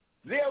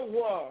 their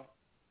war,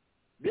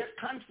 their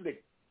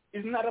conflict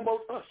is not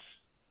about us.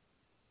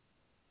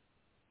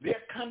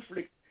 Their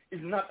conflict is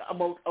not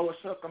about our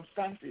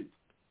circumstances.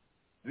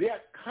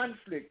 Their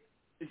conflict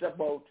is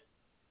about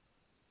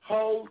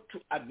how to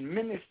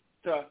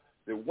administer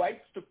the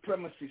white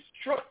supremacy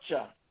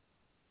structure,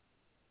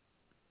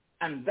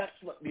 and that's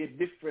what their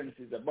difference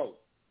is about.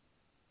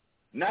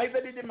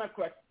 Neither the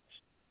Democrats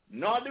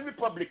nor the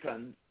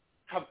Republicans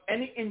have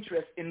any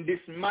interest in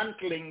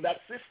dismantling that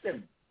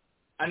system,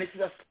 and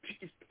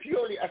it's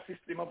purely a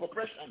system of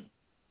oppression.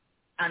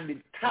 And the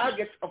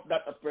targets of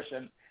that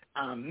oppression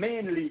are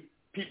mainly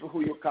people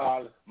who you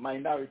call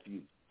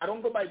minorities. I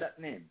don't go by that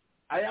name.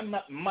 I am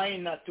not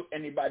minor to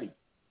anybody.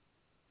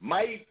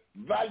 My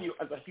value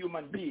as a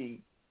human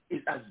being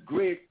is as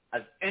great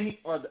as any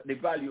other, the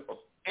value of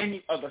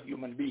any other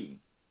human being.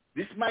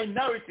 This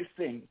minority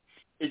thing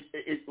is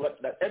what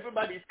that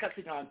everybody is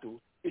catching on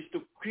to, is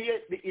to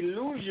create the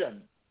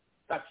illusion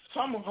that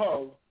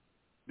somehow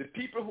the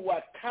people who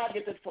are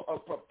targeted for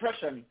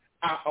oppression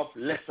are of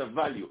lesser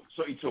value,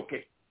 so it's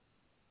okay.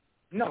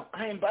 No,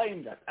 I ain't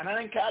buying that, and I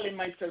ain't calling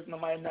myself no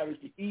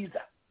minority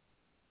either.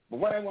 But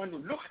what I want to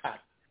look at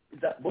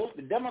is that both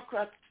the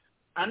Democrats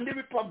and the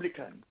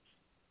Republicans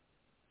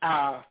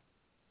are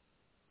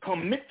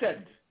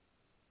committed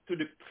to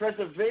the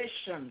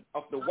preservation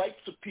of the white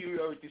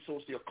superiority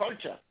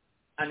socioculture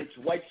and its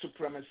white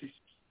supremacy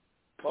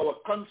power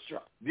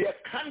construct. Their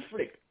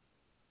conflict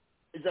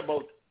is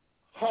about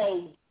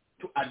how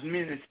to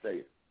administer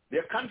it.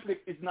 Their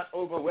conflict is not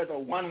over whether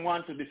one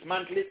wants to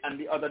dismantle it and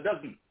the other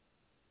doesn't.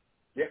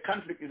 Their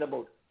conflict is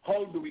about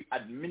how do we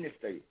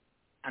administer it.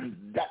 And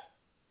that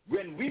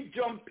when we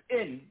jump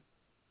in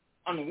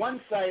on one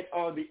side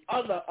or the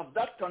other of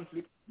that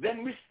conflict,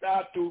 then we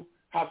start to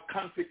have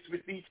conflicts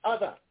with each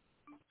other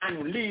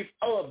and leave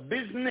our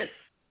business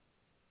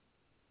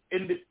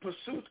in the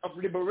pursuit of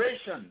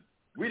liberation.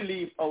 We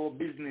leave our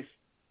business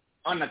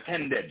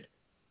unattended.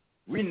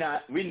 We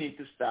need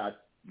to start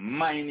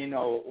minding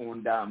our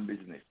own damn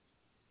business.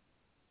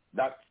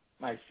 That's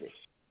my say.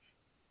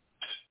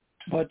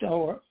 But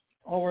our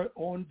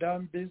own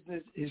damn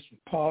business is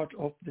part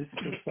of this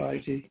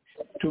society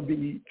to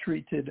be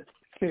treated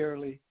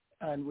fairly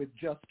and with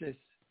justice.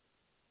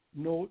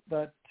 Note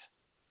that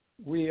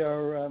we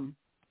are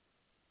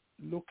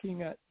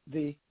looking at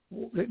the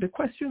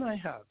question I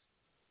have.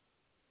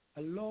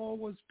 A law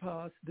was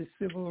passed, the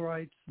Civil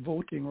Rights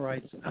Voting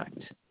Rights Act,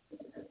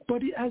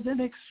 but it has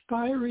an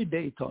expiry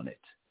date on it.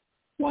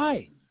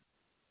 Why?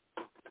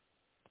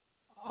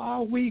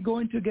 Are we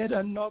going to get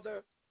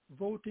another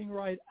Voting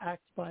Rights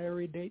Act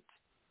expiry date?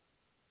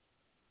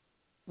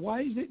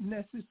 Why is it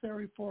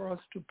necessary for us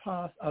to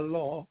pass a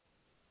law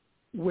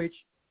which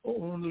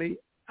only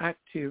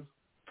active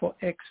for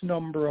X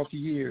number of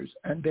years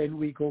and then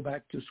we go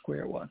back to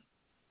square one?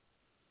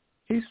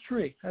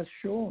 History has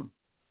shown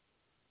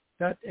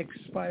that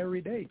expiry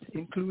date,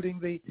 including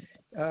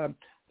the,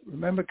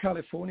 remember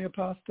California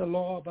passed a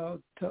law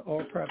about,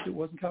 or perhaps it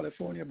wasn't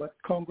California, but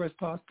Congress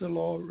passed a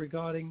law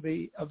regarding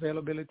the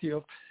availability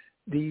of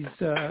these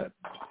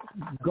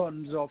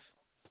guns, of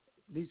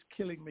these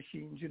killing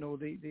machines, you know,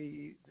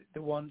 the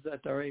ones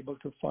that are able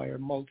to fire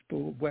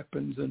multiple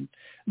weapons, and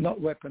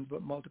not weapons,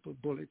 but multiple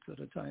bullets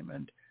at a time.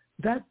 And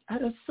that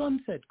had a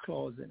sunset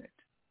clause in it.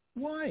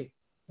 Why?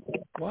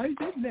 Why is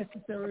it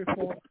necessary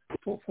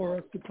for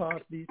us to pass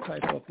these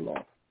type of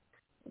law?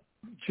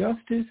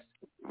 Justice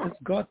has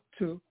got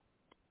to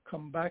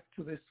come back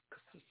to this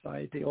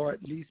society, or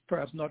at least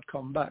perhaps not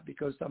come back,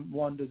 because some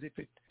wonders if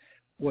it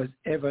was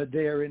ever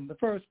there in the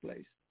first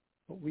place.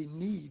 But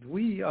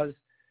we as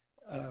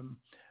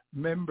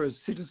members,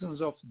 citizens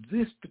of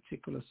this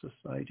particular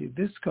society,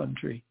 this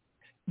country,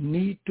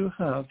 need to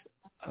have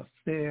a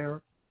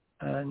fair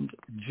and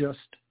just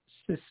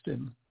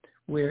system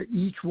where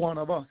each one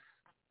of us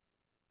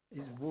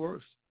is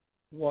worth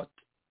what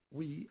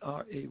we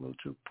are able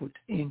to put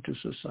into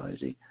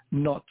society,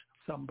 not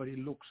somebody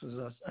looks at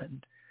us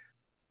and,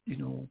 you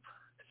know,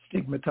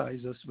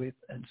 stigmatize us with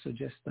and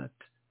suggest that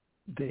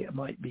they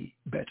might be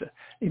better.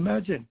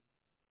 Imagine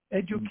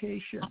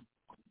education.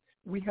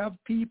 We have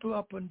people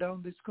up and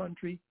down this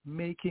country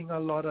making a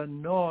lot of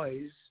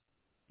noise,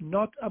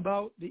 not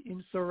about the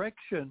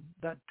insurrection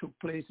that took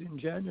place in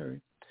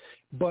January,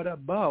 but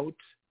about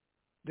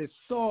the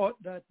thought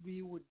that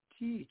we would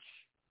teach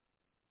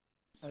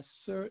a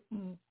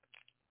certain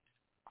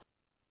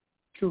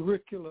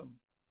curriculum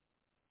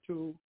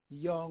to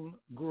young,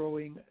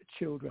 growing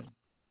children.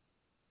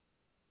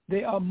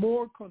 They are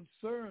more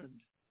concerned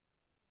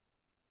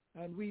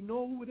And we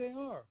know who they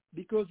are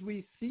because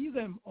we see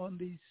them on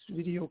these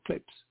video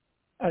clips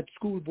at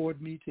school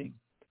board meeting.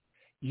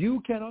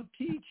 You cannot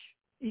teach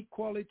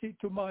equality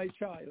to my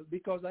child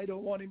because I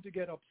don't want him to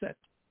get upset.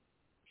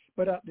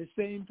 But at the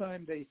same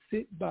time, they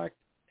sit back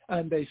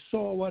and they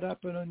saw what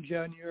happened on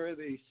January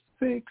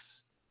the 6th.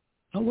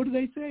 And what do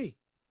they say?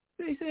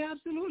 They say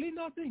absolutely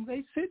nothing.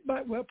 They sit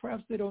back. Well,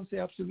 perhaps they don't say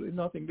absolutely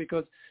nothing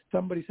because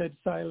somebody said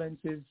silence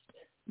is,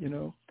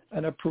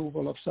 an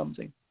approval of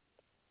something.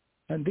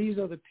 And these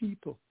are the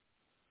people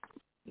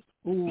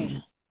who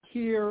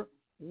hear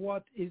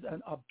what is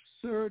an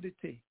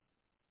absurdity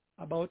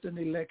about an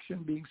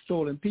election being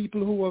stolen.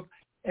 People who have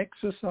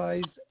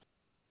exercised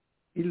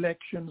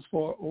elections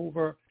for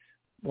over,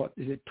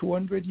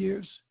 200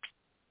 years?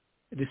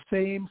 The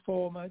same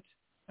format,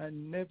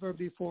 and never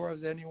before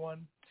has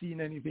anyone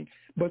seen anything.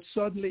 But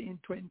suddenly in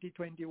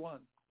 2021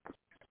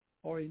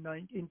 or in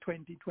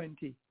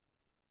 2020,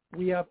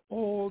 we have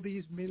all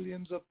these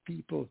millions of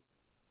people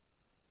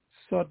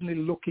suddenly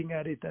looking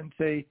at it and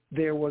say,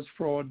 there was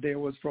fraud, there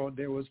was fraud,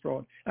 there was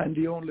fraud. And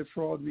the only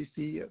fraud we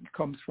see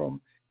comes from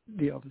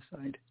the other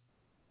side.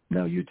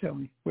 Now you tell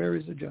me, where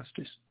is the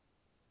justice?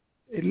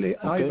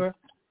 Ivor,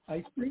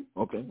 I think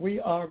we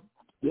are,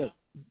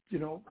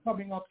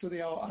 coming up to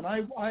the hour. And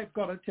I've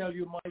got to tell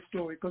you my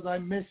story because I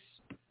miss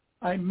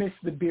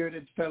the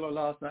bearded fellow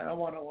last night. I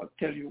want to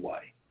tell you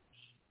why.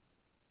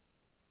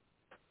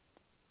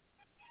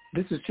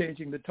 This is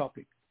changing the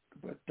topic.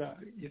 But,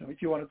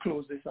 if you want to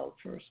close this out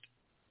first.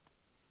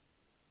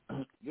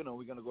 We're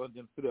going to go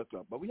until 3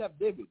 o'clock. But we have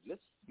David. Let's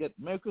get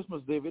Merry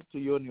Christmas, David, to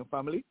you and your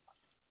family.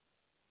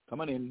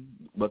 Come on in.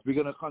 But we're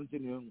going to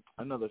continue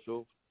another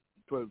show,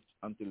 12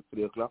 until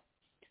 3 o'clock.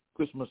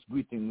 Christmas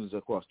greetings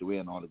across the way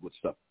and all the good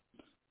stuff.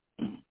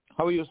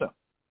 How are you, sir?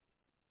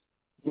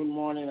 Good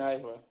morning,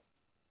 Ivor.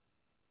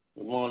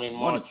 Good morning,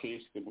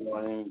 Martrice. Good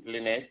morning,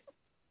 Lynette.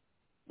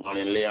 Good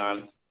morning,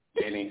 Leon,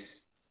 Dennis,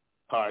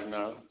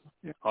 Cardinal,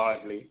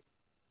 Hartley,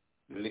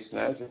 the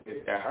listeners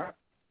there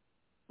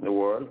in the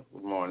world.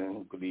 Good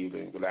morning, good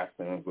evening, good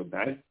afternoon, good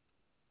night.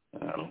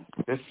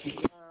 Just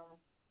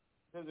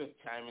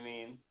chiming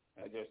in.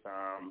 I just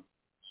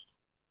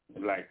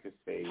would like to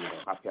say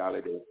happy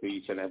holidays to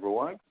each and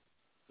everyone.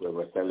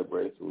 Whoever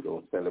celebrates, who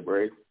don't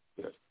celebrate,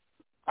 just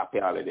happy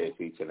holidays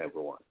to each and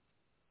everyone.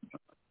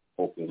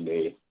 Hoping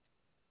they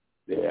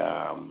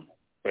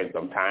spend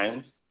some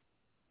time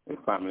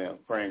with family and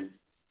friends,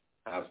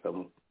 have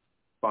some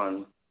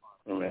fun,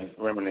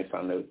 reminisce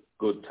on the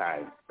good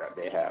times that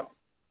they have.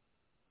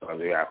 So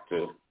we have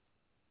to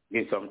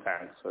give some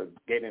thanks for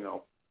getting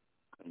up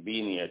and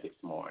being here this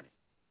morning.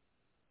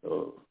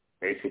 So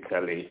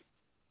basically,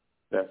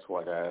 that's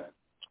what I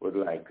would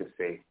like to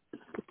say.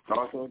 I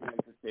also would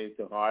like to say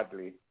to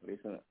Hartley,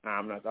 listen,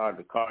 I'm not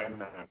Hartley,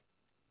 Cardinal.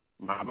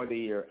 Mama the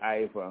year,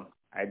 Ivor,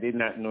 I did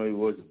not know he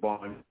was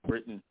born in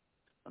Britain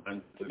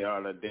until the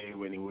other day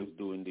when he was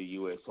doing the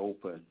U.S.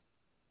 Open.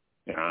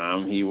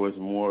 He was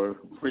more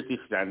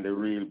British than the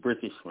real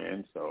British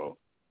man, so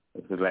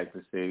I would like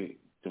to say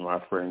to my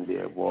friend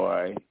there,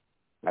 boy,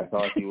 I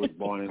thought he was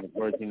born in the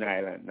Virgin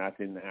Islands, I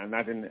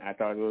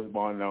thought he was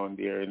born down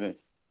there in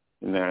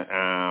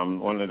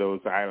one of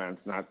those islands,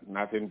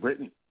 not in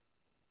Britain.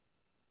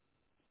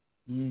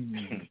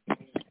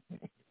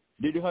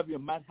 Did you have your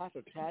Mad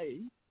Hatter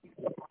tie?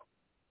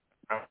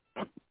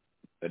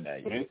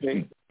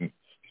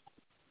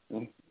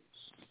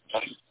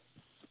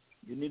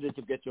 You needed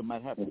to get your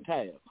Mad Hatter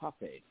tie,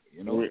 coffee,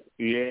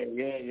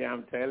 Yeah,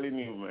 I'm telling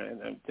you, man.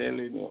 I'm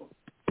telling you.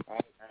 I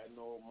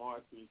know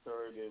Marcy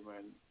heard him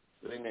and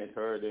Lynette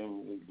heard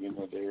him.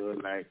 They were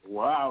like,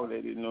 wow,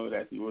 they didn't know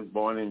that he was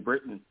born in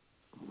Britain.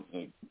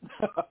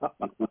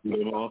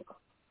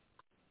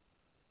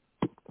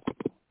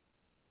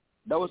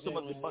 That was some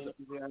of the fun.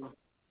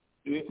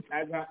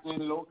 I got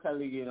in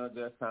locally,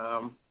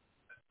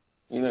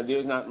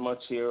 there's not much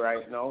here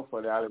right now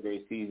for the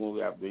holiday season. We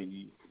have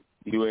the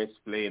U.S.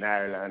 playing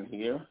Ireland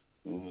here,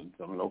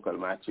 some local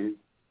matches,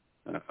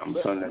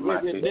 Sunday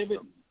matches. David,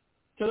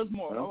 tell us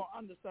more. Our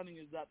understanding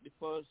is that the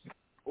first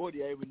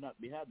ODI will not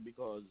be had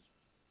because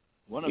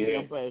one of the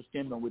umpires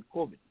came down with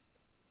COVID.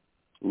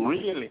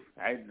 Really?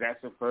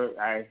 That's the first.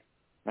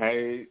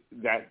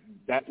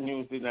 That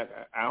news did not.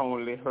 I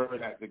only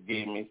heard that the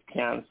game is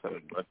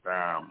canceled, but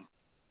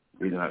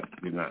did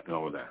not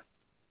know that.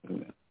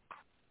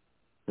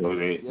 So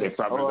they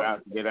probably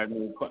have to get a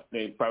new.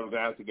 They probably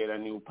have to get a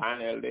new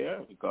panel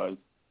there because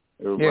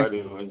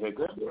everybody was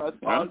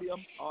all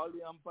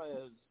the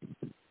umpires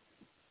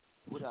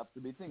would have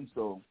to be things.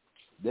 So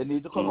they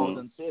need to come out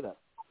and say that.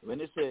 When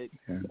they say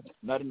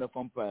not enough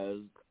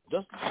umpires,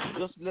 just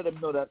let them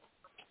know that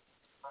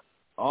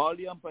all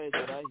the umpires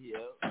that are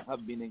here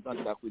have been in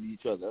contact with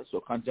each other, so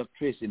contact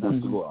tracing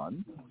has to go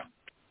on.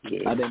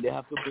 Yeah. And then they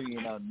have to bring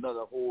in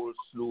another whole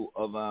slew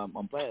of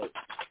umpires.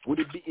 Would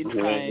it be in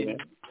time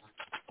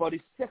for the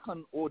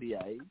second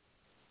ODI,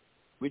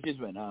 which is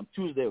when?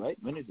 Tuesday, right?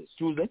 When is it?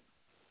 Tuesday?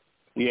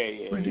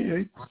 Yeah.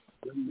 28.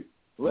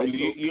 Well,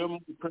 you're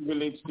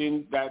privileged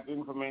in that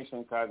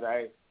information because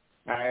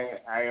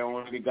I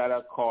only got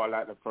a call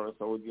at the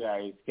first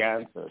ODI is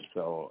canceled,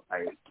 so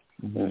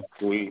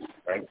you're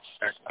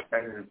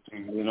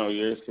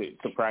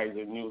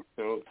surprising news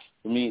to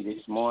me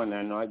this morning.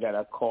 I know I got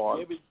a call.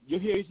 Yeah, you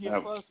hear it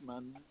here first,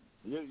 man.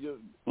 You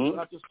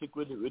have to stick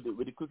with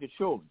the cricket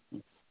show.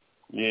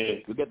 Yeah,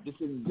 you get this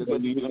in, you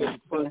get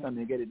it first, and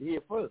you get it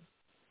here first.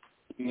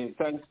 Yeah,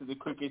 thanks to the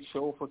cricket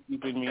show for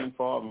keeping me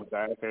informed.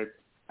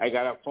 I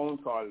got a phone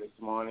call this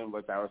morning,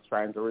 but I was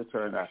trying to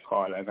return that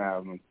call, and I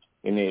haven't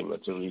been able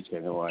to reach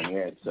anyone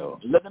yet. So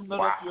let them know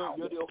that you're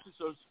the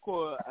official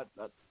scorer at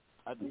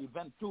the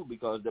event too,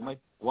 because they might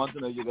want to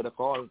know you got a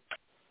call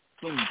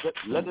soon.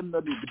 Let them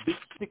know the big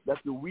stick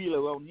that you wheel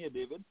around here,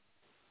 David.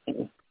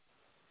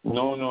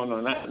 No,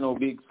 not no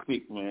big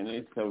stick, man.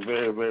 It's a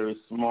very, very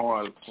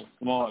small,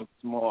 minute.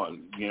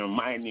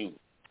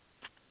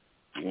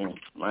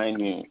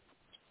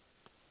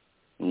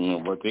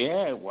 Minute. But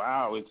yeah,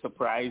 wow, it's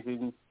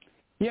surprising.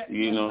 Yeah,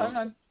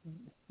 and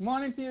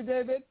morning to you,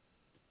 David.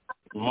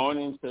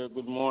 Morning, sir.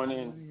 Good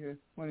morning.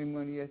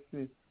 Morning, yes,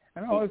 please.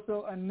 And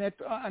also a net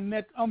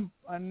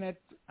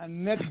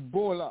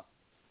bowler,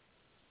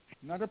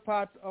 not a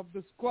part of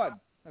the squad,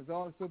 has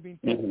also been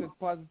tested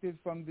positive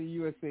from the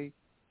USA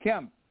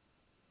camp.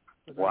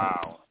 So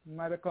wow.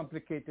 Might have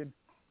complicated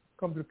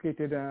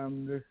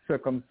the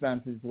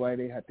circumstances why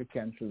they had to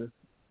cancel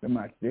the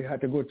match. They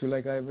had to go through,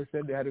 like Ivor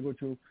said, they had to go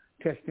through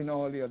testing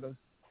all the others.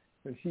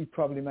 So she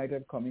probably might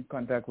have come in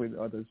contact with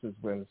others as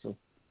well. So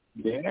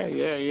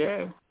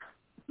yeah.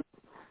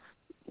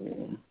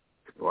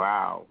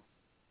 Wow.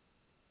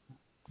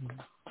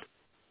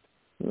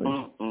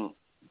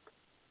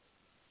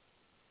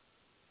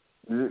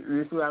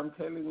 This is what I'm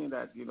telling you,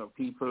 that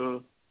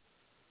people,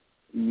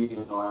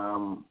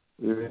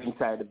 we're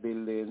inside the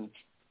building,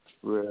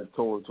 we're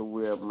told to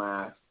wear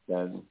masks,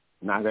 and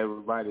not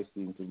everybody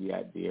seems to be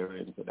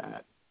adhering to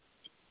that.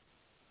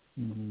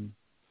 In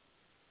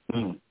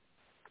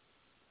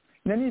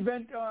any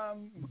event,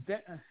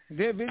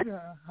 David,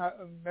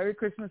 Merry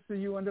Christmas to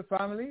you and the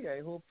family.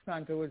 I hope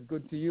Santa was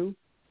good to you.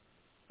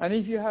 And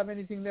if you have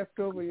anything left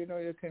over, you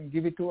can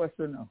give it to us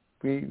or no.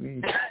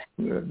 We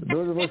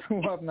those of us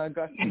who have not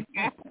got it.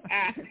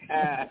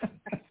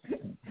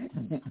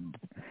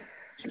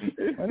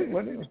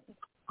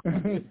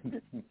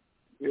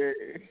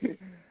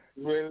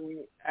 Well,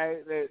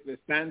 the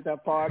Santa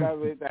part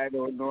of it, I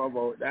don't know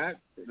about that.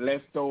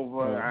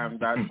 Leftover,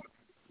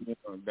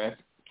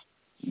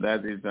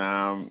 that is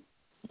not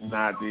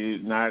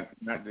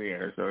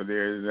there. So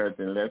there is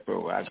nothing left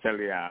over.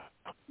 Actually,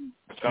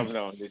 coming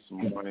on this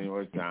morning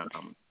was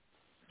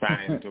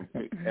trying to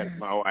help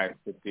my wife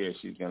prepare.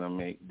 She's gonna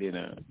make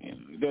dinner.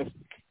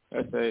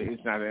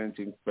 It's not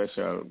anything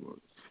special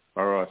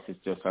for us.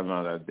 It's just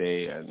another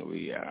day, and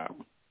we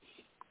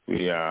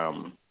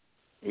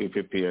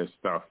prepare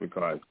stuff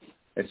because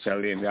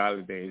especially in the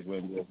holidays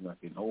when there's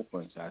nothing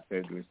open. So I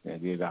said, listen,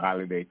 there's a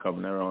holiday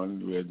coming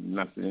around where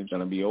nothing is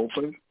gonna be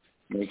open.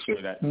 Make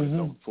sure that there's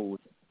some food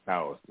in the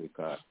house,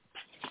 because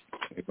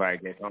if I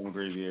get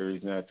hungry, there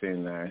is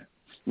nothing. I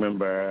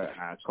remember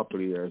a couple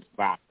of years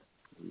back,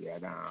 we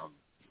had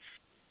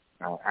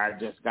I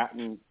just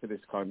gotten to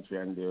this country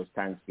and there was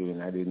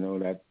Thanksgiving. I didn't know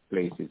that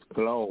place is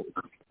closed.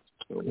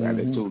 So we had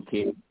the two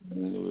kids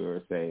and we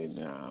were saying,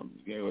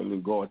 we'll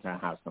go out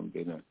and have some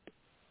dinner.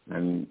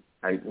 And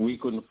we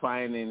couldn't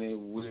find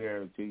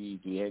anywhere to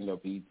eat. We ended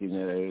up eating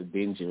at a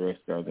dingy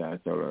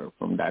restaurant. So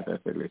from that I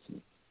said,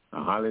 listen,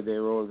 a holiday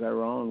rolls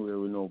around where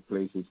we know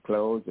places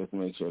closed, just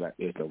make sure that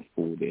there's some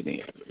food in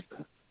there.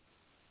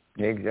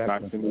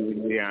 Exactly.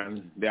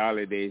 And the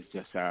holidays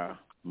just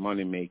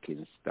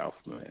money-making stuff,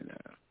 man.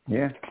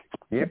 Yep.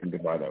 Yep.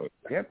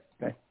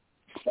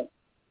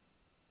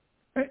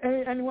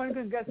 Anyone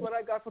can guess what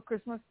I got for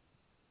Christmas?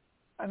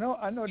 I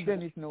know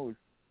Dennis knows.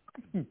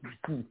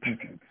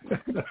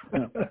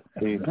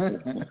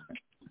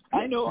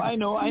 I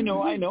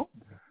know.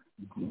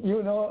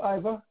 You know,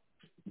 Ivor?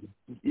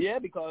 Yeah,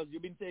 because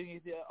you've been saying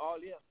it here all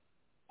year.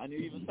 And you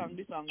even sang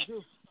the song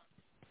too.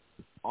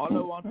 All I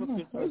want for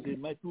Christmas is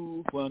my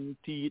 2 front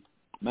teeth.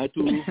 My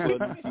 2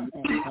 front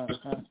teeth.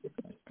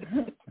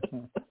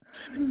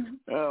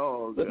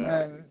 Oh,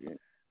 God.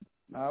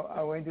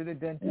 I went to the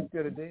dentist the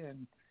other day,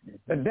 and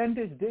the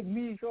dentist dig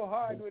me so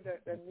hard with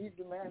that I need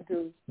the man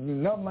to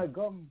numb my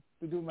gum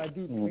to do my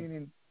deep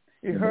cleaning.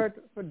 It hurt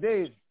for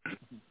days.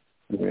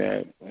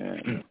 Yeah.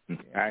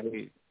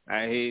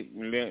 I hate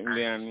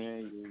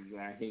Leon.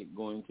 I hate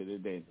going to the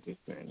dentist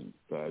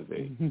because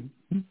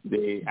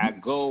I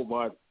go,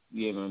 but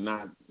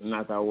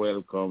not a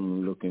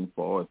welcome. Looking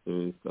forward to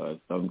it, because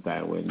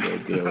sometimes when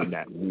they're there in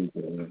that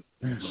region,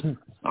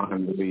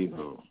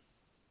 unbelievable.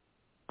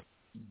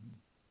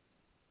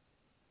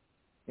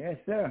 Yes,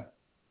 sir.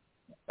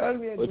 Well,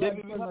 we had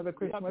another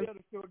Christmas. We have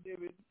a show,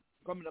 David,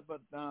 coming up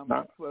at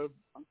 12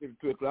 until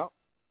 2 o'clock,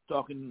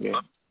 talking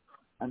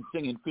and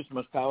singing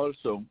Christmas carols.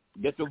 So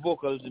get your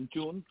vocals in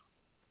tune.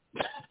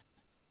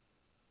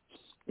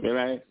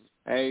 Well,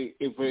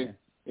 if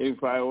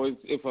If I was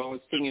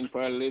singing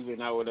for a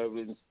living, I would have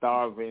been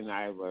starving,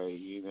 Ivor.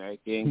 You know, I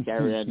can't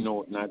carry a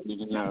note, not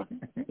in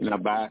a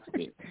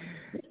basket.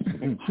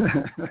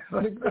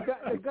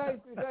 the guy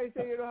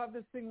say you don't have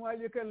to sing while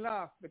you can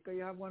laugh because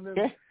you have one of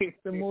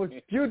the most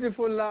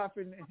beautiful laugh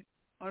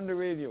on the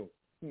radio.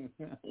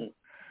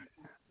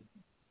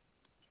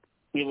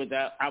 Yeah,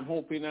 but I'm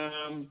hoping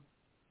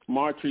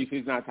Martrice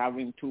is not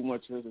having too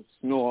much of the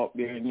snow up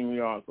there in New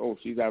York. Oh,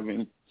 she's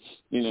having,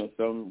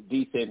 some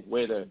decent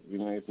weather.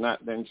 It's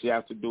not, then she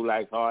has to do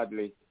like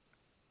Hardly,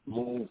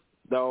 move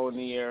down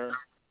here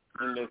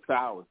in the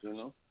south,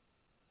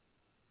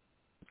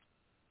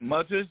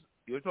 Martrice,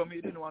 you told me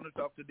you didn't want to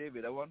talk to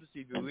David. I want to see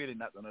if you're really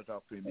not going to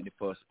talk to him in the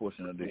first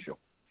portion of the show.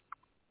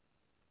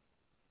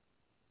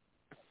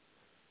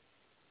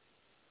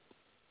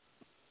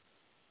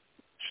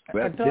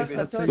 Well, I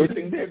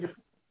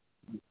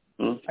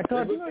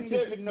thought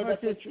David never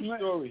told your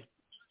story.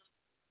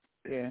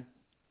 Yeah.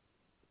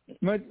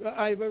 But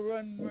I will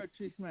run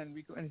Merchis, man,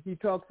 and he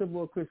talks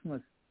about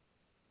Christmas.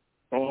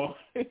 Oh.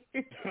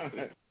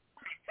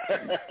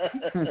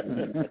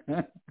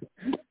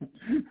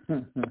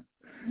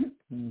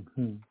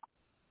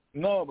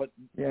 No, but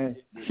yeah.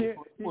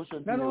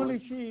 Not only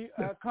she,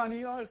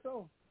 Connie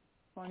also.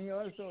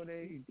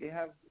 They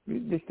have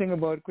this thing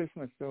about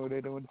Christmas, so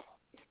they don't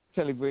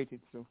celebrate it.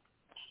 So.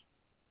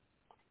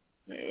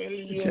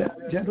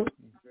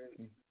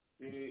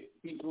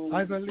 People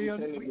Ivor Leon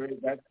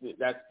celebrate,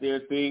 that's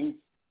their thing.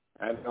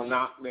 I don't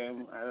knock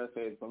them. As I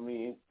said, for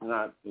me,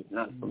 it's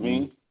not for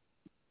me.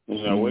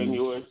 When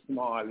you were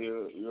small,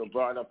 you're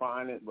brought up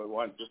on it, but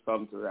once you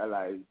come to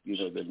realize,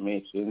 the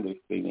making this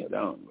thing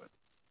down.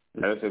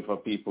 But as I said, for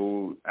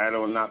people, I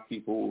don't knock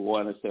people who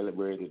want to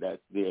celebrate it.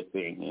 That's their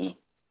thing.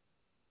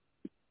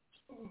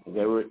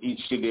 They were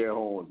each to their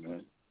own,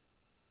 man.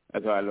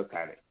 That's how I look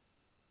at it.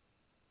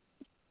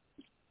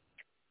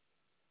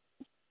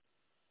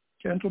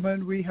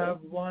 Gentlemen, we have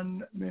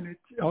 1 minute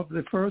of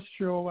the first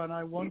show, and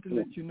I want to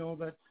let you know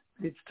that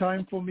it's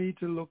time for me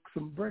to look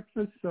some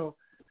breakfast. So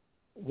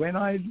when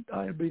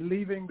I'll be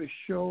leaving the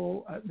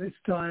show at this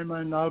time,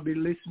 and I'll be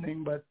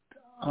listening, but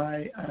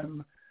I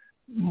am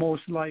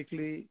most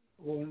likely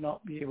will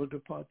not be able to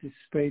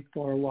participate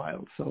for a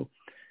while. So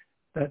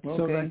that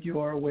so that you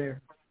are aware.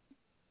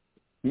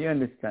 You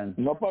understand?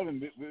 No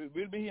problem.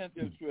 We'll be here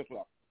until 3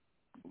 o'clock,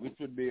 which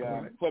would be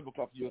 12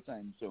 o'clock your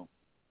time. So.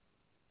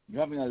 You're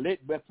having a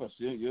late breakfast.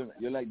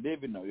 You're like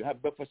David now. You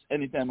have breakfast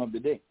any time of the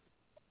day.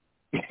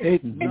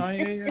 It's 9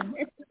 a.m.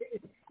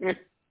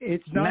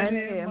 It's 9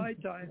 a.m.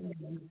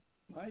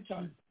 my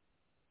time.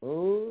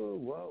 Oh,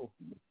 wow.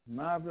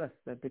 Marvelous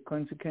that the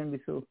country can be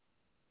so.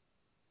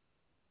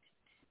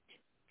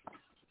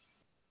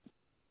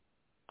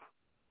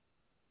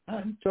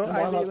 So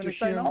I will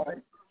sign off.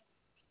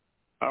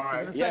 All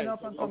right. Yeah.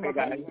 Okay,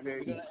 guys.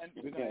 We're going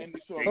to end the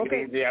show.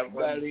 Okay. Have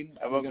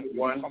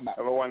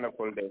a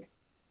wonderful day.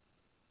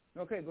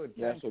 Okay, good.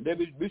 Yeah, so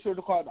David, be sure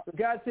to call back.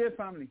 God save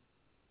family.